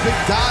 after the big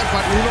dive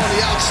by Uno on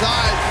the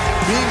outside,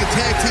 being a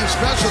tag team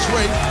specialist,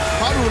 where he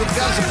probably would have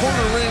got his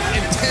opponent in the ring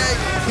and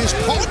tagged his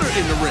partner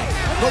in the ring.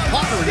 No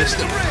partner in this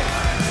thing.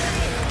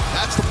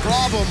 That's the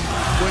problem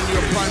when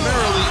you're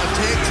primarily a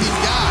tag team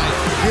guy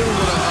dealing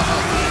with a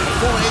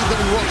former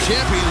AEW World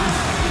Champion.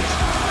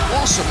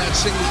 Awesome at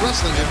singles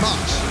wrestling at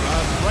Mox.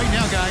 Right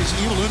now, guys,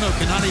 Evil Uno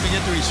cannot even get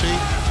to his feet.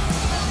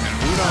 And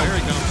Uno, here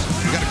he comes.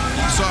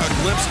 You saw a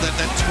glimpse of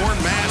that torn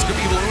mask of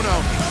Evil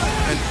Uno.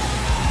 And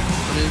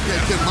I mean,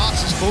 again,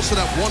 Mox is close to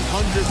that 100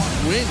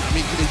 win. I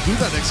mean, can he do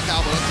that,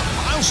 Excalibur? That's a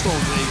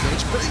milestone ring.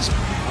 It's crazy.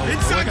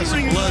 Inside the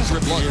ring. Blood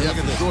dripping here. Yeah,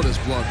 for sure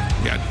there's blood.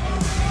 Yeah.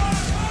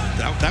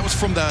 That was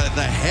from the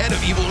head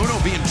of Evil Uno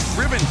being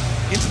driven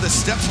into the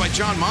steps by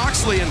Jon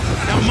Moxley, and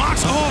now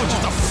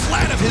just the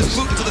flat of his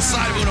boot into the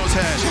side of Uno's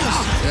head.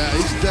 Yeah,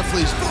 he's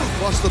definitely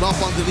busted up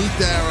underneath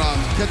there,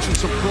 catching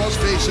some cross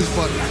faces,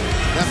 but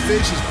that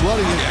face is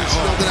bloody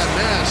under that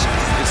mask.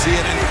 You see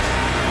it, and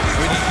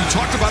you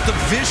talked about the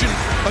vision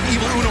of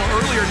Evil Uno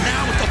earlier,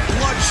 now with the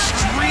blood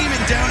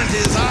streaming down into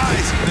his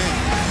eyes. Man,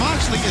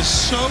 Moxley is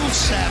so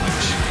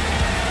savage.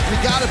 He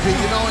gotta be,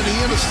 and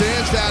he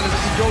understands that, and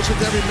he goes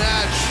into every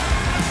match,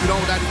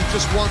 that he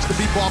just wants to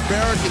be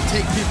barbaric and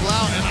take people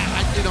out.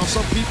 And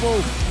some people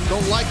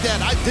don't like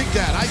that. I dig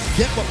that. I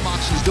get what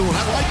Moxley's doing.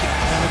 I like it.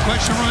 And the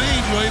question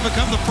remains, will he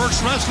become the first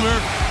wrestler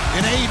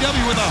in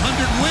AEW with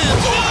 100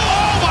 wins? Oh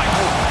my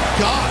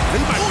God!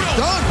 He might be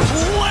done.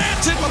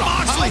 Planted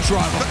Moxley.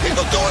 Driver.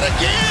 He'll do it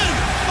again.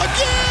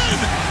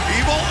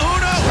 Evil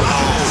Uno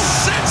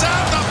sits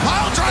out the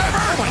pile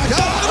driver. Oh my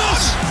God!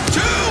 1,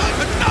 2,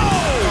 no!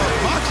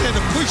 Moxley had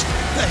to push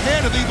the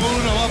head of Evil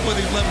Uno up with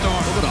his left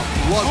arm. Look at the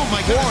blood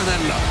pouring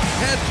and the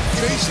head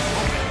facing.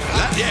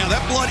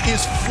 That blood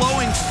is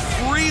flowing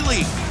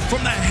freely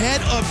from the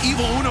head of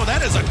Evil Uno.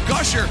 That is a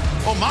gusher.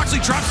 Oh, Moxley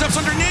drop steps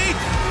underneath.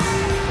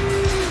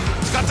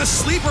 He's got the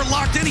sleeper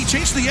locked in. He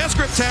changed the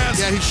S-grip,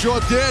 Taz. Yeah, he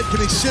sure did. Can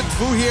he sit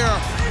through here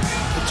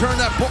and turn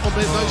that book?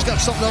 No, he's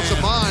got something else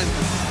in mind.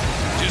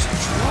 Just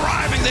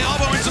driving the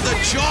elbow into the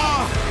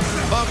jaw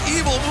of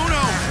Evil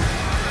Uno.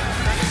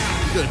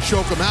 He's gonna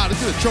choke him out. He's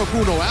gonna choke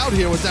Uno out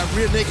here with that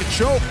rear naked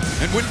choke.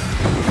 And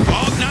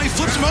now he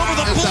flips him over.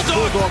 The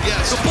Bulldog.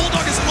 Yes. The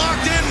Bulldog is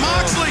locked in.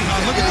 Moxley.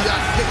 Look at that.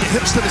 Get your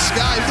hips to the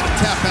sky. He's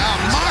gonna tap out.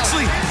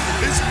 Moxley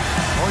is.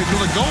 He's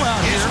gonna go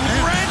out here. He's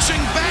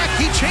wrenching back.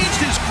 He changed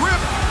his grip.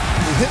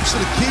 The hips to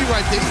the key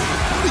right there.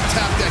 He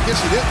tapped that. I guess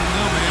he didn't.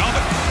 No, man.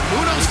 But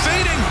Uno's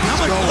fading.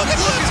 Look at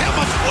how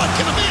much blood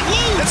can a man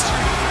lose?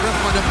 The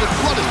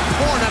blood is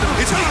pouring out of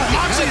his head.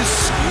 Moxley is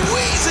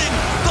squeezing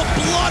the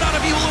blood out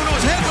of Evil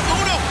Uno's head, but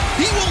Uno,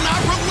 he will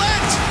not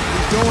relent.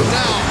 He's doing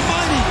now.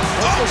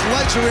 Once those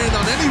legs are in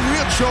on any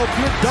real choke,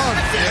 you're done.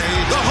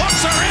 The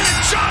hooks are in,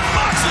 and Jon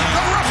Moxley,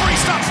 the referee,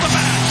 stops the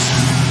match.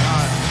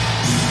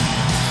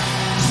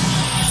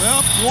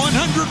 Well,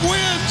 100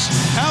 wins.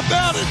 How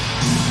about it?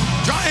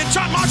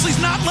 Jon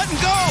Moxley's not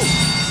letting go.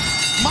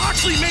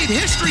 Moxley made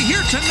history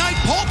here tonight.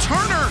 Paul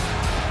Turner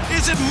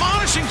is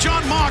admonishing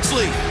Jon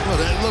Moxley. Well,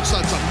 that looks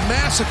like it's a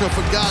massacre,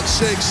 for God's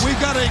sakes. We've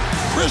got a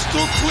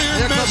crystal clear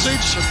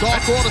message. The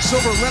Dark Order,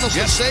 Silver and Reynolds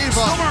to save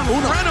Silver and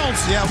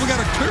Reynolds. Yeah, we got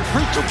a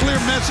crystal clear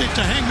message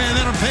to Hangman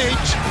Adam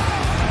Page.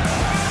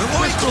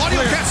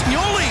 Claudio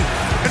Castagnoli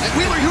and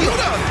Wheeler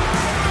Yuta.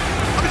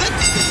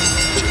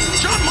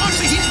 Jon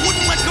Moxley, he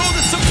wouldn't let go of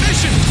the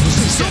submission.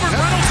 Silver and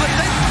Reynolds,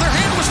 their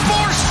hand was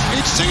forced.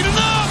 It's seen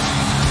enough.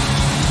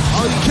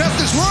 Oh, he kept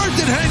his word,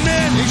 did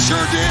Hangman? He sure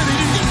did. He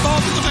didn't get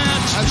involved in the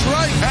match. That's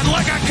right. And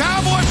like a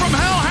cowboy from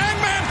hell,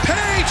 Hangman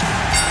Page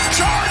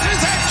charges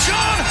at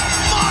Jon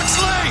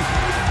Moxley.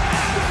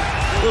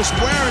 Just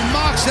wearing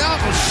Mox out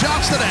with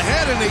shots to the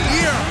head and the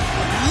ear.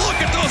 Look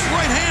at those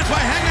right hands by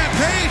Hangman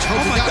Page.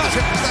 Oh my God.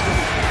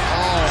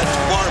 That's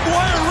barbed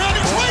wire around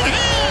his right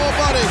hand.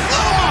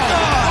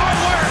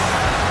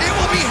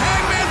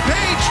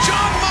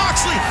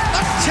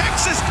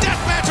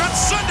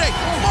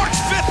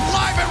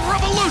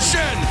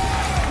 Revolution.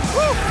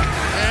 Woo.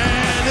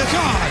 And it's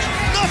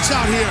nuts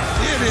out here.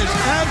 It is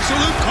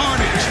absolute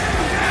carnage.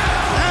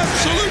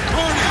 Absolute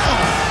carnage.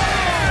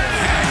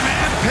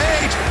 Hangman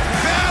Page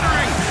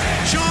battering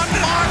Jon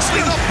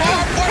Moxley, the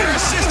barbed wire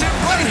assistant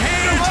right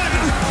hand.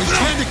 He's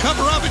trying to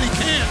cover up and he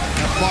can't.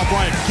 Bob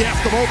Wyatt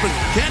gaffed him open.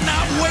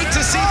 Cannot wait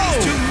to see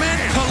these two men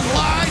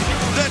collide.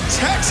 The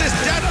Texas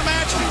Death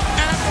Match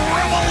at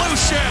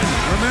Revolution.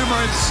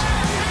 Remember, it's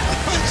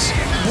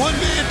one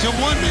man to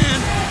one man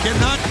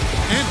cannot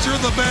answer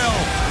the bell.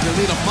 You'll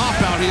need a mop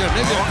out here.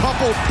 Maybe a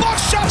couple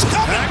box shots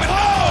coming.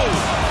 Oh!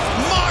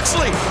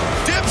 Moxley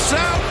dips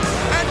out,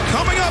 and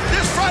coming up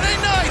this Friday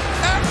night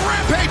at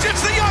Rampage,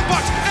 it's the Young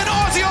Bucks and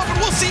Aussie Open.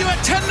 We'll see you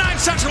at 10/9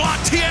 Central on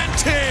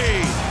TNT.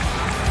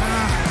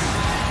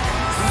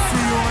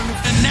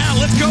 And now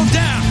let's go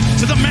down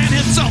to the man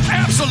himself,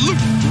 absolute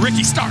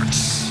Ricky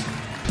Starks.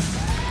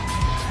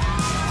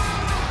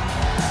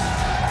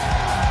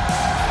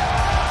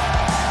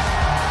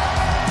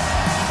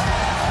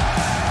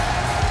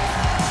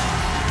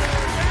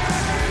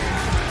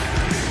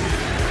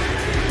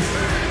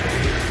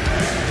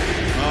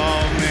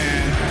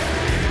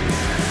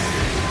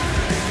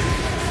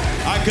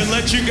 I could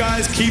let you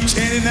guys keep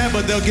chanting that,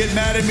 but they'll get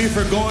mad at me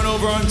for going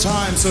over on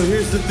time. So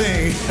here's the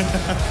thing.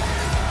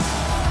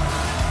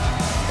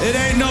 It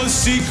ain't no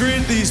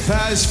secret these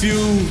past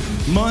few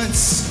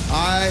months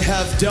I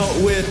have dealt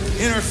with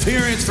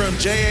interference from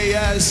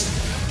JAS.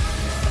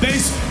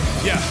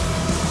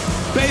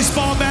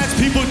 Baseball bats,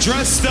 people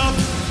dressed up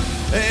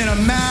in a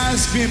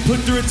mask being put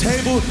through a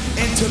table.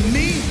 And to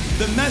me,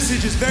 the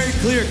message is very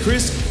clear,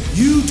 Chris.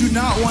 You do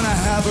not want to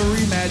have a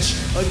rematch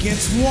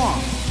against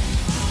Wong.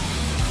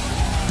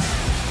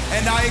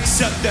 And I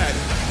accept that.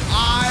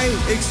 I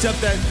accept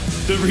that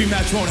the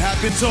rematch won't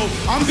happen. So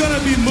I'm going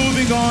to be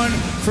moving on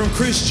from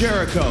Chris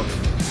Jericho.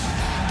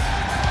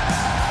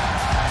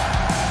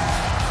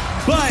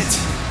 But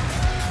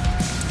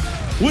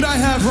what I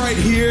have right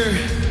here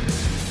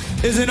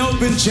is an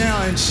open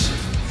challenge,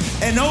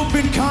 an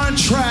open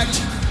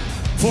contract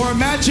for a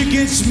match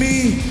against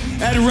me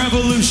at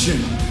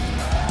Revolution.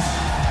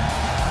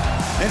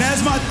 And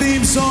as my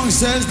theme song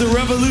says, the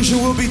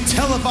Revolution will be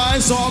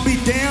televised, so I'll be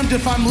damned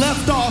if I'm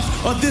left off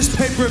of this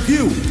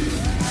pay-per-view.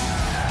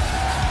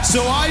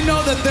 So I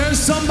know that there's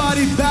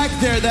somebody back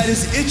there that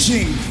is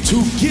itching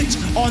to get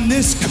on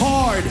this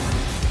card.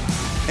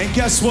 And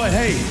guess what?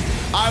 Hey,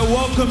 I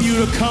welcome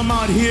you to come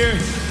out here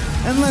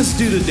and let's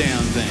do the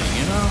damn thing,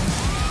 you know?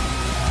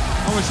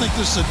 I always think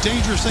this is a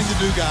dangerous thing to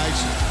do,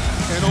 guys.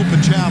 An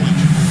open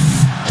challenge.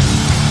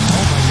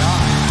 Oh my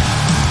God.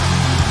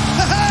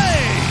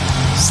 Hey!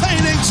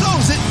 Saying ain't so.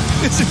 Is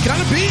it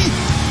gonna be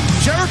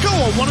Jericho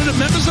or one of the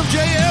members of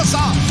JS?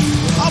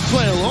 I'll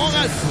play along.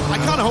 I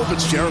kind of hope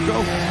it's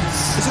Jericho.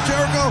 Is it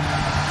Jericho?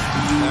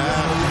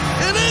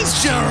 It is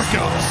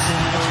Jericho.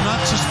 It's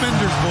not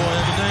suspenders, boy.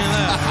 I can tell you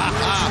that.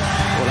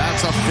 Well,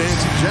 that's a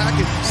fancy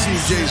jacket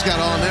CJ's got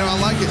on there. I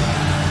like it.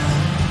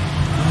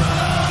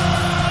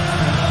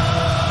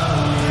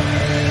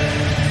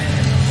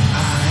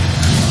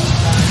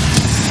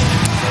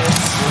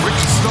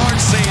 Ricky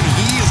Starks saying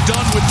he is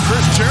done with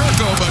Chris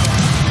Jericho, but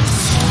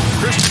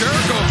Chris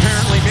Jericho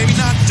apparently maybe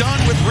not done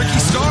with Ricky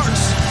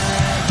Starks.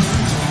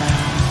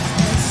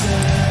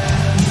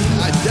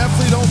 I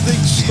definitely don't think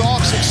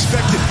Starks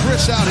expected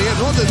Chris out here,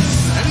 nor did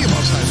any of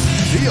us, I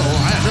feel.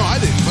 I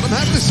didn't, but I'm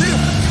happy to see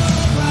him.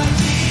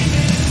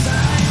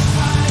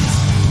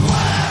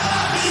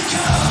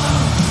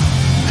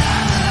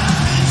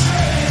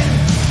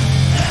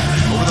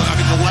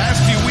 The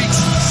last few weeks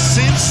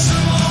since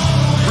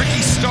Ricky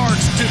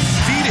Starks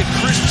defeated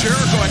Chris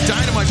Jericho at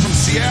Dynamite from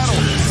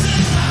Seattle,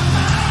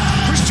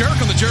 Chris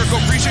Jericho on the Jericho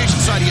Appreciation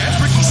Society, as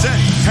Ricky said,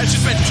 has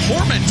just been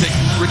tormenting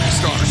Ricky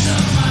Starks.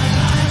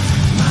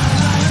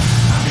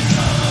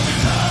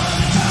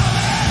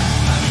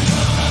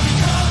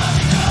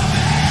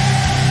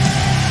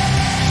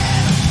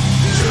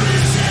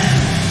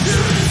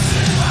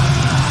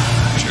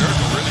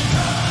 Jericho really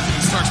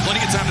Starks plenty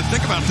of time to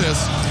think about this.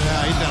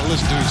 Yeah, he's got to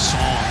listen to his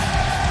song.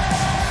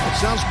 That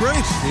sounds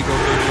great. He goes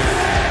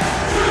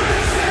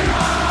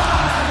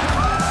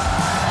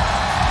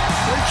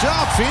Great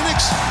job,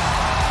 Phoenix.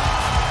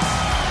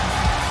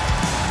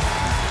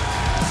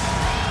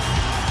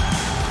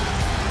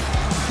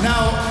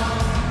 Now,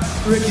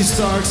 Ricky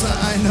Starks,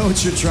 I know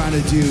what you're trying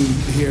to do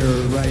here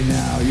right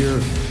now.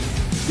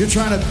 You're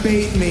trying to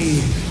bait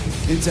me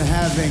into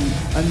having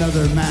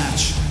another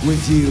match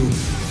with you.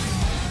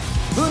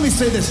 But let me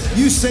say this.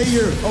 You say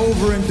you're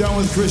over and done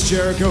with Chris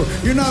Jericho.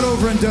 You're not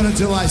over and done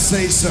until I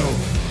say so.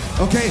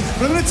 Okay?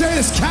 But I'm going to tell you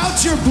this.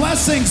 Count your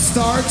blessings,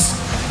 Starks.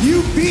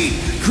 You beat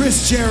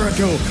Chris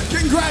Jericho.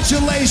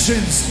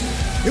 Congratulations.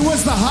 It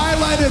was the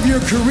highlight of your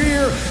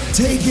career.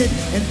 Take it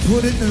and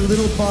put it in a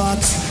little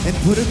box and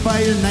put it by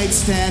your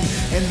nightstand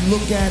and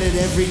look at it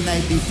every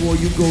night before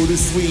you go to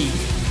sleep.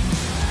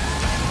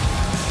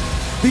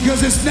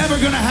 Because it's never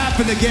gonna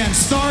happen again.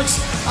 Starks,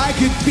 I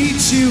could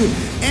beat you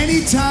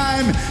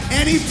anytime,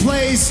 any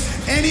place,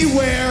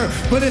 anywhere,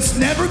 but it's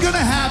never gonna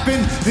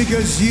happen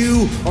because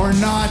you are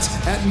not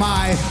at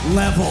my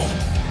level.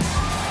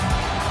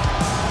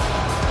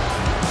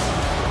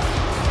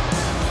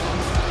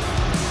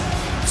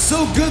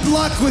 So good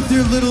luck with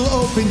your little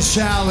open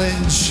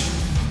challenge.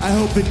 I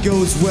hope it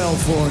goes well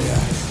for you.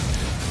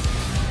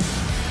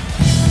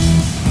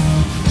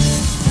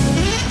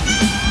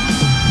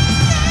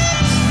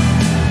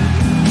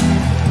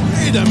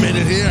 Wait a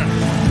minute here.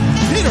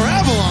 Peter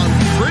Avalon.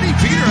 Pretty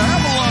Peter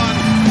Avalon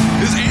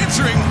is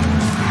answering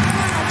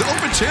the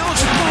open challenge.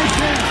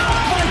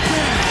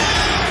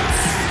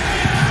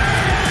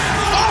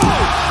 Oh!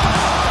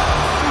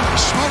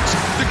 Smokes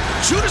the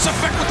Judas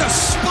effect with a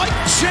spike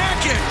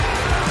jacket.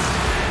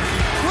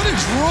 What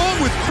is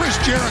wrong with Chris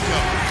Jericho?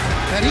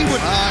 That he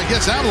would. I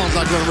guess Avalon's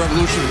not going to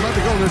Revolution. He might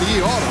be going to the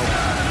E-Auto.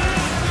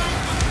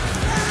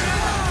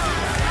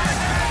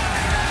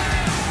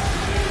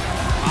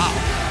 Wow.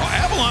 Well,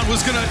 Avalon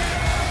was going to.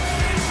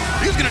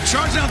 He was going to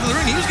charge down to the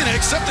ring. He was going to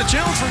accept the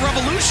challenge for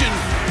Revolution.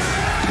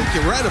 I think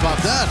you're right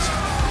about that.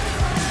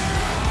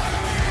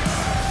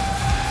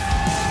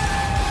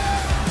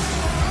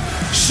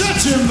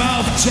 Shut your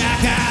mouth,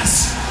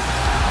 jackass!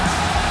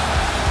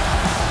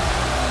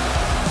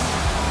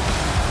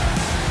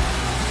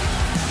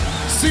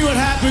 See what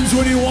happens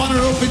when you want an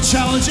open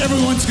challenge?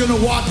 Everyone's gonna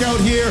walk out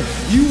here.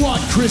 You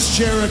want Chris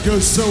Jericho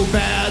so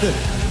bad.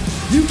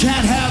 You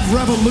can't have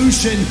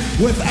Revolution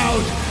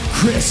without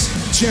Chris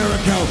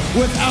Jericho,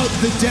 without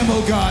the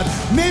Demo God.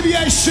 Maybe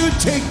I should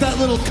take that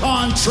little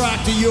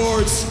contract of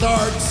yours,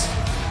 Starks.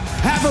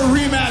 Have a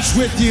rematch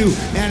with you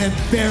and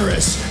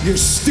embarrass your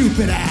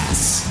stupid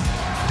ass.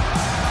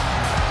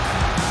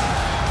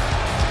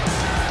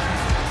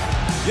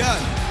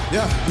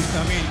 Yeah,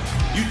 I mean,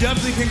 you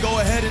definitely can go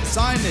ahead and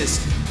sign this,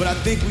 but I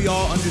think we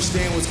all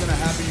understand what's gonna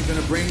happen. You're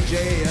gonna bring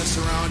JAS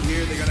around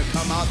here, they're gonna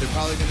come out, they're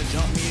probably gonna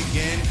jump me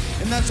again,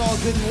 and that's all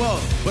good and well.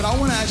 But I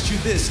wanna ask you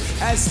this,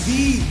 as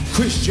the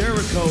Chris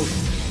Jericho,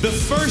 the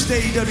first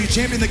AEW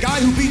champion, the guy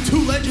who beat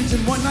 2 legends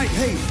in one night,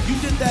 hey, you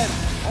did that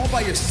all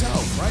by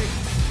yourself, right?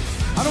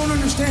 I don't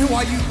understand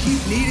why you keep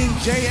needing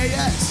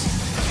JAS.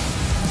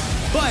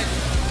 But,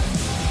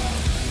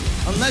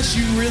 unless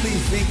you really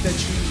think that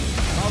you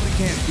probably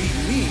can't beat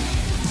me,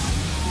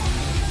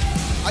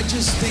 I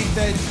just think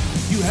that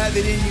you have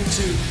it in you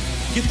to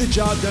get the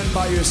job done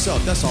by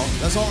yourself. That's all.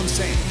 That's all I'm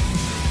saying.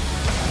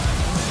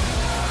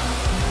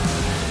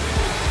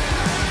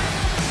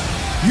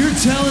 You're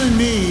telling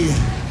me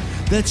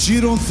that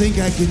you don't think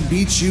I can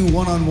beat you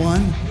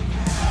one-on-one?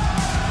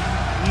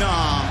 No.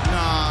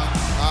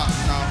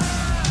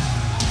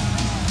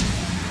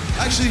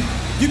 Actually,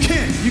 you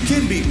can. You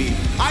can beat me.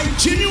 I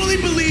genuinely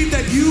believe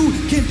that you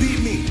can beat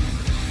me.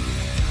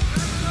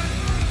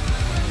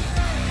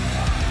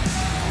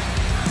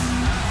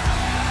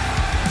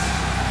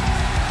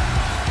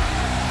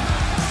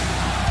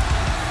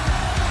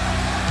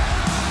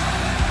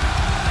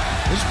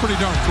 This is pretty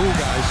darn cool,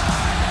 guys.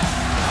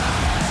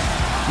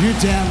 You're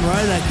damn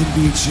right I can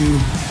beat you.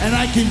 And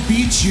I can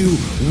beat you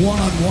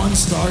one-on-one,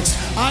 Starks.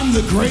 I'm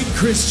the great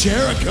Chris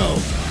Jericho.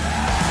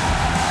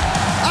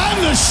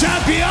 I'm the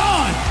champion.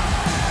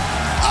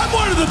 I'm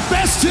one of the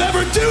best to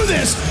ever do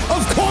this.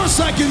 Of course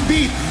I can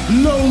beat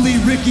lowly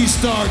Ricky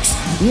Starks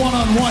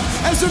one-on-one.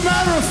 As a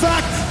matter of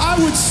fact, I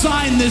would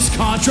sign this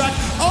contract.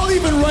 I'll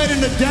even write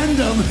an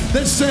addendum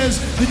that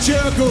says the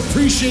Jericho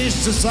Appreciation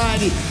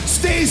Society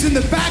stays in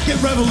the back at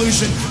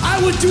Revolution.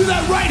 I would do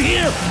that right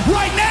here,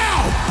 right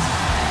now.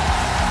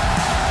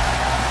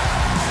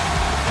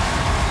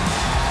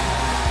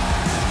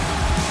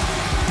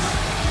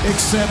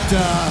 Except,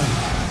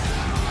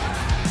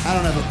 I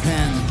don't have a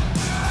pen.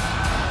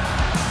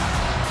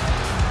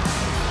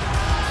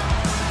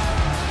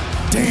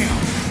 Damn.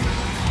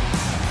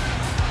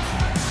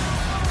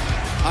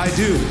 I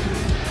do.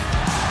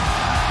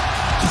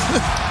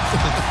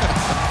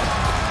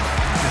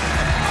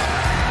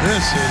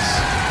 This is...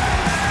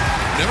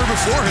 Never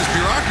before has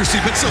bureaucracy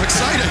been so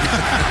exciting.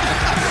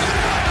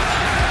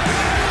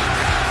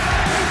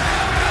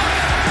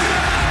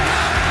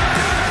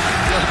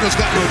 Jericho's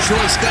got no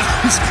choice now.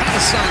 He's got to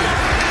sign it.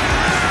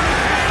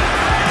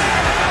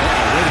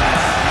 Oh, wait a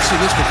minute. I've seen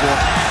this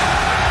before.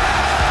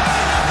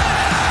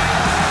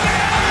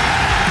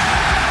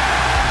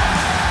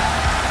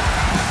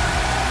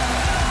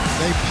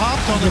 They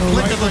popped on the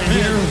flick of the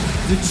pin.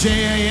 The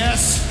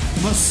JAS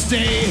must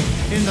stay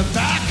in the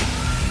back,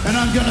 and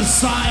I'm gonna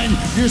sign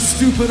your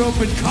stupid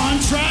open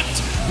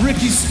contract.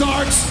 Ricky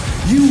Starks,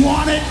 you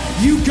want it,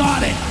 you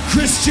got it.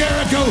 Chris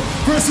Jericho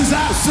versus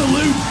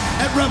Absolute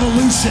at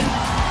Revolution.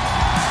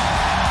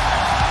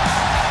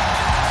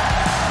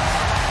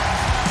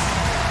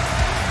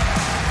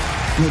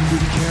 But be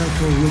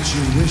careful what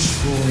you wish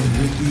for,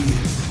 Ricky.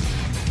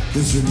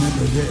 Because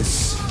remember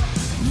this,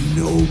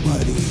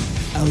 nobody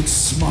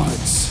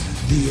outsmarts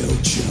the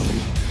Ocho.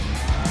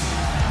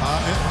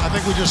 I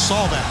think we just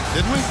saw that,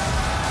 didn't we?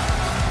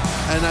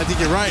 And I think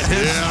you're right.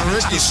 Yeah,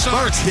 Ricky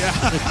Starks. Yeah,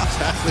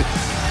 exactly.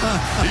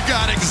 He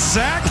got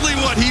exactly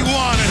what he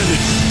wanted.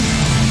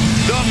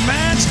 The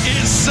match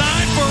is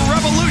signed for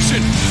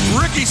Revolution.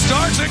 Ricky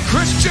Starks and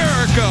Chris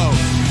Jericho.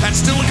 That's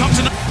still to come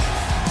tonight.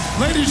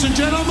 Ladies and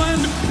gentlemen,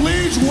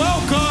 please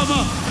welcome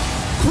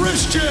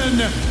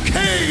Christian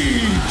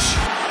Cage.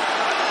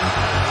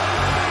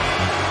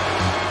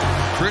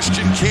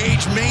 Christian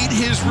Cage made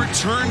his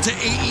return to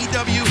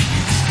AEW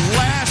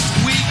last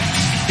week.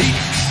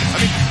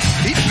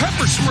 He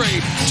pepper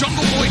sprayed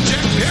Jungle Boy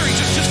Jack Perry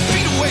just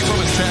feet away from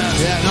his Taz.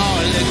 Yeah, no,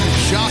 it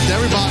shocked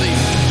everybody.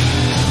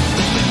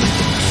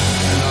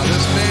 And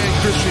this man,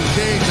 Christian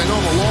Cage, I know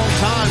him a long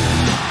time.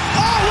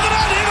 Oh, look at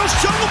that! Here goes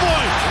Jungle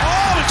Boy.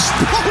 Oh,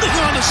 exploding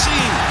on the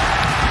scene.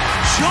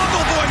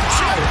 Jungle Boy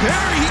Jack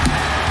Perry.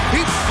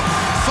 He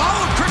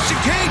followed Christian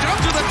Cage up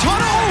to the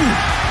tunnel.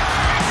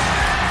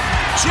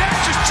 Jack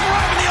just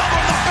driving the elbow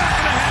in the back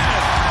of the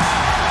head.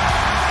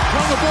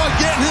 Jungle Boy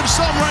getting him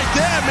some right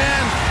there,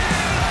 man.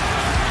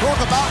 Talk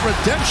about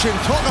redemption.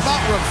 Talk about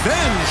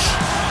revenge.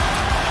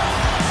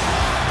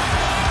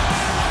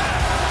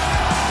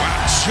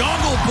 Wow,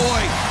 Jungle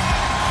Boy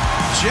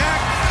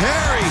Jack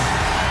Perry.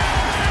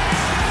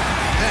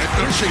 Man,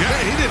 Christian,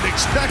 he didn't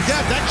expect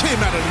that. That came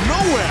out of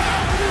nowhere.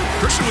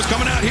 Christian was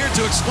coming out here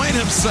to explain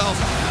himself,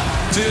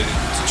 to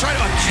try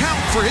to account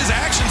for his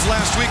actions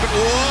last week. But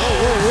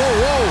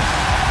whoa.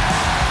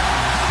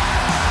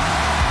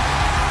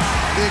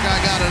 I think I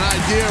got an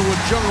idea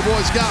what Jungle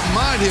Boy's got in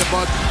mind here,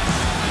 bud.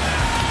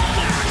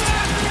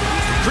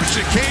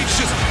 Christian Cage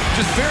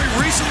just very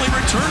recently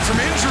returned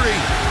from injury.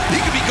 He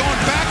could be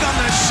going back on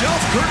the shelf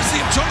courtesy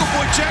of Jungle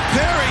Boy Jack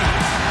Perry.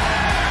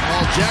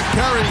 Oh, Jack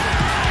Perry,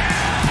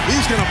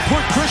 he's going to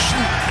put Christian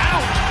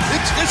out.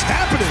 It's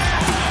happening.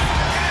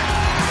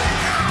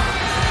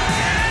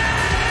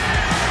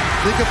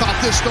 Think about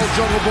this, though,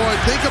 Jungle Boy.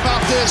 Think about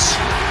this.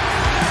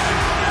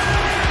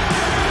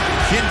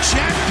 Can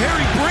Jack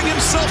Perry bring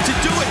himself to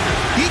do it?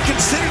 He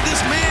considered this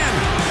man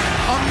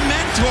a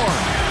mentor,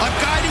 a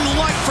guiding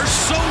light for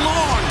so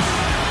long.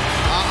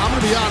 I'm going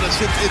to be honest.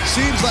 It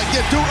seems like,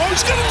 yeah, dude. Oh,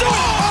 he's going to do it.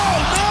 Oh,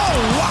 no.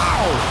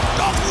 Wow.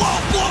 A low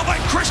blow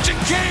by Christian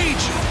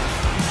Cage.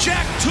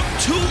 Jack took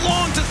too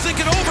long to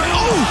think it over.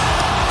 Oh.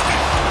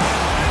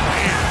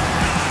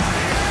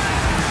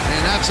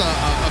 And that's a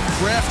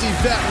crafty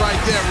vet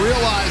right there.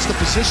 Realize the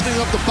positioning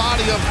of the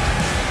body of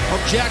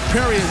Jack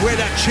Perry and where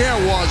that chair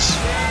was.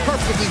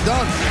 Perfectly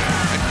done.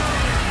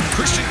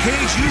 Christian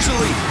Cage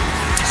usually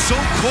so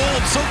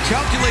cold, so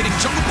calculating.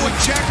 Jungle Boy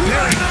Jack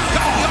Perry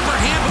got the upper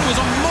hand, but it was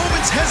a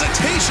moment's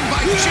hesitation by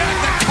Jack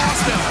that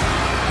cost him.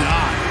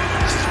 God,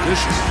 this is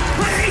vicious.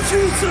 I hate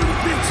you, son of a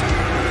bitch.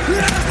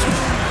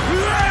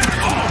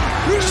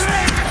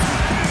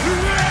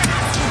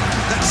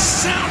 That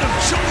sound of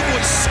Jungle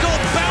Boy's skull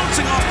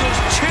bouncing off those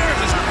chairs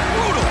is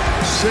brutal.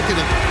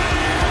 Sickening.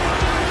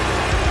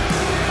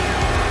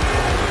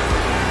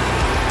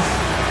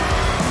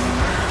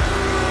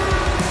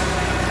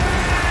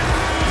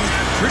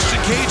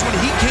 Christian Cage, when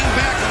he came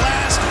back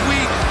last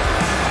week,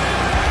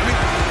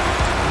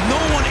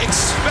 no one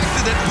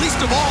expected it, least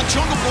of all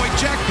Jungle Boy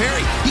Jack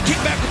Perry. He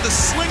came back with the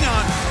sling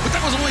on, but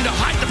that was only to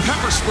hide the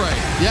pepper spray.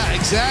 Yeah,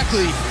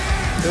 exactly.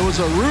 It was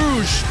a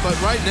rouge, but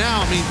right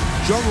now,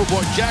 Jungle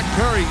Boy Jack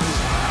Perry is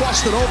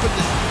busted open,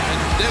 and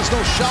there's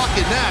no shock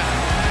in that.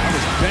 That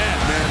was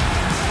bad, man.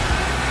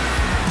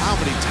 How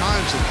many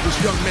times did this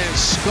young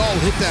man's skull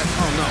hit that?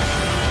 Oh no,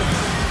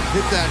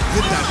 hit that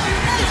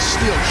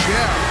steel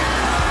chair.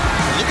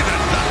 Look at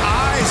the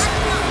eyes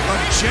of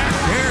Jack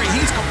Perry.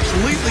 He's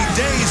completely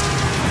dazed.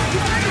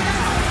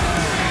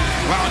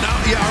 Wow, now,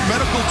 our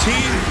medical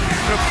team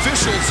and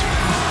officials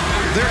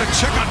there to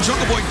check on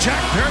Jungle Boy Jack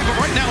Perry. But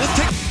right now, let's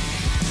take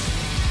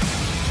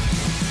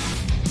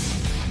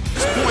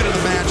this point of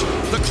the match.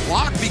 The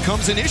clock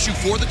becomes an issue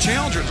for the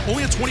challengers.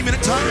 Only a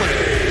 20-minute time limit.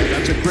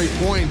 That's a great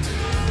point.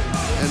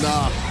 And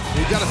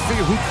you got to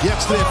figure who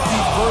gets to their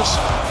feet first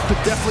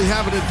could definitely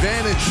have an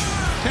advantage.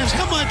 Taz,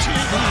 how much, you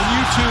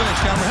two,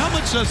 how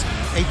much does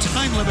a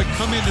time limit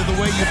come into the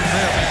way you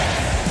prepare a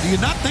match? Do you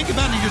not think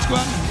about it? You just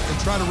go out and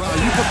try to run?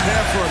 You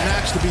prepare for a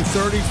match to be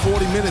 30,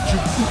 40 minutes.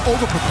 You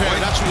over-prepare.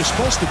 That's what you're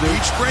supposed to do.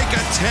 Each break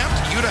attempt,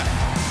 Yuta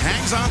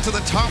hangs on to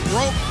the top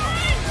rope.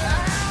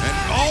 And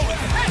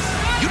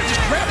Yuta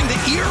just grabbing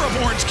the ear of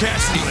Orange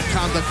Cassidy. The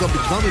conduct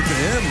unbecoming to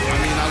him.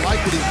 I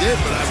like what he did,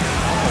 but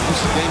this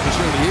is dangerous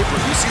here in the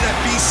apron. You see that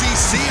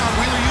BCC on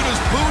Wheeler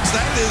Yuta's boots?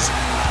 That is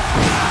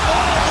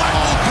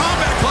Blackpool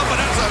Combat Club, but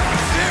that's a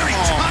very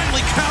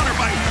timely counter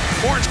by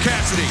Orange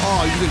Cassidy.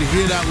 Oh, you can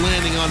hear that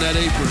landing on that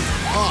apron.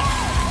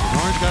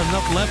 Orange got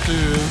enough left to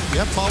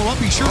follow up.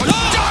 He sure does.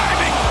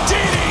 Diving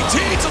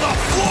DDT to the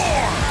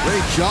floor.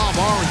 Great job,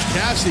 Orange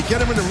Cassidy.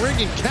 Get him in the ring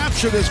and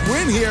capture this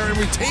win here and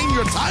retain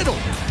your title.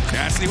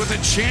 Cassidy with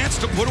a chance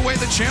to put away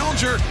the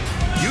challenger.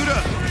 Yuta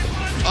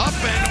up,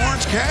 and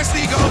Orange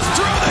Cassidy goes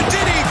through the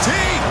DDT.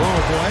 Oh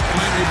boy, that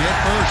landed head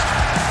first.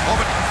 Oh,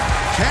 but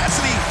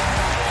Cassidy,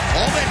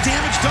 all that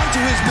damage done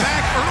to his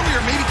back earlier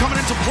maybe coming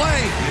into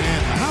play.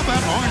 And how about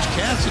Orange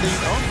Cassidy?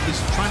 Oh,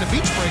 he's trying to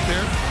beach break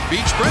there.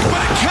 Beach break,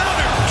 but a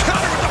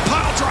counter with the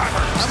pile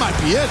driver. That might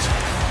be it.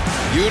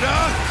 Yuta,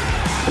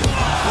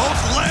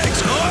 both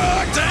legs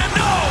hooked, and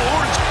no,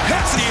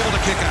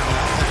 kick out.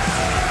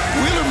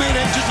 Wheeler made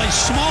just a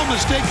small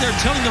mistake there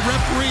telling the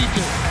referee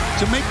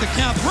to make the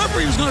count. The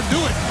referee was going to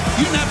do it.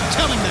 You didn't have to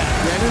tell him that.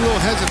 Yeah, any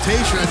little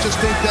hesitation. I just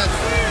think that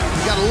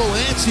he got a little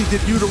antsy, did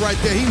Yuta right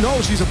there. He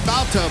knows he's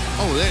about to.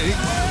 Oh, there he.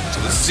 To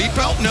the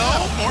seatbelt? No.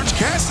 Orange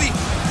Cassidy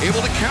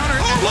able to counter.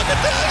 Oh, look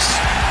at this.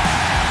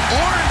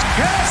 Orange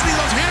Cassidy,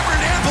 those hammer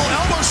and anvil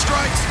elbow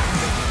strikes.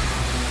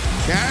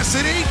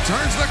 Cassidy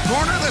turns the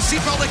corner, the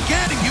seatbelt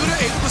again, and Yuta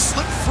able to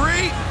slip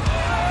free.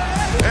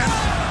 And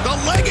the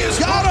leg is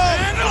got him.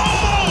 And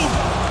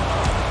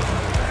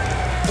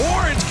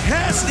Orange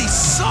Cassidy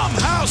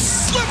somehow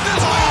slipped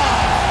his leg.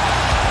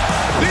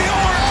 The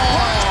orange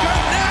punch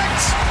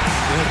connects.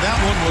 And that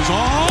one was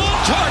on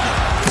target.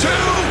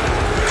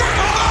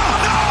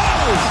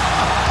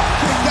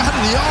 Kicked out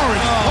of the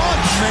orange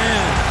punch.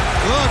 Man.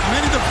 Look,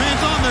 many of the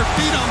fans on their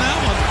feet on that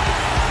one.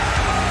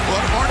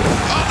 But on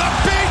the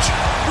beach,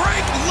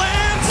 break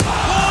lands.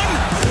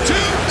 1, 2,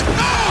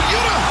 no,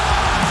 Yuta.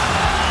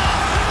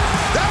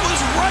 That was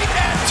right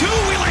at 2.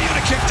 Wheeler Yuta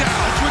kicked out.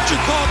 That's what you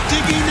call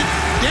digging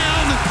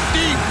down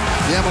deep.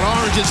 Yeah, but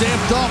Orange is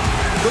amped up.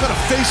 Look at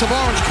the face of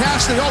Orange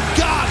Cassidy. Oh,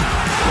 God.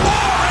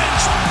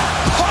 Orange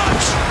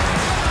punch.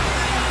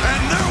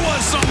 And there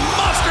was some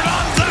mustard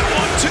on that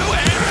one, 2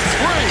 and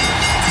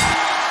 3.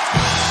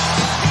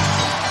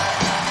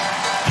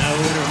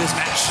 Winner of this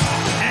match,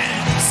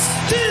 and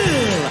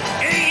still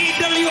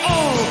AEW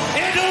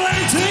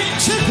All-Atlantic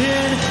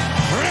Champion,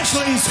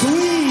 Wrestling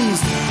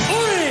Squeeze,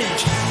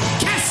 Orange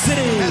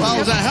Cassidy. Well, that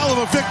was a hell of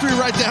a victory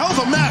right there. Hell of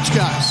a match,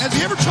 guys. Has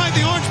he ever tried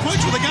the orange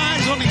punch with the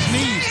guys on his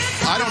knees?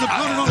 That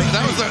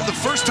was the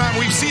first time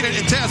we've seen it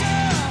in Taz.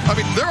 I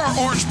mean, there are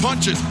orange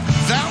punches.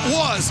 That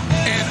was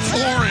an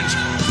orange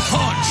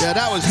punch. Yeah,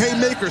 that was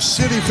Haymaker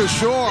City for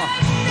sure.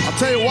 I'll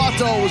tell you what,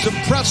 though, it was an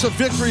impressive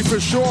victory for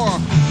sure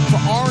for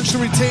Orange to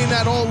retain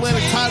that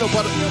All-Atlantic title,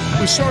 but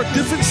we saw a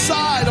different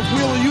side of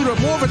Wheeler Yuta,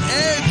 more of an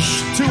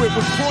edge to it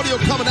with Claudio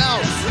coming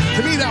out.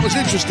 To me, that was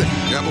interesting.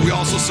 Yeah, but we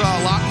also saw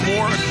a lot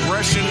more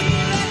aggression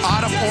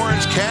out of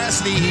Orange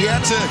Cassidy. He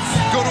had to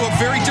go to a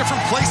very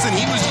different place than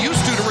he was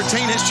used to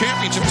retain his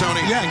championship,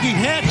 Tony. Yeah, he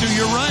had to.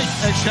 You're right,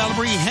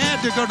 Excalibur. He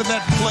had to go to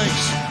that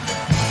place.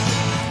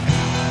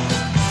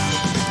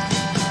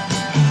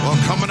 Well,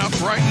 coming up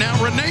right now,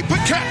 Renee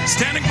Paquette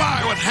standing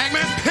by with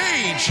Hangman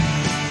Page.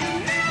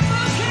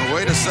 Oh,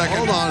 wait a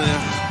second. Hold on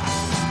here.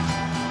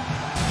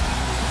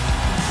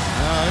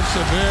 It's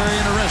a very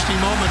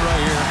interesting moment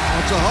right here.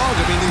 It's a hug.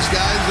 I mean, these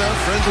guys are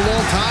friends a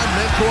long time,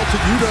 mentor to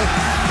Yuta.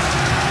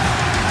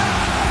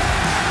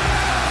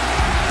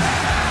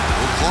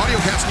 Well, Claudio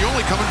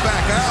Castagnoli coming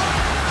back out.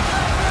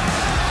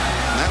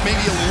 And that may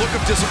be a look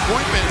of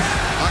disappointment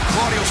on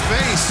Claudio's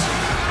face.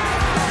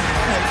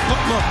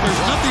 Look,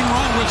 there's nothing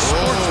wrong with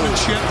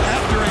sportsmanship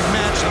after a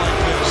match like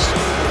this.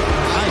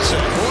 I say.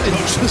 Claudio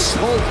just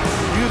told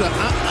Yuta,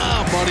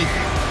 buddy.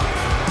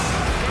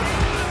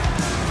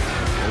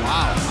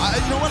 Wow.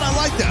 You know what? I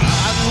like that.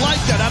 I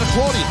like that out of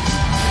Claudio.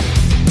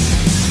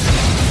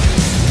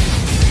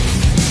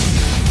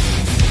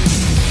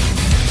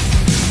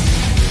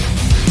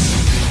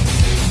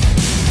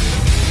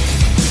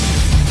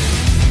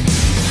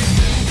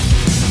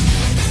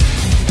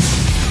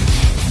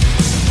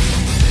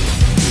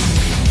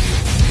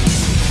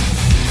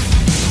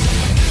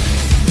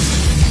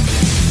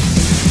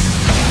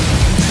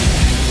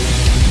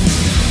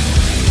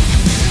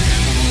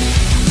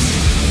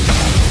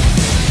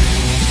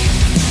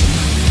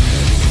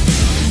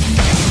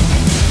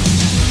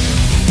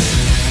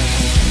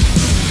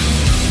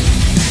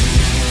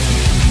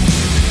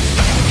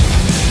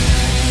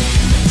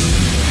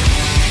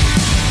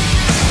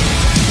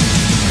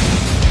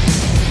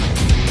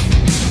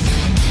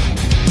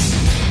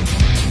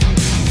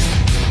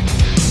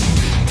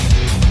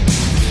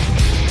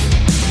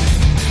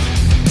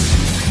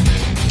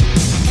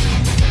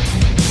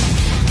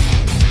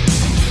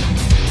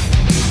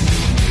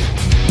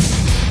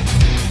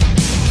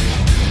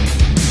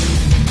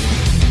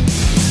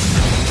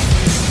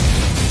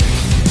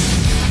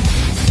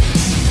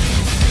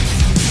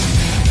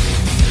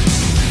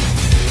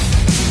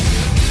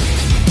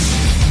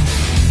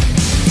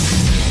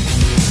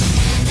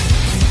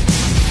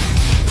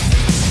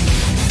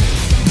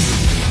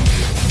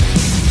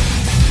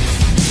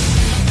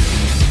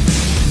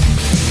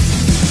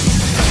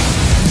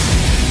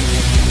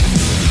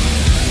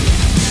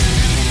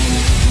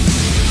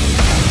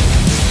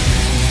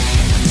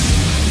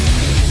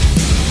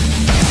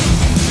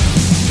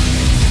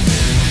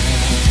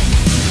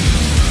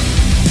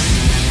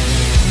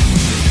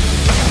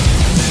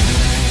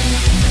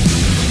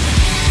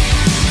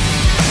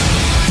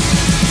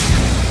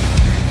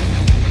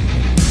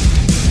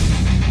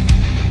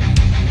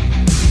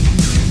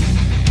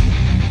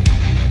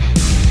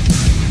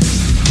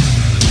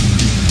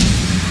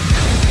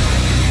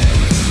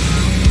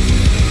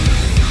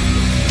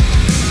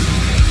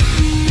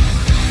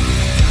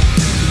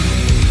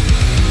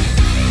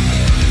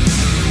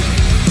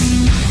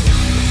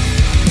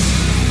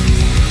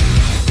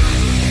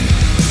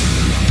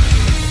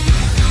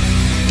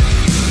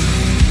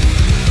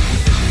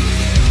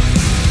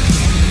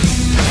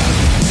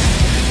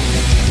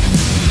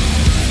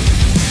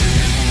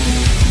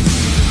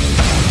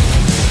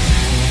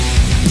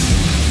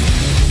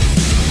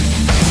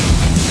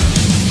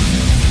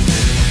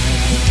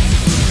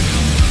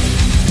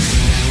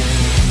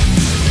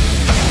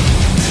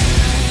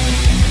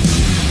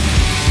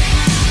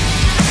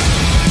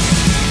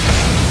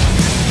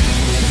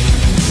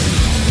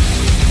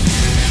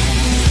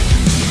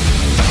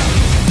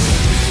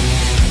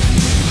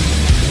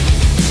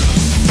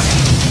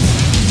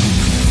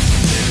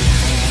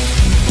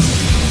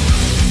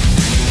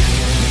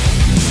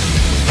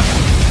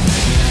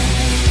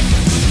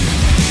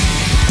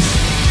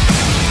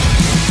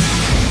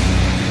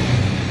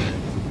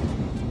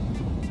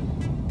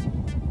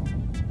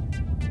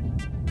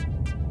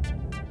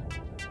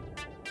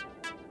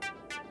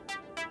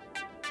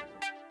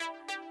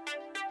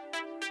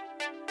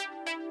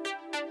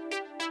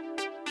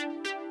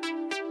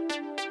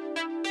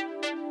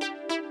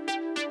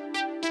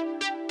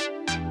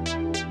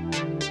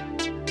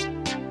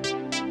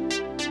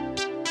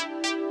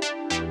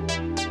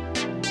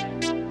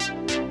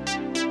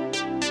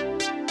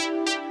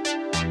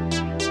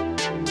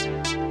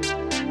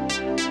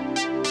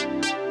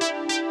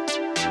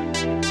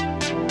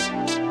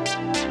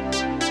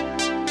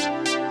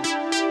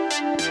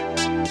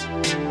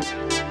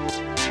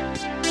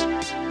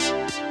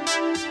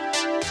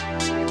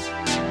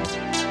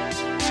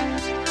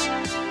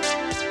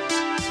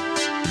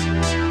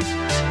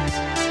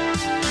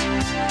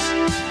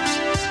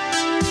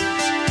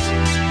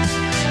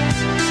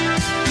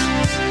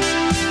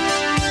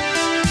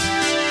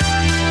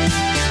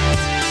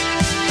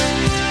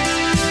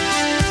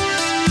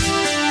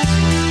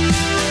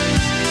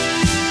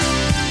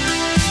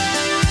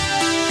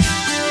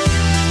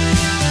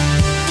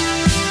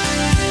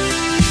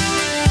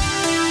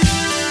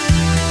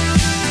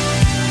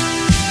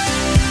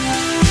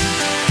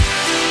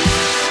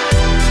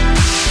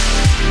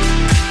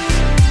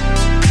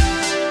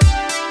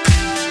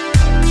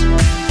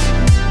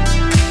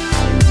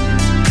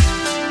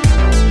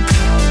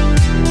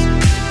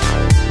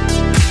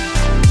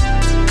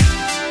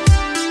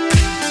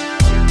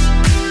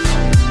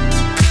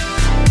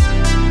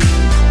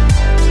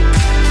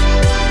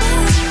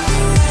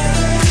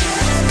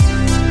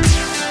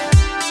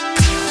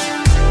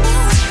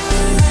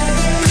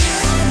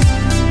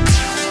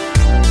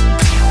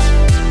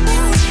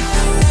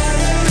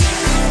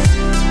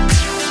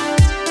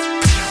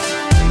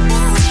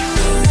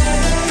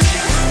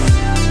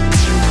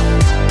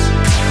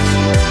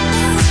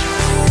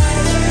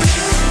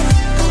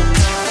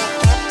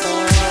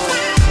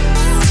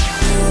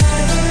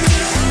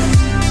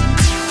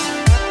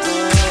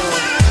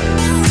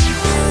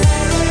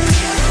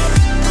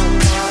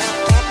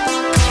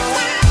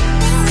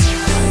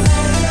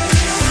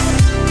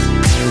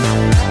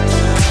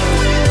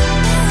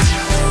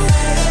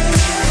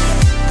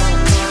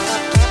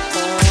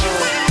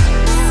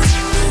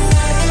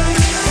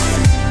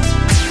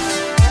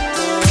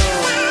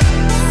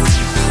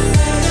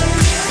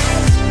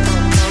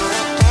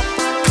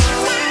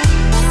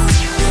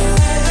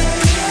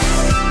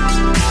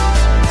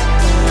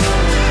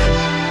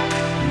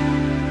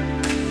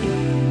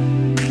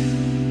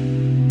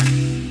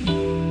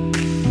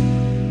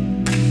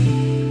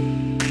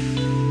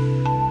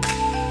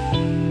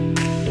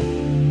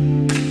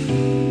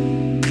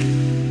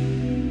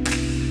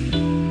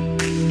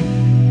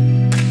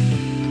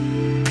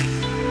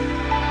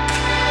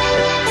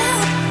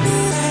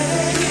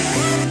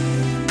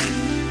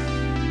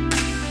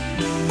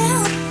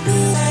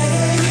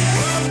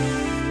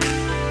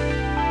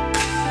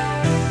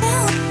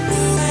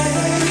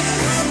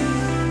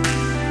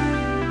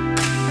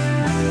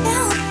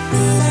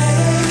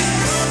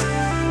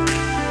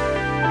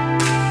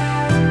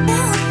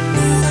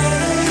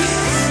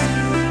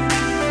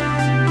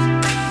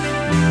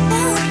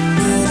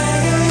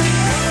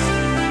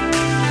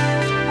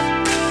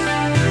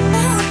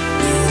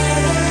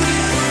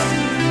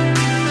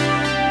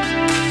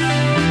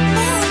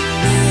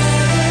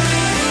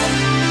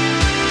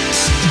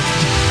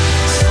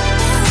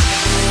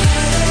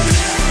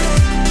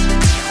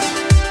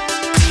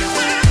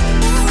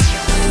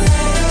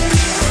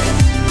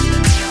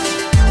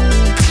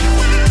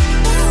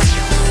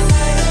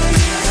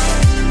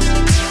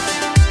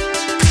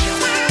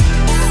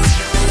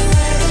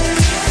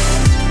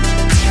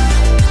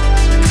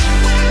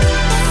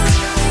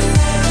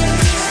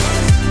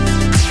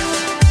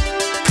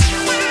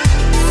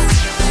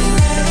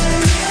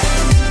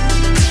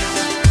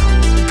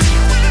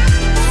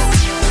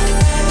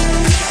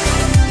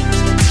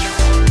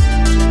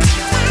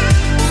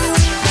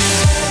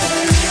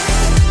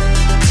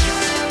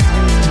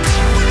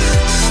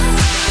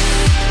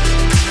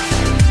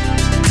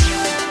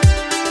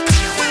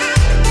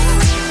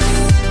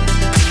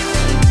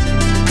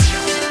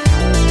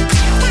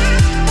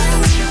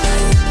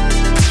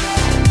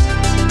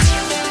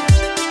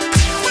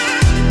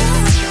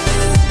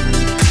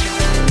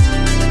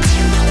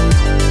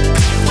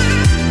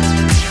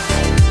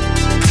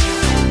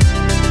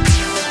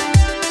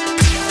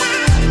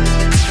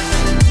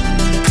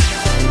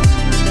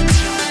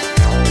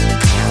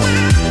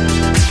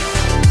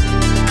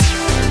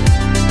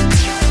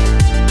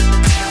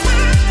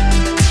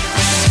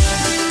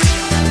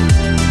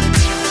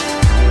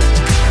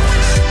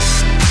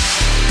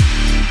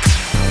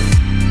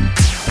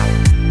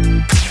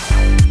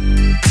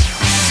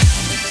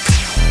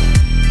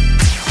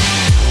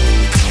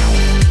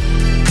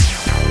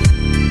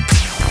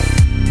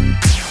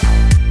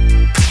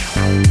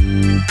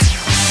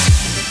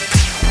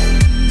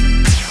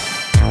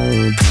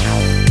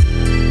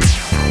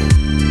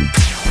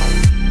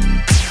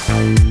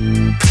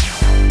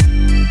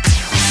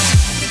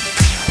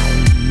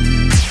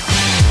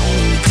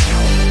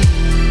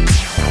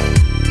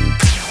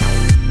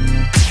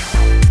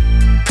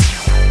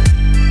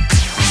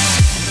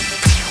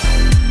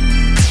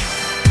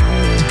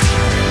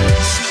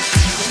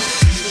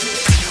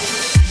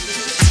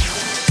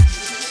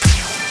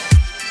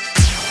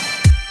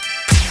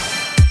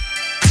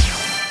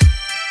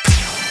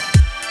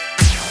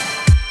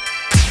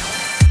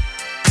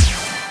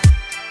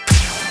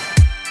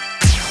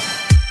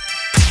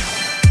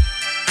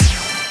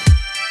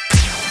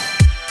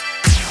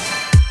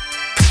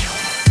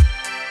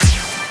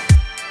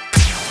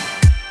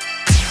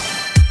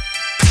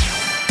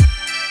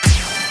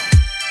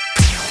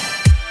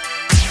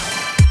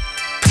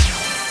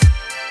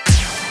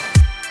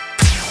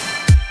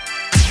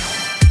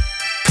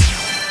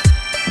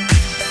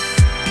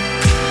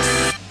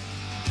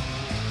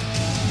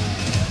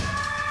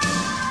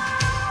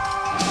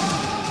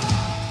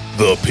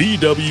 The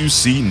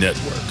PWC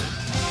Network.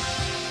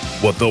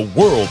 What the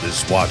world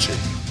is watching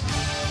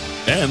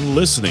and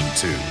listening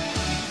to.